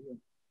each of you.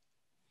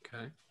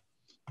 Okay.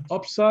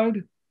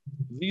 Upside,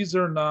 these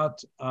are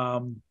not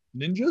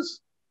ninjas.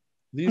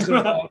 These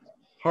are not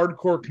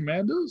hardcore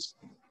commandos.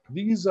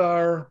 These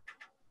are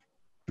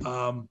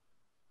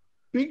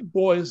big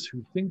boys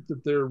who think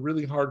that they're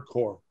really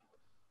hardcore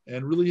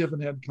and really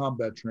haven't had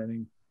combat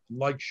training,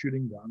 like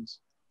shooting guns.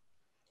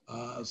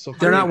 So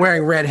they're not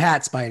wearing red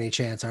hats by any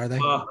chance, are they?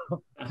 No,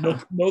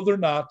 they're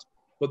not.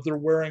 But they're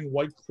wearing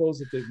white clothes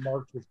that they've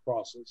marked with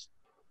crosses.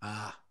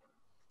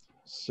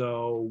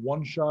 So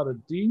one shot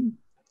at D.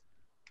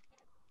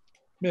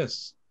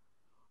 Miss.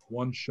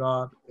 One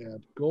shot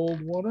at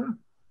Goldwater.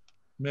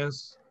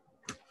 Miss.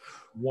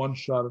 One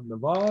shot at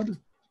Nevada.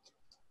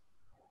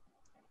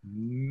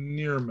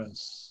 Near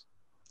miss.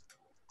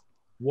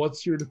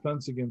 What's your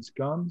defense against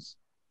guns?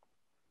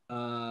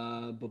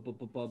 That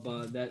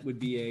would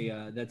be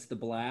that's the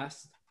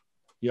blast.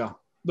 Yeah.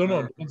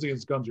 No, defense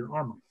against guns, your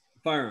armor.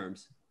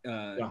 Firearms.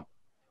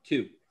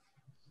 2.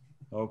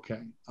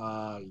 Okay.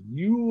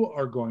 You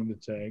are going to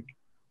take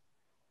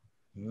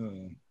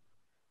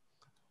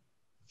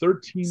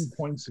 13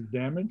 points of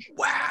damage.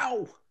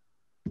 Wow.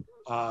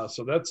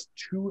 So that's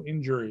 2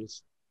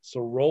 injuries.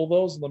 So roll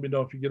those and let me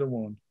know if you get a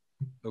wound.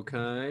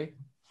 Okay,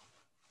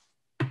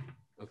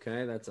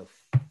 that's a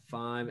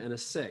 5 and a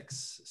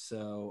 6.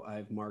 So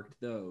I've marked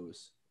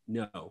those.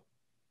 No.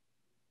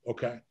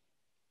 Okay.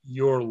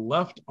 Your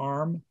left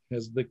arm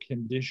has the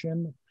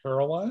condition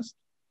paralyzed.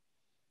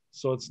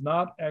 So it's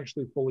not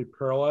actually fully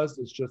paralyzed.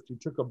 It's just you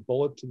took a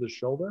bullet to the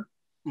shoulder.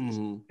 Mm-hmm.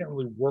 So you can't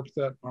really work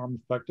that arm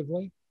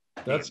effectively.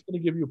 That's going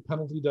to give you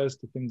penalty dice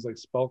to things like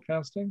spell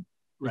casting.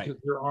 Right.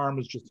 Because your arm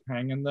is just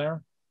hanging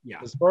there.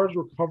 Yeah. As far as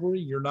recovery,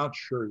 you're not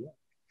sure yet.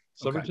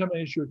 So Okay. every time I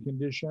issue a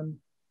condition,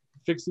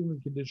 fixing the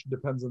condition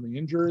depends on the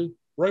injury.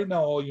 Right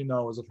now, all you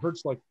know is it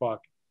hurts like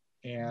fuck,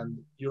 and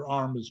your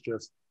arm is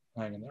just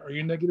hanging there. Are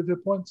you negative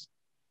hit points?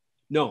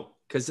 No,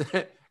 because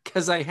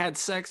I had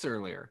sex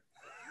earlier.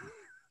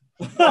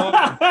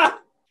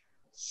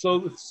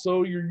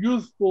 So your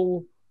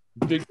youthful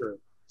vigor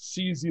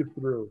sees you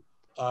through,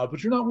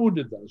 but you're not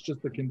wounded though. It's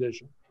just the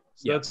condition.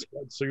 So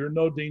so you're in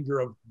no danger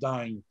of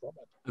dying from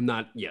it. I'm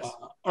not. Yes.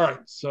 All right.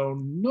 So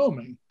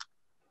Nomi,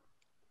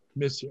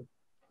 miss you.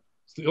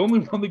 It's the only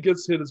one that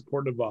gets hit is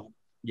poor Nevada.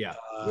 Yeah.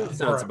 Sounds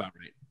Sounds about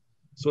right.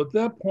 So at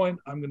that point,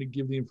 I'm going to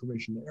give the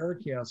information to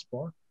Erik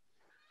Yaspar.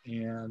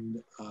 And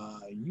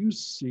you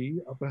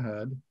see up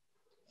ahead,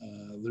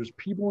 there's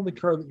people in the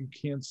car that you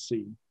can't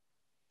see.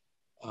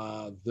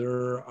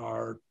 There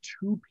are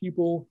 2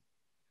 people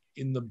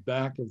in the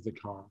back of the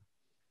car.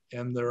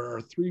 And there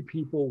are 3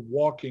 people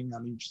walking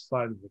on each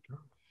side of the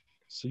car.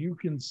 So you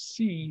can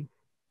see,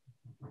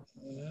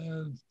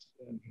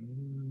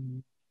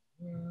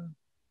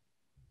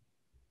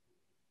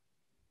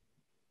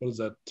 what is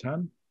that,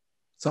 10?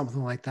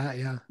 Something like that,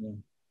 yeah.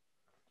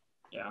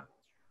 Yeah.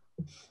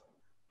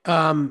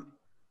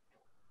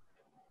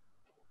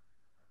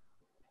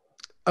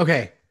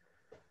 Okay.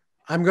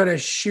 I'm going to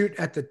shoot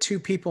at the 2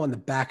 people in the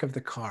back of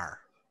the car.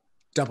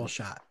 Double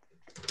shot.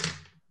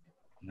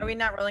 Are we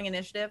not rolling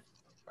initiative?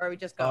 Or are we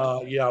just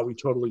going? Yeah, we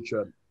totally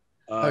should.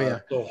 Oh, yeah.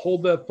 So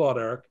hold that thought,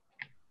 Erik.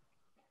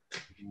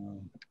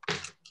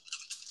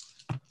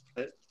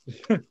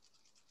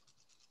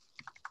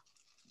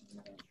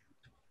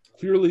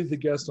 Clearly, the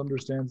guest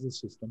understands the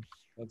system.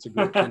 That's a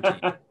good 20.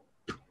 I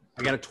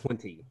got a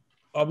 20.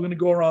 I'm going to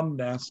go around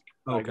and ask.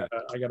 Okay.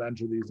 I got to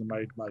enter these in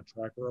my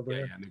tracker over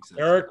here. Yeah, makes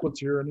sense. Erik,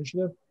 what's your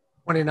initiative?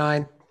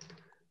 29.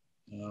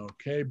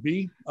 Okay,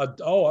 B.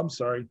 I'm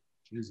sorry.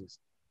 Jesus.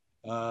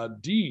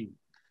 D.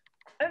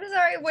 I'm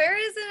sorry. Where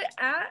is it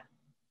at?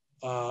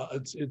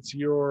 It's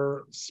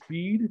your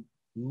speed,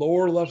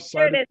 lower left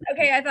There side. it is.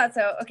 Okay, I thought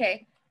so.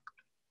 Okay.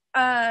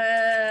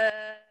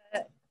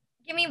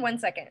 Give me 1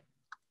 second.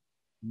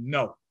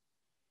 No.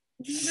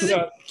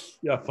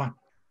 Yeah, fine.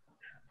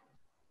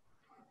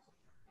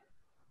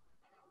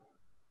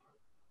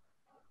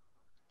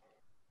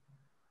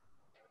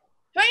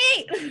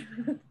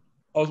 28.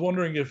 I was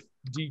wondering if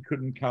D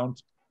couldn't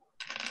count.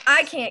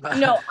 I can't.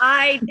 No,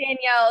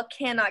 Danielle,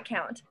 cannot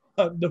count.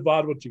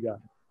 Nevada, what you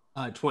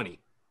got? 20.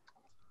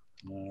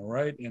 All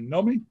right, and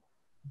Nomi?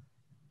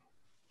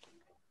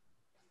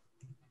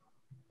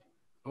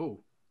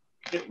 Oh,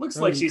 It looks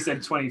like she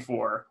said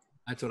 24.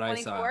 that's what I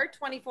saw.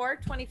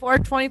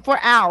 24.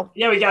 Ow.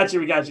 Yeah, we got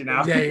you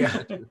now.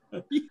 Yeah.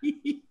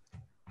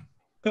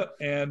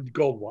 And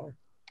Goldwater.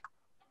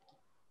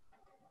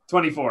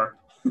 24.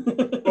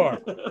 All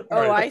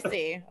Oh, right. I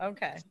see.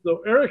 Okay.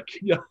 So Erik,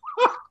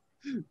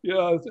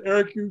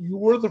 Erik, you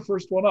were the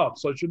first one up,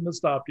 so I shouldn't have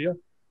stopped you.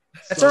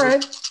 That's all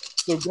right.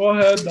 So go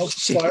ahead. No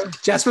fire.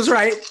 Jess was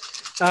right.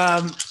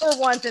 For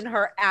once in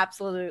her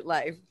absolute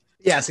life.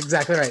 Yes,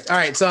 exactly right. All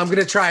right, so I'm going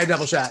to try a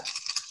double shot.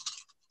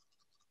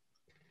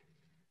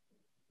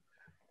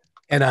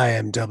 And I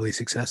am doubly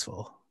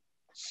successful.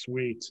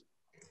 Sweet.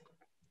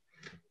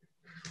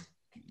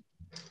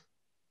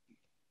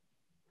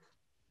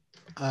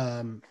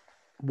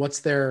 What's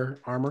their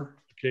armor?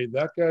 Okay,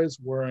 that guy's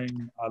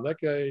wearing, that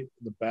guy in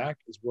the back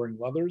is wearing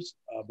leathers,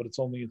 but it's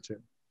only a 2.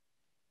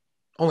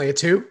 Only a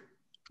 2?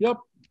 Yep.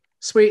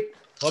 Sweet.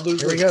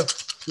 Leathers. Here we go.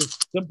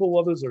 Just simple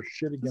leathers are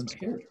shit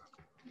against me.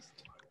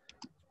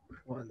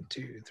 1,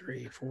 2,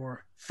 3,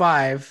 4,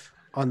 5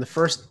 on the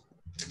first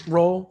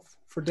roll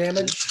for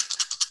damage.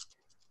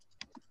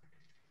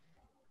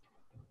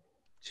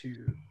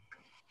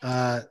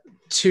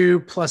 2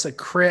 plus a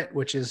crit,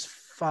 which is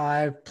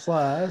 5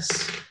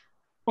 plus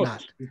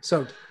not.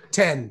 So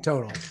 10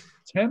 total.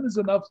 10 is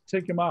enough to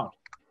take him out.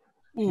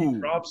 He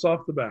drops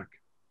off the back.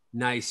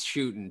 Nice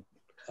shooting.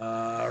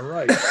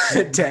 Right.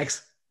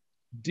 Tex.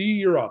 D,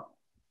 you're up.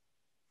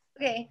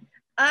 Okay.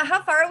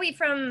 How far are we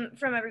from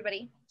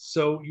everybody?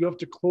 So you have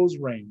to close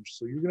range.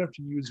 So you're going to have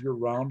to use your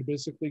round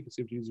basically because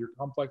you have to use your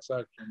complex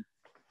action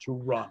to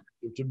run.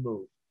 You have to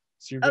move.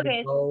 So you're going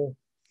to go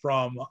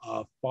from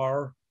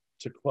far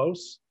to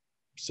close.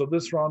 So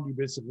this round, you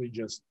basically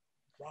just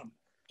run.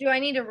 Do I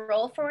need to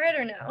roll for it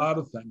or no? Not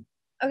a thing.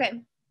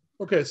 Okay.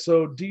 Okay,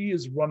 so D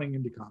is running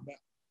into combat.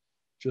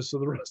 Just so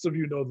the rest of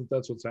you know that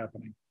that's what's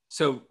happening.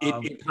 So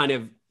it kind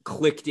of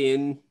clicked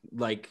in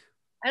like.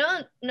 I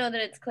don't know that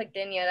it's clicked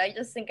in yet. I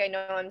just think I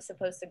know I'm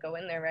supposed to go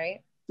in there,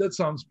 right? That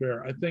sounds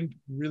fair. I think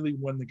really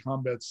when the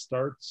combat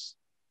starts,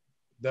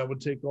 that would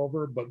take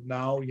over. But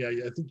now, yeah,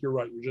 I think you're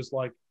right. You're just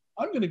like,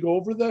 I'm going to go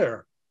over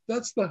there.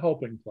 That's the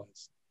helping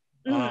place.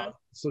 Mm-hmm.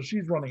 So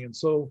she's running in.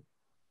 So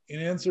in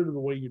answer to the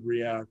way you'd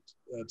react,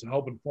 to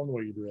help inform the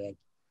way you'd react,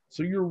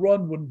 so your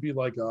run wouldn't be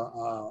like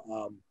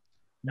I'm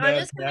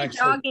just kind of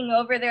jogging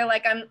over there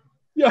like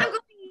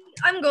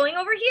I'm going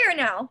over here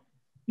now.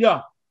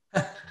 Yeah.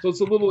 So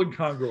it's a little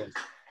incongruous.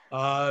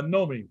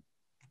 Nomi.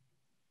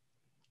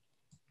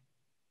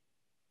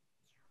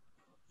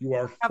 You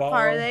are How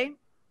far are they?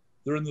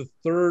 They're in the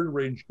 3rd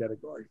range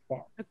category.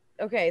 Far.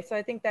 Okay, so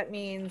I think that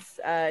means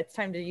it's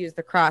time to use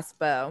the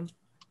crossbow.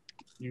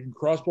 You can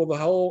crossbow the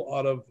hell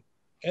out of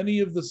any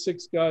of the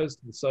 6 guys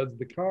to the sides of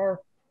the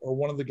car or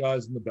one of the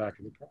guys in the back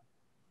of the car.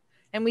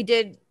 And we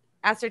did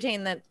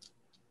ascertain that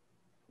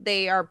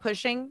they are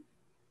pushing.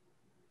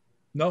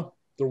 No,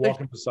 they're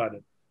walking beside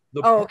it.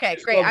 Okay,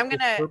 great. I'm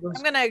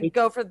gonna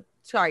go for.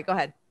 Sorry, go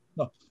ahead.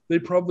 No, they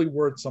probably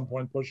were at some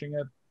point pushing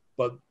it,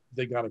 but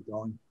they got it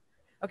going.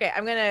 Okay,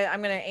 I'm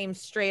gonna aim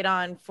straight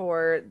on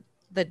for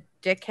the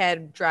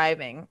dickhead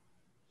driving.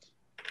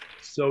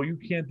 So you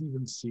can't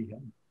even see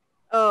him.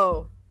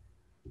 Oh.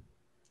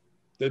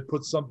 They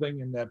put something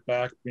in that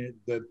back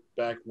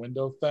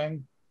window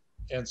thing,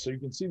 and so you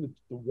can see the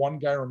one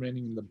guy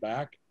remaining in the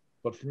back,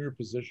 but from your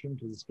position,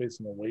 because it's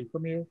facing away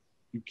from you,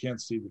 you can't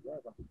see the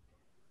driver.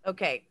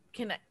 Okay,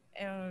 can I?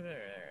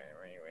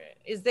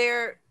 Is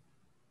there?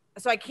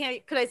 So I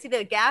can't. Could I see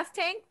the gas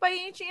tank by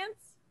any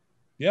chance?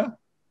 Yeah.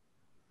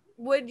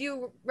 Would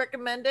you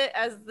recommend it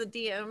as the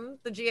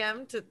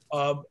GM to?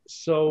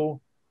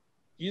 So,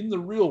 in the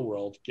real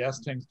world, gas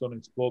tanks don't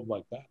explode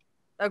like that.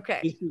 Okay.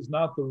 This is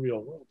not the real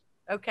world.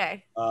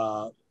 Okay.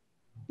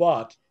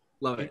 But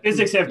love it.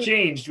 Physics have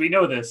changed. We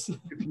know this.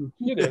 If you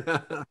hit it,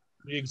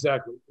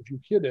 exactly. If you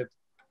hit it,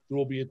 there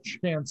will be a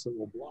chance it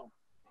will blow.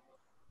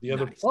 The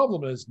other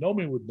problem is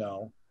Nomi would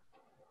know.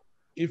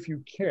 If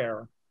you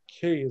care,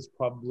 Kay is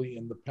probably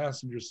in the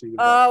passenger seat.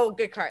 Oh,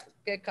 good card.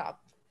 Good call.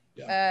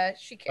 Yeah.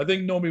 She cares. I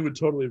think Nomi would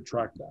totally have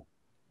tracked that.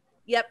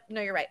 Yep.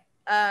 No, you're right.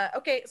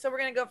 Okay, so we're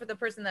gonna go for the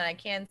person that I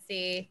can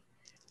see,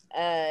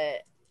 and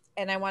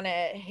I want to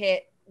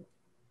hit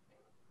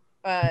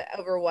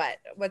over what?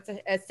 What's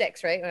a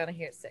 6, right? I want to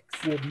hear 6.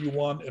 Well, do you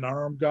want an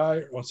armed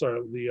guy? Oh,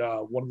 sorry,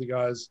 the one of the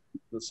guys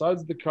the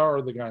sides of the car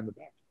or the guy in the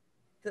back?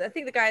 I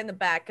think the guy in the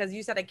back, because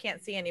you said I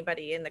can't see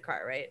anybody in the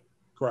car, right?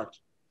 Correct.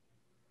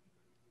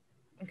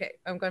 Okay,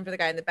 I'm going for the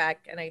guy in the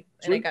back, and I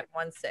got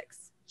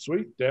 1-6.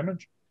 Sweet.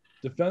 Damage.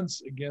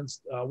 Defense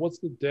against what's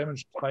the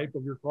damage type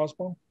of your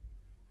crossbow?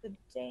 The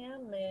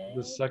damage.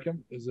 The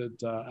second, is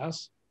it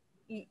S?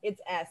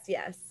 It's S,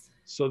 yes.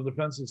 So the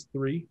defense is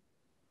 3.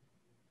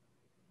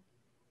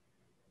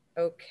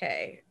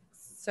 Okay,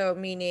 so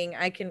meaning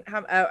I can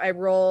I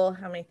roll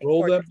how many things?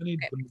 Roll 4 that dice. many.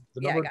 Okay.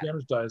 The number of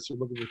damage dice. You're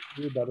looking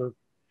for 3 better.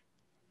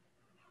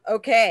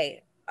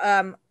 Okay,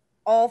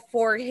 all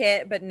 4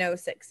 hit, but no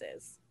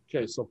 6s.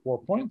 Okay, so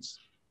 4 points,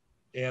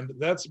 and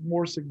that's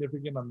more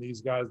significant on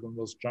these guys than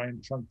those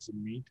giant chunks of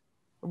meat.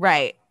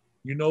 Right.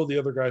 You know, the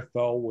other guy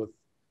fell with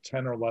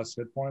 10 or less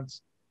hit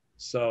points,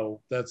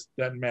 so that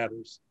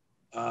matters.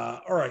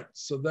 All right,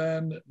 so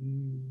then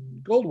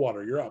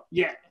Goldwater, you're up.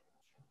 Yeah.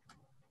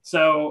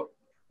 So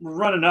we're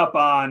running up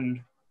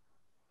on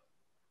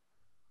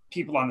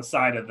people on the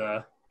side of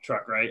the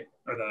truck, right?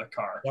 Or the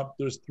car. Yep,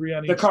 there's 3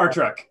 on each The car side.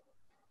 truck.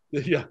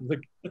 Yeah,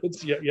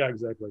 yeah,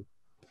 exactly.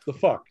 The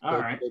fuck. All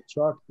right. The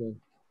truck.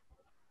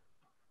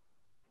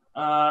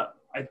 I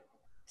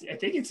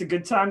think it's a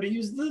good time to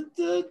use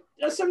the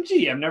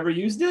SMG. I've never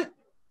used it.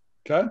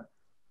 Okay.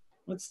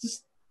 Let's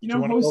just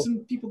hose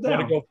some people You down.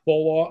 want to go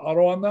full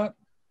auto on that?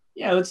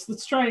 Yeah,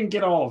 let's try and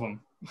get all of them.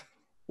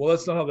 Well,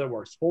 that's not how that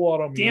works. Full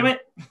auto means, Damn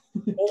it.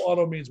 Full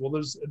auto means, well,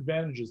 there's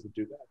advantages that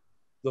do that.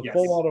 The Yes.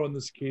 full auto in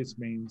this case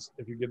means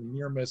if you get a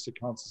near miss, it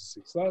counts as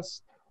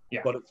success.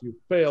 Yeah. But if you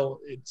fail,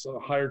 it's a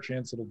higher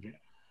chance it'll jam.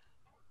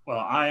 Well,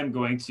 I am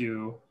going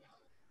to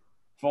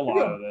full You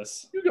got- auto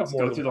this. you got Let's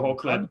more go than through the one whole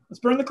clip. gun. Let's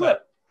burn the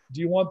clip.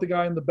 Do you want the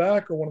guy in the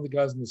back or one of the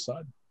guys on the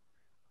side?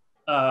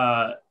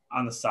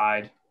 On the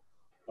side.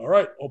 All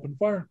right, open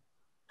fire.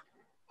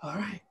 All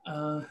right.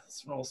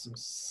 Let's roll some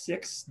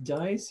 6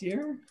 dice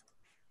here.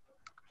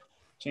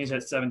 Change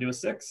that 7 to a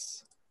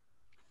 6.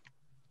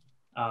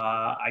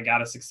 I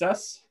got a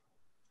success.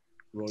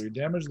 Roll your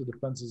damage. The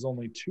defense is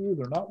only 2.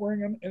 They're not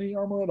wearing any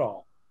armor at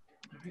all.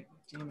 All right.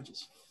 Damage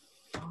is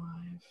 5.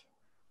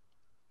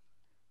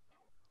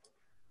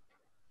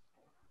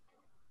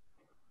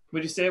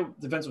 Would you say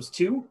defense was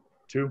 2?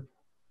 2.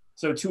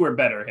 So 2 or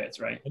better hits,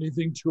 right?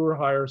 Anything 2 or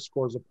higher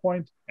scores a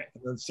point. Okay.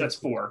 And then So that's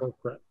 6 4. for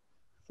crit.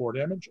 4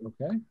 damage.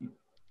 Okay.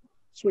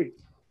 Sweet.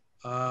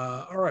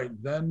 All right.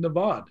 Then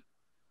Navad.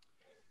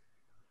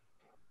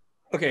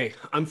 Okay,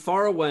 I'm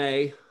far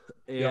away,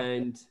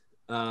 and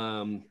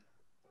I'm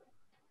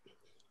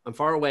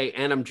far away,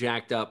 and I'm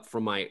jacked up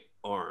from my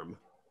arm.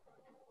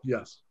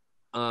 Yes.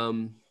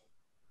 And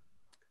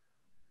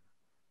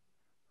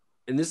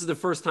this is the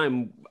first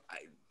time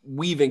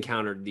we've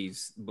encountered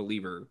these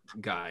believer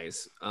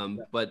guys.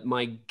 But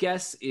my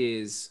guess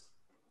is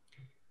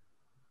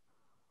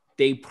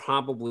they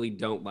probably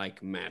don't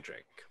like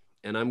magic,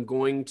 and I'm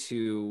going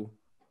to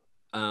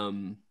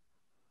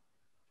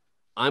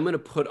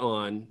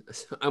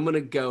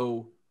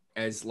go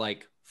as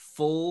like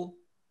full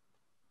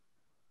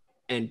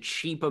and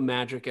cheap a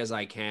magic as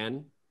I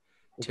can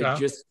to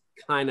just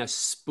kind of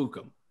spook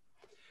them.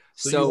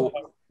 So you want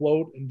to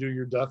float and do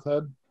your death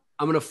head?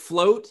 I'm going to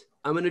float.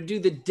 I'm going to do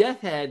the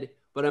death head,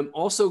 but I'm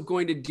also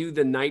going to do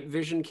the night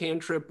vision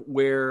cantrip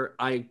where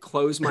I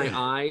close my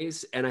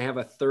eyes and I have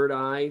a third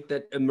eye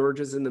that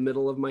emerges in the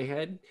middle of my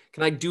head.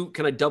 Can I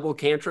double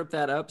cantrip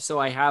that up so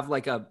I have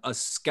like a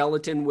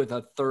skeleton with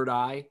a third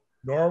eye?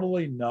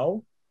 Normally,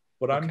 no,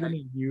 but I'm Okay. going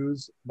to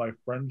use my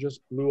friend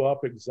just blew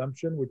up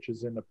exemption, which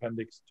is in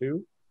Appendix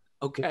 2.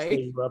 Okay. So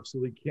you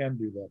absolutely can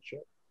do that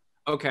shit.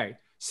 Okay.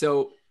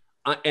 So,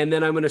 and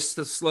then I'm going to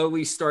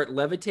slowly start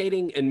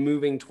levitating and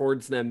moving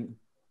towards them.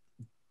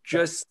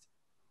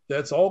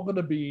 That's all going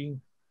to be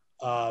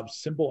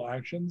simple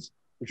actions,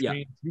 which Yeah.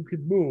 means you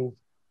can move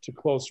to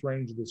close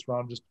range this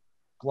round, just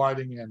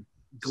gliding in.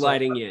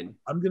 Gliding So in.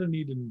 I'm going to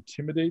need an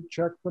intimidate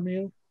check from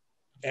you.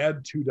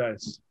 Add 2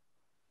 dice.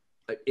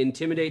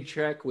 Intimidate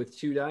check with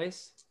 2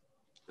 dice.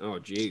 Oh,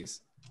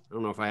 geez. I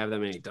don't know if I have that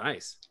many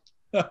dice.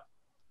 5,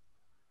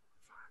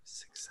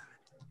 6,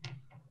 7.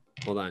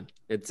 Hold on.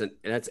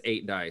 That's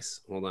 8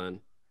 dice. Hold on.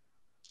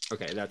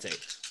 Okay, that's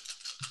 8.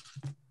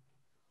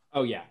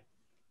 Oh yeah,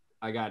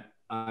 I got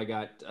 2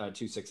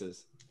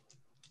 6s.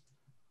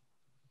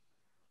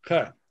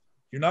 Okay.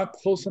 You're not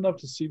close enough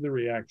to see the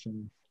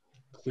reaction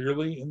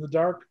clearly in the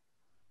dark.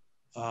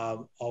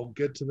 I'll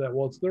get to that.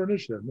 Well, it's their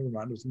initiative. Never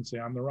mind. I was going to say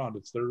on the round.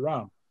 It's their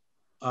round.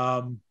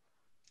 The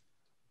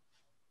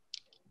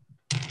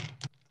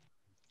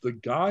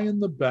guy in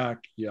the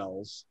back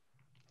yells,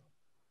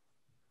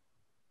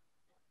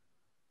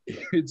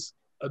 "It's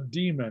a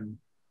demon.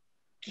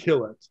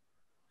 Kill it."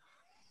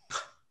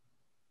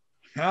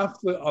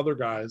 Half the other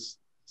guys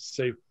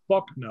say,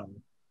 "Fuck no,"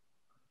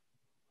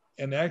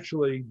 and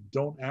actually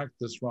don't act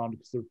this round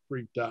because they're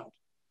freaked out.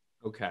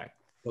 Okay.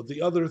 But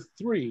the other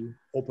 3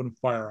 open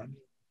fire on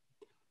you.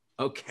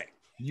 Okay.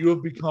 You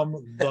have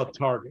become the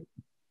target.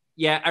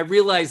 Yeah, I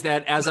realized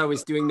that as I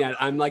was doing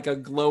that, I'm like a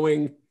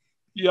glowing,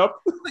 Yep.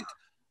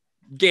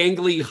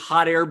 gangly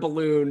hot air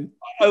balloon.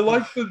 I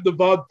like that the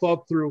VOD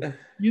thought through.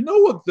 You know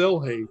what they'll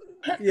hate?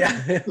 Yeah.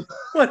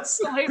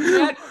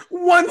 That.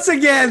 Once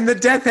again, the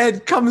death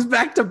head comes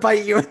back to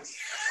bite you.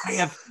 I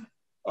have.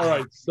 All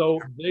right.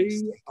 So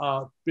they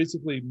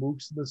basically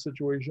mooks the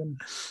situation.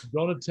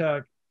 Don't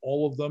attack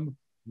all of them.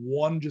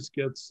 One just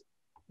gets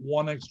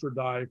 1 extra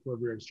die for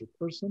every extra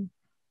person.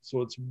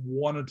 So it's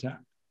 1 attack.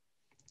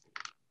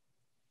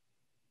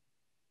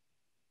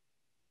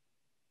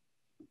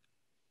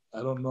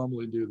 I don't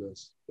normally do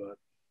this, but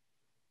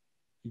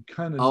you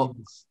kind of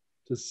need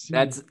to see.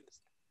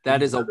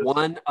 That is a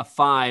 1, a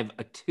 5,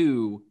 a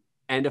 2,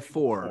 and a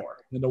 4.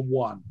 And a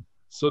 1.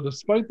 So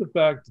despite the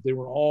fact that they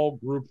were all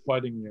group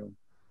fighting you,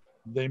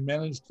 they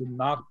managed to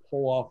not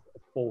pull off a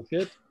full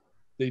hit.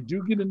 They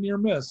do get a near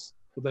miss,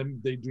 but then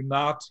they do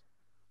not.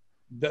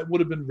 That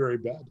would have been very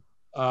bad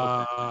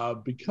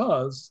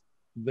because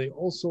they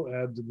also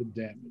add to the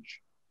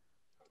damage.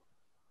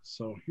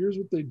 So here's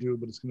what they do,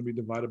 but it's going to be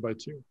divided by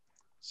 2.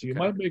 So you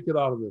might make it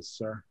out of this,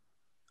 sir.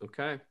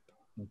 Okay.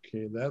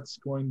 Okay, that's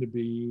going to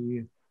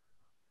be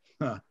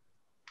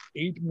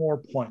 8 more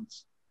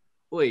points.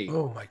 Wait.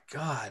 Oh my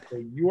God. So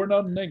you are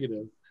now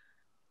negative,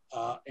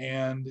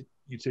 and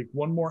you take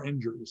 1 more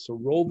injury. So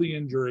roll the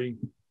injury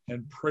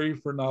and pray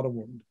for not a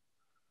wound.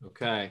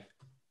 Okay.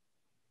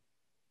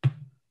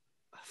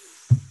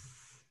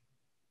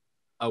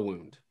 A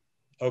wound.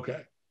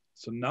 Okay.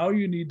 So now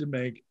you need to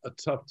make a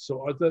tough.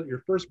 So is that your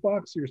first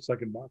box or your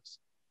second box?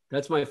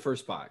 That's my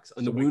first box.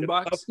 On the So wound make a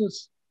box?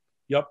 Toughness.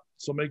 Yep.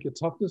 So make a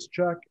toughness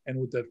check, and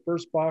with that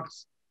first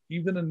box,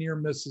 even a near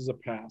miss is a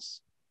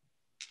pass.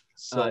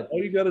 So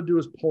all you got to do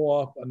is pull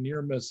off a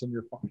near miss, and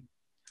you're fine.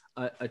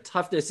 A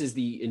toughness is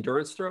the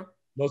endurance throw?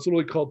 That's what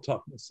we call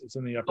toughness. It's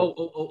in the upper.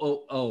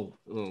 Oh,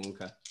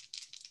 okay.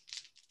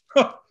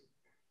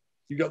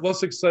 You got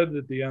less excited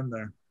at the end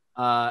there.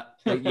 Yeah,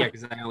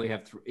 because I only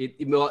have 3.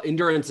 Well,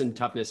 endurance and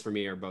toughness for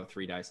me are both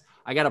 3 dice.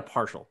 I got a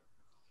partial.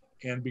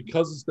 And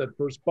because it's that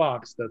first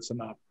box, that's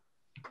enough.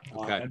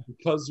 Okay. And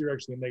because you're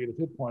actually negative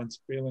hit points,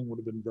 failing would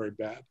have been very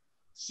bad.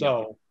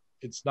 So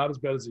it's not as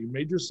bad as you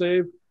made your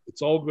save.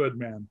 It's all good,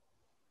 man.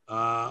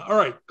 All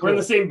right. Cool. We're in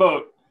the same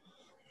boat.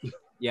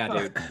 Yeah,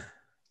 dude.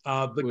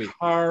 The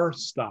car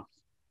stops.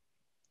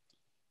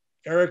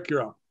 Erik,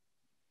 you're up.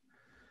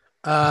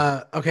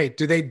 Okay.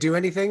 Do they do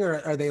anything,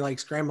 or are they like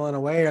scrambling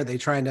away? Are they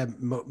trying to,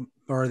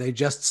 or are they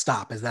just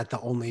stop? Is that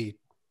the only?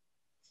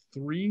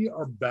 3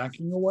 are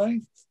backing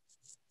away.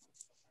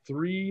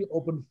 3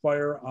 open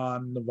fire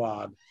on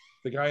Nevada.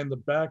 The guy in the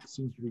back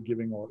seems to be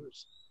giving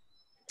orders.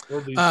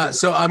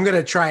 So I'm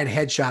gonna try and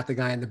headshot the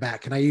guy in the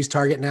back. Can I use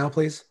target now,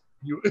 please?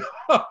 You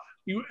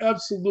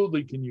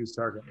absolutely can use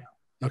target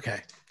now.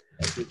 Okay.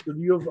 So do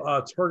you have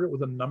a target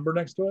with a number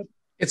next to it?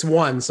 It's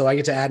 1, so I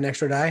get to add an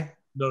extra die.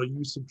 No,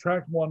 you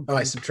subtract 1. Oh,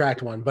 I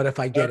subtract 1, but if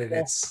I get it,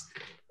 it's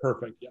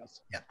perfect.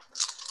 Yes. Yeah.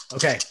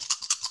 Okay.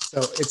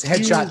 So it's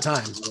headshot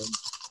time.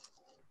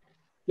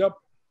 Yep.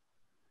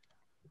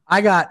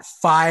 I got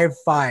 5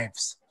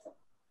 5s.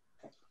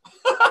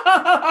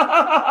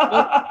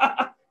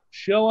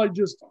 Shall I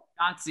just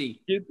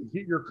Nazi. hit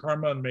your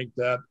karma and make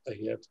that a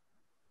hit?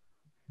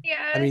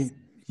 Yes. I mean,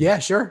 yeah,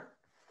 sure.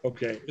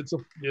 Okay, it's a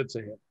hit.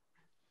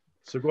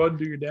 So go ahead and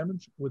do your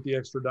damage with the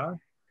extra die.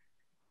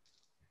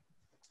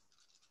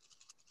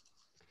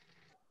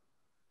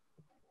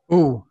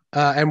 Ooh,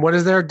 and what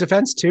is their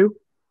defense? 2?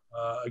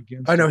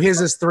 Against. Oh no,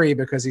 his is 3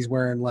 because he's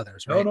wearing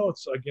leathers, right? No,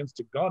 it's against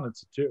a gun.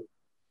 It's a 2.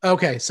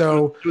 Okay,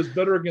 so It was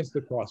better against the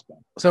crossbow.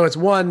 so it's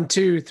 1,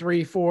 2,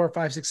 3, 4,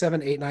 5, 6,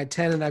 7, 8, 9,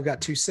 10, and I've got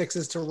 2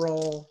 6s to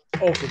roll.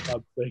 Oh, for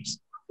God's sakes!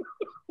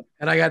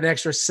 And I got an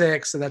extra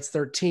 6, so that's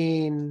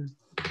 13.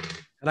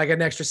 And I got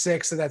an extra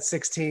 6, so that's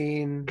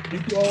 16.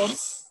 Keep going.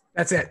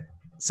 That's it.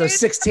 So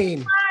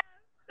 16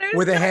 There's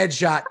with a no-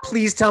 headshot.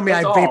 Please tell me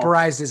That's I all.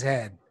 vaporized his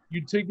head.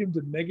 You take him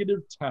to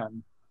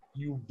 -10.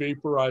 You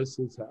vaporize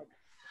his head.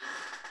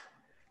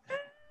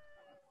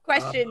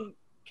 Question: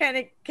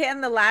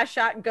 Can the last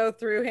shot go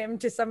through him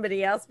to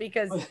somebody else?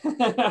 Because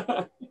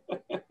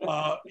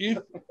If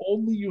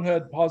only you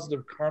had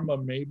positive karma,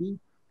 maybe.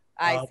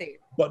 I see.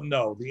 But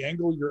no, the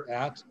angle you're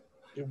at,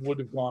 it would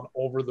have gone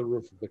over the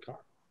roof of the car.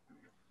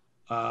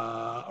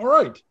 All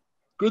right,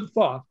 good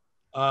thought.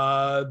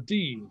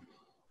 D,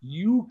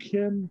 you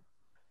can.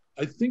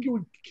 I think it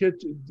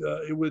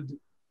would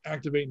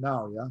activate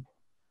now. Yeah.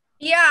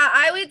 Yeah,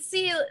 I would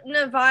see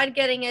Navad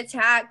getting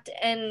attacked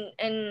and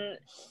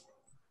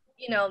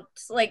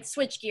like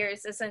switch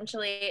gears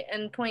essentially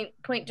and point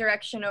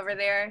direction over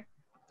there.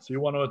 So you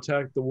want to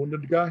attack the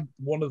wounded guy?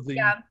 One of the.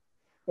 Yeah.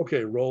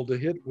 Okay, roll to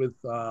hit with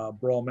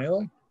brawl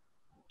melee.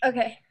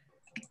 Okay.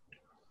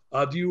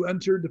 Do you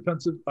enter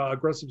defensive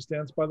aggressive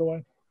stance? By the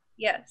way.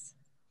 Yes.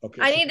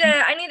 Okay.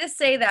 I need to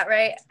say that,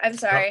 right? I'm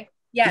sorry.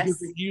 Yes.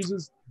 Because it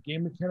uses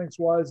game mechanics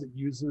wise, it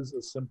uses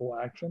a simple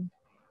action.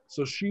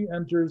 So she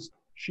enters.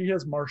 She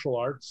has martial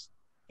arts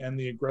and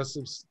the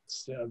aggressive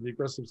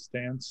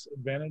stance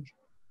advantage.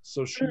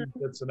 So she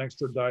gets an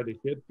extra die to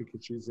hit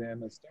because she's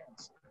in a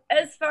stance.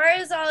 As far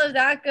as all of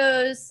that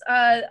goes,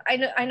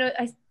 I know.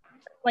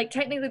 Like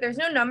technically, there's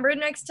no number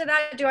next to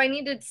that. Do I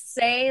need to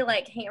say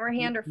like hammer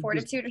hand or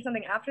fortitude or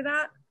something after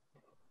that?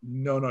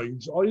 No.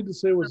 All you had to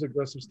say was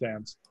aggressive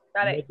stance.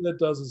 Got it. What that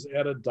does is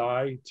add a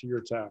die to your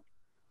attack.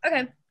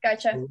 Okay,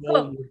 gotcha.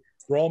 So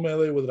roll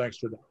melee with an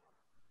extra die.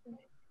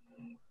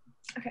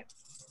 Okay.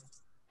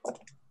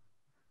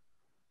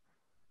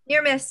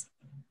 Near miss.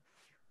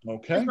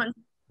 Okay.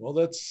 Well,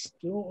 that's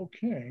still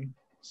okay.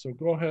 So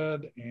go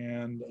ahead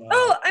and.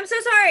 Oh, I'm so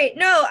sorry.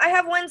 No, I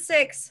have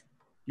 1-6.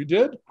 You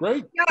did?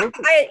 Great.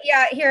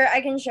 Yeah, here,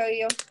 I can show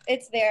you.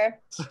 It's there.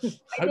 I just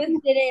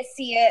didn't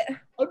see it.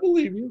 I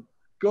believe you.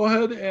 Go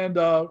ahead and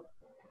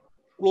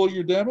roll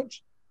your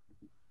damage.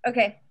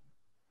 Okay.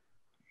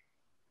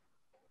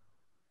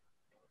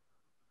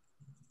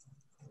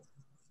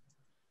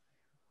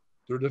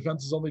 Their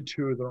defense is only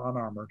 2. They're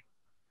unarmored.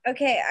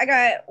 Okay, I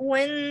got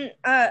 1.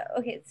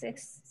 Okay,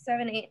 6,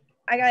 7, 8.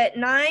 I got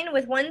 9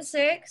 with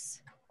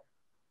 1-6.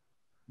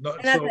 No,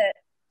 and that's it.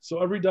 So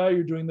every die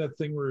you're doing that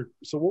thing where.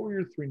 So what were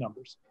your 3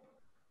 numbers?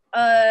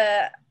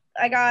 I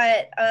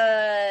got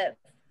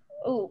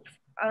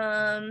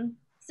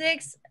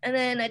 6, and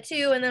then a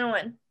 2, and then a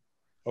 1.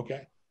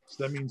 Okay,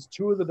 so that means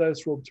 2 of the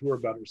dice rolled 2 or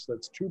better. So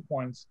that's 2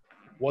 points.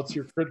 What's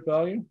your crit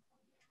value?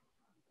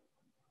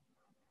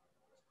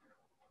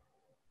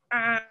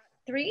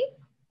 3.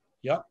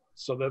 Yep.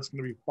 So that's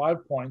going to be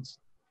 5 points.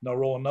 Now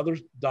roll another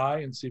die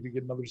and see if you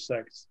get another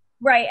 6.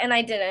 Right, and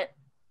I didn't.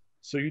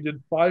 So you did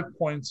 5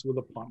 points with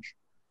a punch.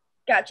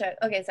 Gotcha.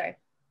 Okay, sorry.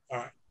 All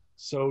right.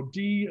 So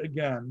D,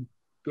 again,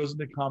 goes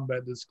into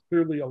combat. Is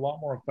clearly a lot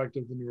more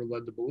effective than you were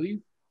led to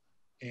believe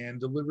and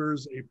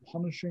delivers a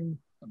punishing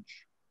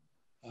punch.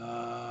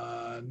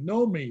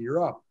 Nomi,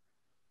 you're up.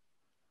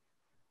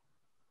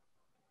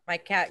 My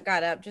cat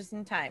got up just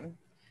in time.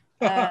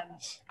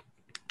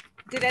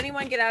 Did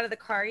anyone get out of the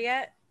car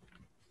yet?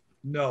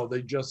 No,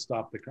 they just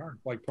stopped the car,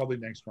 like probably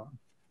next round.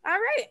 All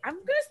right, I'm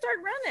going to start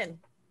running.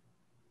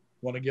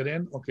 Want to get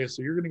in? Okay,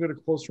 so you're going to go to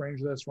close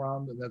range this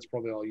round, and that's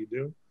probably all you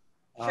do.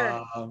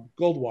 Sure.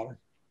 Goldwater.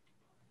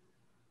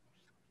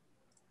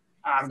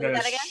 I'm Say gonna.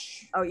 that again?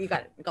 Oh, you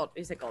got it.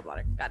 You said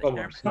Goldwater. Got it.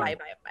 Goldwater, Bye.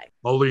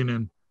 I'll lean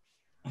in.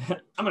 I'm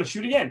gonna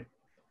shoot again.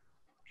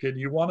 Okay, do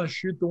you want to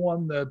shoot the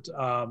one that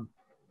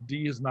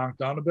D is knocked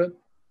down a bit?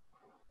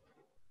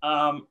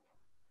 Or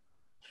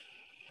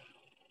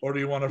do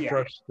you want a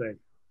fresh stake?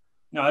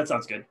 No, that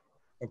sounds good.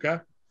 Okay.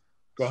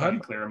 Go So I ahead. can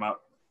clear them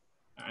up.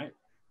 All right.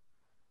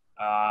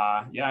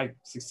 Yeah, I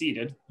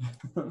succeeded.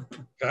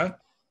 Okay.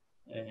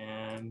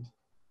 And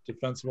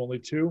Defensive only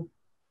 2.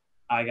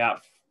 I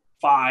got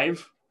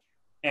 5,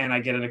 and I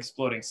get an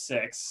exploding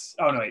 6.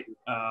 Oh no, wait.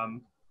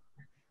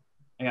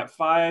 I got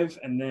 5,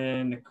 and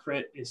then the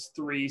crit is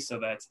 3, so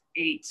that's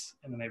 8,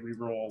 and then I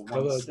reroll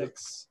 1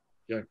 6.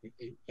 Yeah,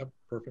 8. Yep,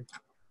 perfect.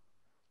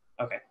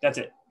 Okay, that's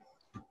it.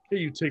 Okay,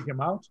 you take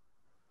him out.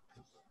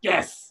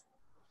 Yes.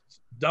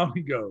 Down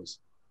he goes.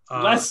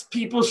 Less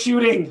people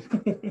shooting.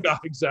 Yeah,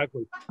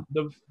 exactly.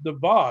 The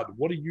VOD,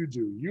 what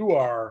do? You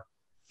are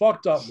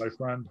fucked up, my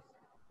friend.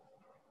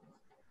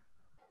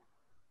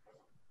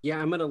 Yeah,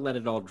 I'm gonna let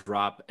it all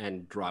drop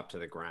to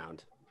the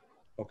ground.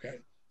 Okay.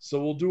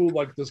 So we'll do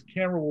like this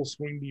camera will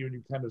swing to you and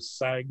you kind of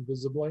sag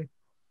visibly.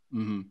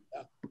 Mm-hmm.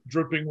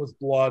 Dripping with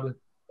blood.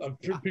 I'm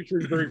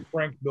picturing very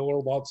Frank Miller,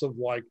 lots of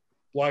like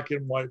black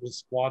and white with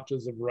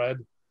splotches of red.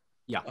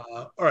 Yeah.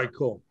 All right,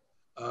 cool.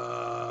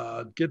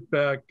 Get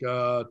back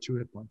 2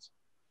 hit points.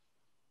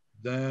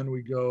 Then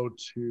we go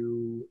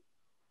to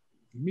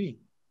me.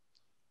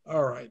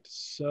 All right,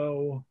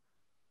 so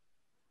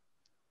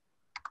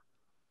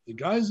the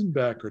guys in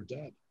back are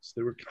dead. So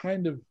they were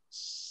kind of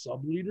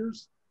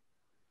sub-leaders,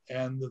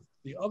 and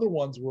the other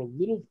ones were a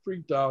little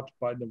freaked out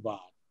by Navad.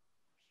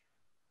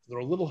 They're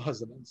a little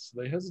hesitant. So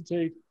they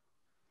hesitate.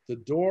 The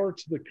door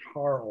to the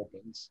car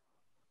opens,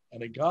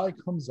 and a guy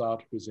comes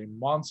out who's a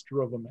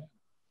monster of a man.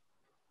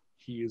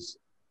 He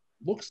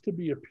looks to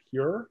be a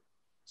pure,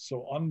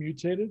 so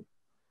unmutated,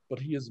 but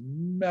he is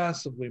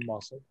massively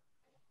muscled.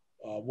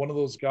 One of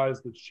those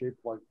guys that's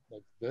shaped like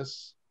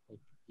this, like,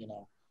 you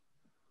know,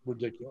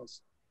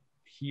 ridiculous.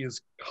 He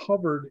is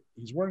covered.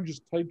 He's wearing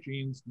just tight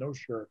jeans, no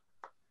shirt,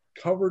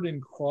 covered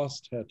in cross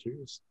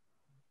tattoos.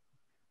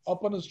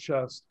 Up on his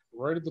chest,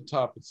 right at the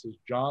top, it says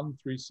John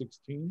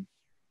 3:16,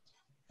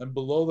 and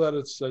below that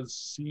it says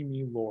 "See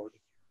me, Lord."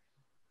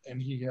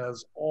 And he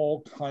has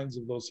all kinds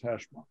of those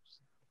hash marks.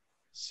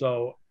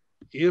 So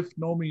if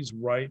Nomi's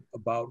right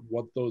about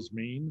what those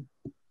mean,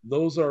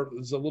 there's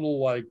a little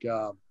like,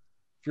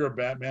 if you're a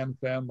Batman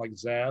fan like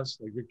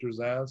Zaz, like Victor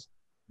Zaz,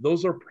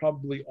 those are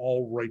probably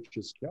all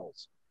righteous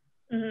kills.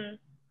 Mm-hmm.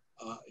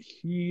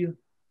 He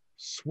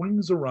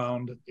swings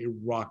around a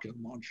rocket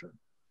launcher.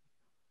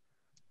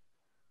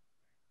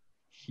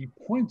 He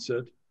points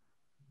it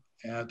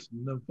at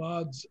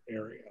Nevad's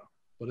area,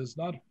 but is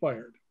not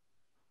fired.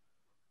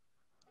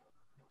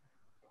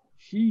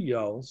 He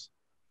yells,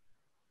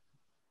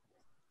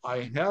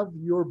 "I have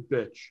your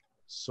bitch,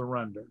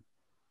 surrender."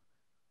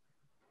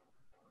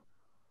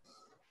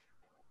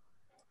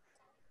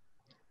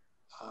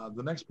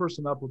 The next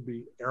person up would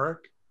be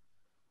Erik.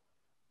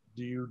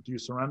 Do you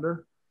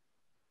surrender?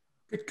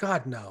 Good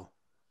God, no.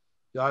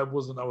 Yeah, I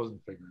wasn't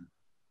figuring.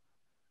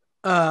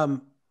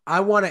 I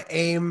want to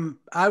aim.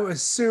 I would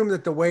assume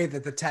that the way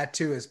that the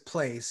tattoo is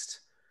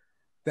placed,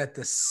 that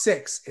the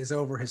 6 is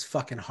over his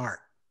fucking heart,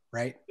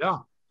 right? Yeah,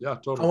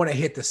 totally. I want to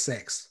hit the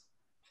 6.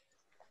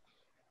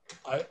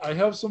 I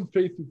have some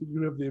faith that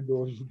you have the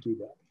ability to do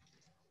that.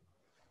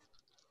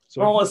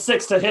 So Roll a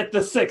 6 to hit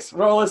the 6.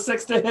 Roll a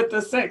 6 to hit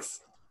the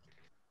 6.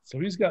 So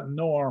he's got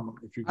no armor.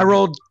 I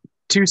rolled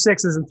 2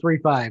 6s and 3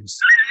 5s.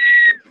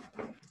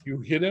 You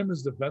hit him.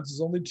 His defense is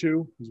only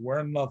 2. He's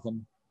wearing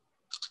nothing.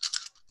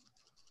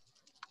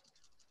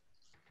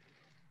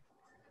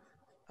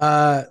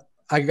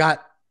 I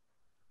got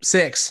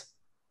 6.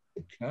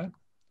 Okay.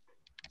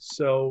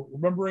 So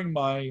remembering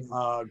my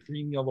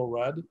green, yellow,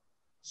 red,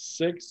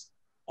 6,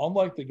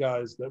 unlike the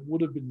guys that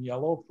would have been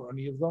yellow for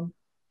any of them,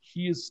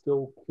 he is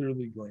still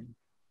clearly green.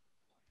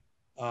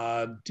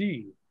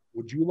 D,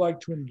 would you like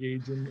to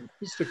engage in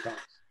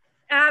fisticuffs?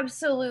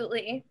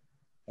 Absolutely.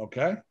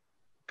 Okay.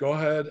 Go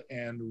ahead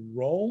and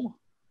roll.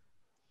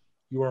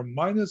 You are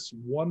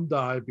 -1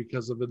 die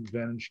because of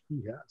advantage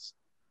he has.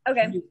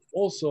 Okay. He is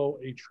also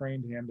a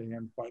trained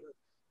hand-to-hand fighter.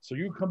 So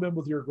you come in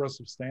with your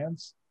aggressive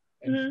stance,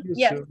 and he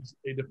assumes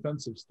a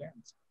defensive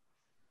stance.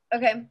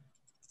 Okay.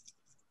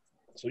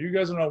 So you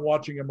guys are not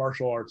watching a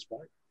martial arts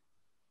fight.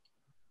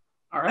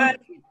 All right.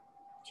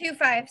 2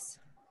 5s.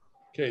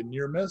 Okay,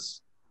 near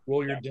miss.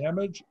 Roll your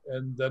damage,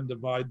 and then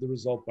divide the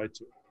result by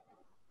 2.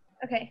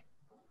 Okay.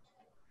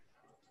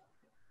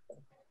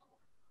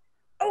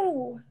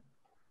 Oh.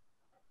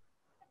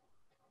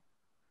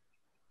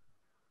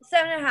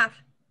 7.5.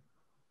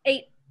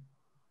 8.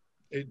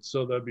 8,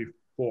 so that'd be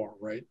 4,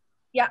 right?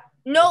 Yeah.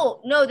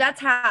 No,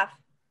 that's half.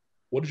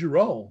 What did you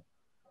roll?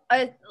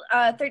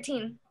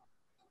 13.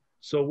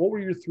 So what were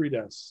your 3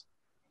 deaths?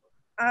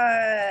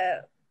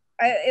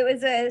 It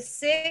was a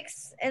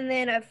 6 and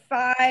then a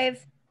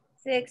 5,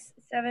 6,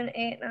 7,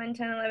 8, 9,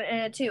 10, 11,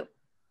 and a 2.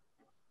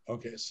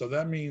 Okay, so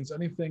that means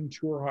anything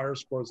 2 or higher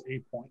scores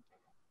 8 points.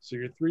 So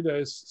your 3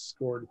 dice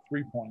scored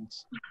 3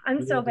 points.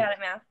 I'm so bad at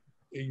math.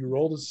 You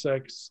rolled a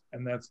 6,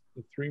 and that's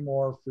the 3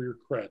 more for your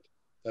crit.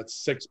 That's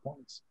 6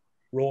 points.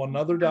 Roll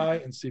another die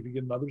and see if you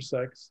get another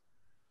 6.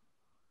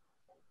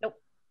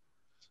 Nope.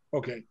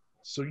 Okay,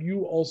 so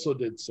you also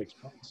did 6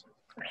 points.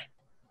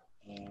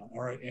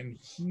 All right, and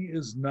he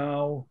is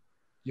now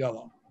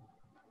yellow.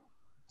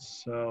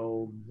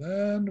 So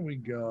then we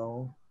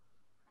go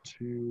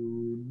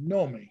to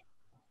Nomi.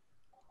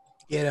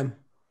 Get him.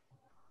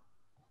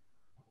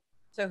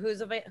 So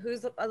who's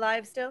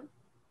alive still?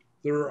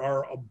 There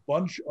are a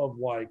bunch of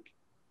like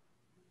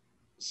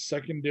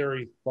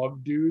secondary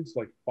thug dudes,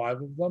 like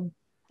 5 of them,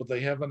 but they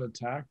haven't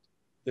attacked.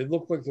 They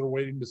look like they're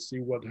waiting to see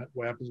what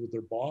happens with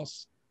their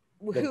boss.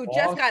 Who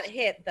just got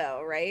hit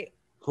though, right?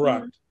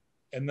 Correct.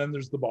 Mm-hmm. And then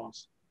there's the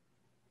boss.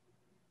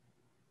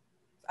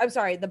 I'm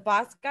sorry, the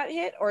boss got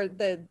hit or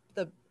the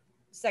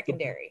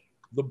secondary?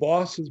 The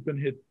boss has been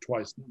hit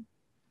twice now.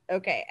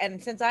 Okay,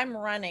 and since I'm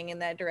running in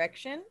that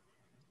direction,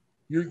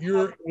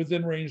 you're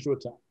within range to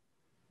attack.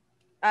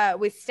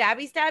 With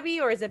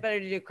stabby, or is it better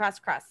to do cross?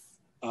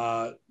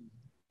 To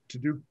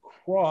do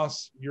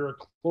cross, you're at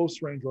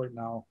close range right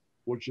now,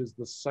 which is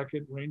the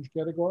 2nd range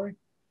category.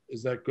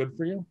 Is that good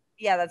for you?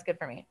 Yeah, that's good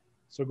for me.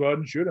 So go ahead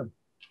and shoot him.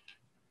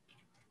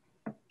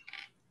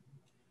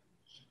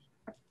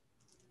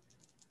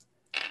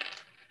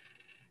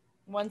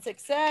 One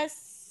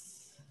success.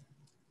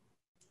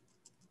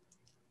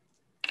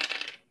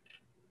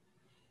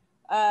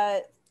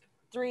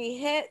 3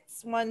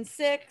 hits, 1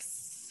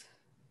 6.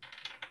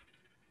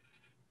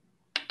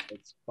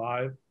 That's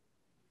 5.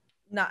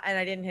 No, and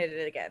I didn't hit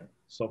it again.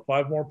 So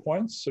 5 more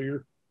points.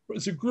 So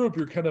as a group,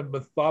 you're kind of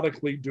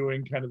methodically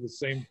doing kind of the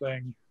same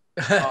thing.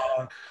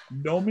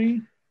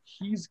 Nomi,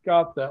 he's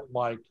got that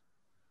like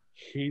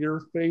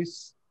hater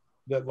face,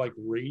 that like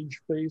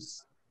rage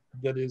face,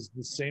 that is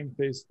the same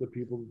face the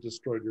people that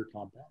destroyed your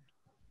compound.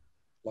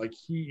 Like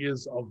he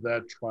is of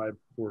that tribe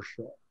for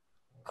sure.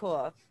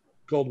 Cool.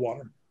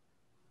 Goldwater.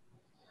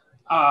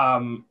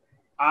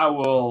 I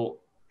will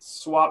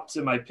swap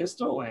to my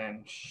pistol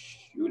and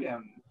shoot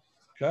him.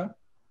 Okay.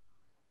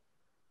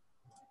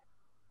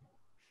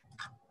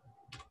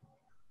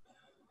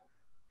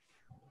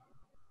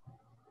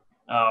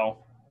 Oh,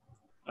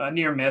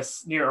 near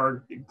miss, near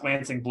or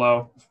glancing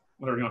blow,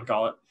 whatever you want to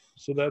call it.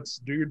 So that's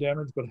do your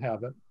damage, but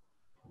have it.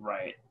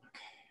 Right.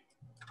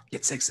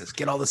 Get sixes.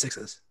 Get all the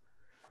sixes.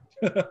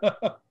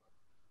 Well,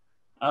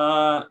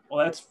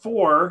 that's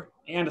 4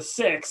 and a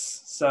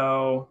 6,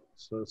 so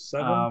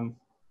 7.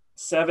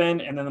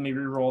 7, and then let me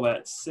re-roll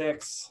that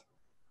 6.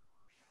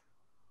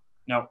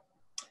 No.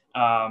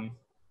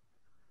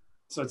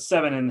 So it's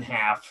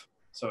 7.5.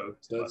 So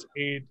that's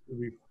 8. It'll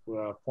be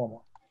 4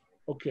 more.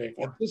 Okay.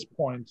 4. At this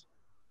point,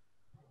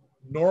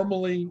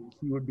 normally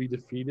he would be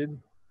defeated.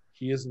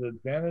 He has an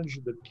advantage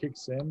that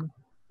kicks in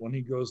when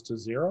he goes to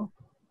 0,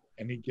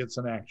 and he gets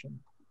an action,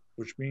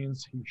 which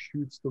means he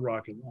shoots the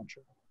rocket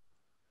launcher.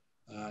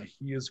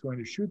 He is going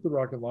to shoot the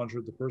rocket launcher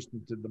at the person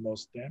that did the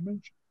most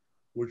damage,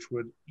 which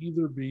would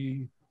either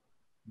be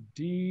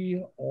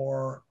D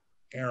or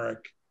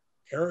Erik.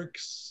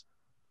 Erik's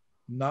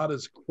not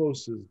as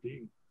close as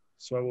D,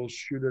 so I will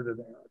shoot it at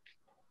Erik.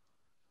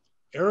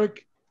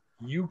 Erik,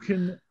 you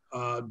can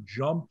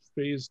jump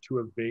phase to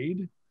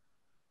evade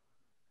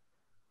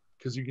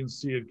because you can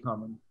see it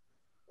coming.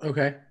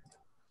 Okay.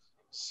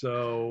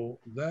 So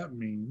that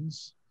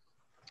means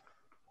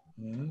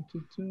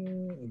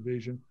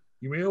evasion.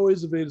 You may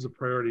always evade as a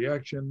priority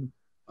action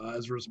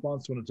as a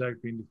response to an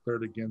attack being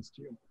declared against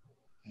you.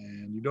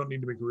 And you don't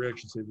need to make a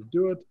reaction save to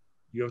do it.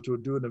 You have to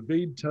do an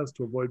evade test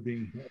to avoid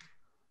being hit.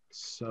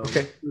 So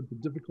okay. What the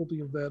difficulty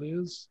of that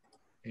is,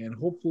 and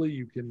hopefully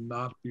you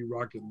cannot be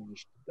rocket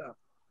launched to death.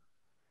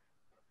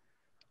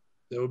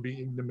 That would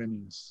be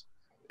ignominious.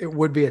 It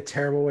would be a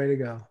terrible way to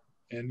go.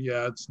 And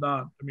yeah, it's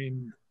not,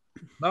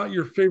 not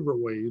your favorite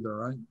way either,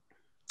 right?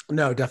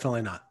 No,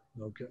 definitely not.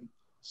 Okay.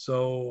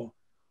 So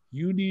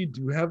you need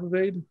to have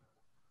evade?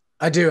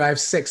 I do. I have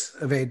 6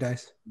 evade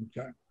dice.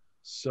 Okay.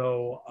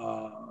 So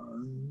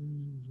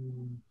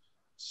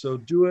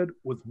do it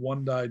with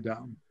 1 die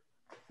down.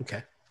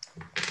 Okay.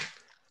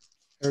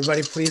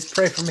 Everybody, please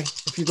pray for me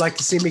if you'd like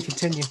to see me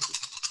continue.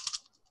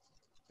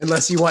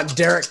 Unless you want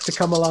Derek to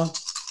come along. Oh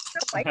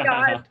my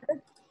God.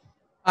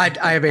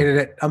 I evaded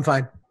it. I'm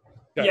fine.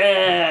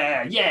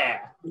 Okay.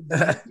 Yeah.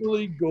 It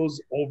really goes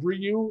over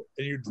you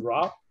and you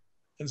drop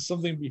and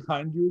something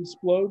behind you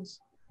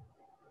explodes.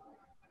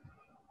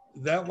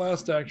 That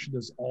last action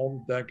is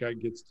all that guy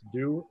gets to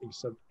do,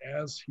 except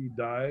as he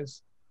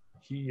dies,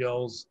 he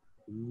yells,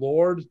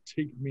 "Lord,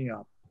 take me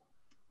up."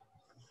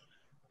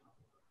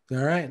 All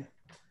right.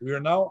 We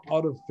are now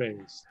out of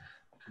phase.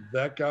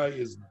 That guy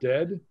is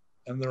dead,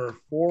 and there are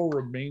 4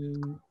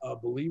 remaining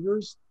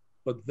believers,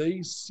 but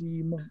they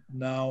seem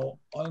now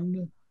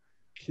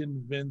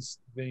unconvinced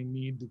they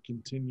need to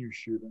continue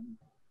shooting.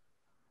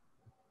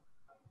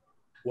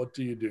 What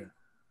do you do?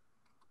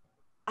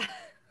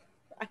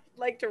 I'd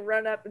like to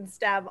run up and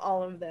stab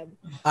all of them.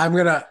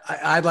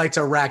 I'd like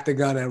to rack the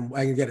gun and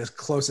I can get as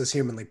close as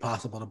humanly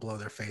possible to blow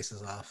their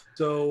faces off.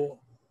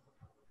 So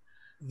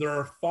there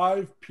are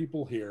 5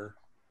 people here.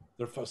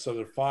 So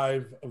there are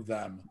 5 of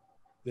them.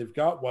 They've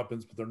got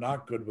weapons, but they're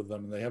not good with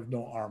them, and they have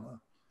no armor.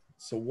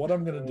 So what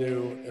I'm going to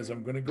do is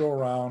I'm going to go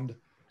around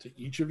to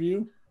each of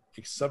you,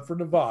 except for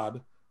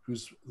Navad,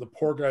 who's the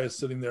poor guy is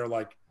sitting there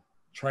like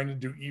trying to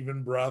do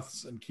even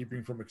breaths and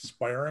keeping from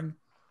expiring.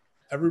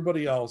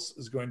 Everybody else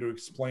is going to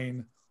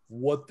explain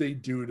what they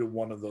do to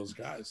one of those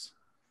guys.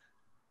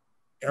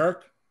 Erik?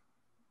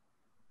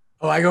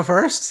 Oh, I go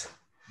first?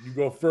 You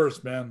go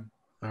first, man.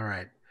 All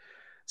right.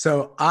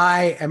 So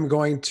I am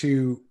going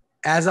to,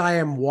 as I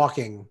am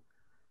walking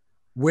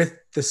with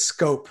the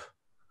scope,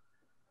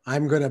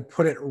 I'm going to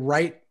put it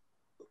right,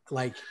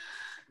 like,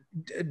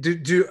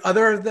 do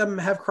other of them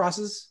have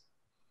crosses?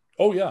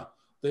 Oh, yeah.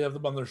 They have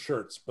them on their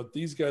shirts, but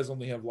these guys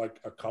only have like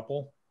a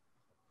couple.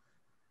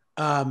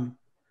 All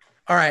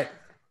right.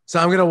 So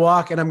I'm going to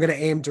walk and I'm going to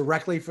aim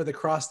directly for the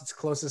cross that's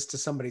closest to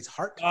somebody's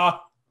heart.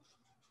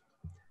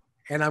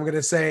 And I'm going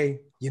to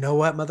say, you know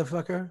what,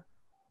 motherfucker?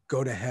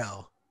 Go to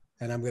hell.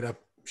 And I'm going to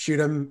shoot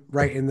him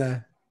right in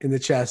the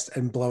chest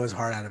and blow his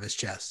heart out of his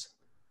chest.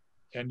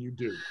 And you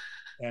do.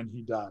 And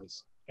he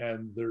dies.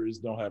 And there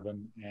is no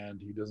heaven.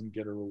 And he doesn't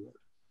get a reward.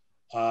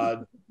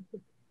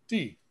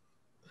 D.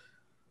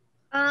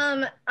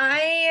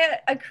 I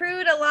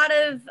accrued a lot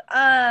of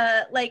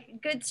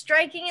good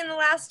striking in the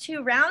last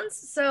 2 rounds,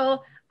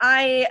 so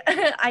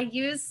I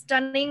used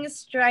stunning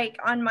strike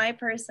on my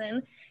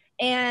person,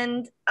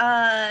 and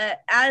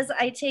as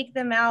I take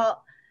them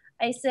out,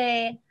 I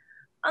say,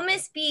 "I'll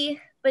miss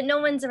B, but no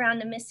one's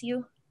around to miss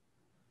you."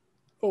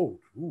 Oh,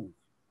 ooh.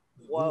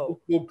 Whoa!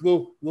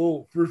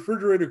 Little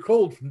refrigerator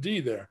cold from D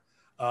there.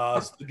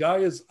 So the guy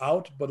is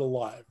out but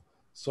alive.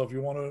 So if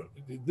you want to,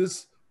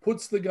 this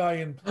puts the guy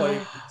in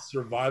play,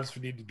 survives if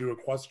you need to do a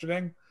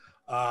questioning.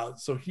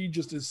 So he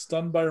just is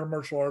stunned by her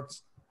martial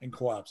arts and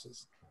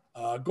collapses.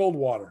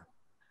 Goldwater.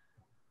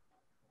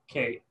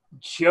 Okay,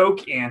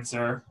 joke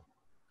answer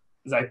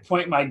is I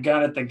point my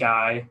gun at the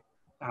guy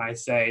and I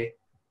say,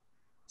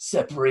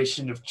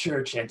 separation of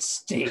church and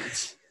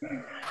state.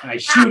 And I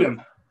shoot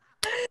him.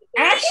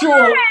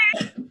 Actual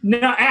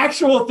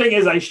thing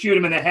is I shoot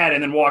him in the head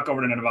and then walk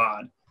over to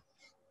Navad.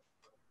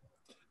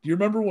 Do you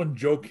remember when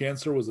Joe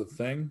Cancer was a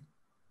thing?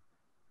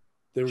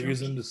 They were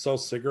using to sell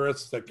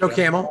cigarettes. That Joe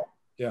Camel.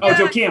 Yeah. Oh,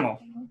 Joe Camel.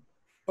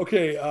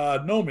 Okay,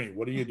 Nomi,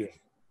 what do you do?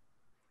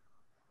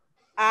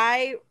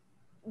 I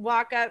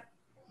walk up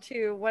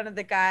to one of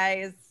the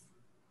guys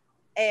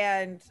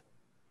and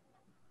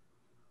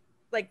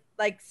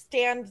like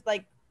stand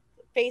like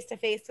face to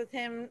face with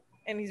him,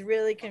 and he's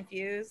really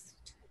confused.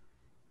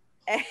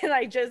 And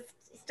I just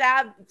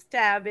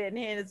stab in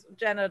his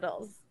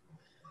genitals.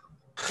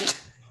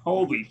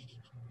 Holy.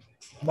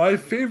 My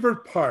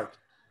favorite part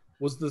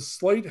was the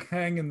slight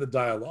hang in the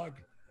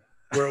dialogue,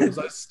 where it was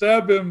I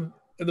stab him,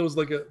 and there was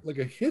like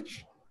a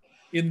hitch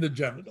in the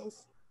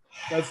genitals.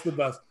 That's the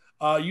best.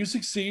 You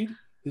succeed.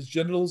 His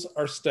genitals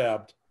are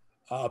stabbed.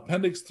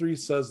 Appendix 3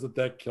 says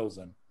that kills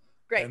him.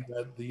 Great. And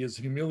that he is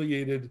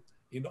humiliated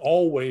in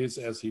all ways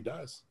as he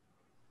dies.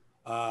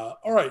 All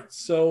right,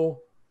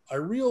 so I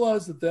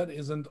realized that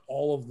isn't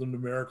all of the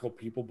numerical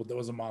people, but that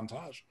was a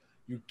montage.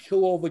 You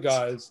kill all the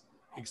guys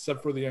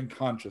except for the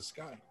unconscious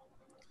guy.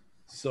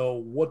 So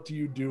what do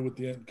you do with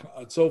the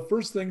so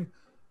first thing,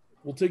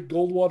 we'll take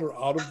Goldwater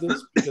out of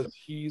this because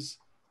he's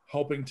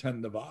helping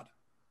tend Navad.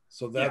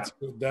 So that's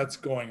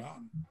going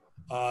on.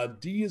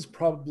 D is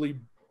probably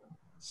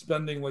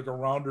spending like a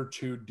round or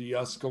two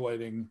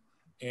de-escalating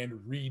and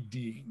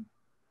re-D'ing.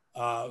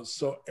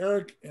 So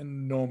Erik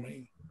and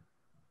Nomi,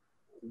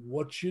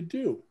 what you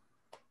do?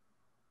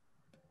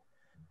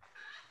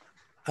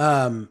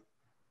 We're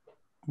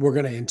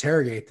going to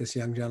interrogate this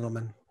young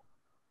gentleman.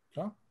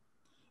 Okay.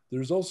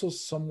 There's also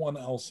someone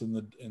else in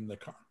the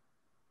car.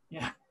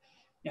 Yeah.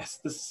 Yes.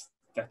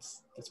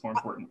 That's more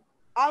important.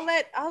 I'll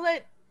let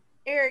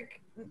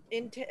Erik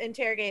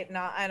interrogate and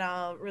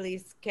I'll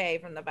release Kay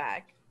from the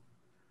back.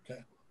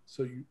 Okay.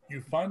 So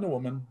you find a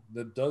woman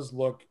that does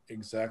look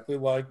exactly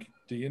like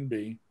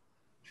D&B.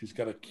 She's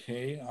got a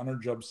K on her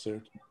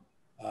jumpsuit.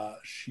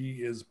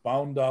 She is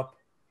bound up.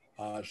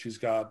 She's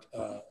got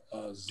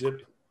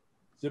zip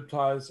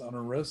ties on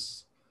her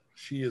wrists.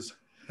 She is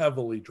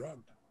heavily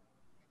drugged.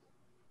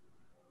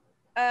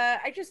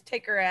 I just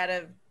take her out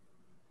of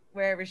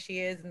wherever she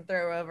is and throw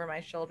her over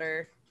my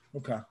shoulder.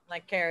 Okay.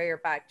 Like carry her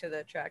back to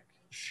the truck.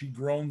 She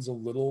groans a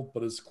little,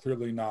 but is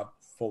clearly not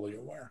fully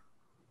aware.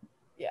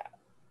 Yeah.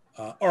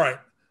 All right.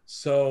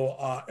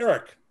 So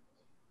Erik,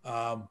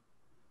 I'm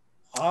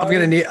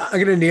gonna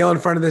kneel in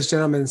front of this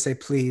gentleman and say,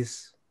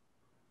 please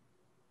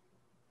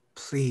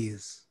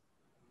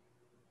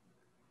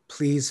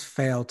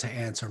fail to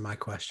answer my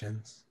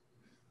questions.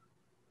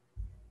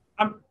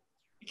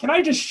 Can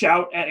I just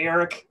shout at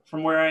Erik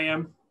from where I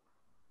am?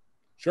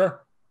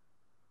 Sure.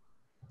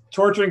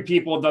 Torturing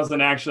people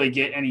doesn't actually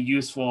get any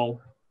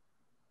useful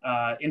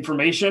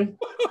information.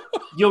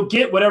 You'll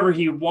get whatever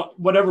he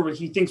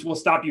thinks will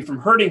stop you from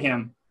hurting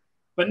him,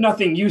 but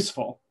nothing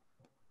useful.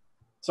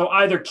 So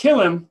either kill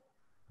him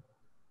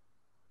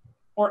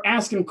or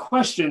ask him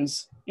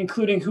questions,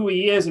 including who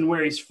he is and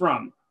where he's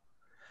from.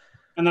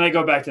 And then I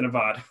go back to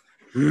Navad.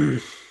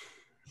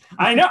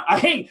 I know.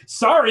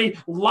 Sorry,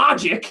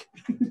 logic.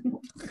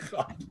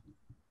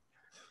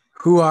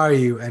 Who are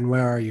you and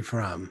where are you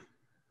from?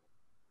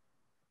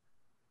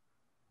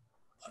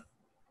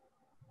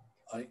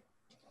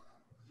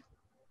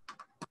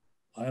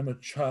 I am a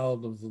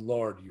child of the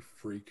Lord, you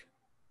freak.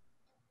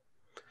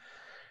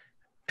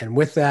 And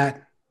with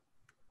that,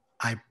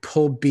 I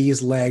pull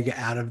B's leg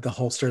out of the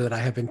holster that I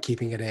have been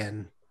keeping it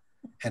in,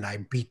 and I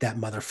beat that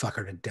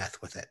motherfucker to death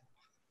with it.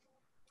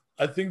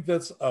 I think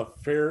that's a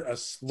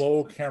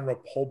slow camera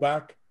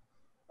pullback,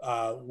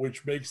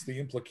 which makes the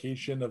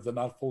implication of the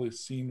not fully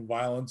seen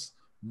violence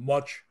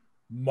much,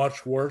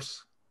 much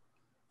worse.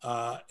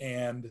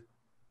 And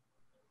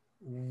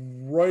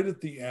right at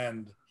the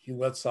end, he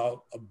lets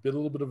out a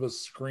little bit of a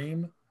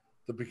scream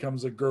that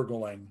becomes a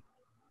gurgling.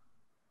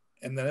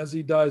 And then as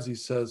he dies, he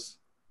says,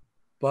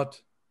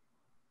 but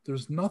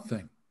there's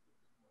nothing.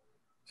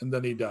 And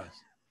then he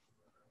dies.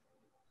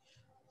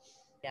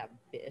 Yeah,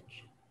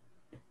 bitch.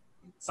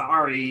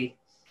 Sorry.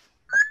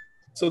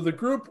 So the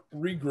group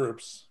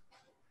regroups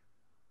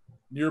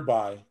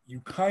nearby. You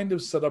kind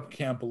of set up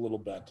camp a little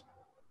bit.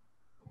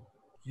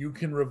 You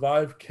can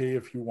revive Kay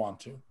if you want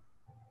to.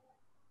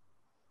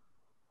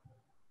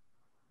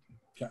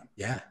 Okay.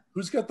 Yeah.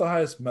 Who's got the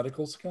highest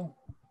medical skill?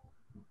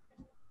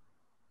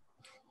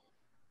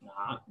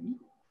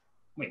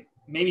 Wait,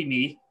 maybe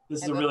me.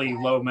 This is a really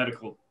low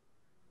medical.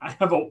 I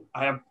have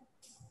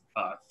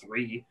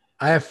 3.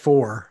 I have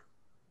 4.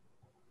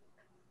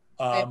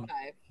 I have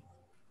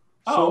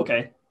 5.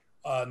 Okay.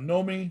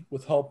 Nomi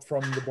with help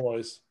from the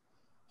boys.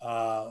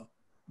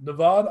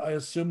 Navad, I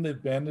assume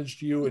they've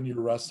bandaged you and you're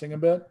resting a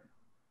bit.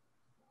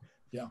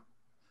 Yeah,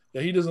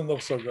 he doesn't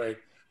look so great.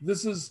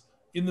 This is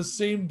In the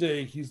same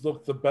day, he's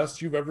looked the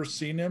best you've ever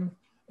seen him,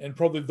 and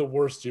probably the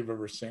worst you've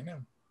ever seen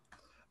him.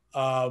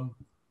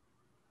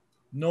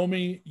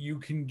 Nomi, you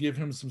can give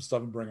him some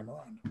stuff and bring him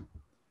around.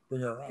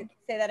 Bring her around.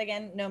 Say that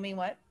again. Nomi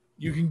what?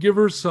 You can give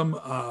her some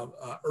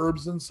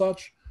herbs and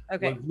such.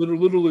 Okay. Like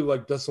literally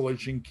like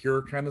desolation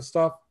cure kind of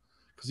stuff,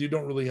 because you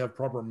don't really have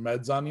proper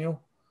meds on you.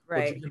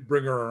 Right. But you can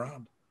bring her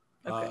around.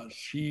 Okay.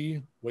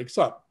 She wakes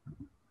up.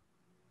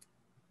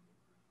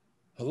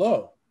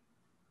 Hello.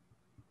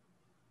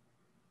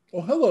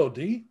 Oh, hello,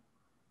 Dee.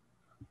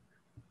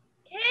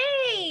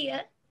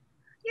 Hey,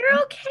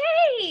 you're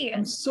okay.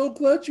 I'm so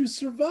glad you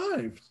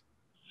survived.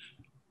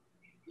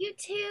 You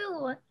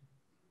too.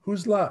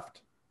 Who's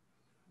left?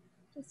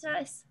 Just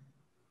us.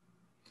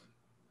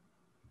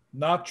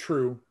 Not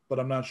true, but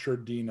I'm not sure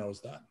Dee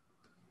knows that.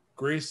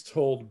 Grace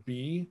told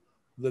B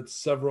that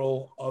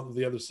several of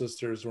the other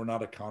sisters were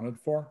not accounted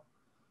for,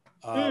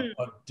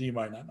 but Dee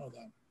might not know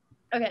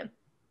that. Okay.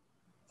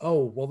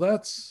 Oh, well,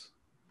 that's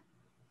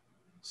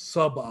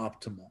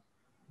suboptimal.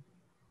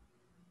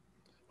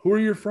 Who are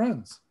your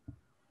friends?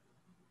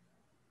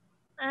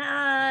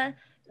 They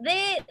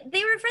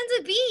were friends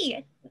with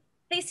B.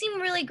 They seem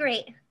really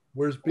great.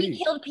 Where's B? We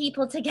killed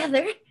people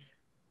together.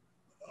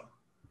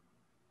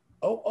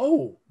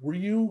 Oh, were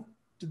you?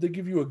 Did they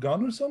give you a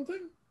gun or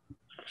something?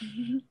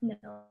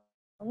 No.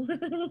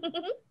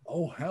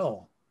 Oh,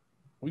 hell.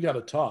 We got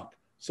to talk.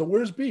 So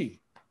where's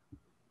B?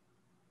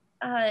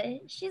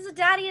 She's a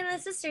daddy and the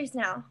sisters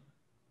now.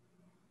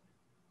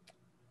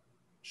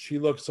 She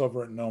looks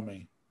over at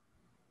Nomi.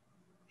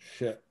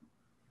 Shit.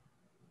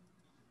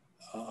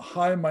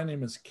 Hi, my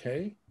name is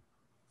Kay.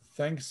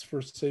 Thanks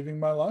for saving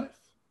my life.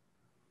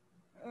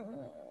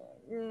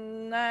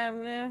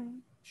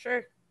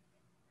 Sure.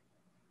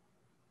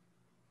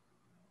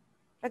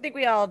 I think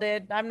we all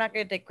did. I'm not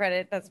going to take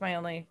credit. That's my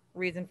only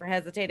reason for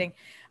hesitating.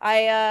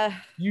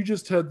 You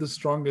just had the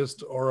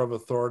strongest aura of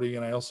authority,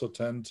 and I also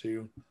tend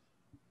to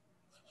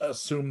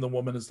assume the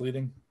woman is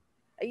leading.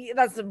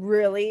 That's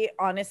really,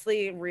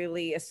 honestly,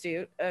 really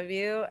astute of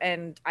you,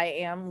 and I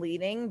am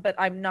leading, but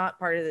I'm not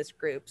part of this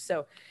group.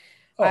 So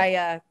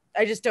I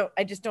just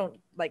don't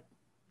like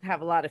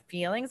have a lot of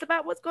feelings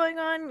about what's going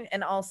on,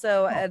 and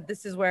also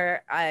this is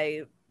where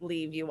I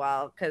leave you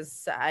all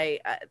because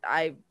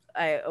I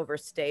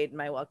overstayed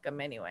my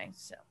welcome anyway.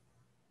 So.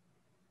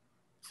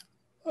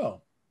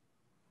 Oh,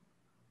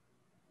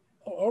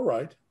 all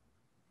right.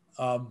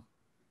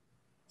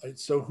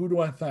 So who do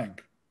I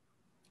thank?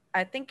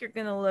 I think you're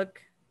gonna look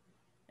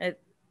at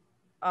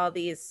all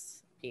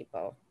these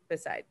people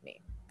beside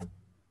me.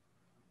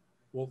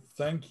 Well,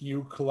 thank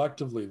you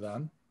collectively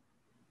then.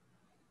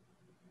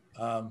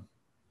 To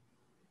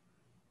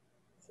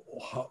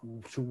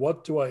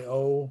what do I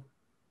owe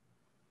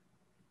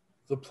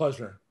the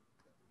pleasure?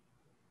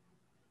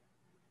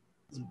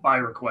 By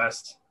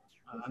request,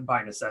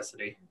 by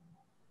necessity.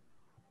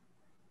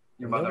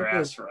 Your mother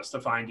asked for us to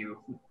find you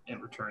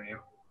and return you.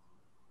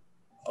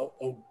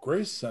 Oh,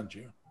 Grace sent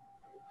you.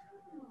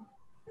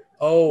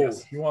 Oh,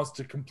 yes. He wants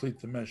to complete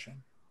the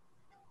mission.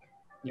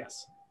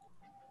 Yes.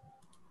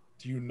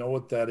 Do you know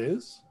what that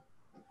is?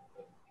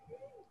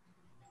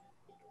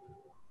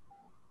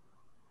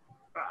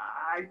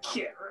 I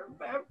can't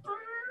remember.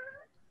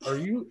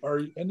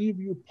 Are any of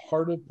you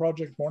part of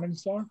Project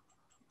Morningstar?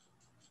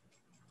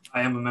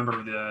 I am a member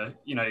of the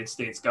United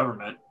States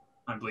government.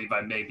 I believe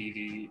I may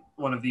be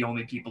one of the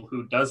only people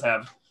who does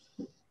have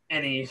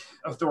any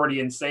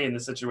authority and say in the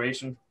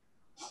situation.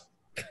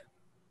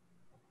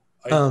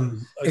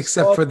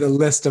 Except for the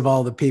list of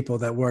all the people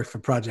that worked for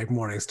Project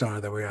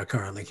Morningstar that we are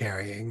currently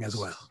carrying as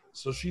well.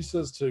 So she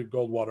says to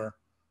Goldwater,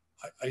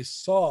 I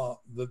saw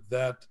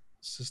that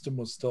system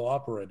was still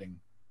operating.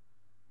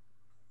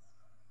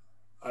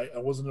 I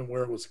wasn't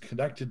aware it was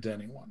connected to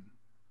anyone.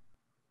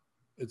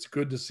 It's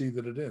good to see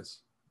that it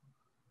is.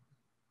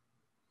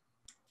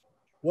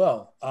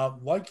 Well,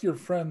 like your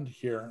friend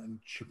here, and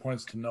she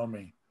points to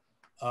Nomi,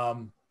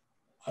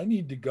 I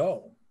need to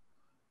go.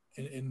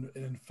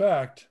 In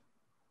fact,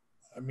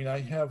 I mean, I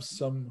have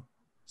some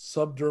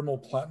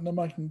subdermal platinum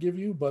I can give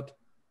you, but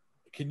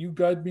can you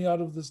guide me out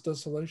of this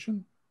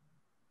desolation?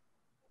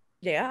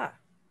 Yeah.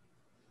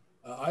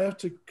 I have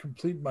to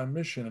complete my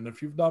mission, and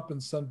if you've not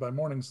been sent by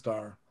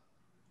Morningstar,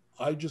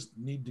 I just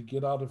need to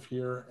get out of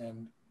here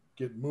and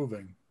get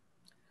moving.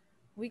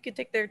 We could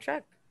take their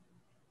truck.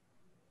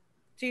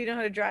 Do you know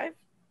how to drive?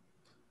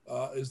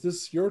 Is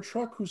this your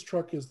truck? Whose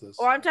truck is this?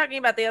 Or I'm talking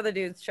about the other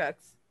dude's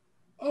trucks.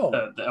 Oh.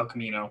 The El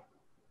Camino.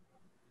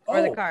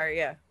 Or the car,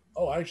 yeah.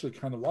 Oh, I actually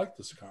kind of like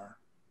this car.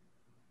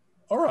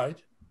 All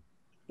right.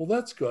 Well,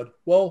 that's good.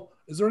 Well,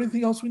 is there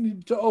anything else we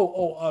need to...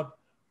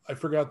 I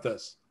forgot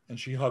this. And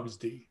she hugs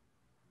Dee.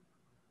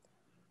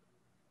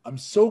 I'm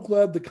so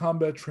glad the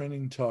combat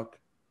training took.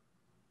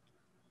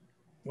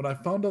 When I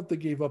found out they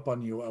gave up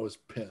on you, I was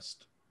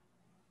pissed.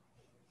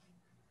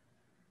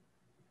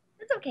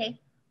 It's okay.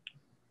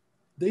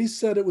 They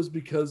said it was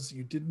because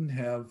you didn't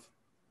have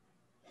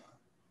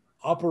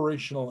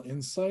operational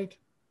insight,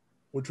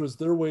 which was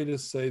their way to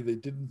say they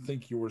didn't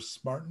think you were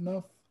smart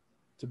enough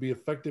to be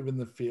effective in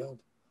the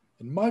field.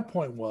 And my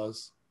point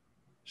was,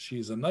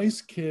 she's a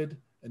nice kid,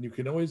 and you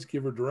can always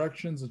give her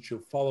directions, and she'll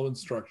follow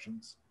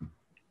instructions.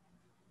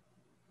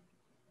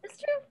 That's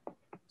true.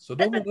 So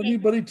don't let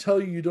anybody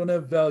tell you you don't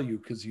have value,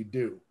 because you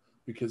do,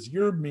 because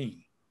you're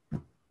me.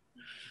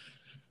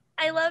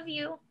 I love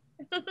you.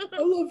 I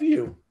love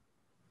you.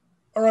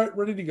 All right,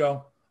 ready to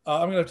go.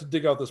 I'm going to have to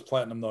dig out this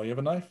platinum, though. You have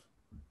a knife?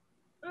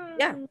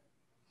 Yeah.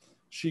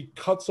 She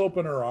cuts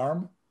open her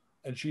arm,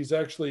 and she's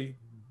actually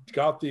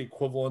got the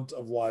equivalent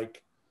of,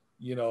 like,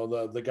 you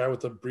know, the guy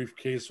with the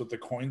briefcase with the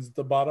coins at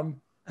the bottom,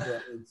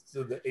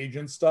 the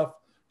agent stuff.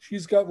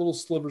 She's got little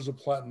slivers of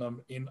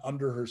platinum in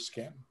under her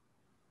skin.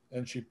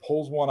 And she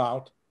pulls one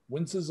out,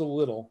 winces a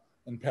little,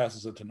 and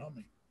passes it to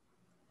Nomi.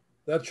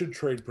 That should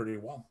trade pretty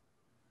well.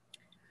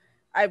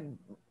 You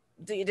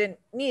didn't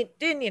need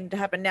it to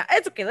happen now.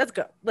 It's okay. Let's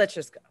go. Let's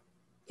just go.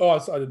 Oh,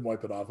 I didn't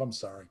wipe it off. I'm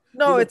sorry.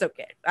 No, it's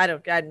okay.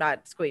 I'm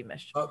not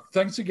squeamish.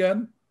 Thanks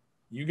again.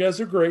 You guys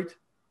are great.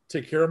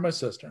 Take care of my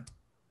sister.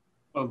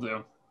 Will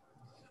do.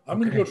 I'm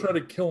going to go try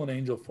to kill an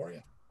angel for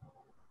you.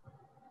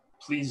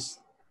 Please.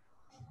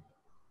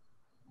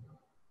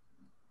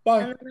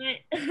 Bye.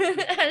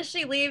 As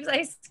she leaves,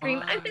 I scream,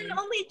 Bye. I'm an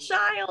only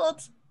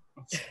child.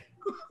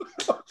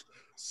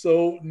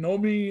 So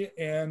Nomi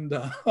and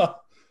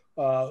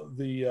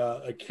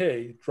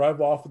Kay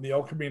drive off in the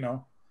El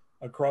Camino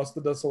across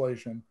the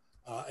desolation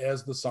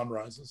as the sun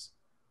rises,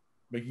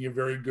 making a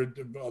very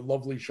good,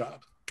 lovely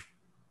shot.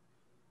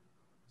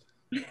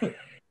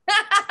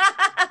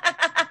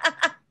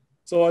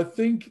 So I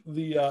think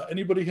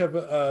anybody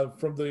have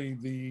from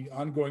the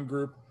ongoing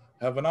group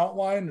have an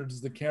outline, or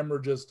does the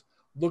camera just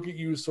look at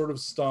you sort of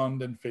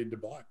stunned and fade to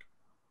black?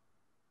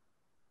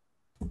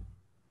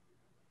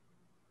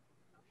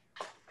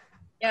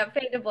 Yeah,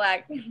 fade to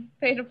black.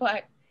 Fade to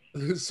black.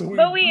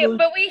 So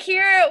we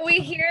hear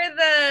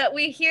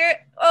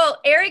oh,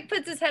 Erik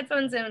puts his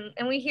headphones in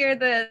and we hear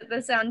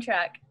the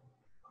soundtrack.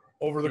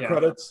 Over the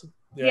credits?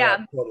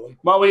 Yeah. Totally.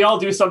 Well, we all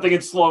do something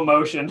in slow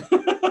motion.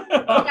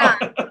 Yeah.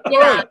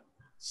 Right.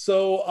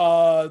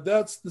 So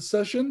that's the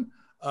session.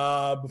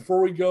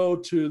 Before we go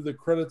to the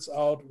credits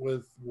out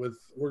with we're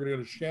going to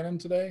go to Shannon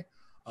today.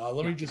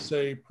 Let me just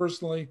say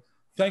personally,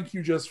 thank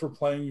you, Jess, for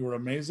playing. You were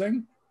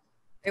amazing.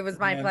 It was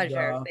my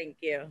pleasure. Thank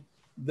you.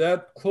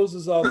 That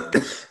closes out the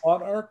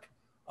plot arc.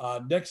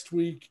 Next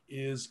week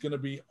is going to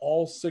be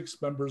all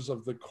 6 members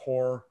of the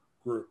core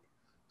group.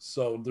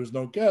 So there's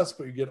no guests,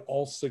 but you get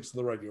all 6 of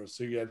the regulars.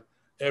 So you get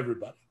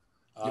everybody.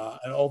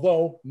 And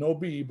although no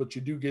B, but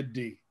you do get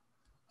D.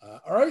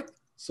 All right.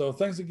 So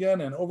thanks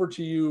again, and over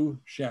to you,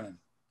 Shannon.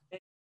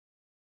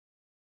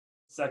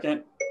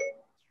 Second.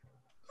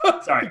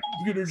 Sorry.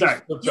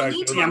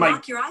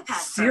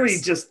 Siri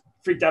just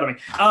freaked out on me.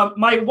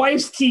 My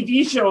wife's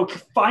TV show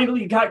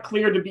finally got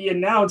cleared to be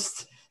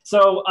announced.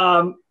 So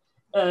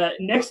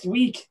next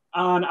week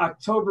on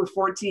October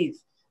 14th,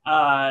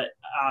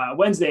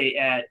 Wednesday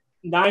at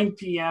 9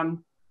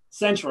 p.m.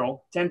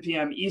 Central, 10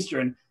 p.m.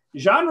 Eastern,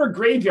 Genre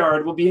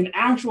Graveyard will be an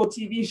actual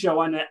TV show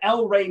on the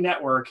El Rey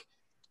network.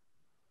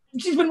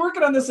 She's been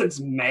working on this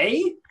since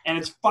May, and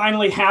it's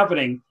finally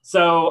happening.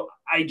 So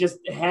I just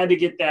had to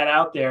get that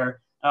out there.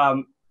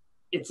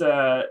 It's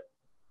a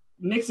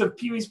mix of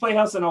Pee-wee's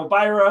Playhouse and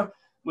Elvira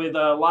with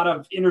a lot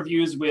of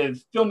interviews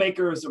with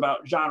filmmakers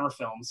about genre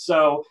films.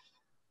 So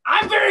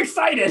I'm very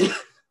excited.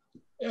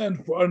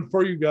 And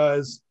for you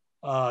guys,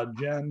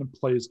 Jen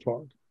plays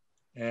Torg.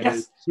 And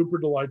it's super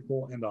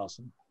delightful and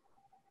awesome.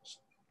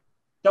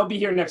 They'll be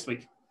here next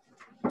week.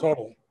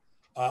 Totally.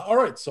 All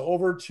right, so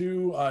over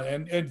to,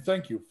 and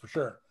thank you for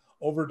sure.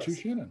 Over to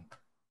Shannon.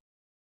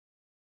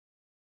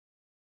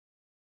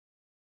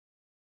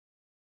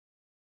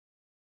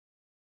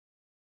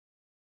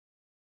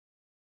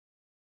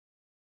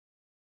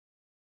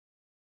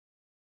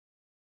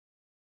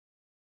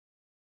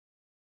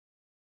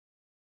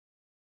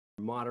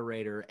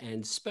 Moderator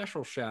and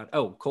special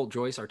Colt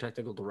Joyce, our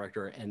technical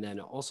director, and then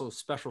also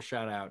special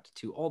shout out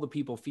to all the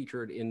people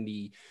featured in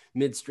the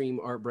midstream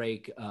art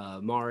break.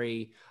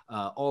 Mari,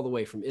 all the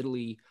way from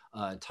Italy,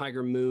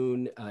 Tiger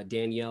Moon,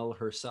 Danielle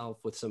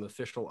herself with some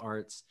official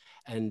arts.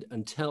 And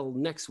until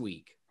next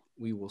week,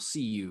 we will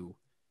see you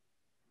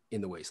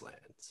in the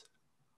wastelands.